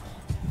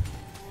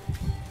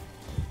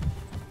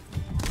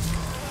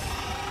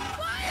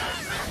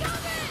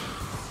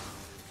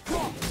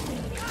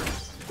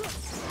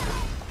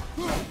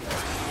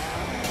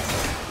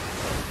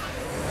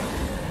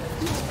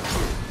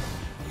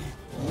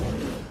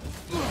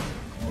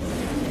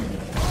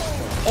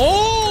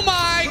 Oh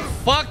my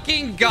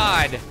fucking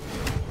god.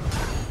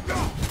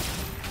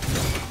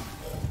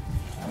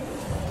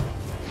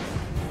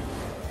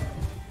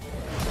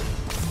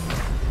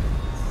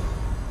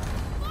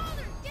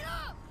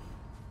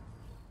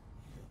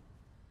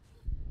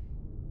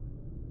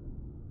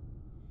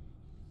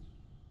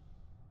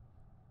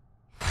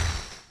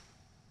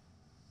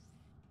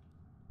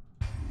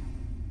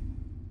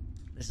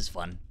 This is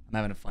fun. I'm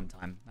having a fun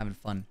time. I'm having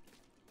fun.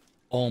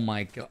 Oh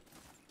my god.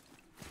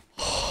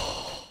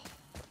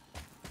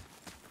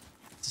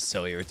 This is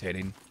so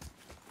irritating.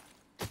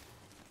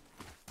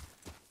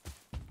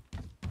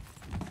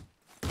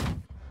 Can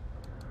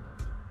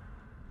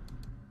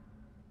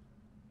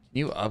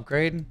you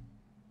upgrade?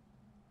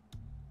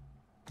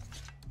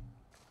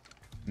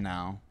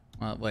 No.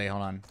 Well, wait,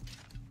 hold on.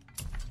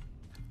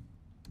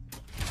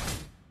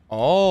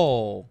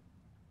 Oh.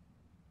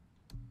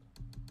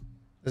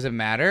 Does it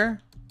matter?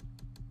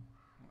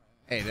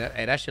 Hey,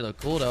 that should look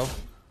cool though.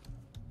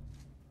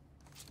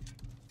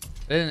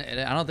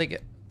 I don't think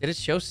it... Did it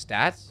show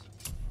stats?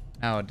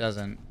 No, it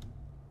doesn't.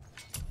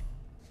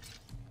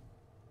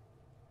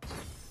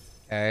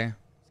 Okay. Let's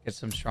get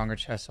some stronger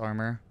chest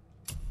armor.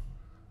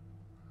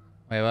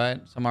 Wait,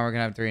 what? Some armor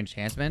gonna have 3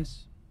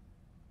 enchantments?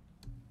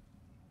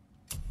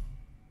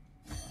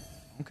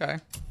 Okay.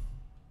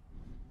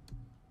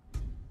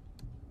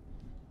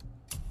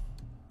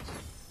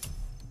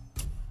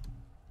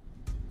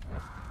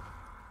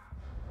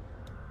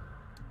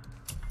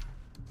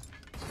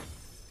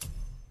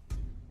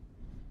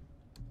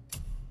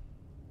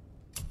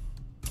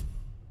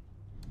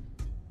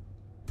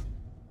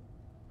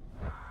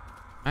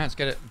 Alright, let's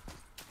get it.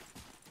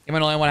 Give me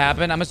annoying what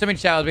happened. I'm assuming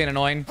chat was being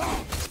annoying.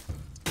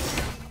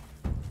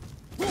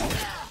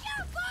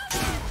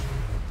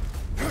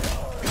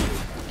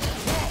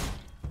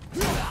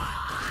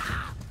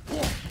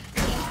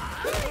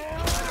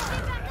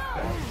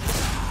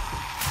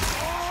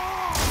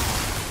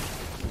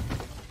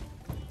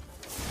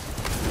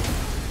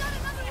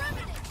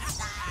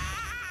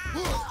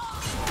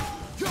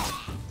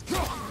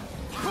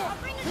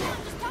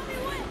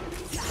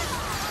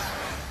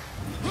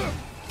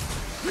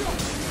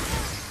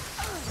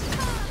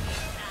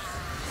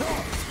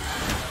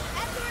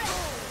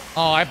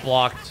 Oh, I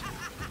blocked.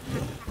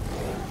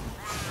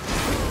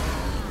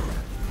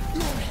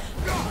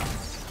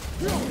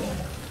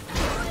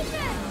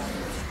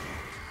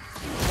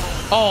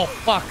 Oh,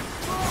 fuck.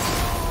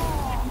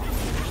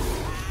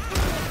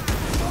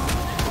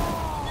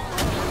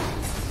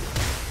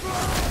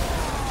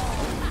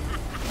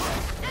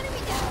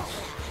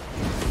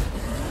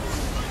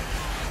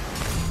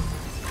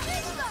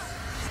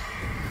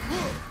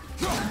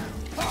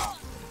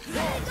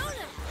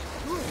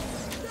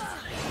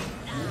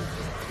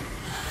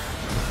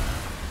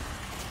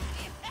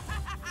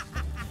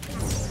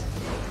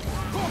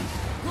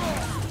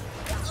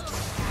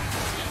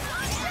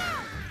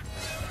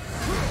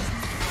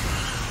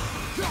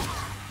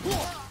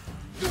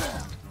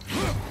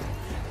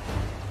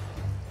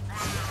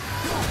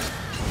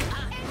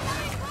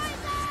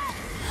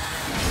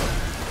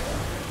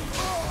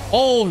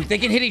 Oh, they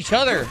can hit each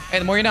other. Hey,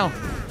 the more you know.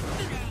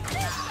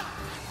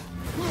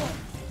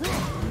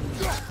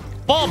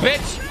 Ball,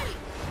 bitch.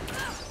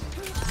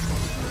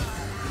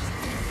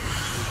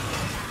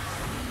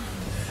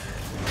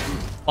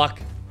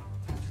 Fuck.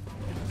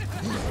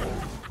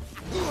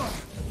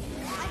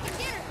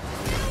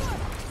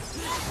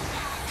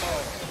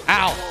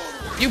 Ow.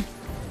 You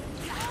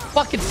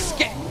fucking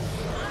skip.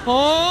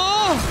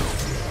 Oh.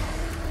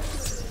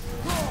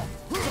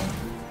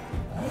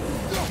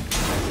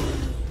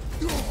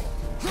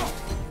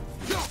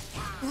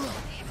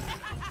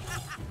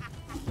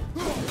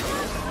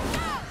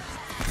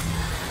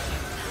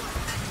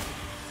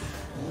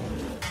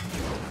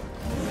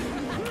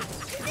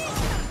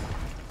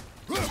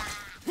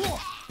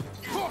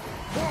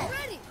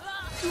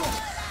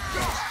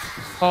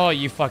 Oh,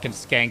 you fucking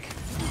skank.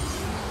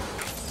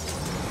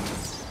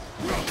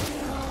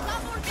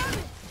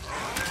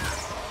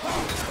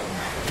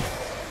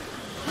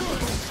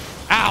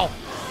 Ow.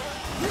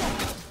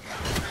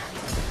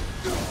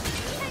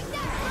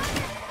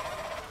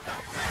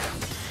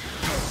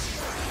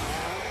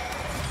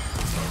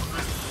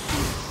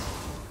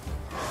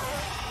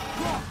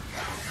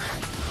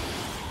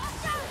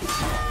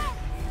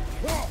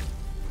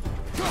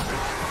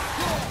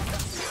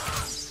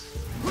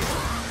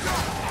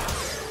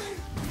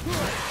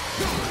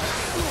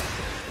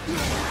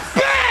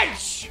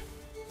 Bitch!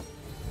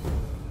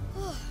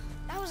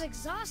 That was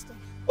exhausting.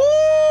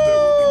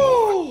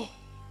 Woo!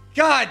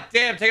 God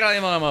damn, take it out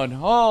of the mode.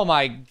 Oh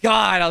my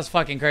god, that was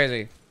fucking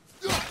crazy.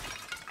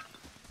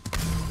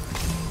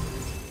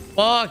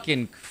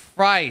 Fucking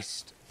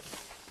Christ.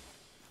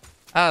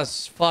 That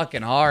was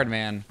fucking hard,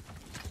 man.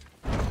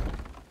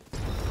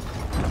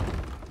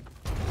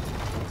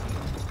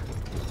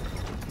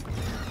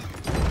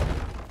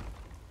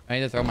 I need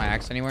to throw my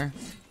axe anywhere.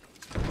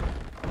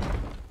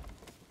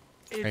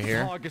 Right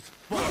here. As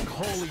fuck.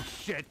 Holy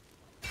shit.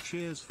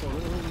 Cheers for all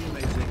the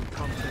amazing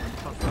content,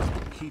 Puffer.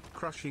 Keep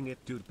crushing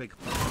it, dude.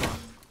 Bigpuffer.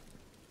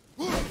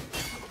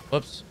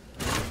 Whoops.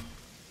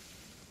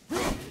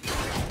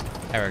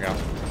 There we go.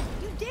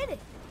 You did it.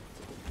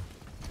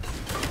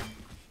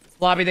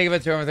 Floppy, think of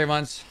it 2 over 3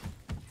 months.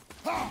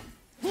 All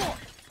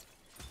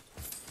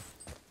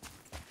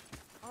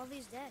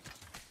these dead.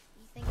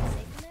 You think it's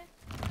safe in there?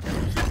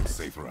 Everything's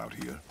safer out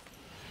here.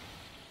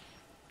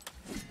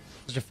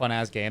 Such a fun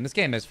ass game. This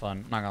game is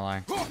fun, not gonna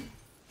lie.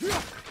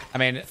 I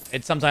mean,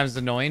 it's sometimes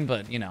annoying,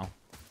 but you know,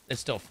 it's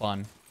still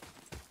fun.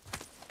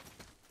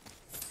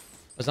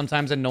 But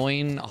sometimes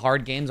annoying,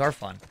 hard games are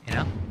fun, you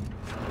know?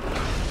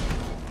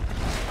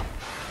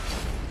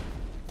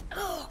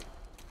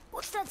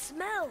 What's that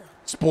smell?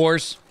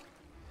 Spores.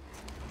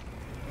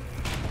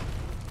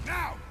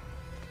 Now!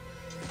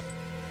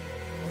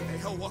 Are they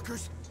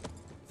Hellwalkers?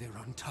 They're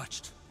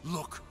untouched.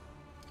 Look.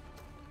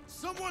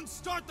 Someone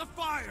start the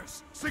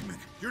fires! Sigmund,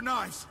 your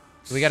knives.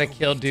 So we gotta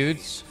kill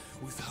dudes.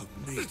 Without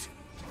meat.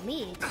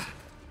 Meat?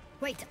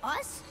 Wait,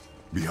 us?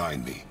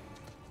 Behind me.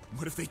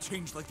 What if they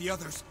change like the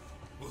others?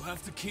 We'll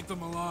have to keep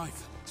them alive.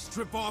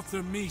 Strip off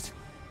their meat.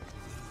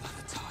 A little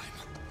at a time.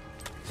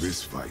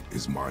 This fight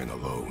is mine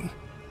alone.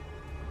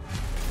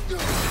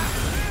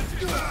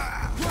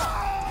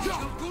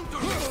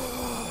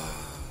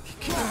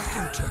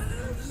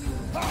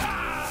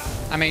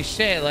 I mean,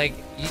 shit, like,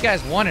 you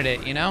guys wanted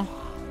it, you know?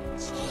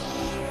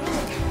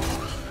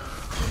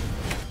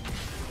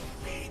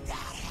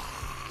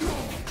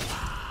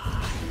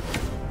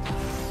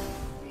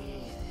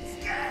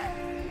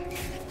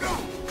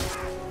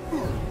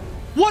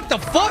 What the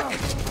fuck?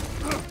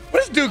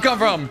 Where does this dude come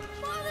from?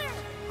 Father,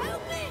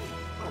 help me!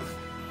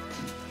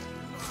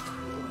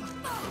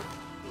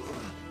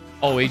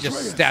 Oh, he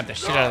just stabbed the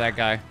shit out of that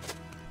guy.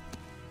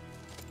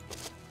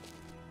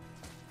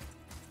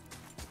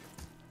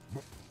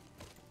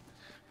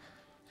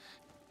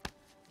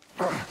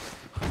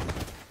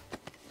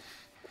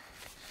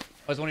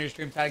 Was one of your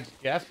stream tags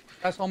Jeff?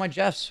 That's all my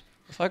Jeffs.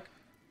 The fuck?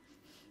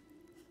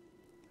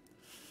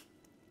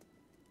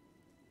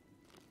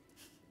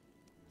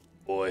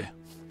 Boy.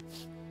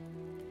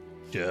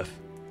 Jeff.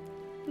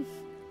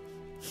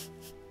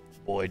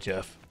 Boy,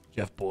 Jeff.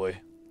 Jeff, boy.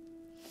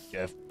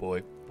 Jeff,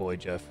 boy. Boy,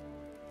 Jeff.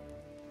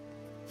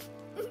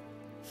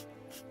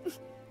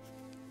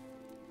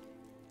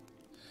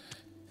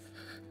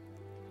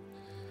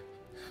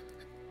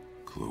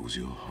 Close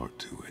your heart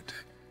to it.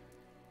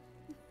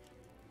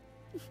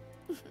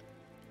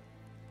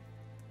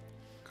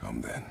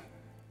 Come then.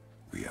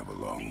 We have a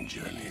long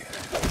journey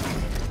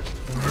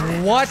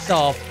ahead. What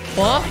the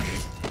fuck?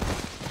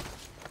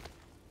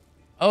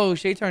 Oh,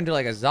 she turned into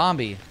like a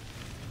zombie.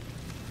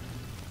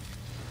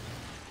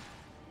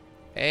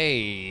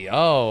 Hey,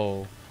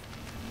 oh.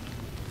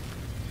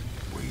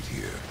 Wait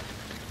here.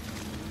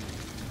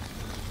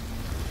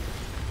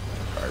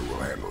 I will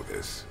handle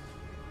this.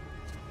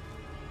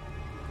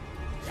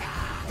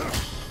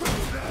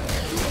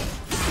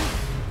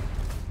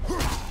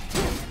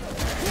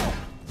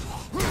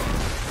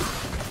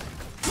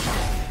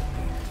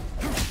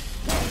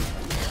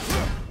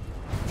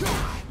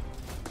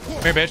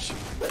 Come here, bitch.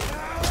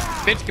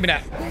 Bitch, give me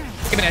that.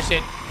 Give me that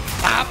shit.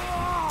 Bop.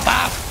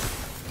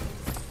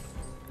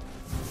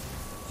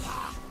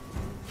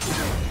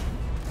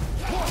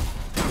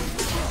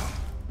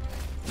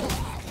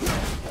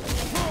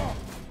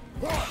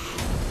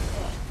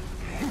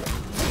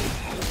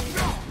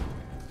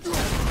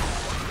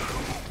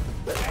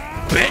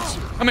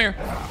 Come here.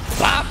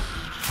 Bop.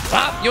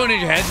 Bop. You don't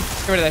need your head.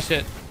 Get rid of that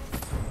shit.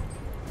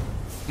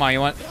 Come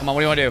on, come on,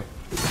 what do you want to do?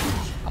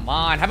 Come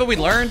on, haven't we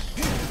learned?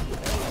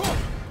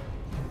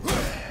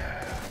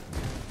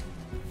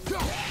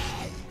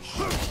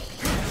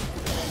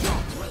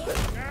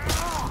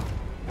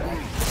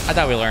 I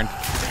thought we learned.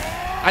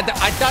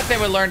 I thought they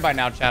would learn by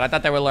now, Chad. I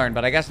thought they would learn,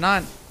 but I guess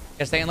not.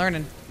 Guess they ain't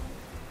learning.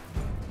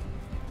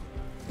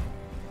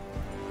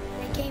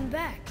 They came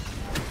back.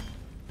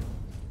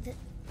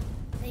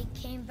 They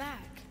came back.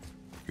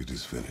 It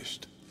is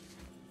finished.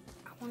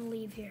 I want to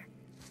leave here.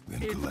 Then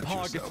collect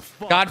yourself.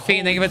 God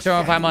feed, thank you for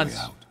 205 Find a way months.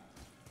 out.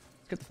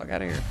 Let's get the fuck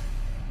out of here.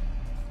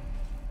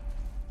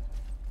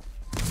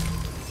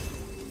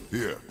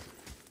 Here.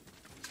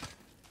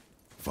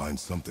 Find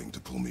something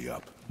to pull me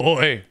up.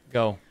 Boy,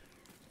 go.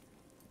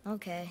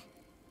 Okay.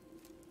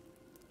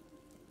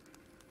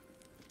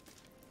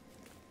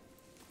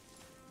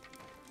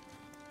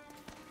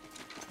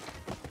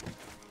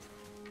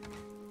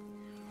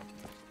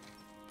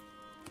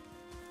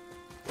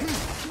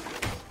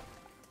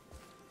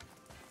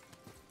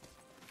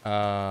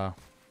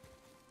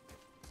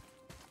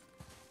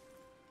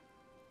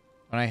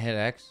 When I hit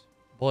X,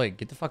 boy,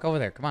 get the fuck over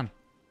there. Come on.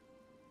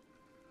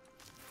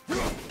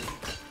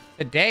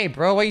 Today,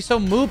 bro. Why are you so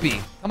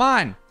moopy? Come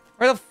on.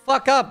 Hurry the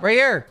fuck up. Right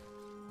here.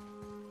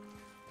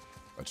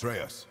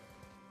 Atreus.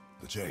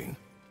 The chain.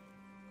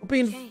 We're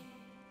being... Jane.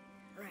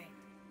 Right.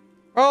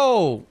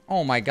 Bro.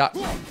 Oh my god.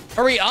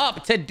 Hurry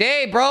up.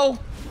 Today, bro.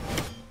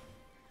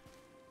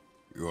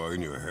 You are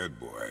in your head,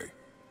 boy.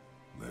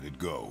 Let it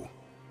go.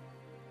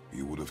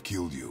 He would have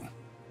killed you.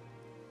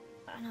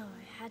 I know,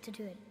 I had to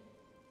do it.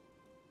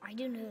 I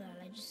do know that,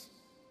 I just...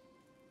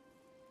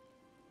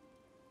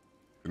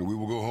 And we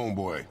will go home,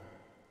 boy.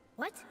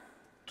 What?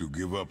 To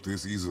give up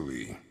this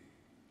easily.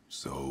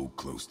 So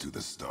close to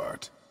the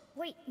start.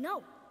 Wait,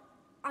 no.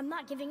 I'm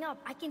not giving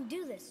up. I can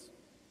do this.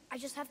 I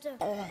just have to,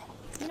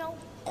 you know,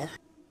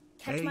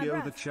 catch my Ayo,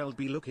 breath. the shall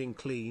be looking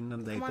clean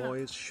and they Come on up.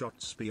 boys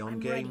shots beyond I'm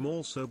game. ready.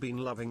 Also been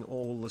loving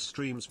all the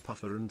streams,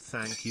 Puffer, and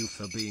thank you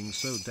for being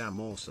so damn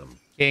awesome.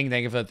 King,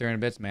 thank you for the 300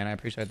 bits, man. I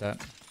appreciate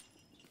that.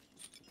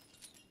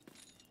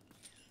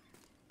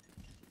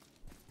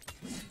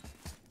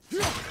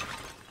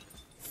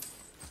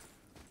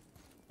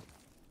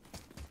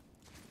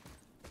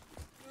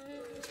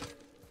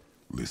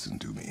 Listen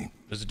to me.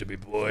 Listen to me,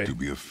 boy. To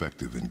be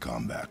effective in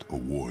combat, a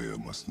warrior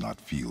must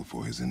not feel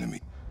for his enemy.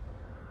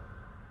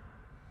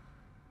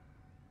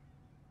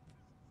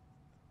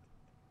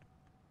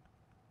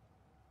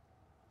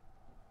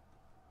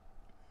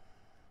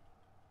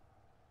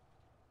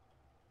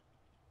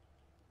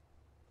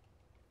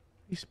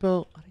 How do you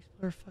spell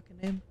her fucking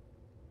name?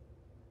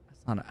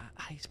 That's not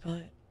how do you spell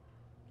it?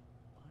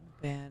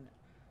 Unban.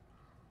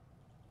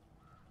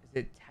 Is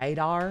it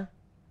Tadar?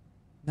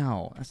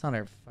 No, that's not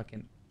her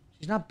fucking...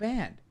 She's not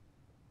banned.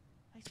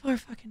 How do you spell her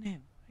fucking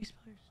name? How do you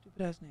spell her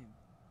stupid ass name?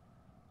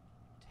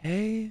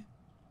 Tater?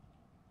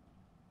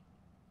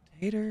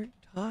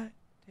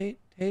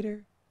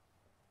 Tater?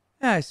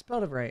 Yeah, I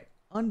spelled it right.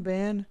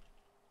 Unban.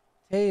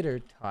 Tater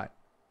tot.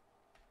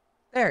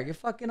 There, you're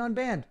fucking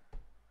unbanned.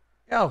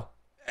 Yo.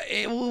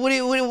 What do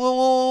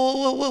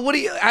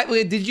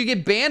you did you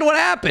get banned? What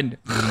happened?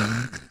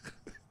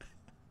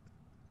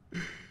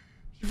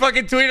 You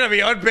fucking tweeted at me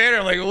unbanned.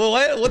 I'm like, well,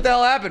 what the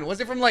hell happened? Was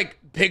it from like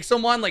pick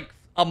someone like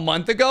a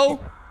month ago?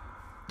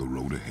 The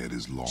road ahead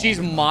is long. She's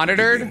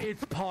monitored.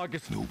 It's pog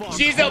as fuck.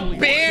 She's a Holy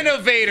ban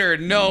evader.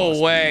 No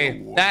Must way. be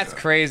a warrior. That's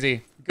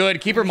crazy.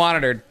 Good. Keep her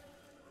monitored.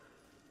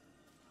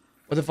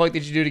 What the fuck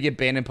did you do to get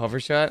banned in Puffer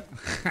Shot?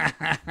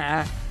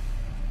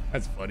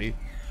 That's funny.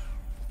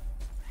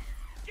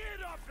 Get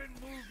up and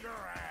move your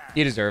ass.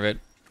 You deserve it.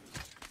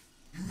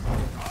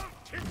 I'll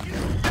kick you in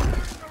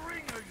the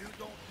ring or you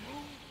don't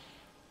move.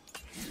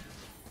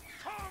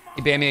 Come on.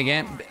 You ban me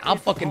again? I'll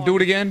fucking do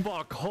it again.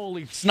 Fuck,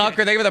 holy Snucker,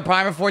 thank you for the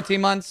prime of 14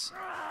 months.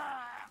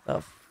 The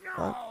fuck?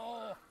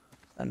 No.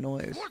 That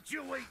noise. What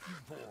you waiting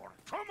for?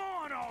 Come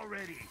on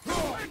already.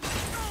 Let's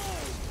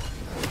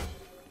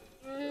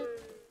go.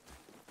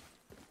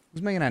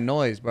 Who's making that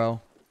noise,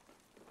 bro?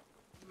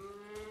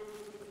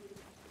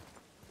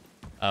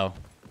 Oh.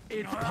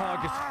 It's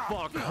pog as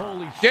fuck,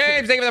 holy shit.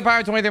 James, thank you for the prime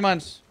of 23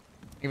 months.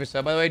 Thank you for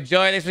sub. By the way,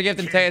 Joy, thanks for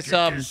gifting Tay a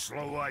sub.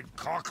 Slow-eyed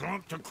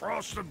cocklump to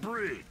cross the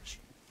bridge.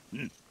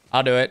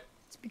 I'll do it.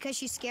 It's because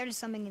she's scared of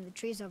something in the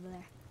trees over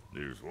there.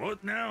 There's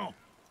what now?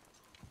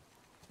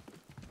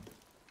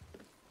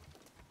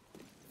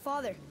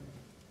 Father,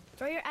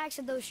 throw your axe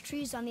at those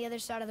trees on the other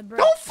side of the bridge.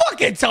 Don't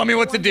fucking tell me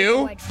what to Ones with the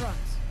do. white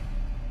trunks.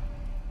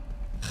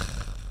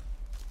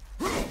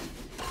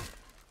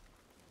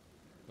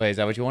 Wait, is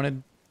that what you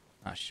wanted?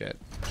 Oh, shit.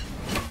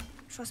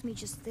 Trust me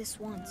just this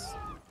once.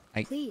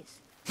 I- Please.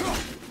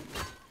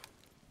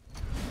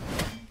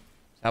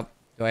 How,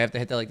 do I have to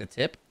hit the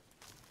tip?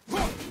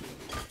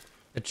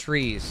 The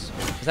trees.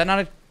 Is that not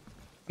a... I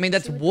mean,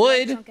 that's See with the white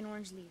wood. trunk and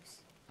orange leaves.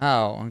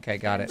 Oh, okay,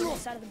 got it. On the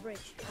side of the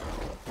bridge.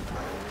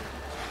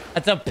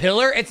 That's a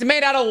pillar? It's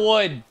made out of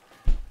wood.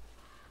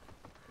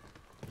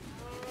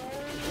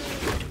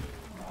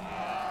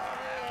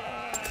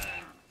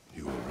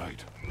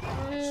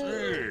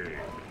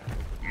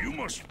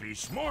 must be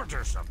smart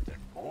or something,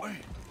 boy.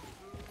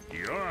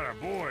 You're a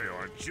boy,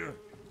 aren't you?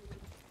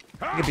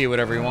 He can be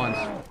whatever he wants.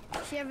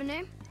 Does she have a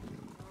name?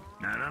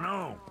 I don't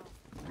know.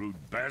 Rude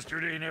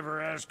bastard ain't ever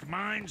asked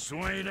mine,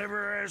 so ain't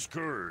ever asked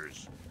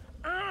hers.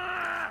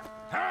 Ah!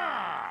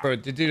 Ha! Bro,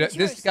 dude,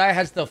 this guy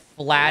has the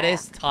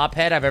flattest top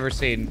head I've ever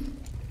seen.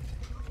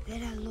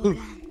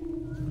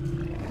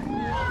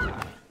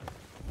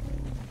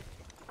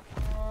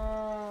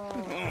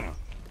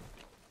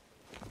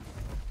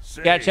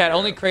 Yeah, chat,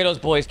 only Kratos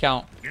boys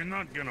count. You're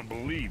not gonna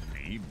believe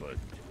me, but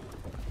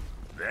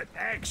that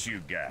axe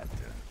you got,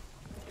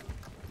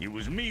 it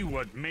was me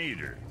what made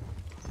her.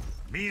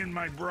 Me and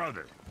my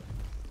brother.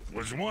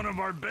 Was one of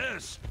our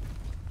best.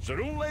 So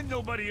don't let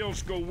nobody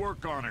else go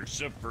work on her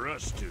except for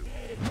us two.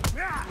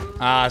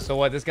 Ah, so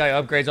what? This guy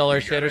upgrades all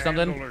her shit or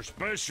something? Handle her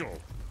special,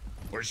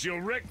 or she'll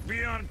wreck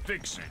beyond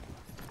fixing.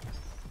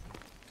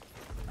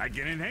 I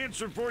can enhance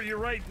her for you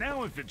right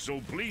now if it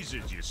so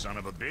pleases you, son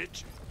of a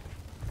bitch.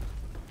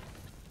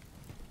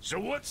 So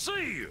what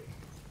say you?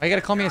 Why you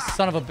gotta call me a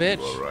son of a bitch?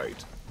 You are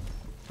right.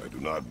 I do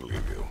not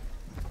believe you.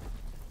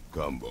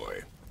 Come,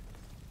 boy.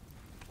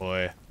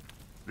 Boy.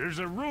 There's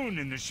a rune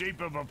in the shape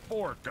of a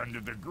fork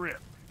under the grip.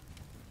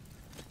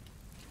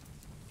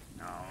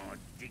 No,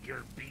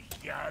 digger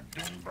bicha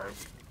dumber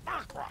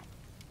aqua.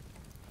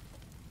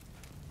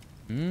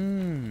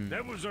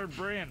 That was our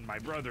brand, my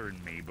brother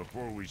and me,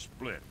 before we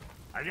split.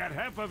 I got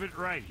half of it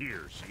right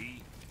here,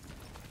 see?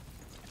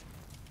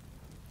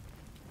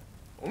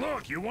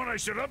 Look, you want I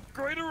should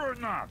upgrade her or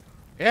not?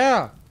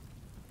 Yeah.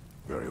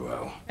 Very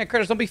well. Hey,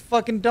 Kratos, don't be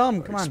fucking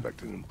dumb. Come I on.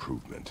 expect an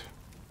improvement.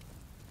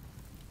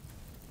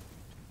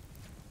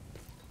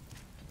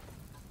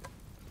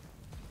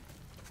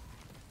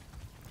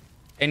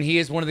 And he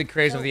is one of the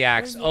creators of the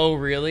axe. Oh,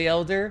 really,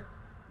 Elder?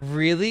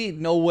 Really?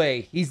 No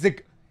way. He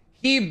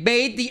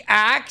made the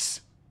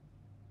axe?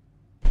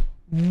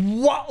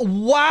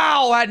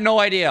 Wow, I had no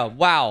idea.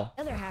 Wow.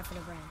 The other half of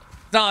the brand.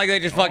 It's not like they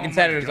just fucking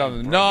said it or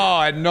something. No,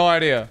 I had no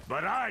idea.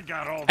 But I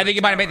got all I think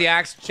you might have made the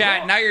axe.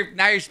 Chat, now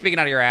you're speaking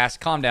out of your ass.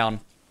 Calm down.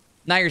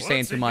 Now you're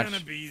saying too much. What's it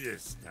gonna be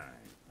this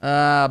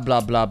time?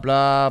 Blah, blah,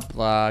 blah,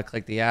 blah.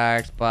 Click the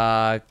axe,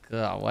 blah.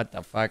 What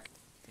the fuck?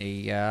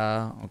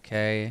 Yeah,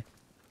 okay.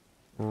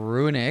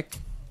 Runic.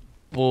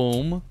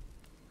 Boom.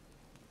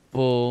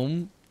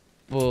 Boom.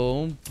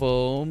 Boom.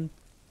 Boom.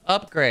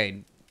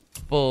 Upgrade.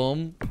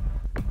 Boom.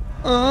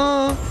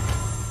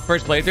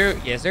 First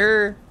playthrough? Yes,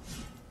 sir.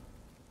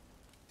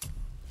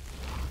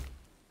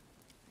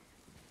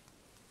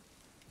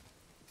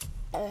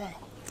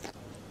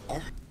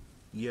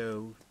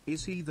 Yo,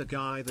 is he the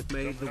guy that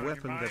made the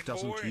weapon that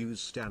doesn't use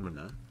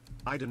stamina?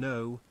 I don't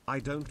know, I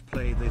don't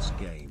play this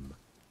game.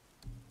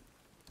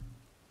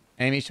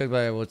 Enemies choked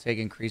by will take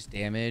increased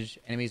damage.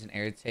 Enemies in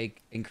air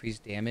take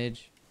increased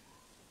damage.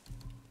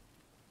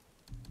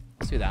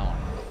 Let's do that one.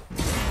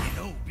 You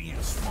know, being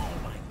small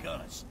like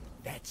us,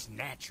 that's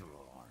natural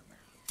armor.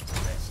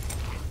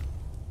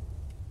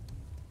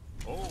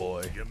 Oh,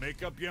 boy. You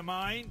make up your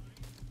mind?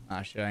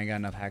 Ah, shit, I ain't got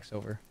enough hacks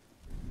over.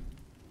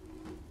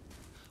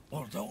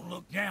 Well, don't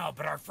look now,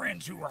 but our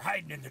friends who were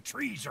hiding in the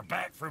trees are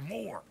back for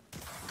more.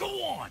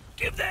 Go on,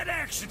 give that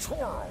axe a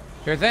twirl.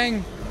 Sure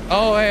thing.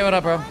 Oh, hey, what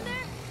up, bro?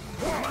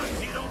 As long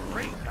as you don't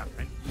break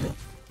nothing.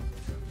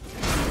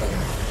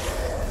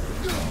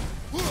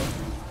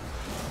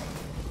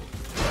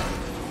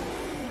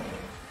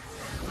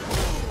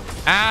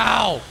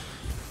 Ow!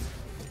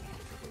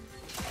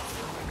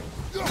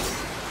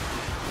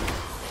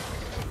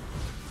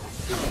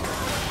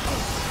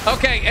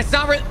 Okay, it's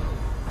not really...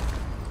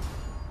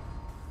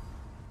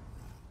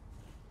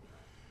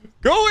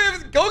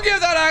 Go give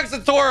that axe a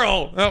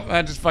twirl! Oh,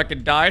 I just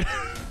fucking died.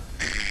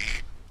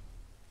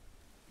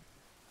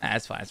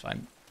 That's fine, it's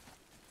fine.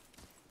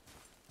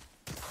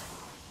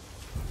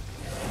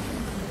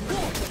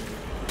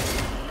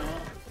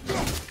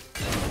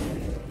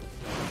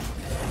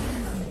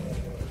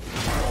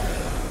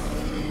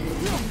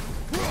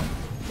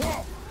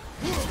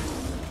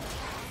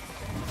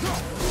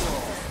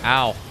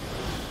 Ow.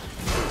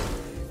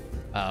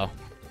 Uh-oh.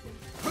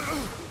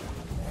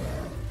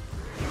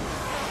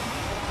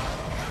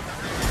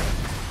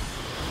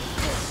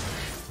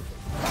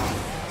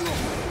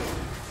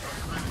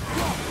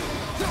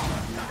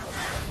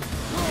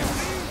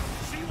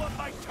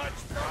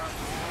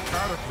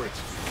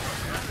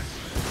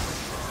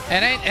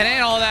 It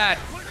ain't all that.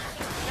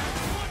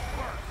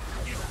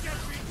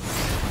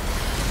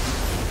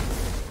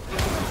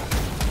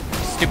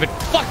 Stupid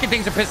fucking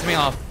things are pissing me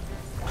off.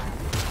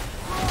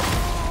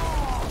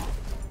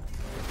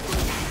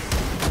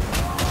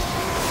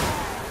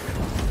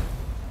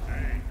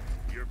 Hey,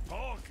 your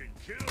paw can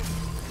kill.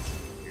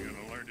 You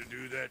gonna learn to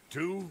do that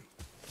too?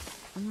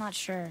 I'm not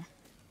sure.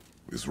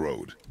 This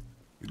road,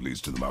 it leads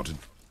to the mountain.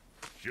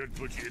 Should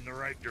put you in the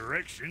right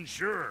direction,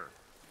 sure.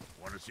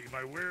 Want to see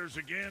my wares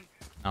again?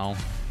 No.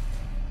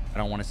 I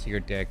don't want to see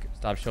your dick.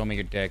 Stop showing me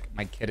your dick.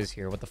 My kid is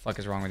here. What the fuck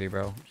is wrong with you,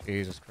 bro?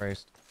 Jesus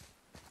Christ.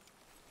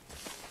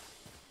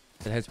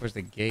 It heads towards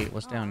the gate.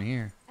 What's down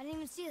here? I didn't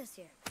even see this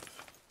here.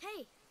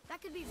 Hey,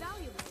 that could be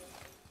valuable.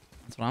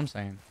 That's what I'm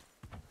saying.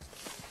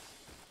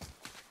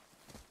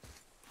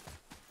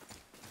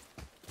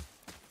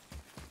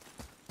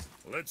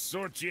 Let's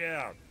sort you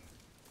out.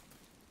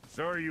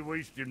 Sorry you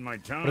wasted my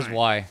time. What is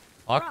why?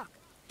 Fuck. Brock,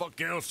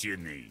 Fuck else you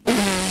need?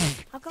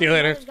 how come See you your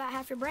later. brother's got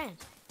half your brand?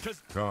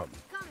 Come.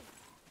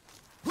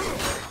 Coming.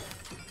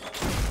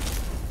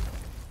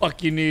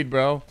 Fuck you need,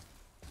 bro.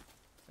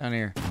 Down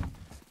here.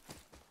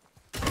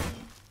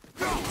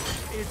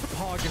 It's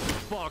pog as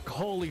fuck.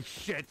 Holy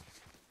shit.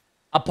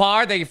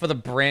 Apar, thank you for the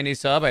brand new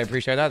sub. I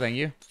appreciate that. Thank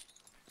you.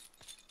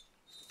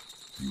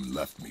 You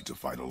left me to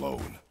fight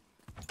alone.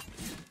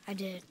 I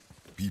did.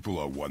 People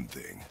are one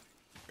thing.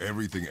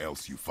 Everything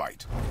else you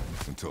fight.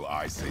 Until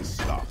I say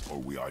stop or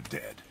we are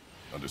dead.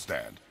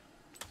 Understand?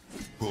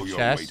 Pull your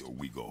Chest. weight or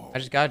we go home. I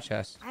just got a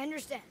chest. I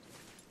understand.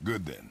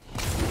 Good then.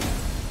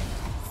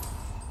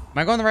 Am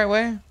I going the right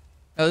way?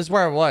 No, this is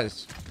where I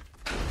was.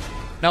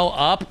 No,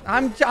 up.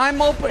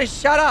 I'm open.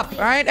 Shut up. All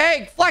right.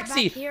 Hey, Flexi.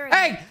 Back here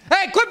Hey, again.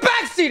 hey, quit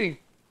backseating.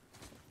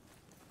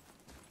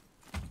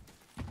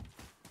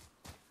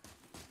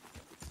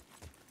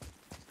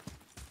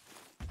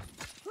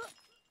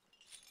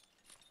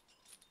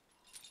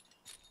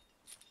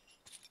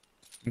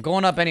 I'm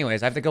going up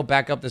anyways. I have to go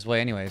back up this way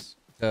anyways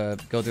to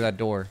go through that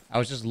door. I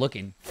was just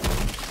looking.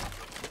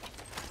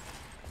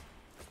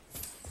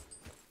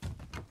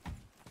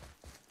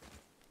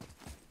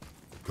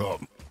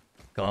 Come.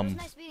 It was Come.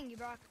 nice meeting you,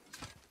 Brock.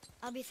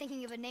 I'll be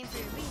thinking of a name for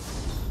your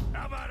beast.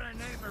 How about I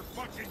name her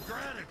fucking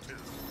gratitude?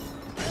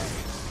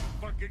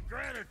 Fucking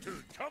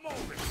gratitude. Come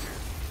over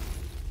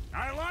here.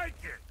 I like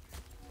it.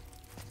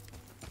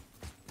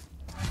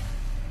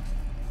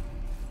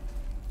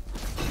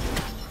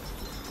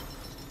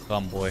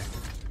 Come, boy.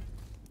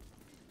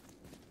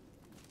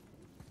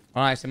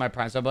 Oh, I see my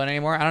Prime sub button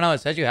anymore. I don't know. It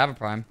says you have a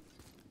Prime.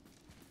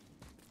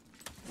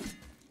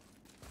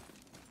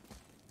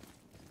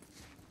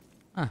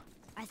 Huh.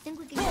 I think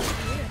we can go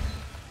through here.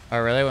 Oh,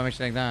 really? What makes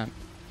you think that?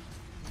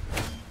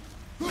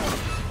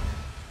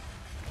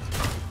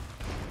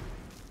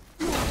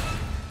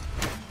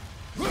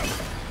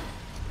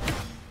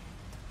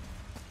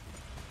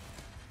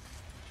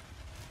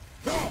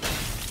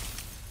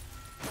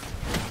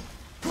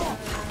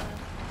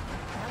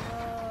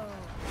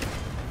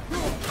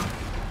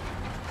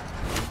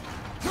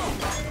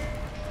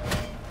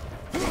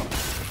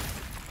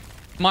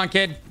 Come on,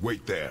 kid.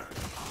 Wait there.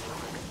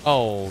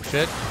 Oh,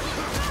 shit.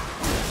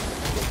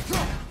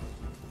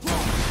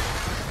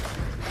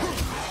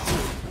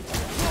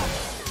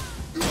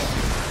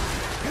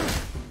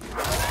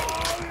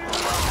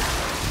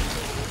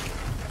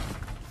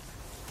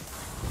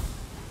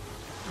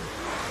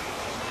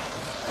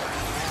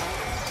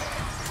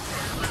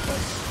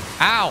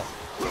 Ow.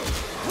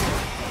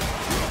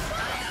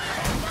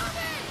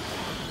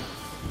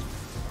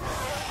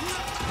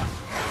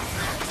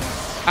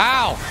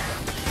 Ow.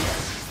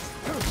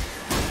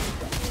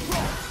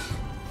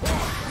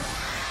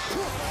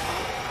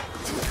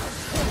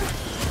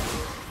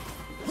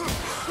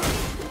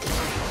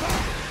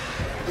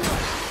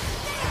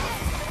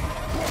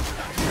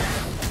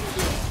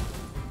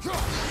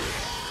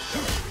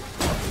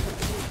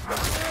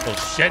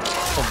 Oh, shit.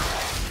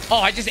 Oh,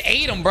 I just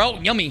ate him, bro.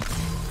 Yummy.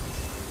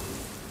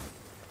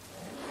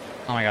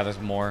 Oh my god, there's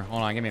more.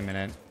 Hold on, give me a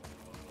minute.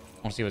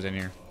 I want to see what's in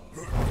here.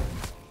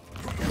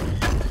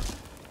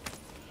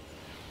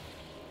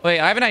 Wait,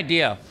 I have an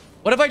idea.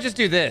 What if I just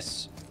do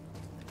this?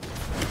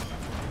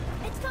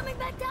 It's coming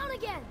back down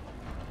again.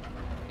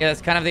 Yeah,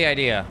 that's kind of the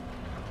idea.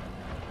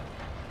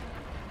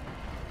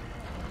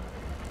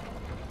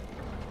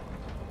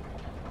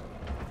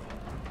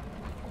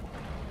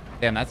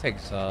 Damn, that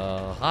takes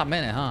a hot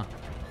minute, huh?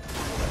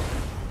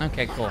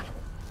 Okay, cool.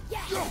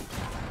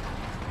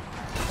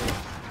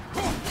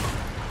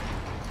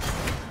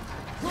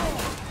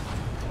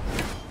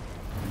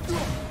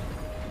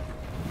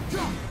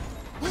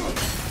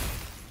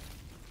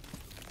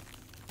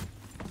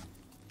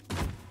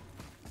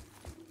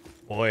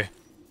 Boy.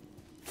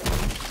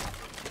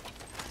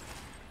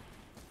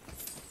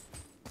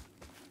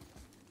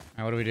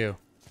 Now what do we do?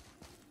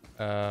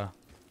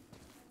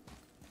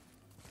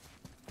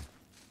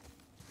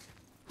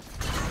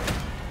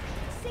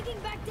 Sinking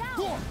back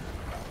down.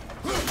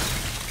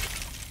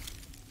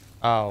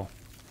 Oh.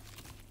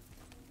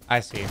 I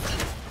see.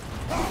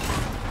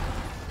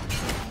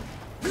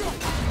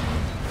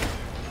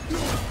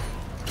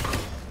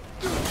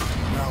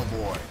 Now,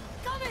 boy.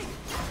 Coming.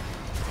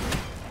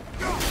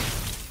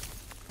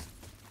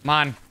 Come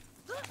on.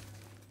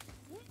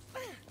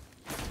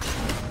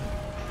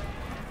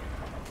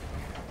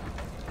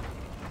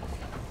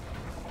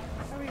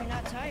 How are you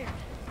not tired?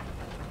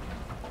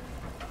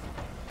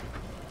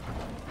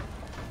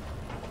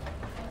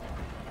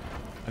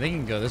 I think you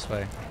can go this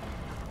way.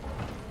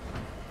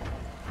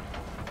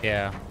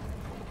 Yeah.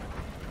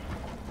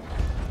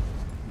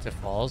 Once it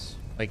falls.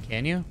 Wait,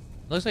 can you?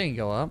 Looks like you can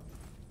go up.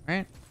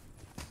 Right?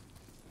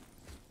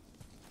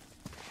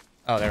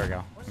 Oh, there we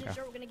go. Wasn't Okay.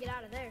 sure we're gonna get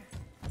out of there.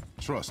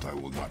 Trust I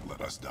will not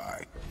let us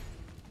die.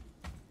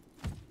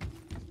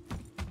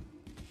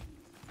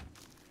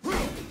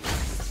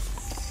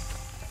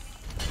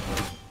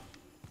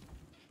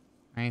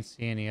 I ain't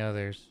see any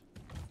others.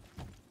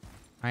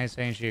 I ain't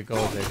saying she a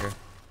gold digger.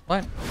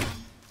 What?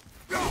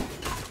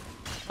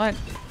 What?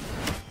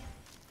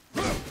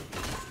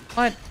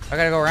 What? I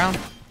gotta go around?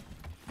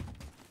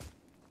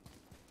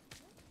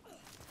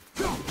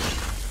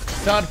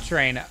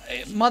 Subtrain.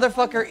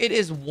 Motherfucker, it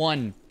is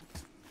 1.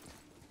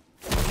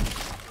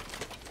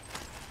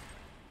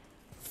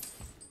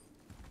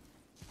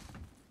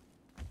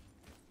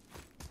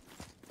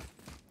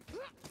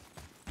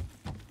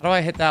 How do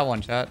I hit that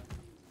one, chat?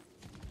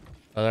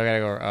 Oh, I gotta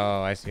go.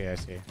 Oh, I see, I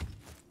see.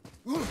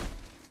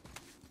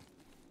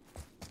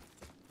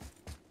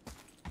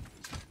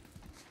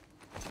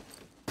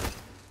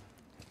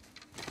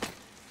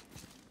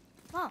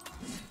 Oh,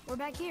 we're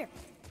back here.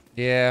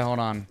 Yeah, hold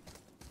on.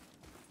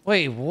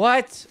 Wait,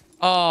 what?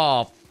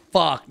 Oh,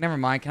 fuck. Never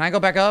mind. Can I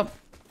go back up?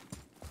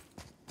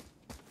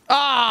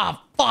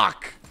 Ah,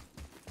 fuck.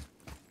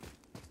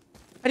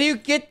 How do you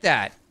get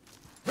that?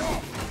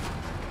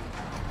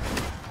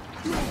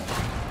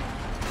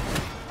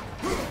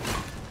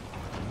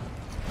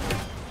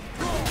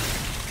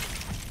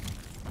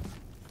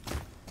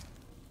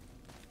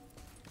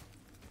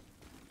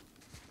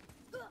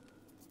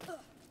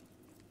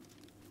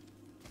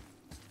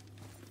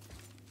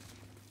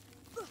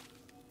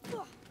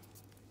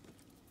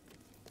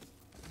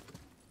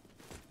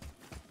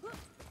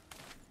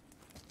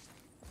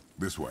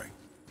 This way.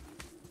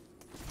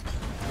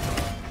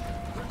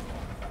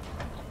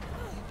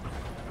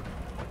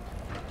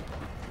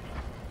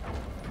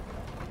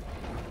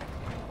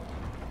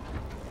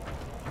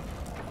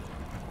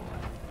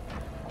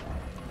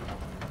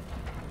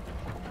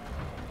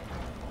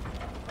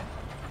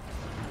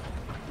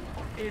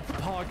 It's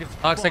pog as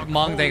Toxic fuck.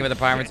 Mung, thank you for the Holy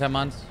Prime for shit. 10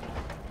 months.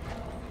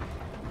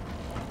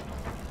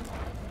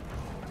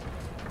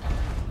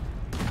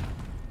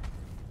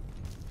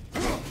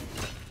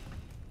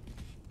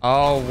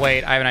 Oh,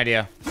 wait. I have an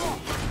idea.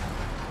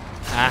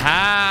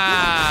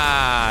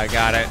 Aha!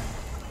 Got it.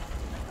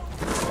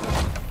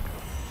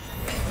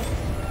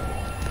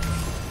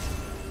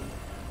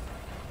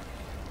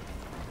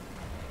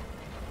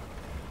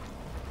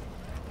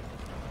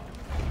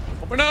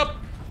 Open up!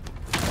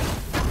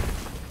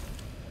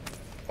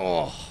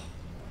 Oh.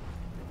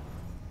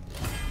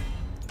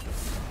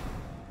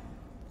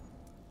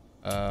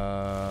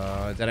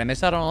 Did I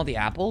miss out on all the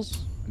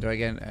apples? Do I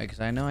get... Because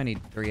I know I need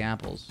 3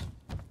 apples.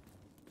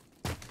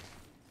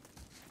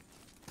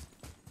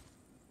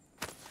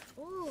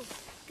 Ooh,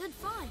 good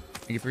find.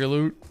 Thank you for your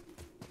loot.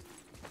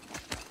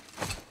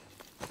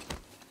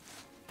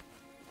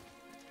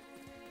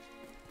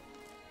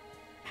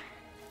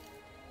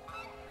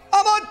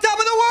 I'm on top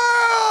of the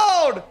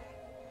world!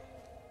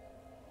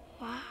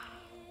 Wow.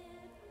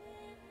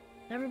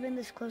 Never been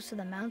this close to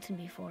the mountain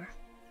before.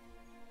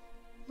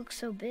 Looks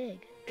so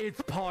big.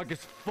 It's pog as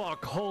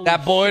fuck. Holy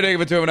That boy shit. didn't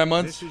give it to him in 9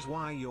 months. This is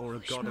why you're a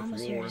god Mom of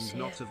was here war to and see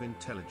not it. of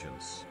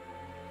intelligence.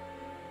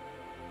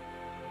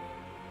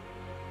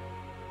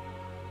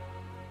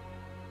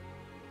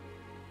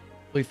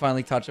 Will you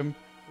finally touch him?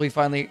 Will you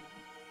finally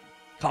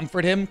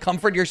comfort him?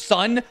 Comfort your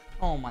son?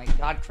 Oh my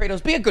god,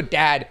 Kratos, be a good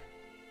dad.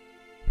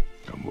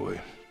 Come,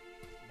 boy.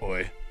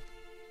 Boy.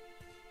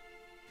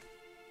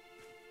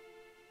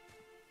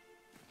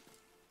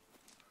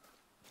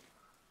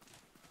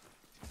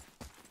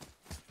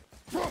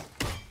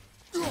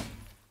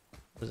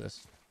 What is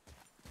this?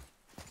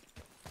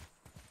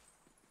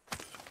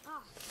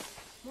 Ah,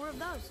 more of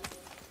those.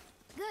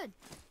 Good.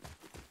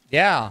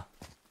 Yeah.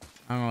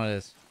 I don't know what it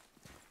is.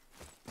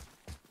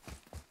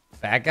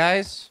 Bad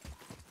guys?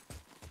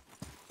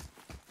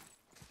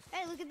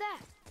 Hey, look at that.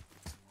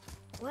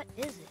 What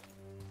is it?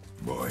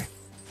 Boy.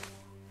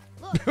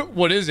 Look.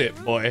 What is it,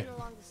 the boy? runes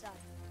along the side.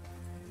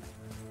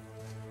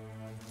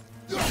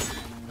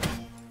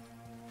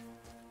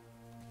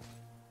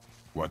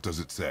 What does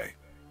it say?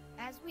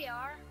 As we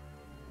are,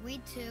 we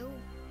two,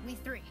 we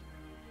three.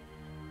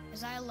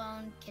 As I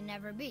alone can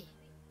never be.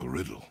 A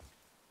riddle.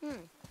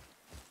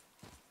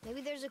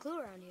 Maybe there's a clue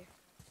around here.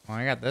 Well,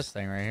 I got this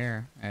thing right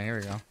here. Yeah, here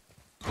we go.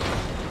 The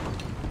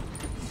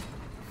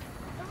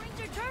rings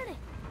are turning.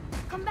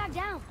 Come back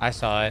down. I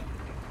saw it.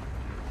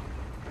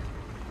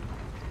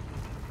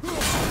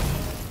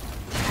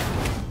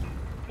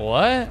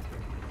 What?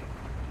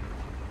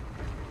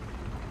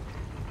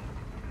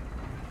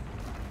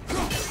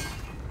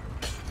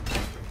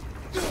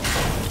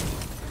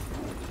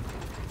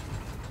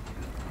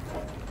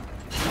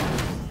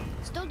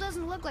 Still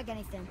doesn't look like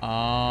anything.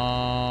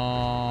 Oh.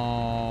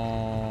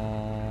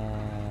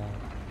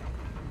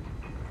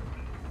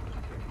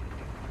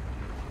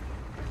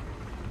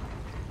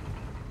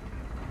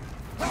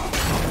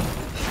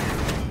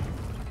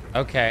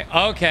 Okay.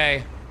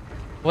 Okay.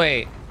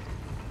 Wait.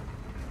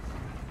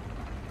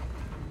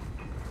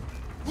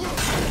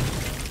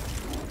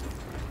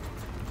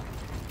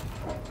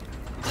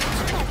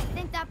 I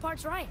think that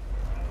part's right.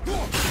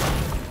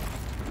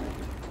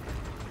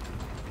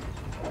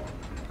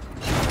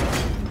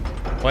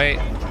 Wait.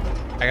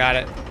 I got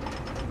it.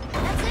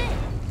 That's it.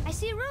 I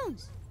see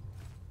runes.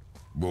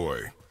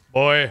 Boy.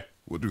 Boy.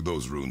 What do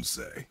those runes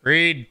say?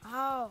 Read.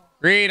 Oh.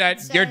 Read.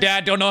 Your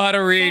dad don't know how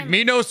to read.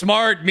 Me no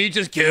smart. Me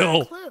just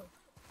kill. Clue.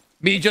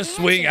 Me just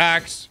swing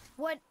axe.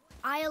 What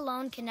I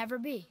alone can never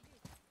be.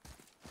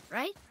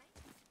 Right?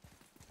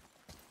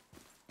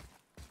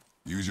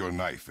 Use your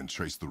knife and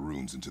trace the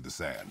runes into the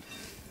sand.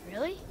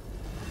 Really?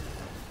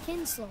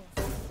 Kinslow.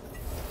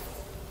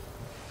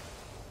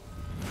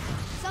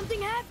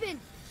 Something happened!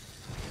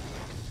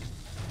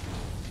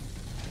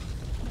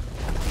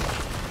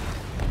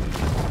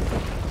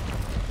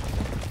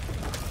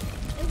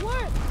 It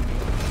worked!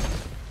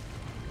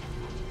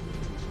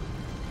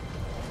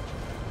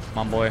 Come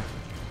on, boy.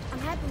 I'm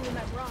happy we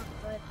met Brock,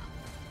 but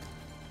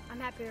I'm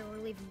happier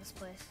we're leaving this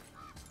place.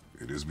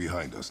 It is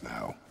behind us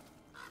now.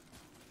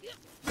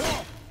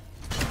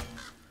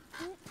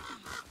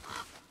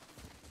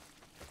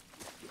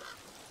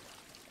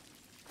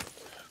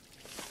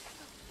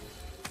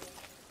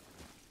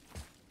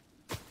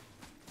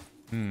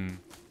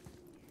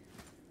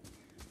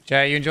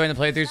 Jay, you enjoying the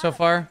playthrough so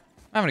far? I'm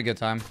having a good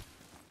time.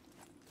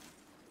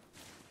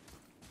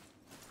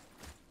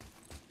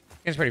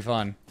 It's pretty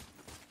fun.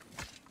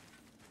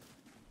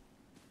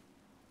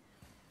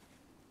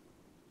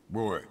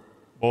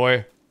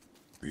 Boy,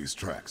 these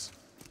tracks.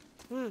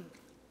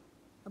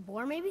 A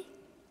boar, maybe?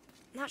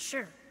 Not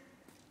sure,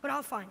 but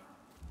I'll find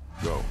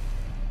it. Go.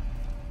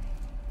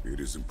 It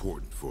is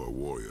important for a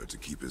warrior to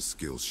keep his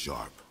skills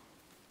sharp.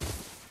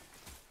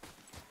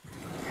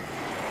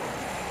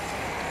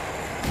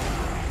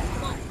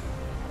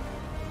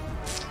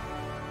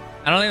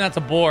 I don't think that's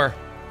a boar.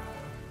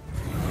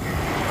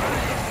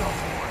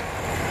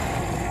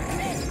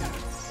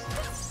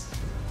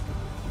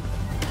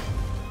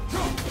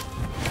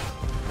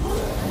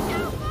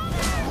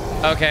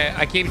 Okay,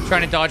 I keep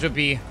trying to dodge a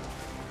bee.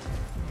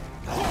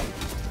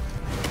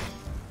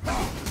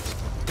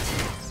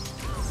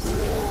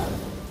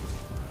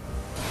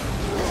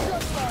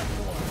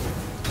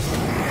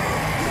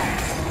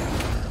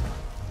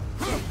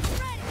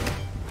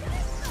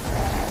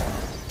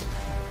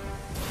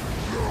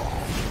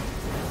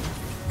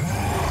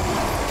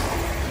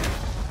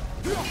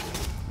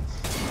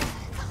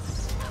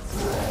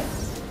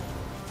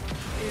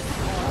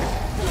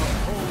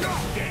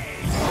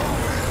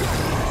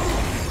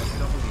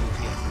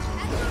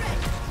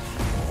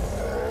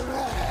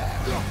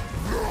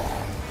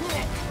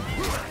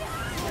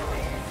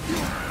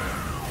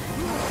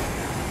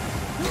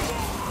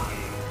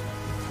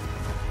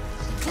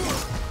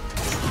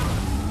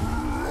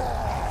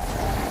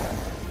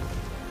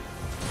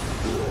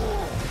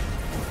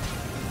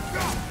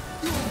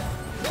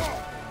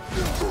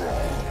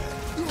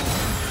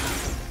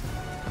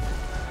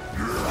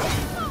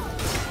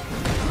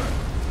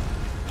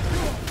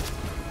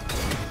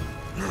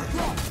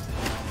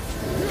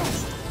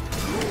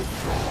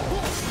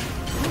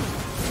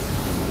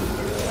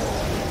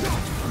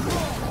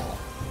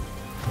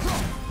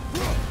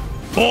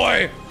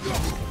 Boy!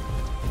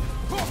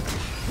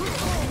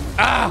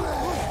 Ah!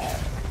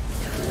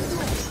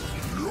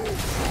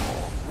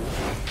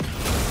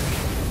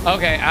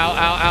 Okay, ow,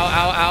 ow, ow,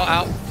 ow, ow,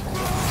 ow.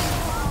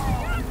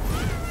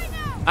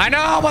 I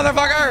know,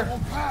 motherfucker!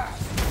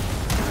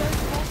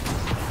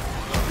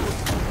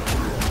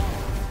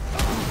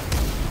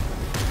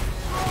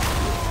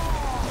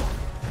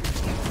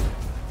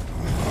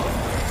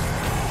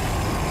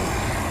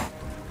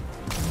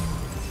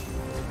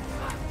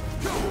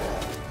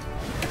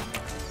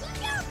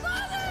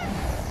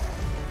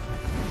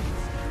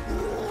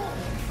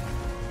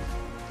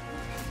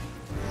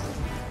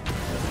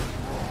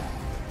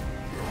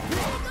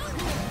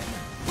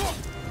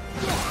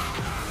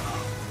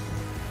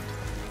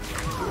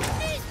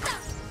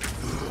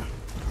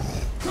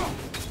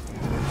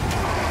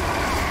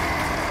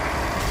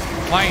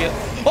 Why you?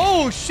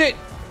 Oh shit!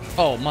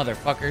 Oh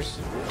motherfuckers!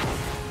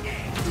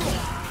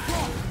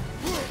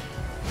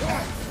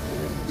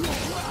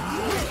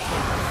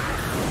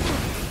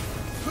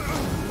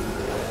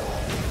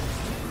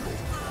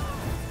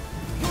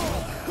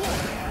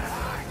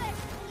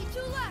 Only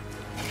two left.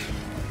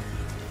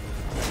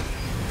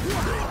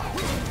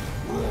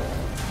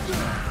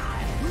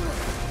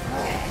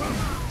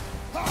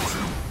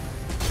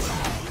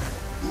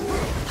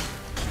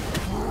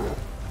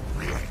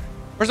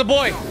 Where's the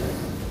boy?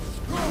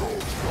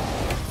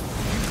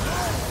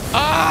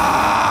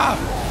 Ah!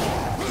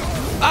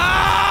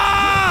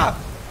 Ah!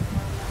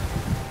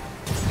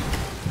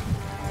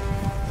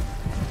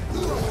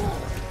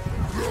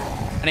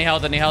 I need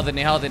health, I need health, I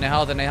need health, I need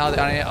health, I need health.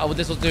 I need, oh,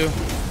 this will do.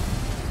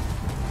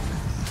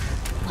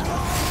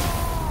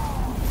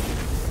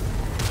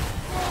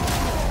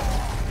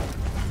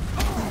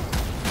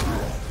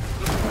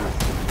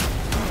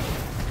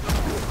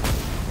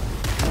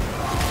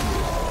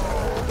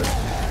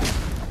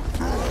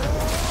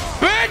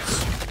 Bitch!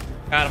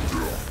 Got him.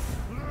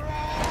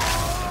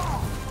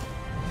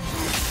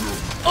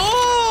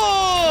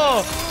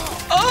 Oh!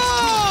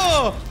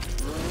 Oh!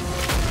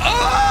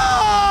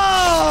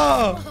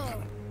 Oh!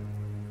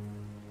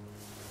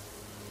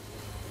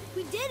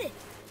 We did it.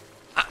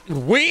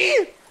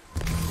 We?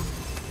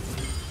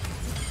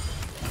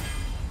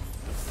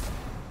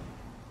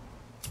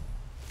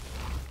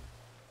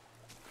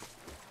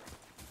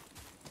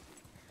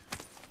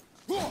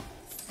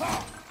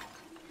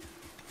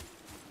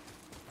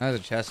 There's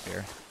a chest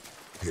here.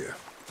 Here.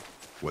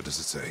 What does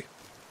it say?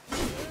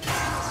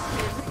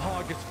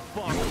 Hog as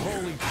fuck.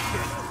 Holy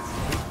shit.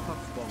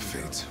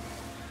 Fate.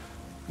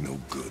 No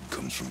good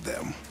comes from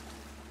them.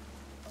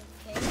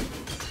 Okay.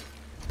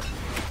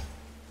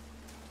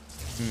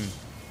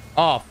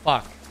 Oh,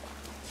 fuck.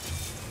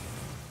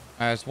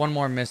 There's one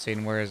more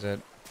missing. Where is it?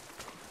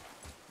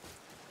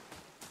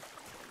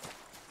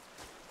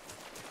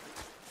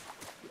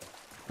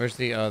 Where's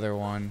the other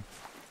one?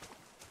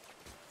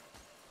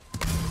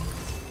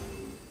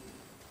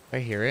 I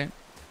hear it.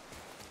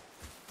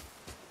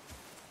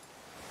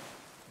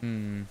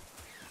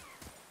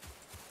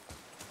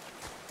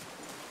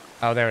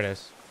 Oh, there it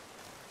is.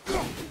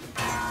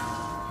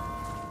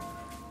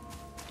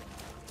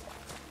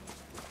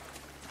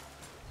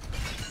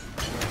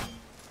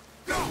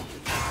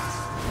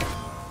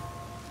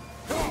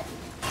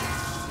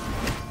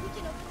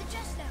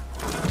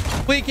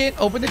 We can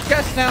open the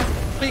chest now.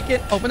 We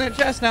can open the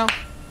chest now.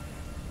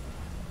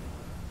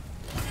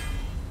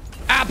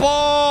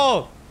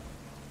 Apple!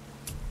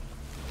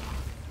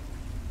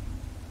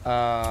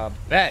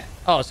 Bet.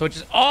 Oh, so it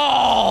just...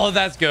 Oh,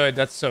 that's good.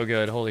 That's so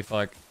good. Holy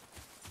fuck.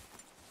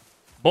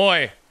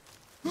 Boy.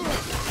 It's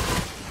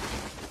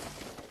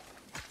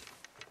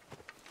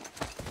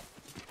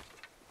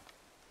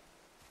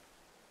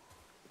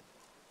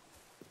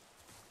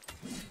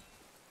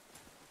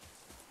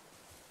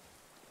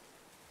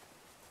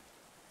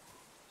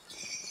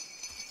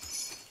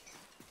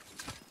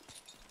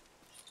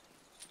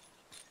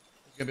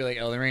gonna be like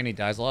Elden Ring and he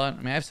dies a lot. I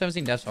mean, I have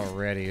 17 deaths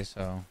already,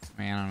 so...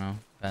 I mean, I don't know.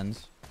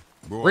 Depends.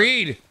 Boy,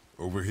 Read!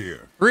 over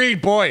here.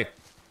 Read, boy!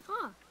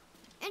 Huh.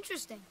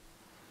 Interesting.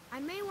 I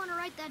may want to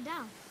write that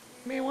down.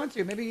 You may want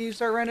to. Maybe you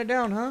start writing it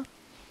down, huh?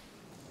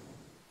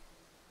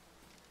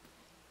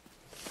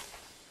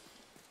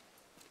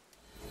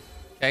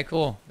 Okay,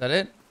 cool. Is that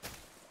it?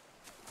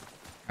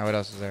 Alright, what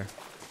else is there?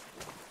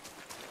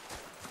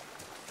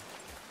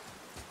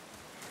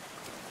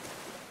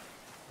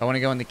 I want to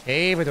go in the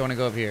cave or do I want to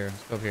go up here?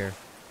 Let's go up here.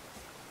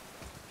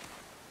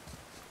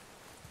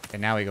 Okay,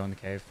 now we go in the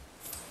cave.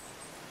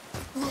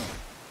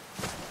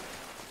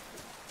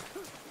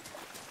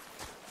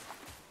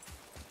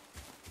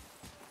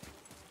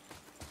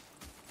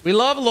 We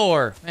love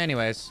lore.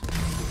 Anyways.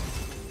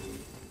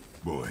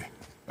 Boy,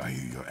 I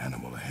hear your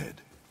animal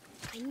ahead.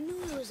 I knew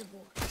it was a boy.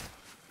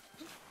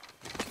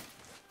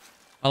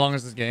 How long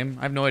is this game?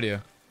 I have no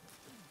idea.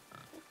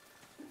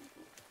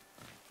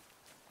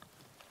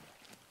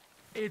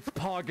 It's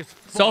Pog as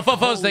fuck.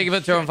 Self-fulfills, thank you for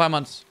the 2 and 5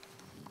 months.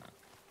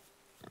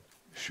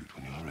 Shoot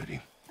when you're ready.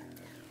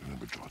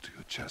 Remember, draw to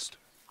your chest.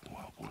 The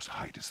wild boar's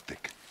hide is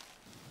thick.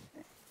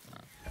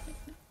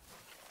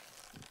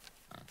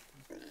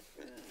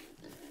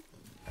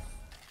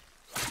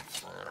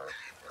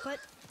 But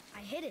I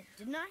hit it,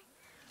 didn't I?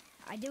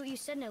 I did what you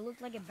said and it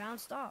looked like it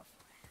bounced off.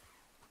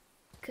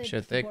 Could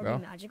Shit the thick, board bro.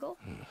 be magical?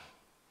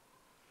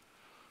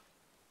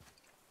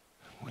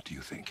 What do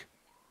you think?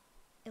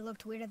 It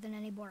looked weirder than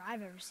any board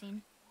I've ever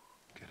seen.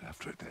 Get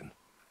after it then.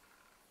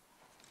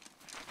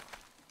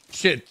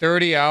 Shit,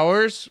 30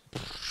 hours?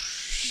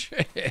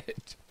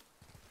 Shit.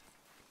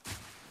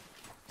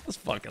 That's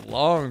fucking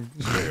long.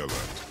 Stay alert.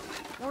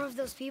 More of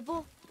those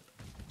people?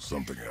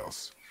 Something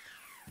else.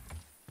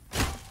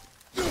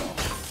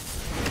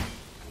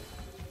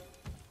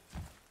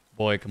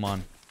 Boy, come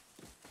on.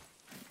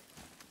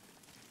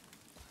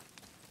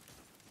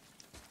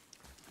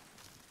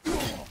 The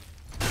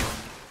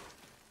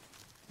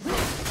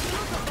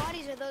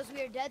bodies are those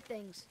weird dead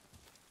things.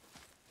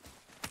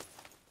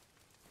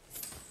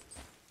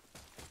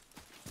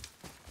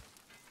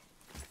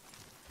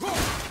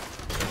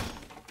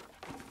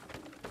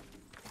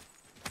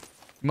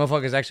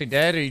 Motherfucker's actually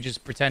dead or are you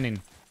just pretending?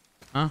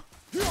 Huh?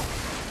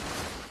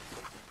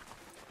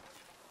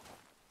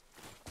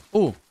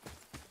 Ooh.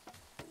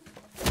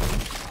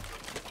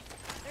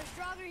 There's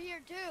Draugr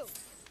here too.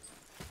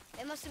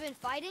 They must have been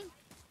fighting.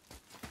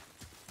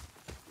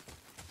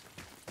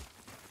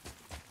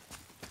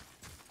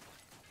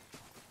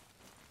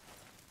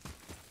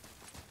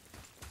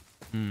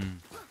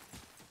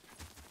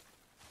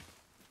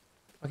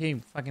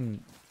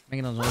 Fucking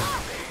making those noises.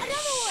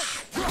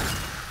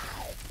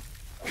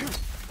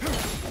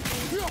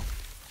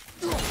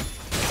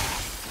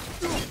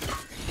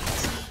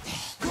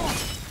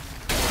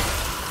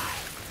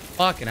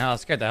 Fucking hell,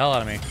 scared the hell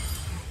out of me.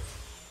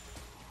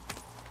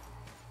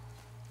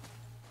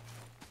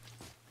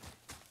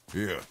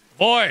 Here.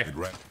 Boy! Get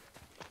right.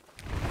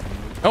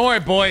 Don't worry,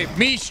 boy.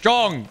 Me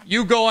strong.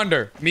 You go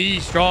under. Me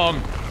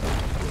strong.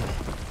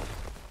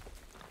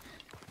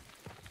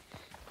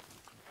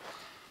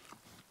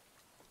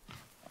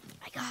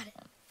 I got it.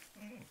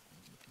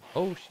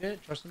 Oh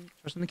shit! Trust in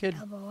the kid.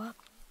 Elbow up.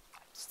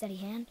 Steady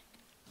hand.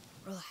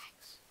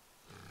 Relax.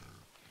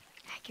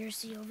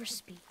 Accuracy over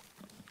speed.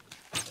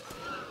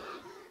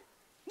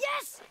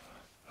 Yes!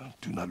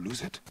 Do not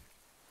lose it.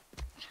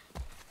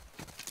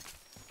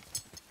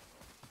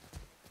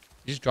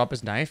 You just drop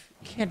his knife?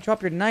 You can't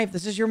drop your knife.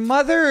 This is your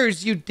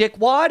mother's, you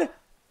dickwad.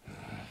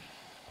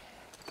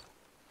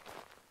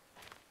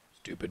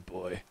 Stupid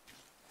boy.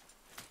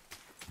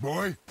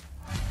 Boy?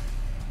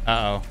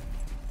 Uh-oh.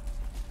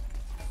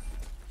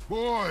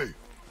 Boy!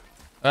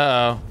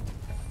 Uh-oh.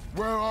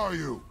 Where are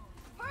you?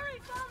 Hurry,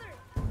 father!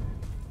 What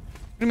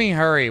do you mean,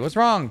 hurry? What's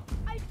wrong?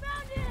 I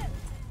found him!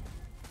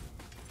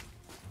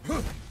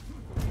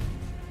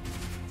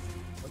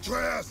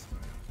 Atreus!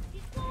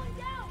 He's slowing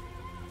down!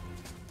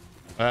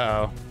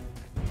 Uh-oh.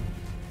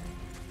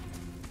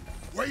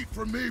 Wait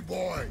for me,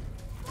 boy!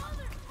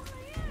 Father, over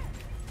here!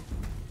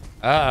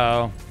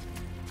 Uh-oh.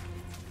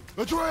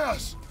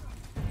 Atreus!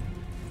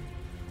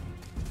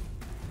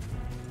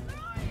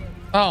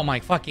 Oh my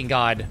fucking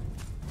god.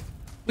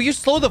 Will you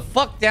slow the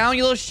fuck down,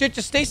 you little shit?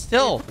 Just stay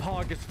still.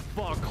 Pog as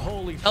fuck,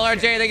 holy LRJ,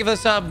 shit. thank you for the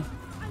sub.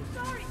 I'm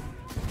sorry!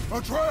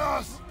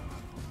 Atreus!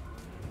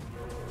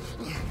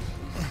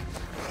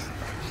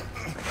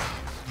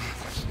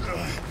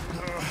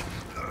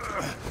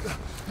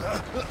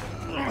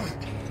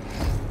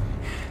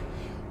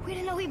 We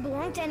didn't know he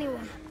belonged to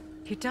anyone.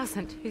 He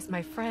doesn't. He's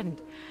my friend.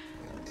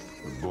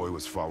 The boy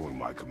was following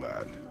my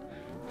command.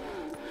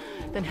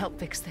 Then help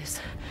fix this.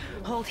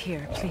 Hold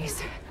here,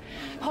 please.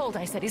 Hold,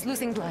 I said. He's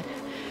losing blood.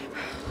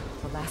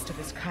 The last of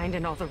his kind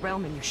in all the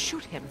realm, and you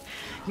shoot him.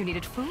 You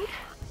needed food?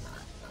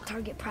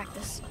 Target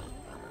practice.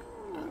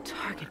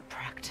 Target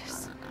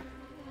practice.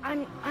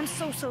 I'm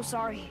so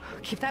sorry.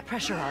 Keep that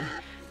pressure on.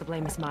 The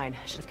blame is mine.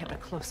 Should have kept a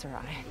closer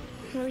eye.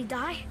 Will he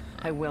die?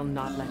 I will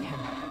not let him.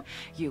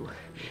 You,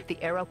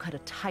 the arrow cut a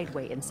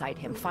tideway inside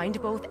him.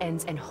 Find both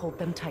ends and hold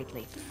them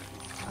tightly.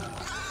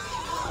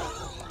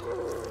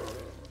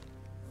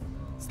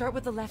 Start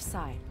with the left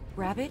side.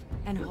 Grab it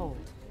and hold.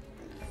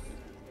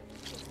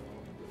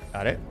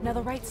 Got it. Now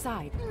the right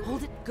side.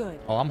 Hold it good.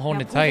 Oh, I'm holding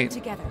Now it pull them tight.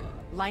 together.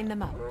 Line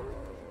them up.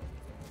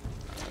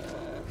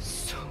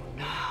 So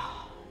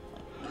now.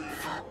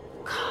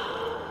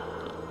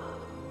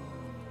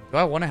 Do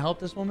I want to help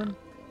this woman?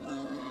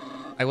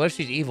 Like, what if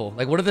she's evil?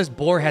 Like, what if this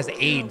boar has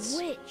AIDS?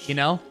 witch. You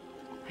know?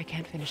 I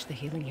can't finish the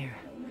healing here.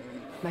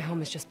 My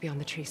home is just beyond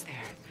the trees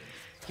there.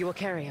 You will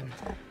carry him.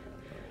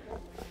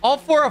 All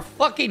for a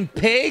fucking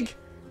pig?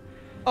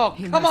 Oh,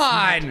 He come must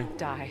on! not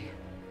die.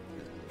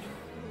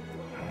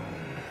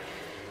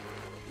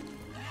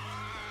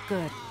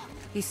 Good.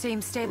 He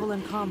seems stable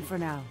and calm for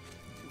now.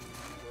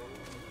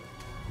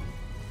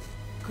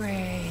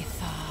 Great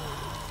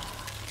thought.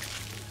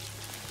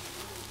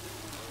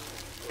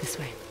 This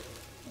way.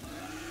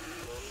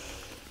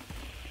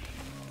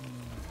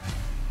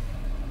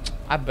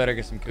 I better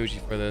get some coochie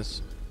for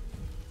this.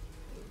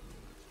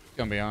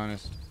 Gonna be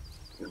honest.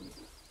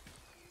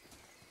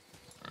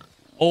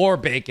 Or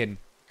bacon.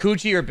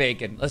 Coochie or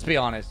bacon. Let's be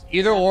honest.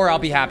 Either or, I'll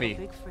be happy.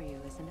 Big for you,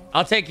 isn't it?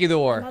 I'll take either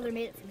My or. mother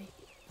made it for me.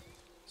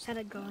 Said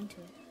I'd grow into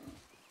it.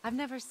 I've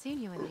never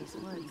seen you in these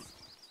woods.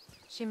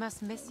 She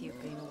must miss you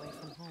being away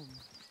from home.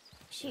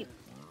 Sheep.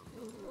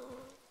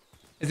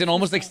 Is it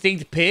almost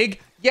extinct pig?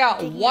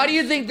 Yeah, why do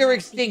you think they're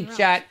extinct,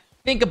 chat?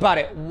 Think about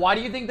it. Why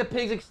do you think the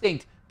pig's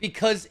extinct?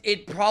 Because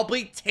it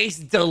probably tastes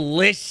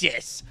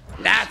delicious.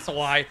 That's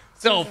why.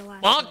 So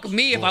fuck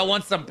me if I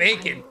want some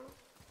bacon.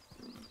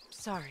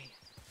 Sorry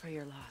for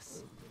your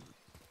loss.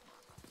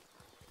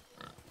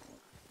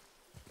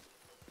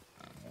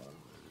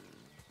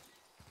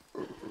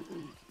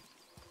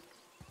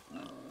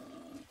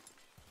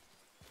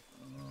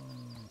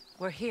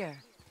 We're here.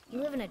 You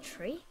live in a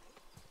tree?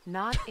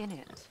 Not in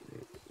it.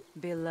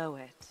 Below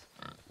it.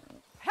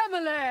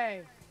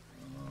 Hemile!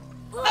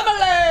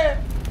 Emily!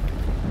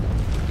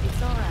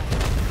 It's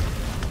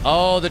alright.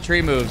 Oh, the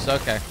tree moves.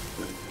 Okay.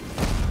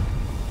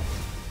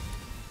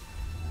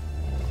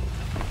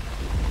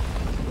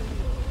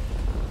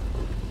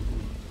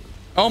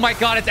 Oh my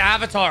god, it's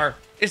Avatar.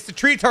 It's the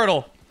tree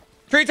turtle.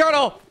 Tree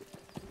turtle!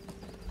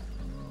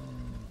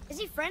 Is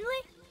he friendly?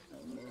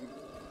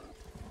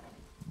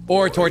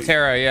 Or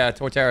Torterra. Yeah,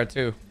 Torterra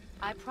too.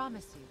 I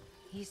promise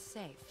you, he's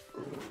safe.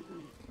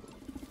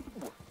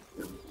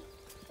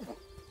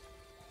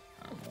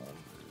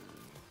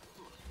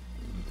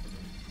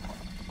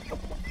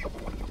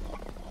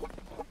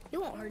 He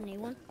won't hurt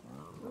anyone.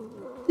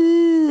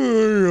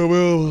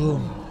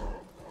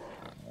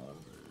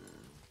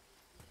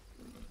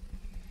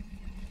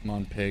 Come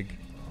on, pig.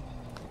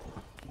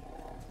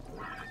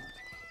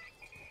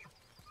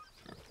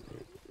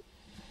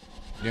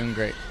 Doing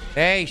great.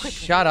 Hey,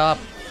 shut up.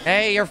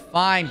 Hey, you're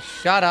fine.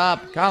 Shut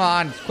up. Come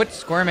on. Quit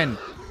squirming.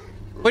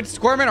 Quit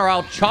squirming or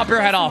I'll chop your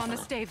head off. On the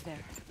stave there.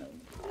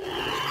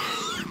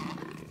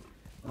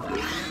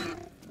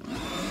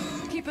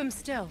 Keep him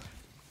still.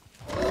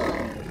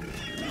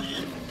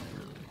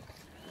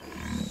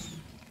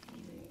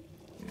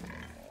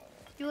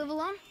 You live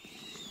alone?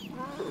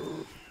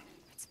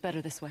 It's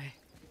better this way.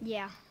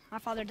 Yeah. My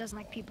father doesn't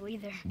like people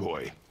either.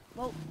 Boy.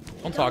 Well,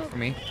 Don't talk for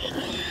me.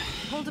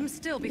 Hold him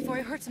still before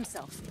he hurts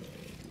himself.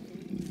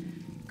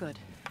 Good.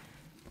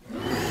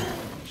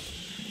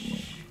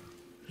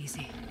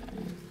 Easy.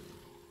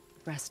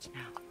 Rest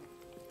now.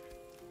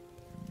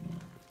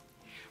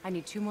 I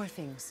need 2 more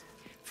things.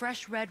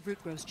 Fresh red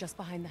root grows just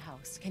behind the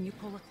house. Can you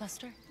pull a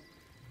cluster?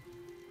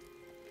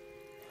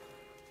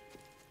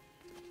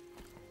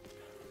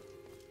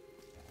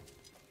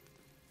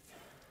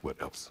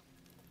 What else?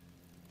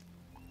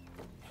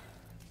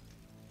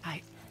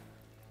 I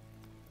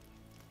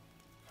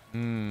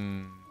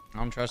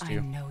don't trust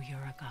you. know you're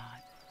a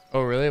god.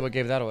 Oh, really? What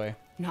gave that away?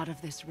 Not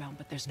of this realm,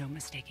 but there's no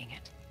mistaking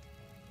it.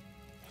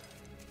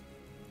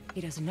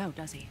 He doesn't know,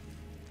 does he?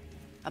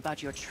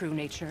 About your true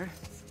nature?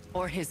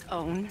 Or his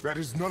own? That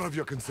is none of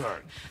your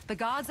concern. The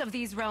gods of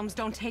these realms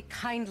don't take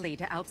kindly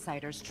to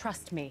outsiders,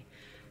 trust me.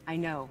 I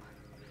know.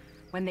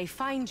 When they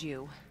find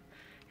you,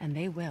 and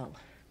they will,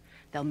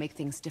 they'll make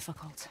things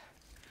difficult.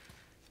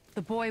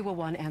 The boy will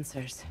want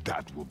answers.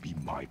 That will be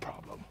my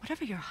problem.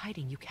 Whatever you're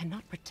hiding, you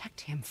cannot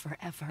protect him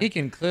forever. He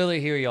can clearly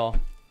hear y'all.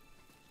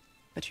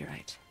 But you're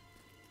right.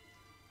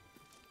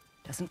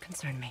 Doesn't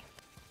concern me.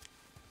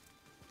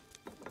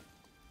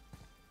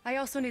 I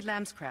also need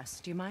lamb's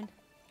cress. Do you mind?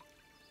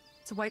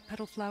 It's a white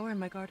petal flower in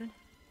my garden.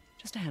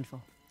 Just a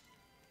handful.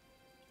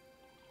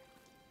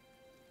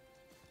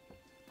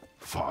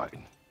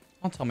 Fine.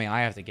 Don't tell me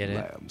I have to get it.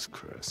 Lamb's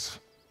cress.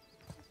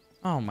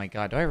 Oh my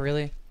god, do I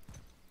really?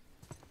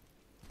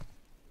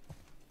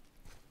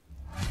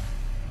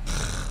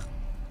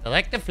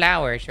 Select the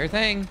flower, sure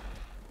thing.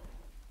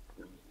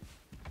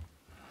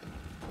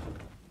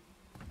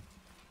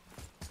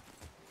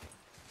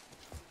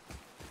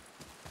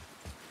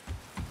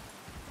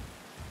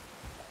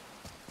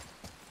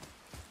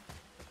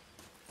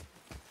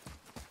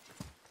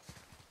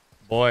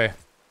 Boy.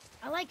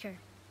 I like her.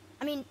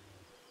 I mean,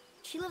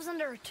 she lives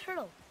under a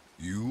turtle.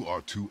 You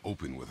are too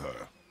open with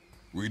her.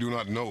 We do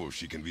not know if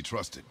she can be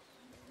trusted.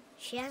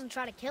 She hasn't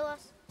tried to kill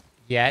us.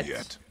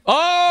 Yet.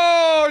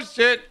 Oh,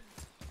 shit.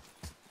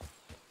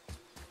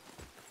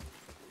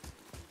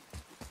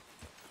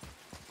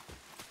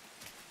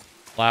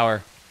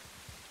 Flower.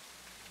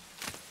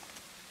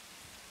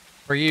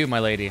 For you, my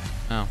lady.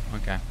 Oh,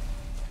 okay.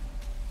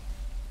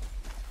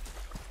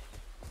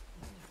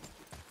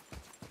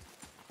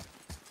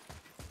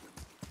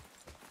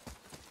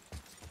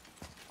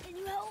 Can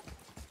you help?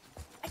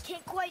 I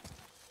can't quite.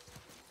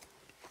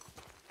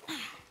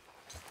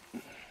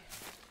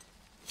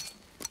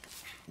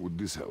 Would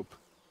this help?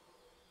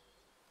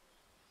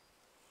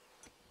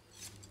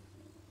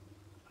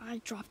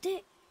 I dropped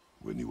it.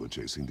 When you were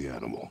chasing the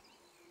animal.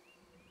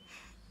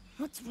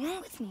 What's wrong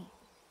with me?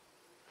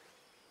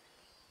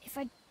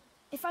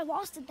 If I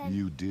lost it, then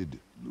You did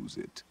lose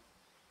it.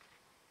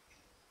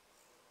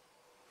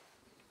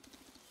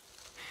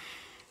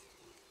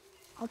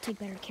 I'll take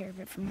better care of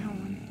it from now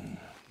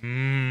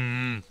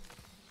on.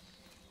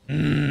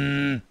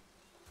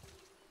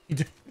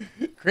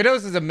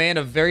 Kratos is a man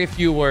of very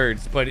few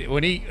words, but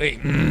when he...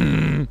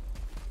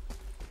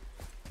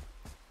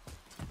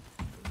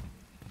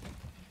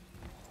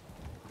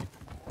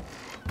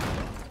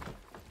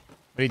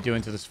 What are you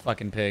doing to this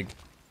fucking pig?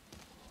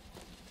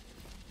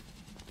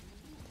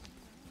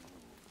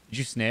 Did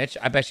you snitch?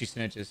 I bet she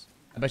snitches.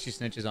 I bet she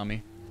snitches on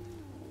me.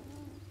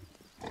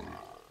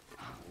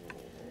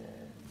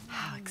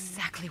 Oh,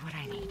 exactly what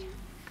I need.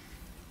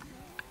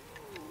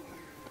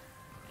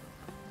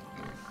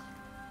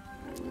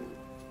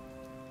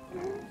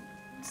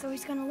 So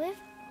he's gonna live?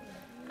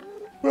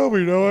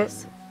 Probably not.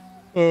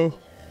 Oh.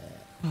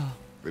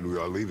 Then we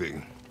are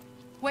leaving.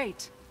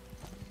 Wait.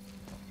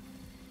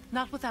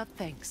 Not without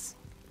thanks.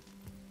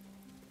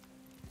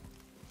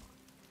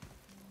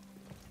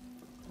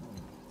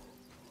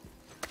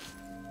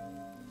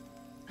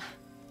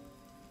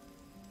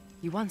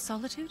 You want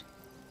solitude?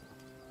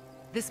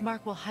 This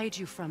mark will hide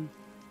you from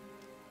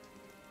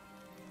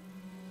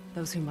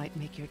those who might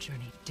make your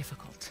journey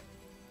difficult.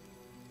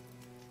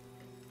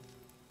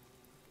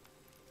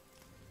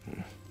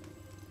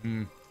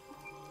 Luina.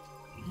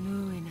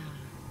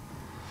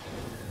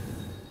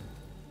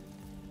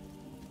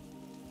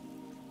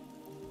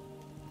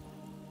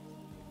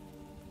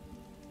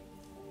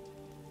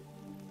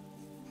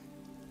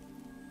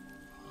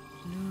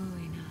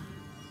 Luina.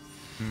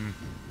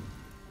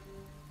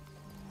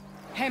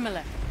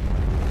 Himalaya.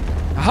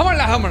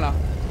 Hamala.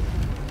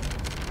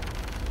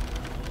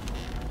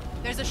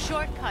 There's a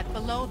shortcut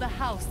below the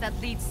house that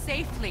leads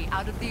safely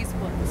out of these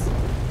woods.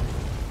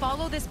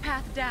 Follow this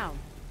path down,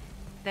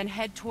 then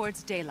head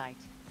towards daylight.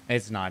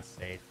 It's not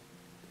safe.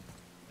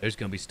 There's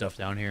gonna be stuff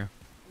down here.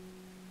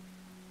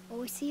 Will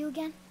we see you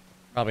again?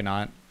 Probably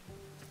not.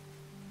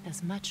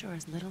 As much or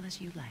as little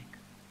as you like.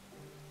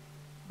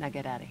 Now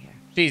get out of here.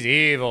 She's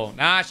evil.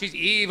 Nah, she's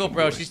evil,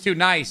 bro. She's too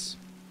nice.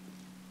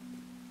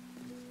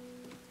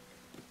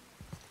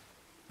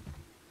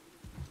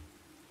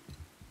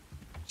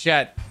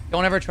 Chet,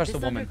 don't ever trust a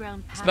This woman.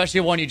 underground path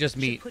Especially one you just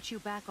should meet. put you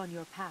back on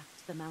your path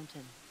to the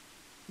mountain.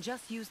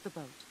 Just use the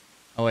boat.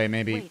 Oh, wait,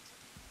 maybe. Wait,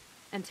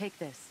 and take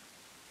this.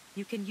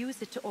 You can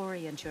use it to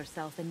orient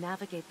yourself and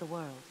navigate the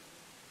world.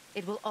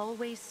 It will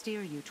always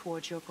steer you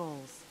towards your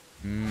goals.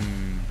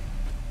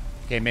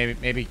 Okay,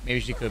 maybe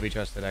she could be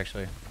trusted,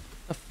 actually.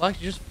 The fuck?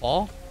 Did you just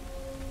fall?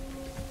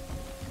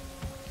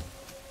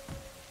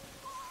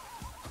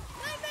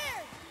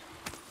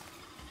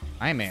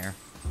 Nightmare.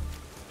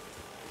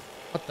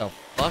 What the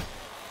fuck?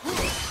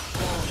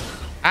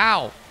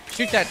 Ow!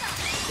 Shoot that.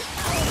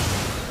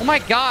 Oh my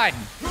god!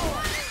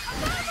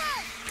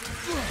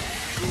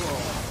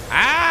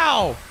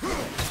 Ow!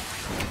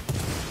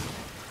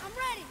 I'm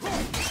ready.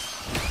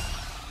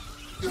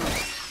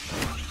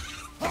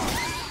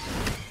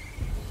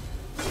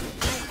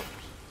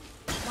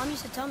 Mom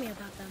used to tell me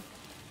about them.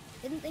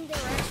 Didn't think they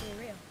were actually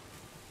real.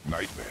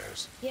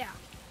 Nightmares. Yeah.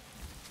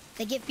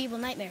 They give people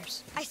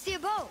nightmares. I see a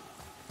boat.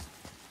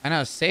 I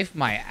know, safe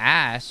my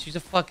ass. She's a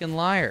fucking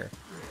liar.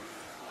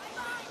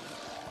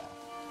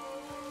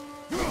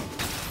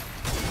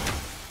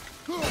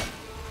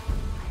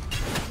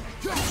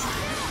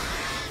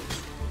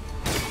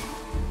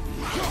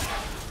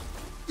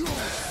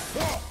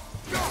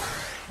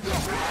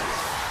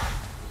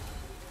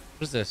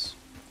 What is this?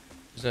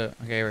 Okay,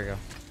 here we go.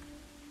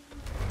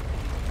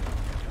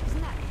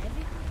 Isn't that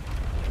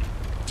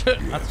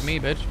heavy? That's me,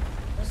 bitch.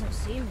 Doesn't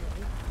seem heavy.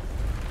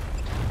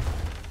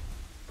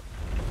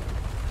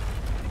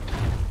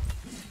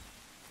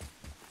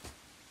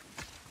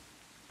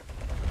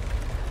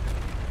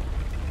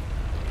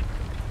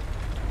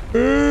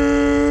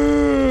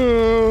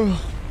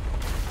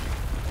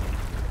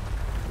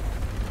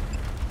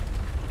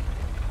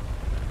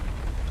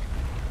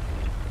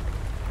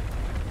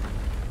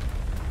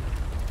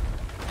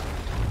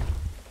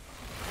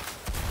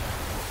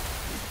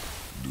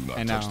 Do not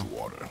I touch know. the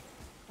water.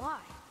 Why?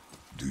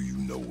 Do you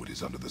know what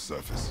is under the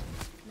surface?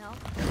 No.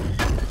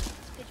 It's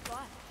pitch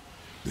black.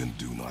 Then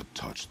do not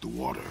touch the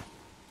water.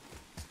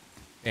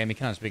 Damn, he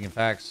kind of speaking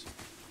facts.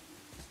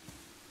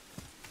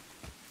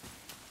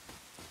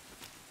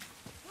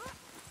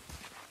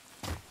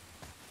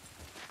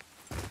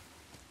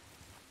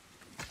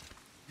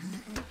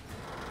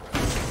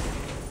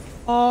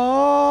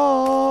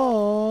 Oh.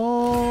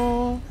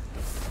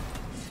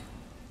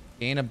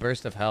 Gain a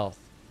burst of health.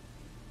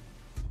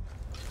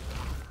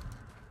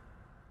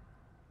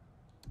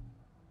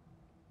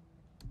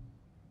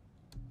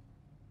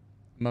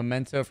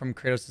 Memento from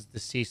Kratos'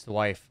 deceased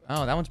wife.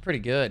 Oh, that one's pretty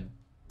good.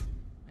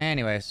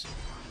 Anyways.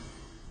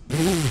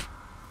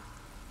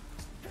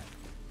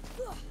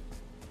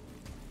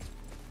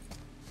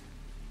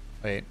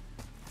 Wait.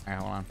 Alright,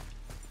 hold on.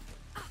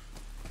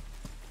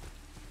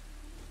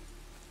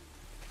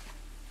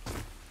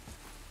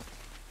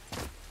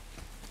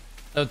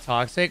 So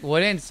toxic?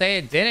 Wouldn't say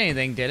it did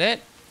anything, did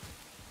it?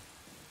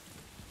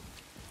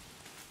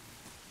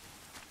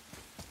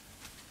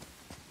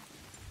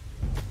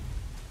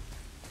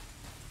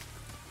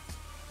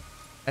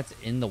 That's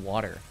in the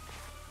water.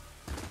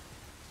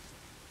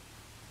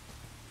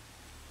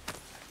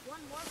 One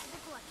more for the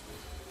collection.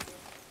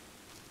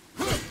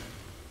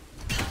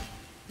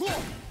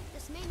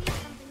 This may need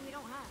something we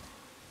don't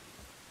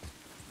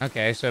have.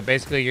 Okay, so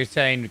basically you're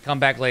saying come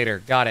back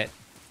later. Got it.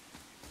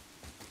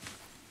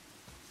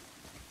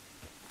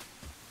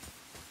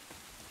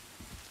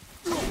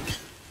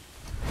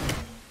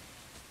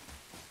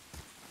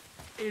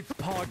 It's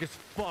pog as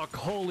fuck.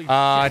 Holy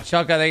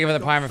Chunka, thank you for the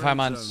Got prime for 5 friend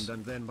months. zoned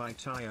and then my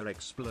tire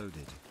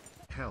exploded.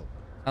 Help.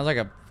 Sounds like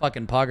a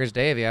fucking pogger's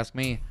day if you ask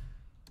me.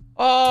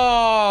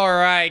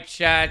 Alright,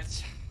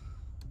 chat.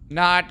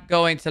 Not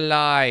going to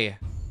lie.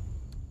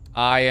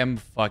 I am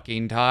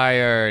fucking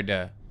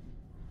tired.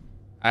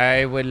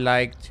 I would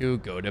like to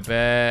go to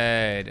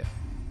bed.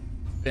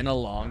 Been a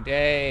long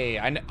day.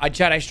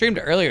 Chat, I streamed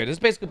earlier. This has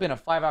basically been a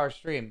 5-hour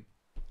stream.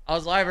 I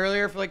was live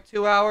earlier for like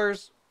 2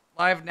 hours.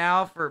 Live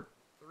now for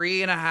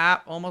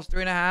 3.5, almost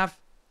 3.5.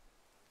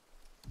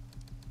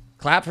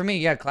 Clap for me.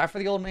 Yeah, clap for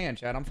the old man,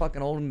 chat. I'm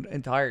fucking old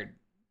and tired.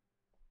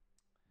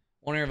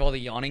 Wondering if all the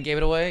yawning gave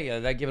it away. Yeah,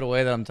 that gave it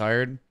away that I'm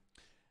tired.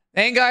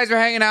 Thank you guys for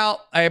hanging out.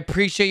 I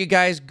appreciate you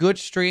guys. Good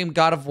stream,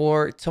 God of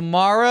War.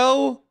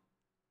 Tomorrow,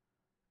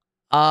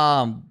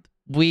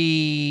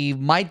 we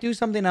might do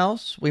something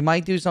else. We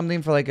might do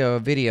something for like a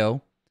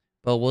video,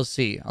 but we'll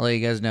see. I'll let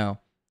you guys know.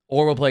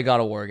 Or we'll play God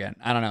of War again.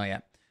 I don't know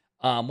yet.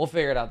 We'll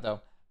figure it out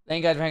though.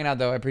 Thank you guys for hanging out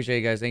though. I appreciate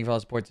you guys. Thank you for all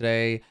the support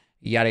today.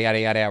 Yada yada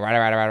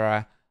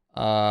yada.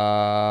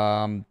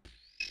 Right.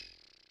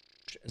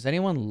 Is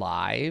anyone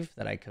live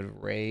that I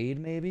could raid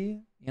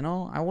maybe? You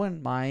know, I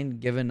wouldn't mind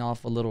giving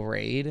off a little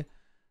raid.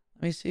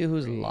 Let me see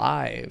who's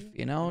live.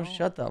 You know,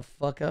 shut the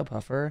fuck up,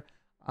 Huffer.